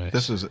think Very nice.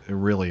 this is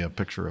really a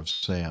picture of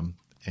Sam,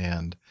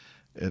 and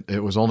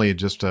it was only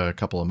just a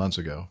couple of months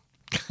ago.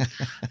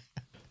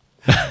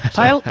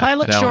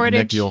 Pilot Now,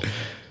 shortage. Nick,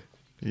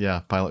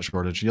 pilot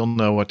shortage. You'll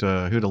know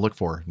who to look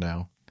for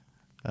now.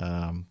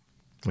 When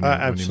you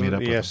Absolutely, meet up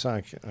with yes.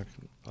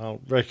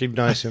 I'll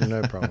recognize him,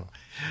 no problem.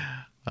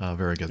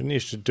 Very good. He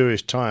needs to do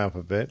his tie up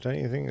a bit, don't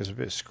you think? It's a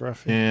bit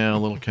scruffy. Yeah, a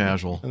little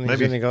casual. And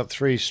he's only got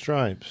 3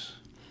 stripes.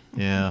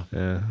 Yeah.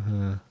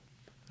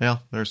 Yeah,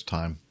 there's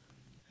time.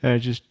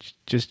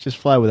 Just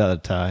fly without a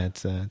tie.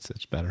 It's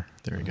better.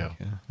 There you go.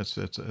 Yeah. It's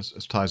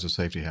tie's a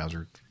safety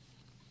hazard.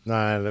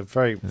 No,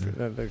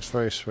 that looks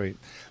very sweet.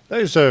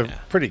 Those are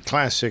pretty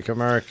classic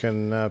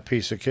American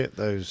piece of kit,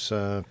 those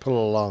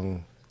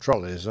pull-along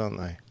trolleys, aren't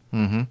they?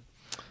 Mm-hmm.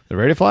 The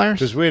radio flyers?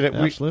 Because we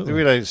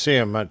Absolutely. don't see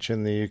them much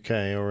in the UK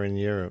or in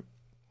Europe.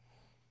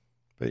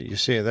 But you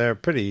see, they're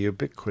pretty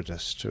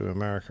ubiquitous to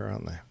America,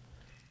 aren't they?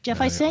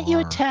 Jeff, I sent you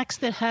a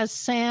text that has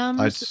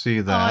Sam's I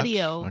see that.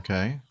 audio.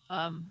 Okay.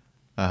 I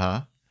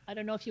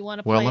don't know if you want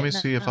to play Well, let me it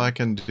see if I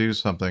can do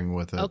something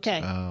with it.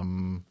 Okay. I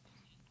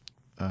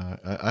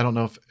don't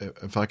know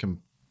if I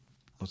can.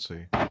 Let's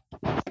see.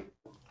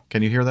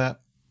 Can you hear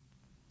that?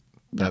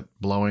 That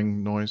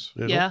blowing noise?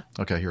 Yeah.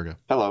 Okay, here we go.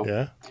 Hello.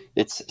 Yeah.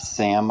 It's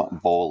Sam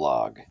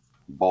Bolog.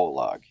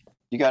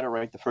 You got it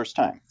right the first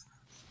time.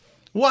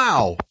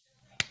 Wow.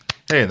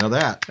 Hey, now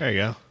that. There you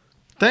go.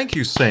 Thank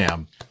you,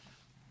 Sam.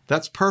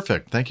 That's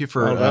perfect. Thank you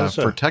for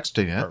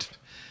texting it. Perfect.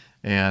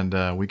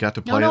 And we got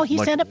to play it. No, he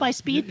sent it by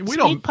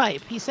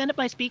SpeakPipe. He sent it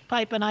by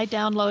SpeakPipe, and I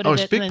downloaded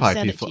it and then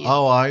sent it to you.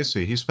 Oh, I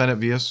see. He sent it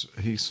via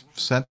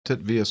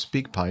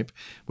SpeakPipe,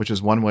 which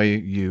is one way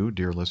you,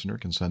 dear listener,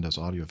 can send us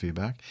audio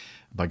feedback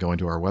by going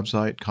to our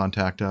website,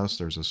 contact us.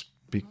 There's a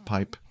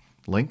SpeakPipe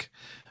link.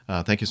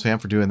 Thank you, Sam,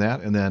 for doing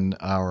that. And then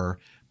our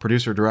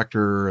producer,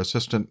 director,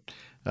 assistant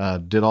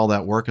did all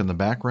that work in the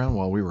background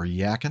while we were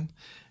yakking.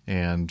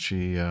 And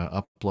she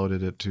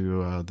uploaded it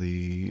to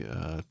the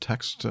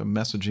text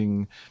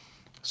messaging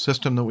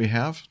system that we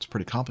have. It's a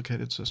pretty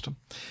complicated system.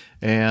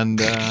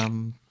 And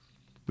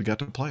we got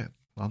to play it.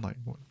 I'm like,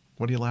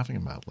 what are you laughing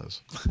about,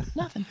 Liz?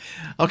 Nothing.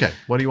 Okay,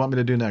 what do you want me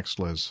to do next,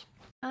 Liz?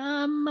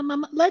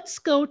 Let's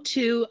go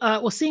to,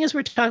 seeing as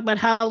we're talking about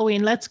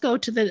Halloween, let's go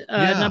to the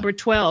number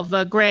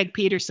 12, Greg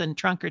Peterson,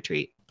 Trunk or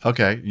Treat.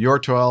 Okay, your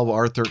 12,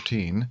 our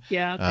 13.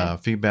 Yeah, okay.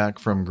 Feedback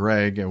from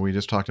Greg, and we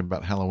just talked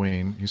about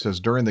Halloween. He says,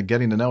 during the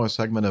Getting to Know Us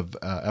segment of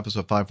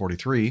episode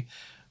 543,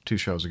 2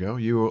 shows ago,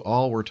 you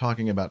all were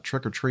talking about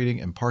trick-or-treating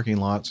in parking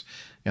lots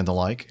and the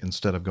like,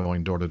 instead of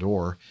going door to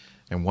door,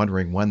 and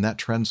wondering when that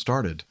trend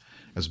started.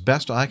 As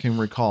best I can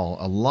recall,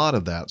 a lot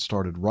of that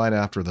started right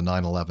after the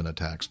 9/11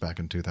 attacks back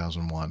in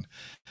 2001.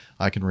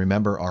 I can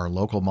remember our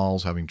local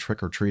malls having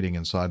trick-or-treating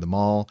inside the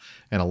mall,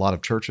 and a lot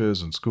of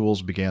churches and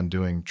schools began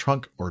doing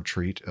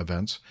trunk-or-treat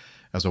events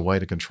as a way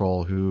to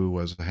control who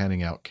was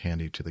handing out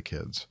candy to the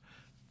kids.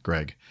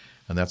 Greg.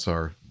 And that's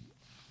our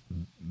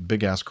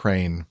big-ass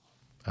crane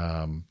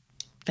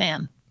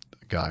fan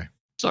guy.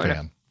 Sort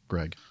of.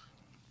 Greg.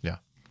 Yeah.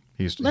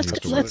 He used to Let's-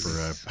 work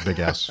for Big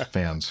Ass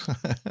Fans,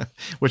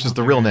 which is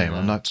the real name.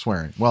 I'm not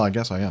swearing. Well, I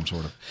guess I am,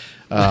 sort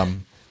of.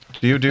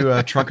 Do you do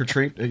a trunk or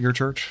treat at your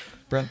church,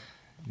 Brent?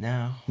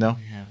 No. No?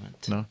 We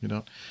haven't. No, you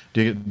don't?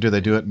 Do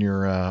they do it in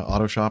your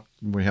auto shop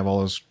when we have all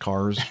those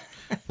cars,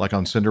 like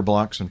on cinder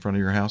blocks in front of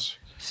your house?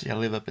 See, I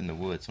live up in the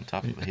woods on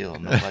top of a hill.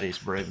 Nobody's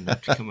brave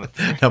enough to come up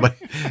there. Nobody.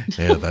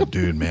 Yeah, that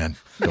dude, man.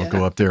 Don't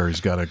go up there.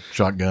 He's got a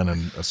shotgun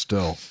and a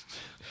still.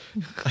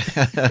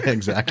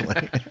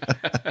 Exactly.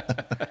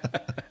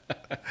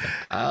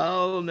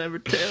 I'll never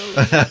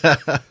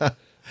tell.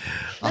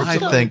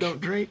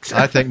 Don't drink.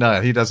 I think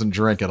not. He doesn't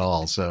drink at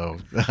all, so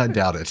I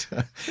doubt it.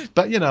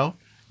 But you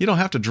don't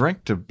have to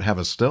drink to have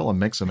a still and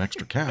make some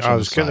extra cash. I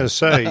was going to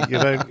say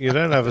you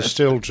don't have a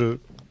still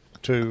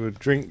to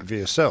drink for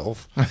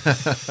yourself.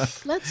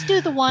 Let's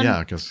do the one. Yeah,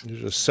 because you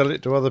just sell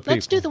it to other people.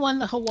 Let's do the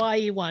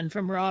Hawaii one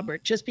from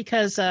Robert, just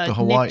because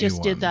Hawaii Nick just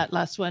one. did that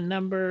last one,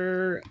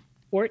 number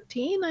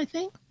 14, I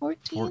think.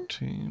 14?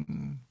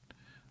 14.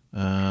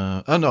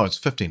 Oh, no, it's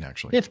 15,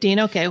 actually. 15,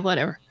 okay,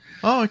 whatever.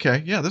 Oh,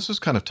 okay. Yeah, this is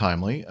kind of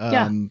timely.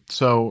 Yeah.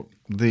 So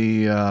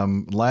the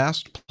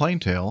last Plain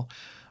Tale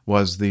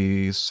was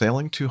the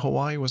Sailing to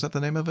Hawaii. Was that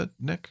the name of it,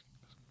 Nick?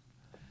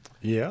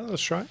 Yeah,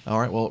 that's right. All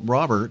right. Well,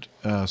 Robert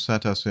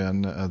sent us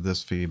in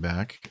this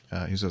feedback.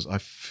 He says,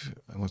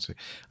 let's see.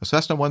 A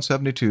Cessna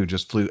 172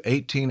 just flew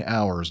 18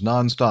 hours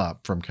nonstop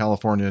from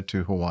California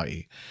to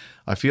Hawaii.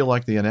 I feel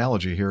like the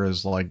analogy here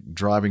is like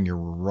driving your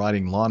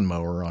riding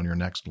lawnmower on your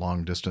next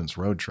long-distance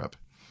road trip.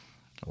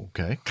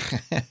 Okay.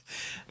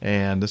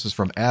 And this is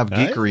from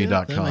avgeekery.com.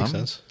 Yeah, that makes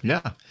sense.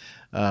 Yeah.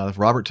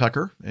 Robert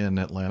Tucker in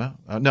Atlanta.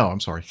 No, I'm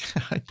sorry.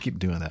 I keep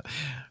doing that.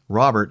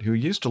 Robert, who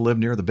used to live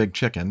near the Big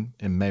Chicken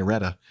in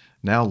Mayetta,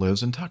 now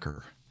lives in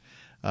Tucker,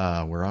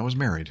 where I was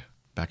married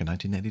back in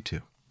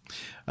 1982.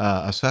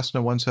 A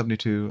Cessna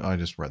 172, I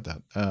just read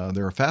that.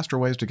 There are faster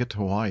ways to get to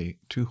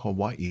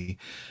Hawaii,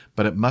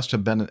 but it must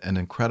have been an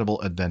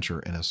incredible adventure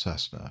in a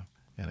Cessna.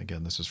 And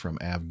again, this is from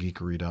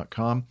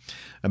avgeekery.com.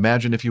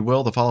 Imagine, if you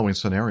will, the following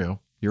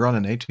scenario. You're on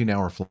an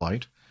 18-hour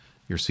flight.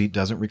 Your seat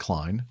doesn't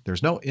recline.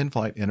 There's no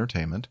in-flight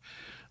entertainment.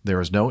 There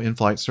is no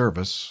in-flight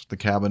service. The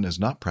cabin is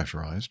not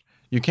pressurized.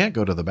 You can't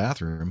go to the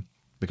bathroom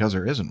because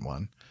there isn't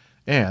one.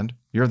 And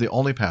you're the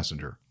only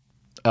passenger.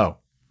 Oh,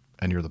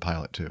 and you're the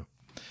pilot too.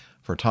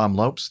 For Tom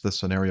Lopes, this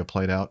scenario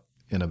played out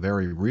in a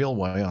very real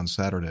way on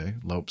Saturday.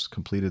 Lopes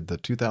completed the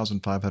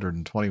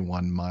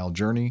 2,521-mile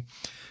journey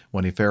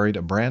when he ferried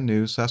a brand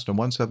new Cessna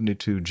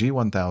 172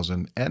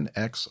 G1000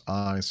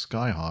 NXI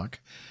Skyhawk,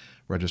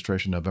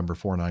 registration November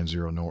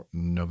 490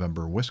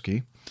 November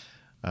Whiskey,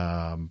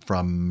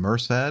 from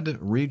Merced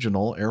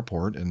Regional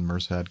Airport in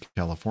Merced,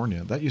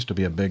 California. That used to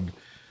be a big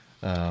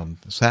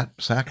SAC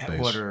base.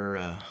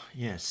 Headquarters,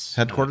 yes.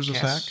 Headquarters of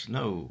SAC?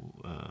 No.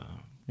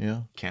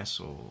 Yeah.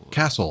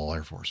 Castle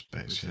Air Force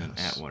Base, in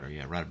yes. Atwater,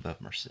 yeah, right above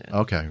Merced.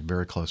 Okay,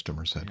 very close to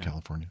Merced,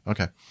 California.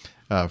 Okay.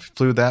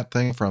 Flew that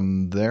thing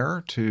from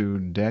there to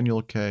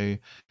Daniel K.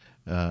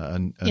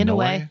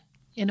 Inouye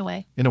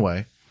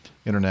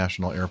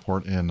International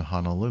Airport in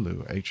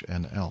Honolulu,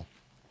 HNL,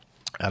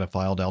 at a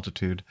filed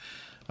altitude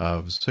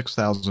of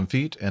 6,000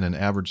 feet and an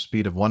average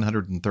speed of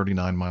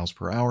 139 miles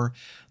per hour.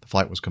 The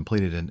flight was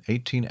completed in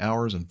 18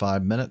 hours and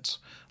 5 minutes.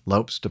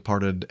 Lopes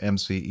departed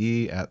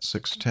MCE at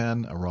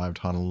 6:10, arrived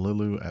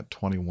Honolulu at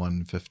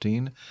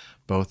 21:15,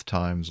 both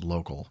times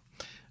local.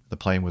 The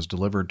plane was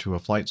delivered to a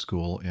flight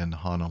school in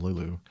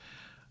Honolulu.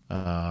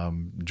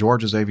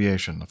 George's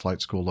Aviation, a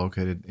flight school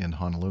located in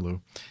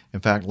Honolulu. In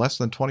fact, less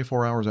than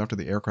 24 hours after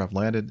the aircraft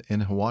landed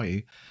in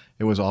Hawaii,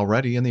 it was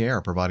already in the air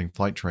providing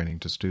flight training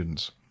to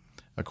students,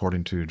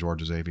 according to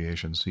George's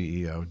Aviation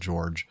CEO,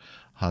 George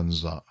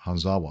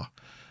Hanzawa.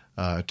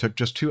 It took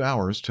just 2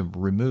 hours to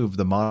remove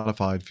the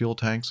modified fuel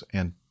tanks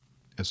and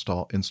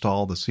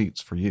install the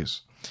seats for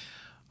use.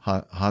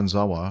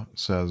 Hanzawa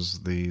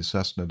says the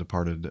Cessna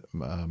departed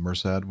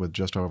Merced with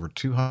just over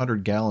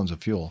 200 gallons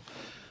of fuel.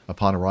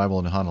 Upon arrival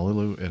in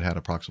Honolulu, it had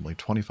approximately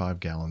 25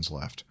 gallons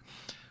left.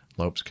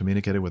 Lopes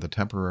communicated with a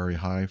temporary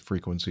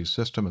high-frequency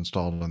system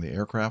installed on the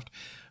aircraft.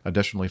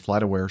 Additionally,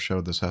 FlightAware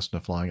showed the Cessna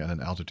flying at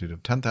an altitude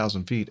of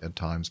 10,000 feet at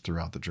times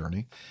throughout the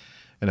journey.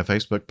 In a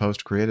Facebook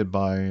post created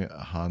by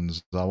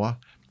Hanzawa,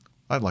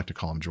 I'd like to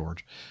call him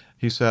George,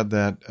 he said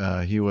that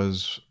he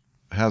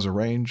has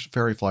arranged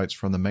ferry flights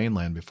from the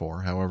mainland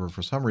before. However,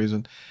 for some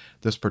reason,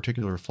 this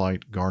particular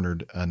flight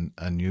garnered an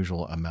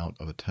unusual amount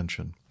of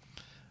attention.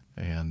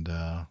 And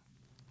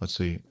let's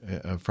see,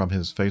 from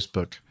his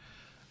Facebook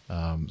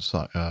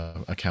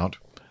account,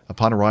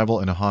 upon arrival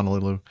in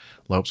Honolulu,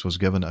 Lopes was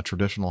given a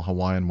traditional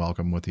Hawaiian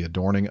welcome with the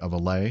adorning of a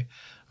lei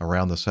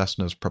around the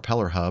Cessna's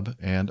propeller hub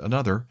and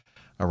another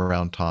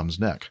around Tom's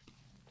neck.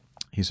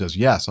 He says,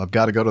 "Yes, I've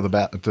got to go to the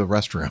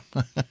restroom."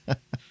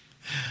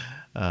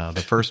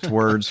 The first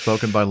words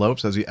spoken by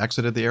Lopes as he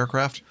exited the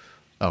aircraft,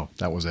 oh,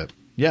 that was it.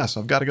 "Yes,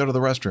 I've got to go to the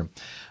restroom."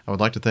 I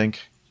would like to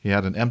think he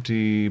had an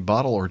empty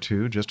bottle or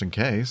two just in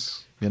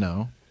case,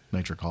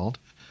 nature called.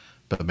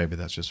 But maybe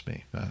that's just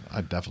me. I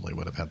definitely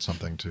would have had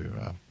something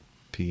to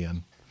pee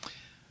in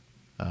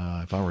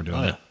if I were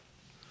doing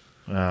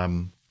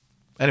it.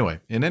 Anyway,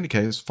 in any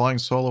case, flying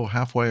solo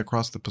halfway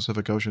across the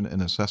Pacific Ocean in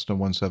a Cessna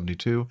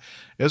 172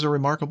 is a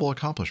remarkable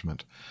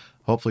accomplishment.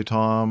 Hopefully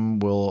Tom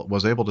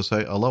was able to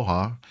say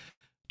aloha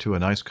to a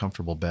nice,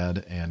 comfortable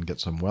bed and get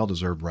some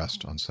well-deserved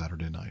rest on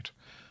Saturday night.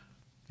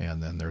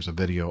 And then there's a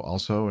video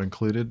also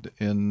included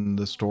in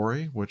the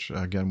story, which,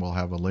 again, we'll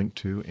have a link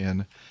to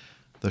in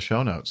the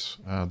show notes.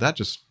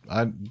 It's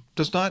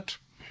not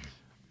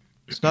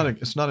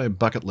a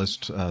bucket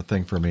list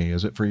thing for me.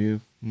 Is it for you?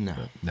 No.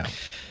 No.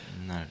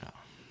 Not at all.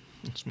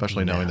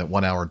 Especially knowing that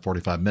 1 hour and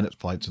 45 minute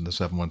flights in the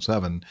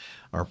 717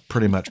 are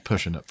pretty much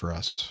pushing it for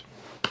us.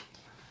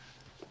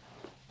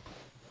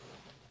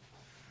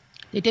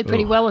 They did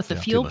pretty well with the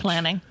fuel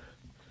planning.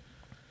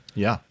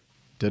 Yeah,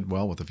 did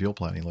well with the fuel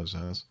planning, Liz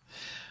says.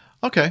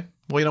 Okay.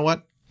 Well, you know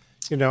what?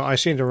 You know, I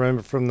seem to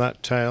remember from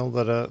that tale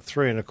that a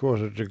 3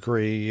 1/4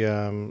 degree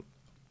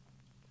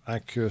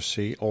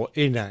accuracy or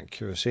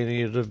inaccuracy, and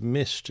he'd have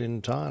missed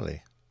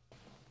entirely.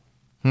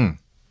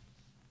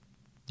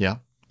 Yeah.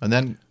 And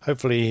then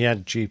hopefully he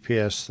had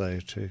GPS though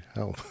to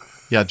help.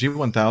 Yeah,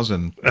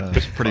 G1000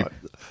 is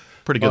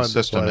pretty good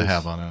system to place.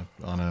 have on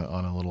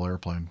a little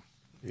airplane.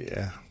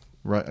 Yeah.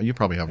 Right. You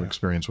probably have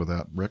experience with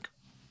that, Rick.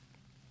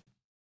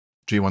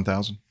 G1000?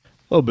 A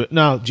little bit.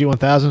 No,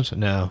 G1000s?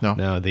 No.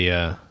 No.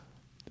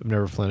 I've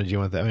never flown a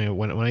G1000. I mean,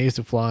 when I used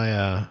to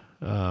fly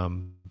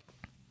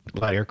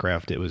light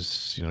aircraft, it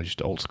was,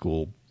 just old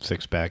school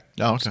 6-pack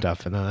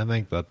stuff. And then I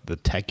think that the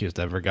techiest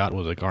I ever got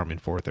was a Garmin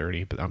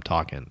 430, but I'm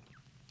talking,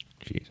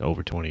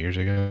 over 20 years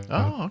ago.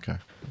 Oh, okay.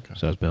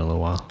 So it's been a little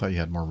while. Thought you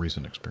had more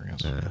recent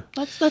experience. Yeah.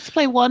 Let's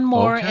play one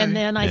more, Okay. and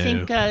then I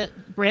No. think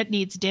Brent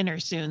needs dinner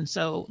soon.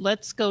 So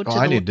let's go to.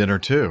 I need dinner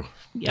too.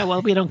 Yeah,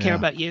 well, we don't care Yeah.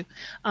 about you.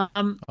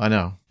 I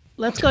know.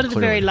 Let's go to the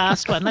Clearly. very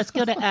last one. Let's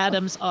go to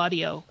Adam's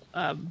audio.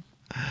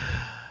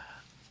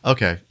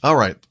 Okay. All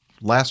right.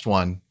 Last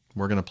one.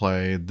 We're going to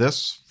play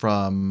this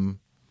from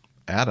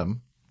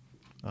Adam.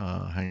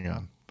 Hang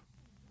on.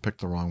 Picked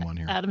the wrong one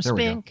here. Adam There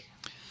we go. Spink.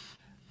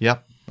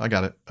 Yep. I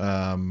got it.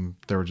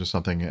 There was just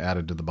something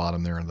added to the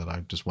bottom there that I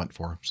just went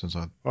for since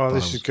I. Oh, thought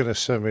this it is going to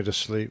send me to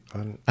sleep.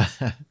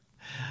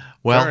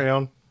 Well, Carry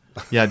on.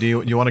 Yeah. Do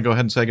you want to go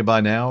ahead and say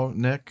goodbay now,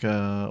 Nick,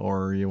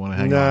 or you want to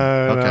hang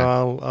on? Okay.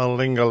 No, I'll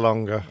linger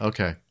longer.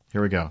 Okay.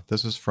 Here we go.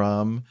 This is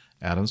from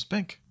Adam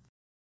Spink.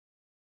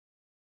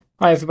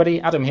 Hi everybody,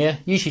 Adam here,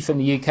 usually from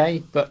the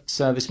UK, but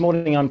this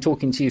morning I'm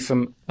talking to you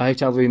from a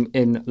hotel room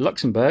in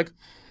Luxembourg,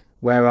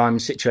 where I'm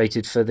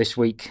situated for this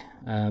week,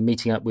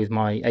 meeting up with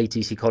my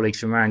ATC colleagues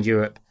from around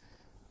Europe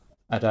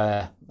at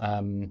a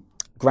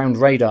ground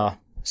radar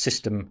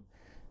system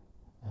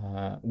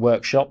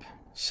workshop.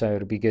 So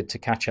it'll be good to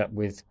catch up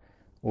with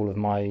all of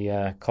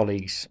my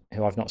colleagues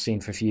who I've not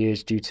seen for a few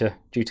years due to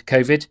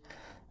COVID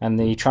and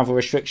the travel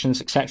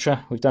restrictions,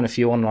 etc. We've done a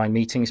few online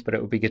meetings, but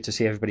it would be good to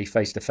see everybody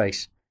face to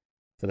face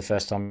for the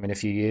first time in a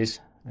few years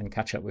and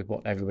catch up with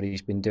what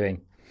everybody's been doing.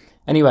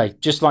 Anyway,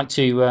 just like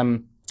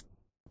to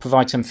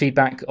provide some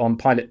feedback on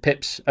Pilot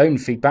Pip's own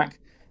feedback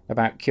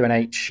about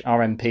QNH,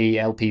 RMP,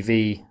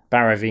 LPV,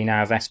 Barra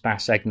VNAV,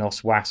 SBAS,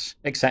 EGNOS, WAS,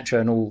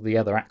 etc., and all the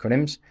other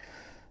acronyms.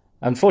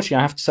 Unfortunately,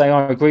 I have to say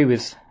I agree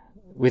with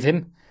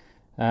him.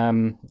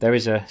 There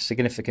is a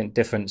significant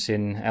difference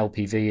in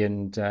LPV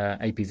and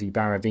APV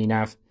Barra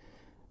VNAV.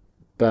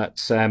 But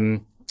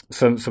from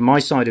my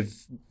side of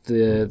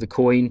the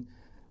coin,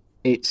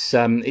 it's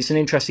an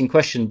interesting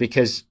question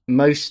because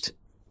most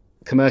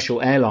commercial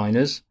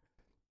airliners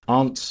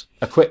aren't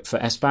equipped for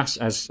SBAS,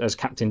 as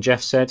Captain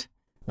Jeff said,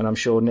 and I'm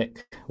sure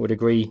Nick would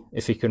agree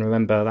if he can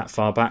remember that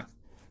far back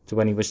to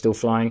when he was still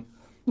flying.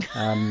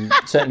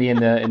 Certainly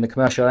in the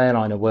commercial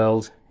airliner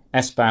world,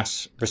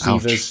 SBAS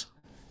receivers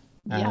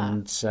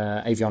and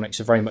avionics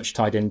are very much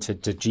tied into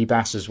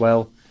GBAS as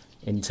well,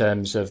 in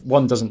terms of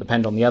one doesn't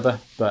depend on the other,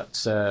 but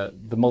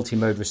the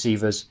multi-mode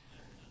receivers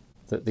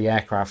that the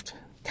aircraft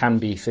can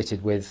be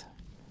fitted with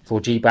for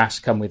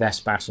GBAS come with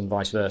SBAS and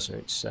vice versa.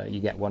 It's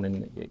you get one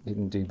and you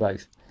can do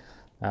both.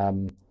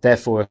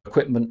 Therefore,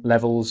 equipment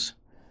levels,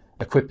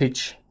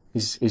 equipage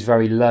is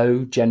very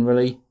low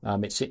generally.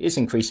 It's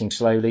increasing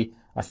slowly.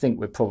 I think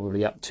we're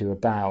probably up to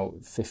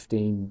about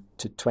 15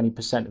 to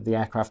 20% of the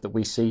aircraft that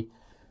we see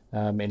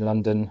in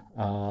London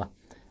are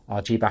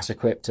GBAS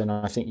equipped, and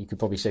I think you could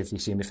probably safely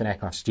assume if an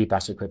aircraft's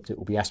GBAS equipped, it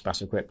will be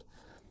SBAS equipped.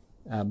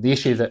 The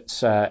issue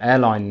that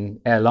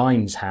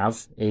airlines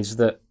have is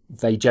that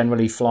they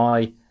generally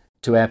fly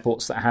to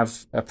airports that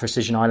have a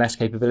precision ILS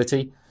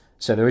capability,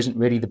 so there isn't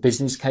really the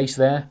business case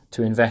there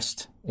to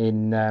invest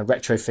in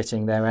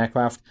retrofitting their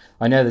aircraft.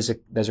 I know there's a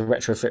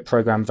retrofit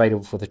program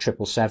available for the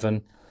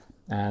 777,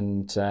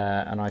 and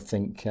I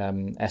think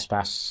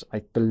SBAS, I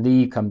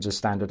believe, comes as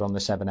standard on the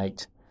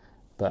 78,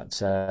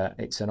 but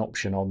it's an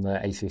option on the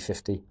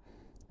A350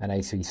 and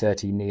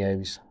A330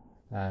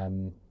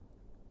 Neos.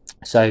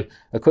 So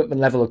equipment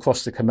level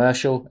across the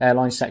commercial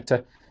airline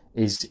sector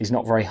is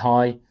not very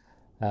high.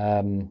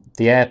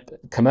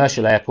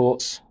 Commercial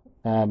airports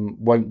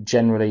won't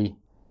generally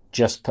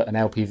just put an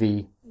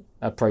LPV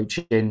approach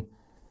in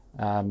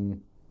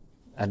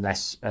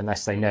unless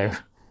they know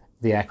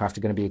the aircraft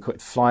are going to be equipped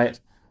to fly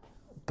it.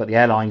 But the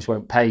airlines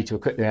won't pay to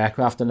equip the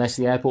aircraft unless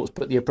the airports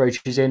put the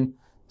approaches in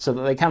so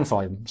that they can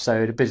fly them.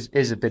 So it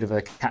is a bit of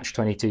a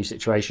catch-22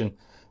 situation.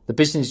 The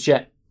business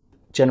jet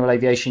general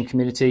aviation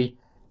community,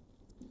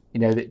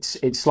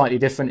 it's slightly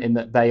different in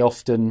that they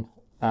often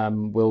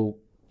will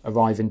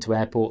arrive into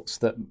airports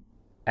that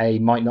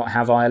might not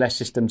have ILS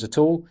systems at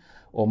all,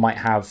 or might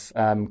have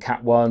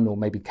Cat 1 or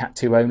maybe Cat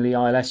 2 only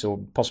ILS, or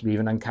possibly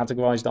even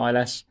uncategorized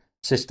ILS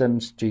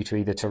systems due to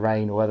either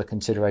terrain or other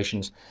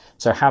considerations.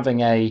 So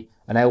having an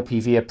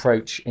LPV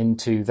approach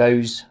into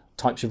those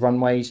types of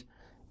runways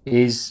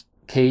is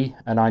key.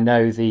 And I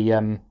know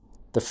the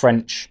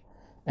French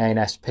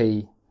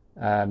ANSP,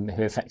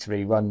 who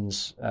effectively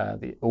runs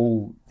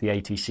all the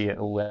ATC at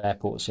all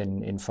airports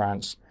in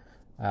France,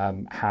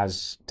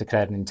 has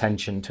declared an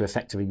intention to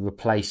effectively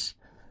replace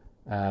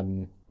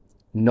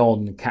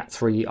non-Cat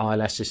 3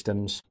 ILS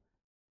systems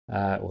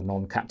or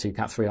non-Cat 2,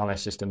 Cat 3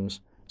 ILS systems,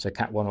 so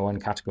Cat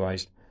 101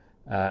 categorized,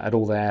 at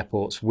all their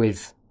airports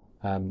with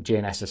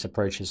GNSS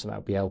approaches, so that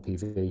would be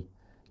LPV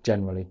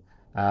generally,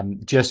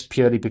 just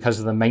purely because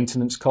of the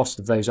maintenance cost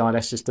of those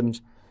ILS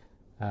systems,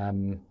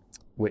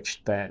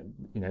 which they're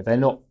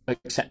not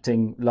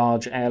accepting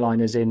large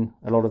airliners in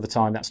a lot of the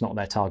time. That's not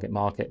their target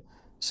market,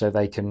 so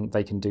they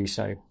can do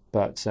so.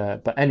 But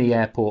any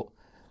airport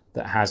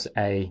that has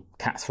a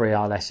Cat 3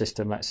 ILS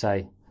system, let's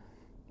say,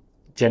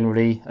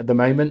 generally at the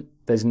moment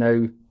there's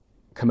no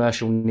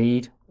commercial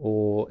need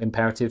or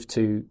imperative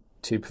to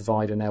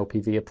provide an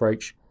LPV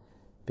approach,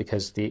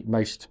 because the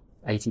most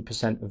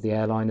 80% of the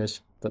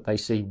airliners that they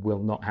see will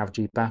not have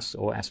GBAS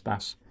or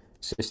SBAS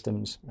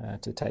systems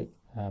to take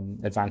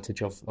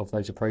advantage of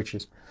those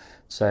approaches.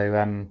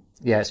 So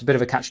it's a bit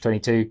of a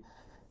catch-22.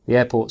 The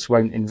airports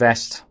won't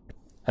invest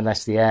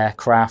unless the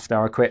aircraft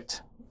are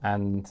equipped,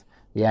 and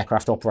the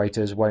aircraft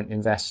operators won't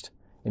invest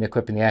in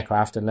equipping the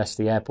aircraft unless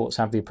the airports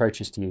have the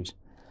approaches to use.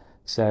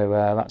 So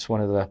that's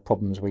one of the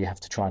problems we have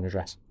to try and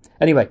address.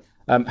 Anyway,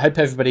 hope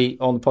everybody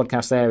on the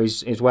podcast there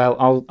is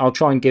well. I'll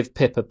try and give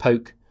Pip a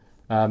poke,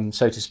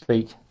 so to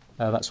speak.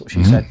 That's what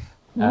she said,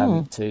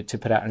 to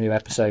put out a new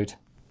episode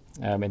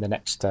in the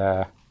next,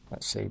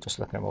 let's see, just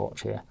looking at my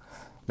watch here,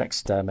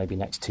 maybe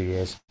next 2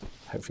 years.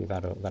 Hopefully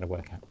that'll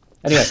work out.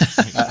 Anyway,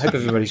 hope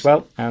everybody's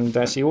well, and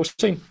see you all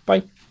soon.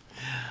 Bye.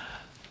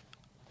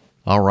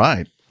 All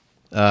right.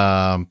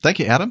 Thank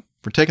you, Adam,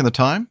 for taking the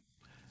time.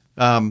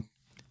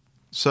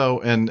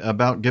 And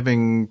about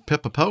giving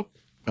Pip a poke,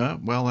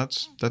 well,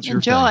 that's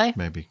your thing,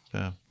 maybe.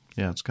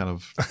 Yeah, it's kind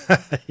of,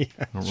 I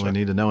don't really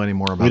need to know any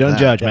more about that. We don't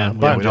judge, man.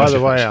 By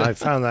the way, I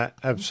found that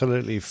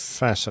absolutely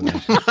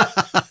fascinating.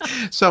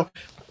 So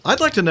I'd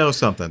like to know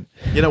something.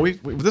 We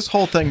this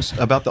whole thing's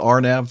about the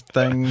RNAV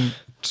thing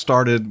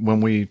started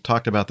when we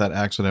talked about that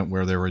accident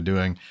where they were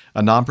doing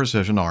a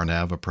non-precision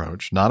RNAV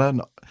approach, not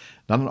an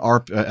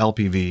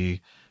LPV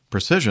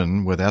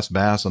precision with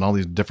SBAS and all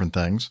these different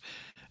things.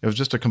 It was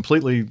just a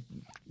completely,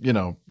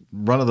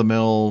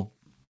 run-of-the-mill,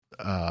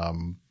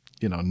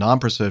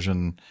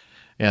 non-precision,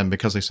 and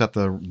because they set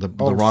the wrong,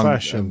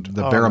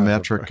 the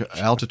barometric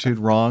altitude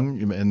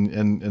wrong,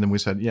 and then we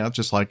said, it's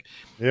just like,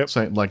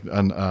 say, like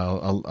an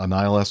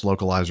ILS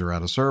localizer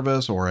out of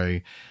service, or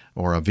a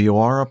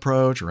VOR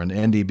approach, or an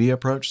NDB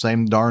approach,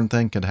 same darn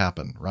thing could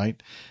happen,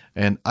 right?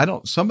 And I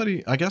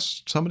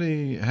guess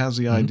somebody has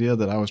the idea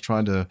that I was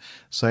trying to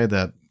say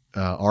that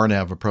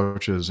RNAV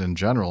approaches in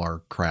general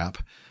are crap.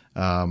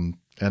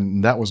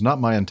 And that was not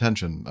my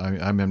intention.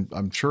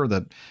 I'm sure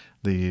that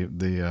the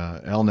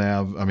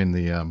LNAV,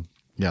 the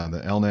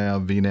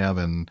LNAV, VNAV,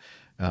 and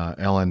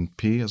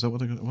LNP, is that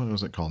what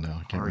was it called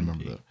now? I can't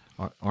remember the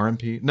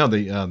RMP. No,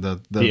 the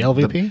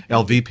LVP.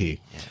 LVP.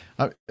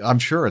 Yeah. I'm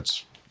sure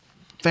it's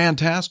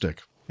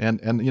fantastic.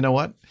 And you know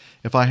what?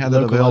 If I had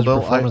that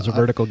available, performance of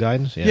vertical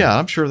guidance. Yeah,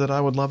 I'm sure that I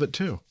would love it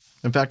too.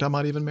 In fact, I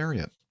might even marry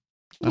it.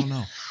 I don't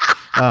know.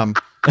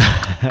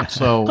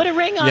 So put a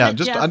ring on it.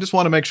 I just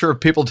want to make sure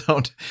people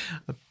don't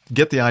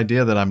get the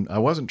idea that I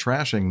wasn't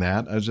trashing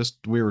that.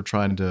 We were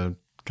trying to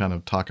kind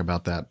of talk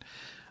about that,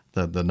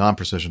 the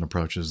non-precision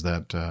approaches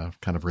that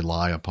kind of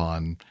rely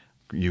upon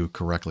you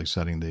correctly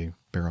setting the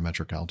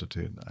barometric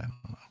altitude. I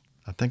don't know.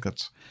 I think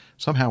that's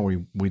somehow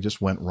we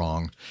just went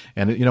wrong.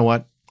 And you know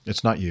what?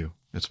 It's not you.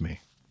 It's me.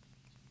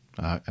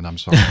 And I'm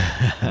sorry.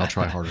 And I'll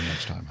try harder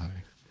next time, honey.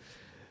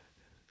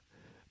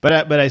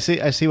 But I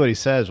see what he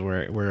says,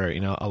 where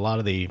a lot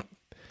of the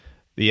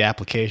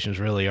applications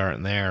really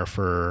aren't there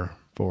for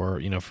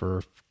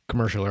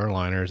commercial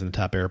airliners and the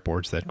top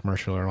airports that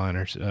commercial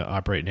airliners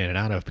operate in and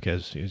out of,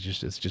 because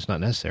it's just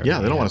not necessary. Yeah,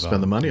 they don't want to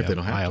spend the money if they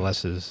don't have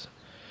ILSs.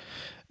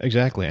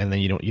 Exactly, and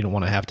then you don't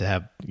want to have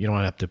to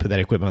put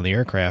that equipment on the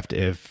aircraft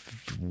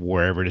if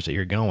wherever it is that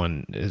you're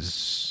going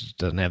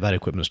doesn't have that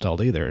equipment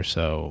installed either.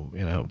 So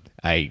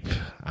I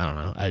don't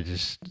know. I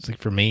just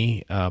for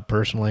me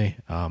personally,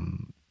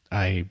 I'm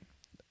very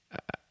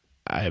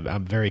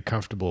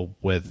comfortable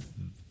with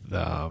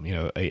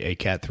a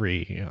Cat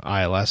 3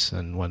 ILS,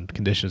 and when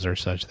conditions are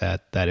such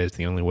that is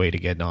the only way to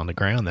get on the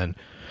ground, then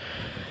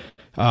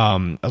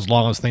as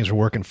long as things are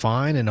working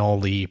fine and all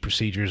the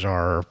procedures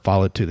are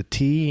followed to the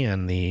T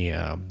and the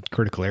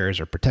critical areas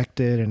are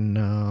protected and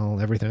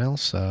everything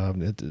else,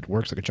 it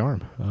works like a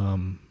charm.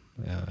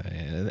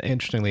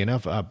 Interestingly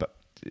enough,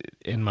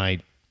 in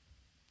my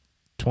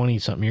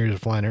 20-something years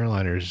of flying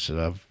airliners,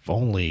 I've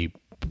only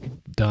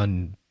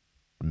done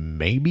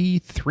maybe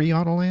 3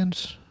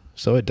 autolands,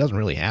 so it doesn't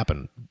really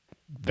happen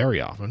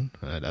very often.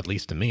 At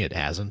least to me, it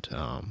hasn't.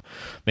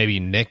 Maybe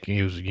Nick,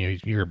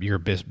 you're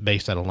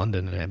based out of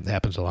London, and it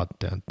happens a lot.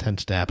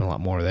 Tends to happen a lot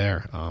more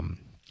there.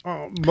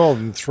 More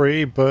than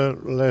 3,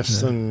 but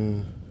less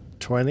than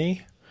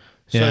 20.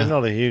 So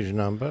not a huge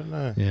number.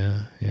 No.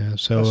 Yeah.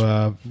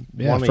 So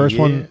one first a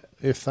year, one,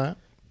 if that.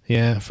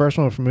 Yeah, first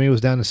one for me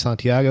was down in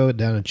Santiago,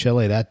 down in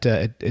Chile. That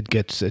it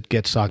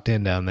gets socked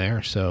in down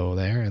there. So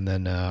there, and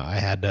then I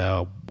had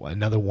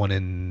another one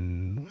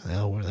in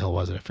where the hell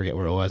was it? I forget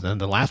where it was. And then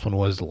the last one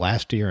was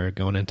last year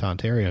going into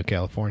Ontario,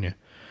 California.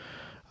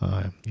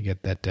 You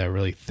get that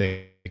really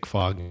thick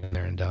fog in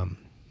there, and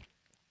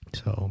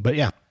so. But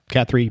yeah,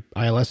 Cat 3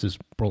 ILS is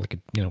more like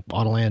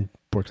Autoland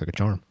works like a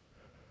charm.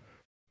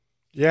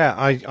 Yeah,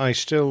 I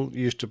still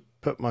used to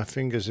put my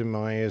fingers in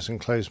my ears and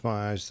close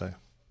my eyes, though.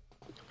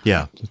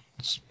 Yeah,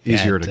 it's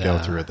easier to go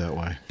through it that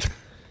way.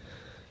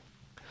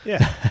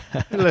 Yeah,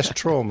 less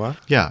trauma.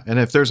 Yeah, and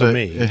if there's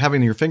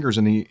having your fingers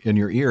in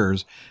your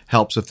ears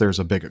helps if there's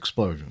a big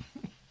explosion.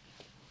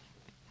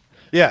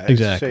 Yeah,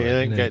 exactly. So you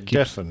don't get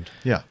deafened.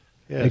 Yeah,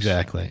 yes.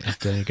 Exactly.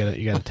 You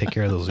gotta take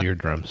care of those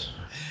eardrums.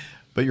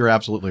 But you're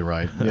absolutely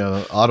right.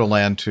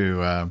 Autoland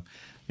to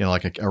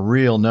like a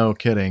real no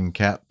kidding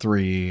Cat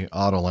 3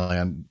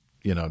 Autoland,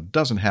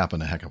 doesn't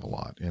happen a heck of a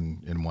lot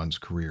in one's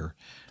career.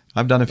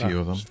 I've done a few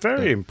of them. It's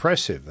very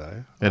impressive,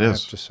 though. I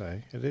have to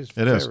say, it is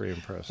very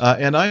impressive.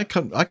 And I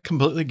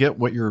completely get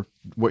what you're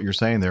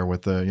saying there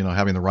with the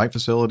having the right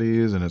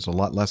facilities, and it's a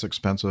lot less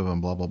expensive and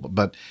blah blah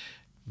blah.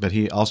 But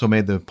he also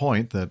made the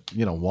point that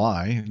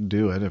why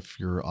do it if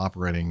you're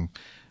operating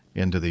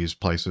into these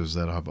places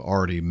that have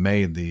already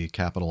made the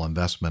capital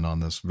investment on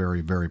this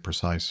very very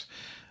precise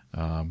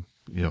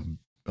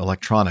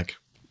electronic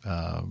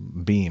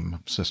beam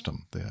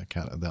system, the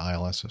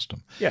ILS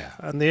system. Yeah,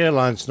 and the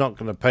airline's not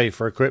going to pay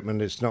for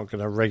equipment it's not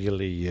going to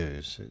regularly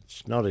use.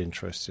 It's not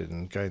interested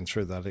in going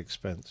through that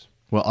expense.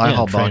 Well,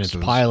 IHAL train boxes,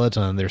 its pilots,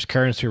 and there's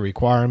currency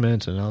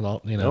requirements, and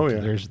all.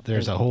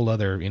 There's a whole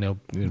other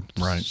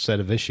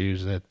set of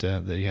issues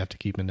that you have to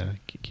keep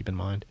in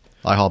mind.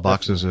 IHAL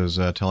boxes is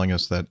telling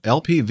us that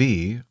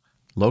LPV,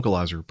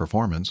 localizer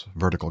performance,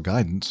 vertical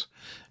guidance,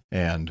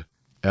 and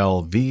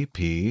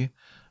LVP,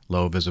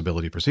 low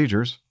visibility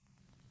procedures.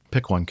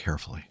 Pick one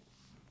carefully.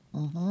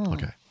 Mm-hmm.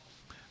 Okay.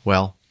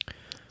 Well,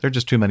 there are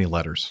just too many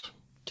letters.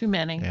 Too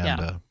many,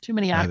 and, too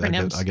many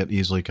acronyms. I get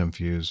easily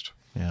confused.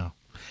 Yeah.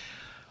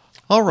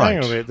 All right. Hang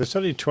on a minute. There's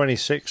only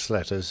 26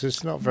 letters.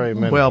 It's not very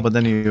many. Well, but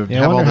then you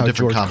have all the different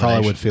George combinations.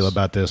 Carlin would feel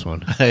about this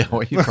one.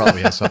 Well, he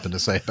probably has something to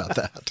say about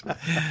that.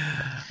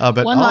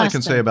 But all I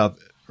can say about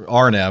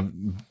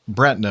RNAV,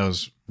 Brent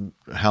knows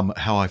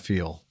how I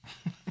feel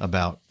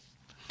about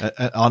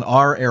on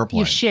our airplane.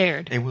 You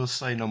shared. And we'll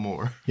say no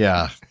more.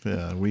 Yeah,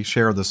 we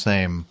share the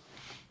same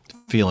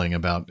feeling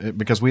about it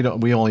because we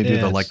only do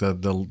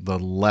the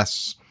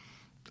less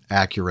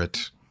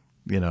accurate,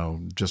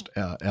 just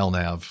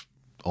LNAV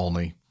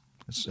only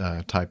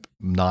type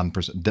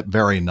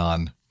very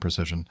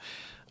non-precision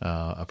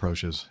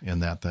approaches in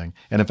that thing.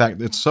 And in fact,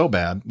 it's so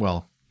bad.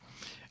 Well,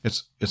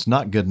 it's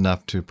not good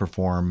enough to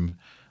perform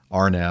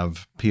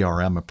RNAV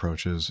PRM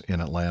approaches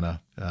in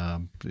Atlanta.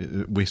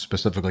 We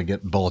specifically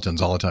get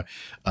bulletins all the time.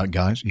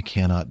 Guys, you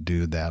cannot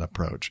do that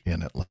approach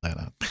in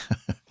Atlanta.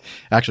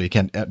 Actually, you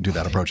can't do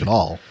that approach at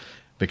all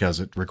because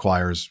it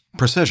requires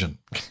precision.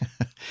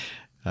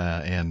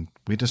 And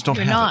we just don't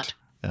have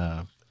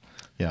it.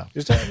 Yeah.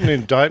 Is that an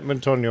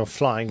indictment on your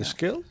flying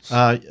skills?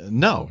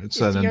 No,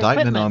 it's an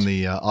indictment on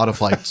the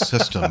autoflight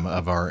system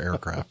of our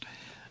aircraft.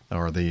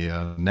 Or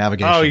the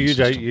navigation system. You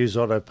system. don't use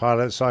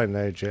autopilots, I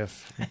know,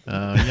 Jeff.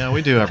 Yeah,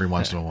 we do every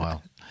once in a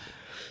while.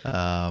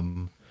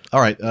 All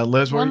right,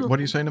 Liz, what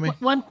are you saying to me?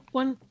 One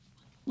quick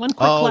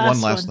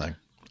one last thing.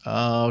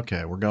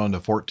 Okay, we're going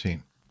to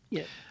 14.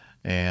 Yeah.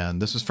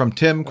 And this is from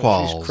Tim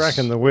Qualls. She's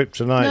cracking the whip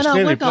tonight. It's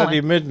nearly bloody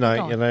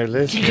midnight,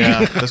 Liz.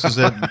 Yeah, this is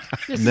it.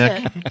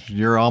 Nick,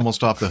 you're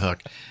almost off the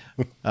hook.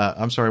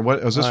 I'm sorry,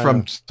 what was this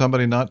from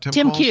somebody not Tim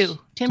Qualls?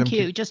 Tim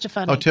Q, just a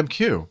funny. Oh, Tim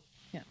Q.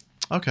 Yeah.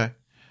 Okay.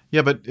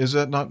 Yeah, but is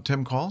that not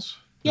Tim Qualls?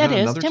 Yeah, it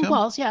is. Tim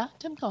Qualls, yeah.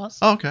 Tim Qualls.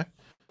 Oh, okay.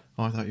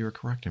 Oh, I thought you were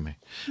correcting me.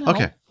 No.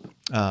 Okay.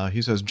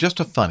 He says, just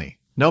a funny.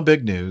 No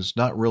big news,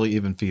 not really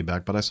even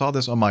feedback, but I saw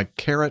this on my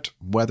Carrot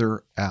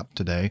Weather app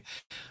today.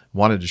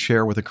 Wanted to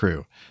share with the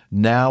crew.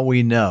 Now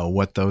we know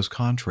what those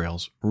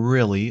contrails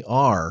really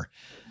are.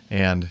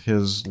 And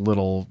his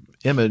little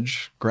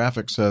image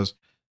graphic says,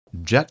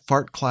 jet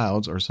fart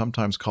clouds are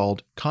sometimes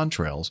called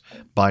contrails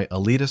by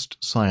elitist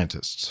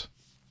scientists.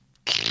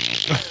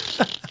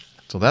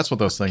 So that's what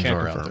those things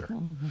are out there.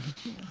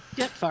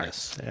 Jet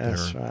farts.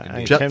 Yes,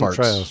 right. Jet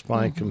chemtrails farts.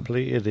 by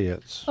complete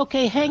idiots.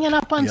 Okay, hanging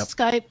up on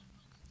Skype.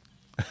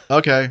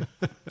 Okay.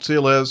 See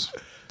you, Liz.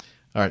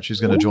 All right, she's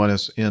going to join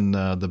us in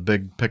the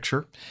big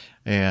picture.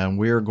 And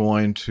we're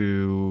going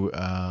to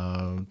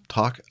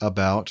talk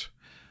about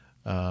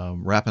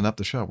wrapping up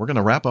the show. We're going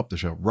to wrap up the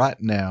show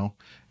right now.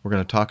 We're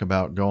going to talk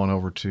about going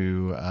over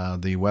to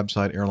the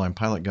website,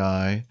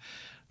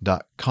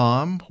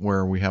 airlinepilotguy.com,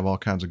 where we have all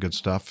kinds of good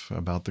stuff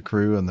about the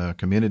crew and the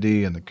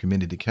community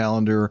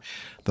calendar,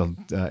 the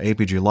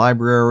APG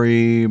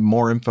library,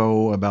 more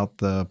info about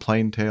the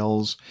plane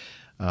tales,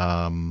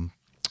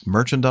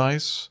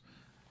 merchandise,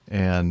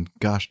 and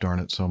gosh darn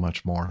it, so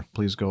much more.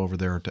 Please go over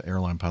there to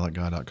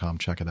airlinepilotguy.com,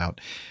 check it out.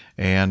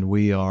 And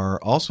we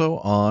are also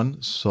on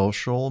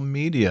social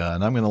media,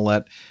 and I'm going to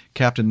let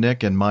Captain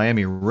Nick and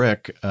Miami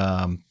Rick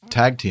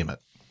tag team it.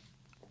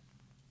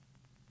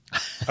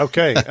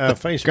 Okay,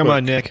 Facebook. Come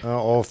on, Nick.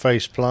 Or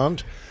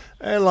Faceplant.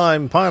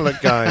 Airline Pilot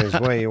Guy is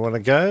where you want to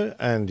go,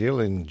 and you'll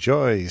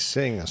enjoy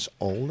seeing us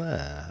all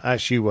there.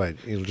 Actually, wait,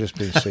 you'll just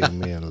be seeing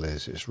me and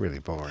Liz. It's really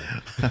boring.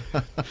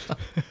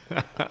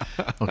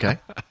 Okay.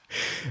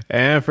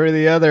 And for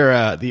the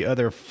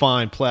other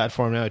fine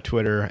platform now,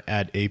 Twitter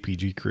at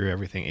APG Crew.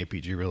 Everything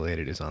APG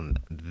related is on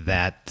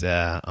that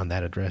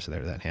address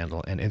there, that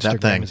handle, and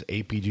Instagram is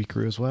APG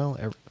Crew as well.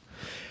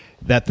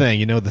 That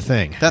thing, the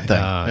thing. That thing.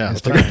 Yeah,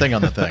 it's the good thing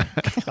on the thing.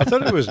 I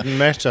thought it was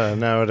Meta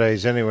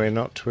nowadays anyway,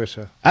 not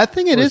Twitter. I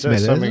think it is Meta.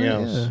 Something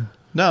else. Yeah.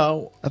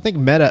 No. I think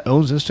Meta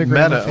owns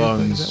Instagram. Meta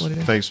owns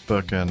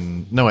Facebook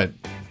and... No,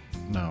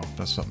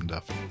 that's something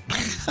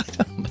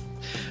different.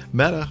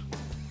 Meta.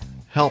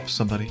 Help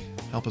somebody.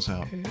 Help us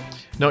out.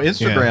 No,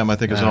 Instagram, I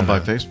think, is owned by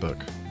Facebook.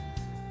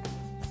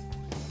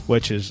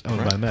 Which is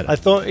owned by Meta. I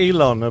thought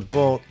Elon had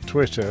bought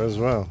Twitter as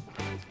well.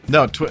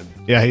 No,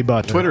 he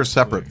bought Twitter's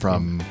separate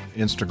from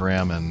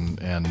Instagram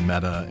and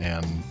Meta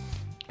and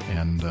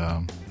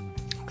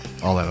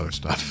all that other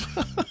stuff.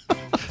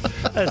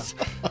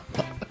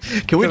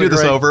 Can we do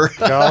this over?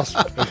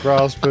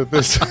 grasp of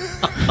this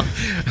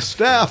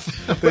staff.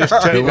 This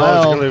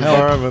technological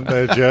environment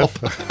there,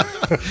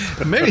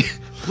 Jeff. Maybe,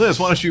 Liz,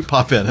 why don't you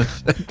pop in and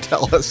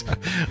tell us?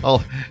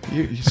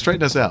 You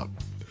straighten us out.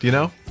 Do you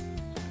know?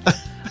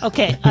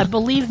 Okay, I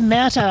believe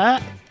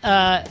Meta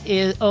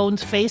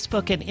owns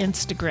Facebook and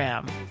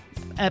Instagram,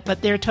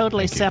 but they're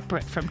totally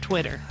separate from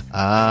Twitter.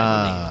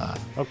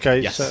 Okay,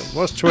 yes. So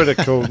what's Twitter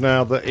called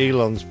now that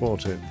Elon's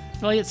bought it?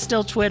 Well, it's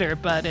still Twitter,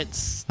 but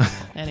it's...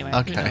 Anyway,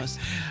 Okay. Who knows?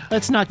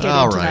 Let's not get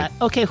All into right.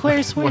 that. Okay,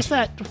 where's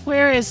that?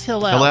 Where is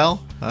Hillel?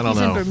 Hillel? I don't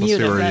He's know. in Let's Bermuda.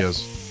 see where he That's-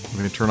 is. We're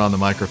going to turn on the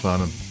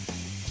microphone.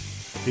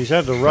 He's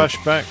had to rush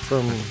back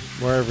from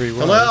wherever he was.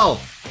 Hillel!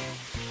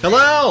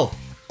 Hillel!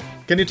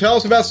 Can you tell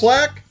us about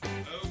Slack?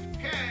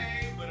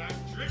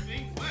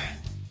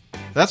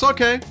 That's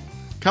okay.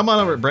 Come on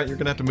over, Brent. You're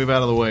going to have to move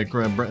out of the way.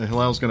 Brent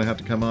Hillel's going to have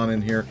to come on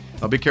in here.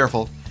 Be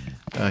careful.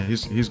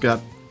 He's got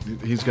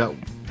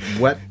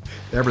wet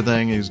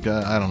everything. He's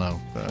got, I don't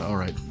know. All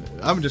right.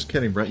 I'm just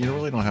kidding, Brent. You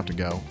really don't have to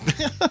go.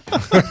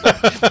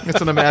 It's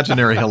an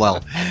imaginary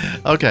Hillel.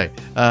 Okay.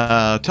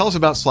 Tell us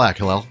about Slack,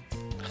 Hillel.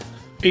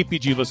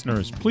 APG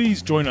listeners,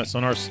 please join us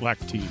on our Slack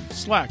team.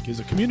 Slack is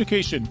a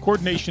communication,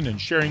 coordination,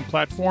 and sharing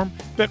platform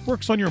that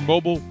works on your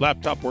mobile,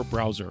 laptop, or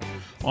browser.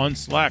 On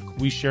Slack,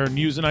 we share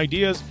news and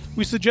ideas,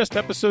 we suggest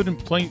episode and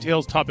plain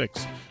tales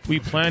topics, we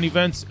plan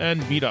events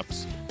and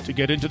meetups. To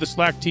get into the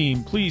Slack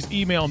team, please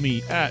email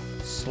me at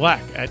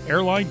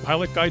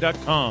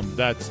slack@airlinepilotguy.com.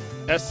 That's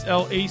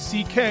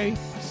SLACK,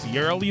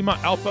 Sierra Lima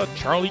Alpha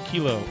Charlie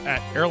Kilo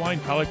at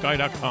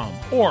airlinepilotguy.com.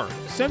 Or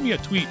send me a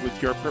tweet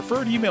with your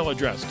preferred email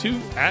address to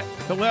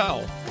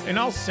 @Hillel, and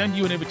I'll send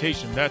you an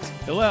invitation. That's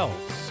Hillel,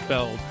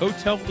 spelled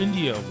Hotel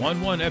India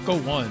 11 Echo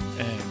 1,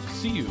 and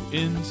see you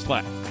in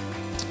Slack.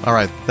 All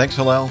right. Thanks,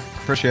 Hillel.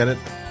 Appreciate it.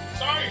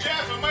 Sorry,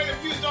 Jeff, I might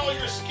have used all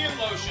your skin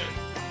lotion.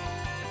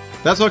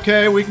 That's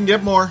okay. We can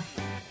get more.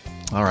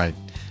 All right.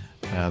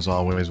 As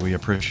always, we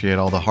appreciate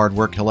all the hard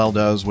work Hillel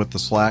does with the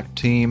Slack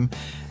team.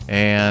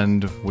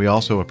 And we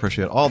also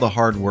appreciate all the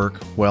hard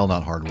work. Well,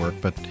 not hard work,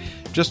 but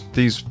just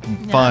these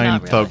fine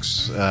not really.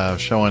 folks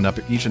showing up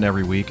each and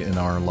every week in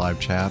our live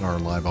chat, our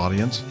live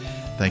audience.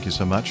 Thank you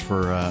so much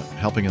for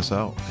helping us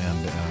out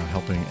and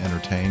helping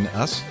entertain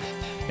us.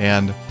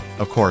 And,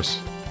 of course,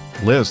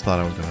 Liz thought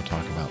I was going to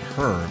talk about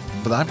her,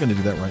 but I'm going to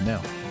do that right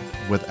now.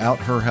 Without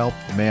her help,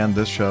 man,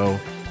 this show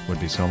would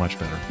be so much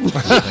better.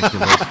 Thank you,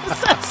 Liz.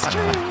 That's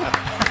true.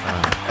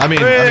 I mean,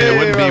 it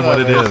wouldn't be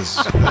what it is.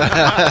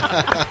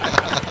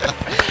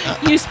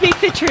 You speak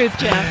the truth,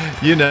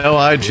 Jeff. You know,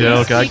 I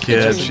joke, I speak the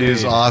kid. truth.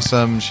 She's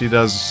awesome. She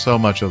does so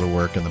much of the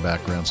work in the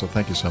background. So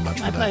thank you so much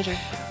My for that. pleasure.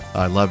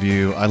 I love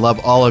you. I love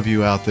all of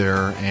you out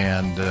there,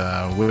 and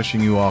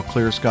wishing you all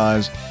clear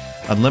skies,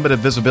 unlimited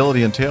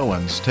visibility, and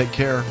tailwinds. Take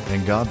care,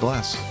 and God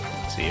bless.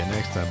 See you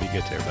next time. Be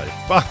good to everybody.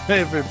 Bye,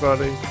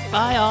 everybody.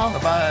 Bye, all.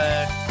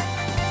 Bye-bye.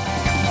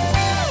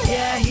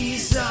 Yeah,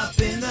 he's up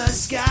in the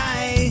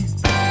sky.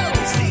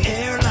 It's the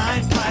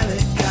airline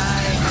pilot guy.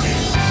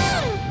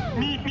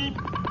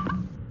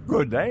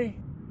 Good day.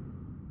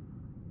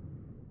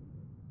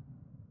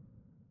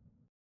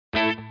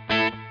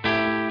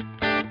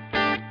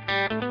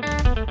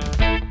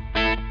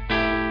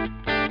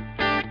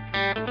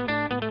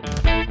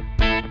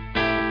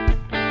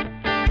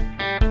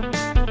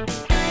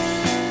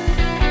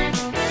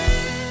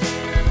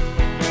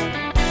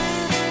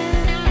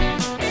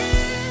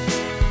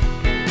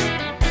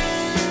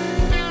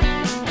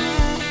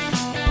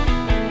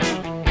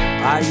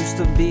 I used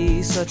to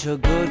be such a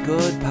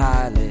good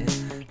pilot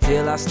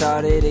till I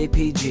started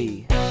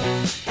APG.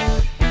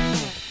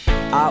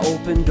 I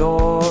opened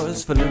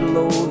doors for little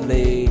old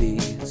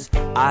ladies.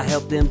 I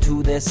helped them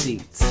to their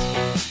seats.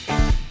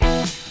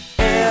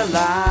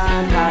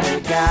 Airline pilot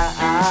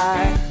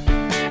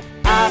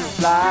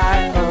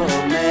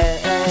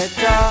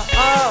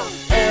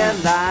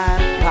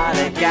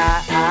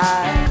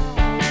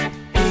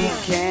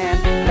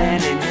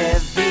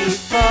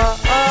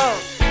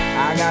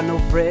got no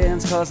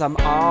friends 'cause I'm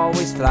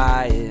always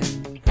flying.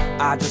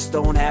 I just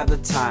don't have the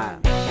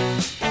time.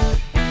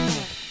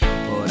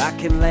 But I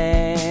can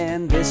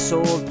land this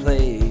old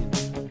plane.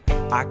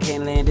 I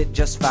can land it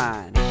just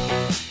fine.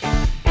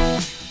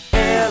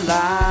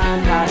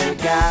 Airline pilot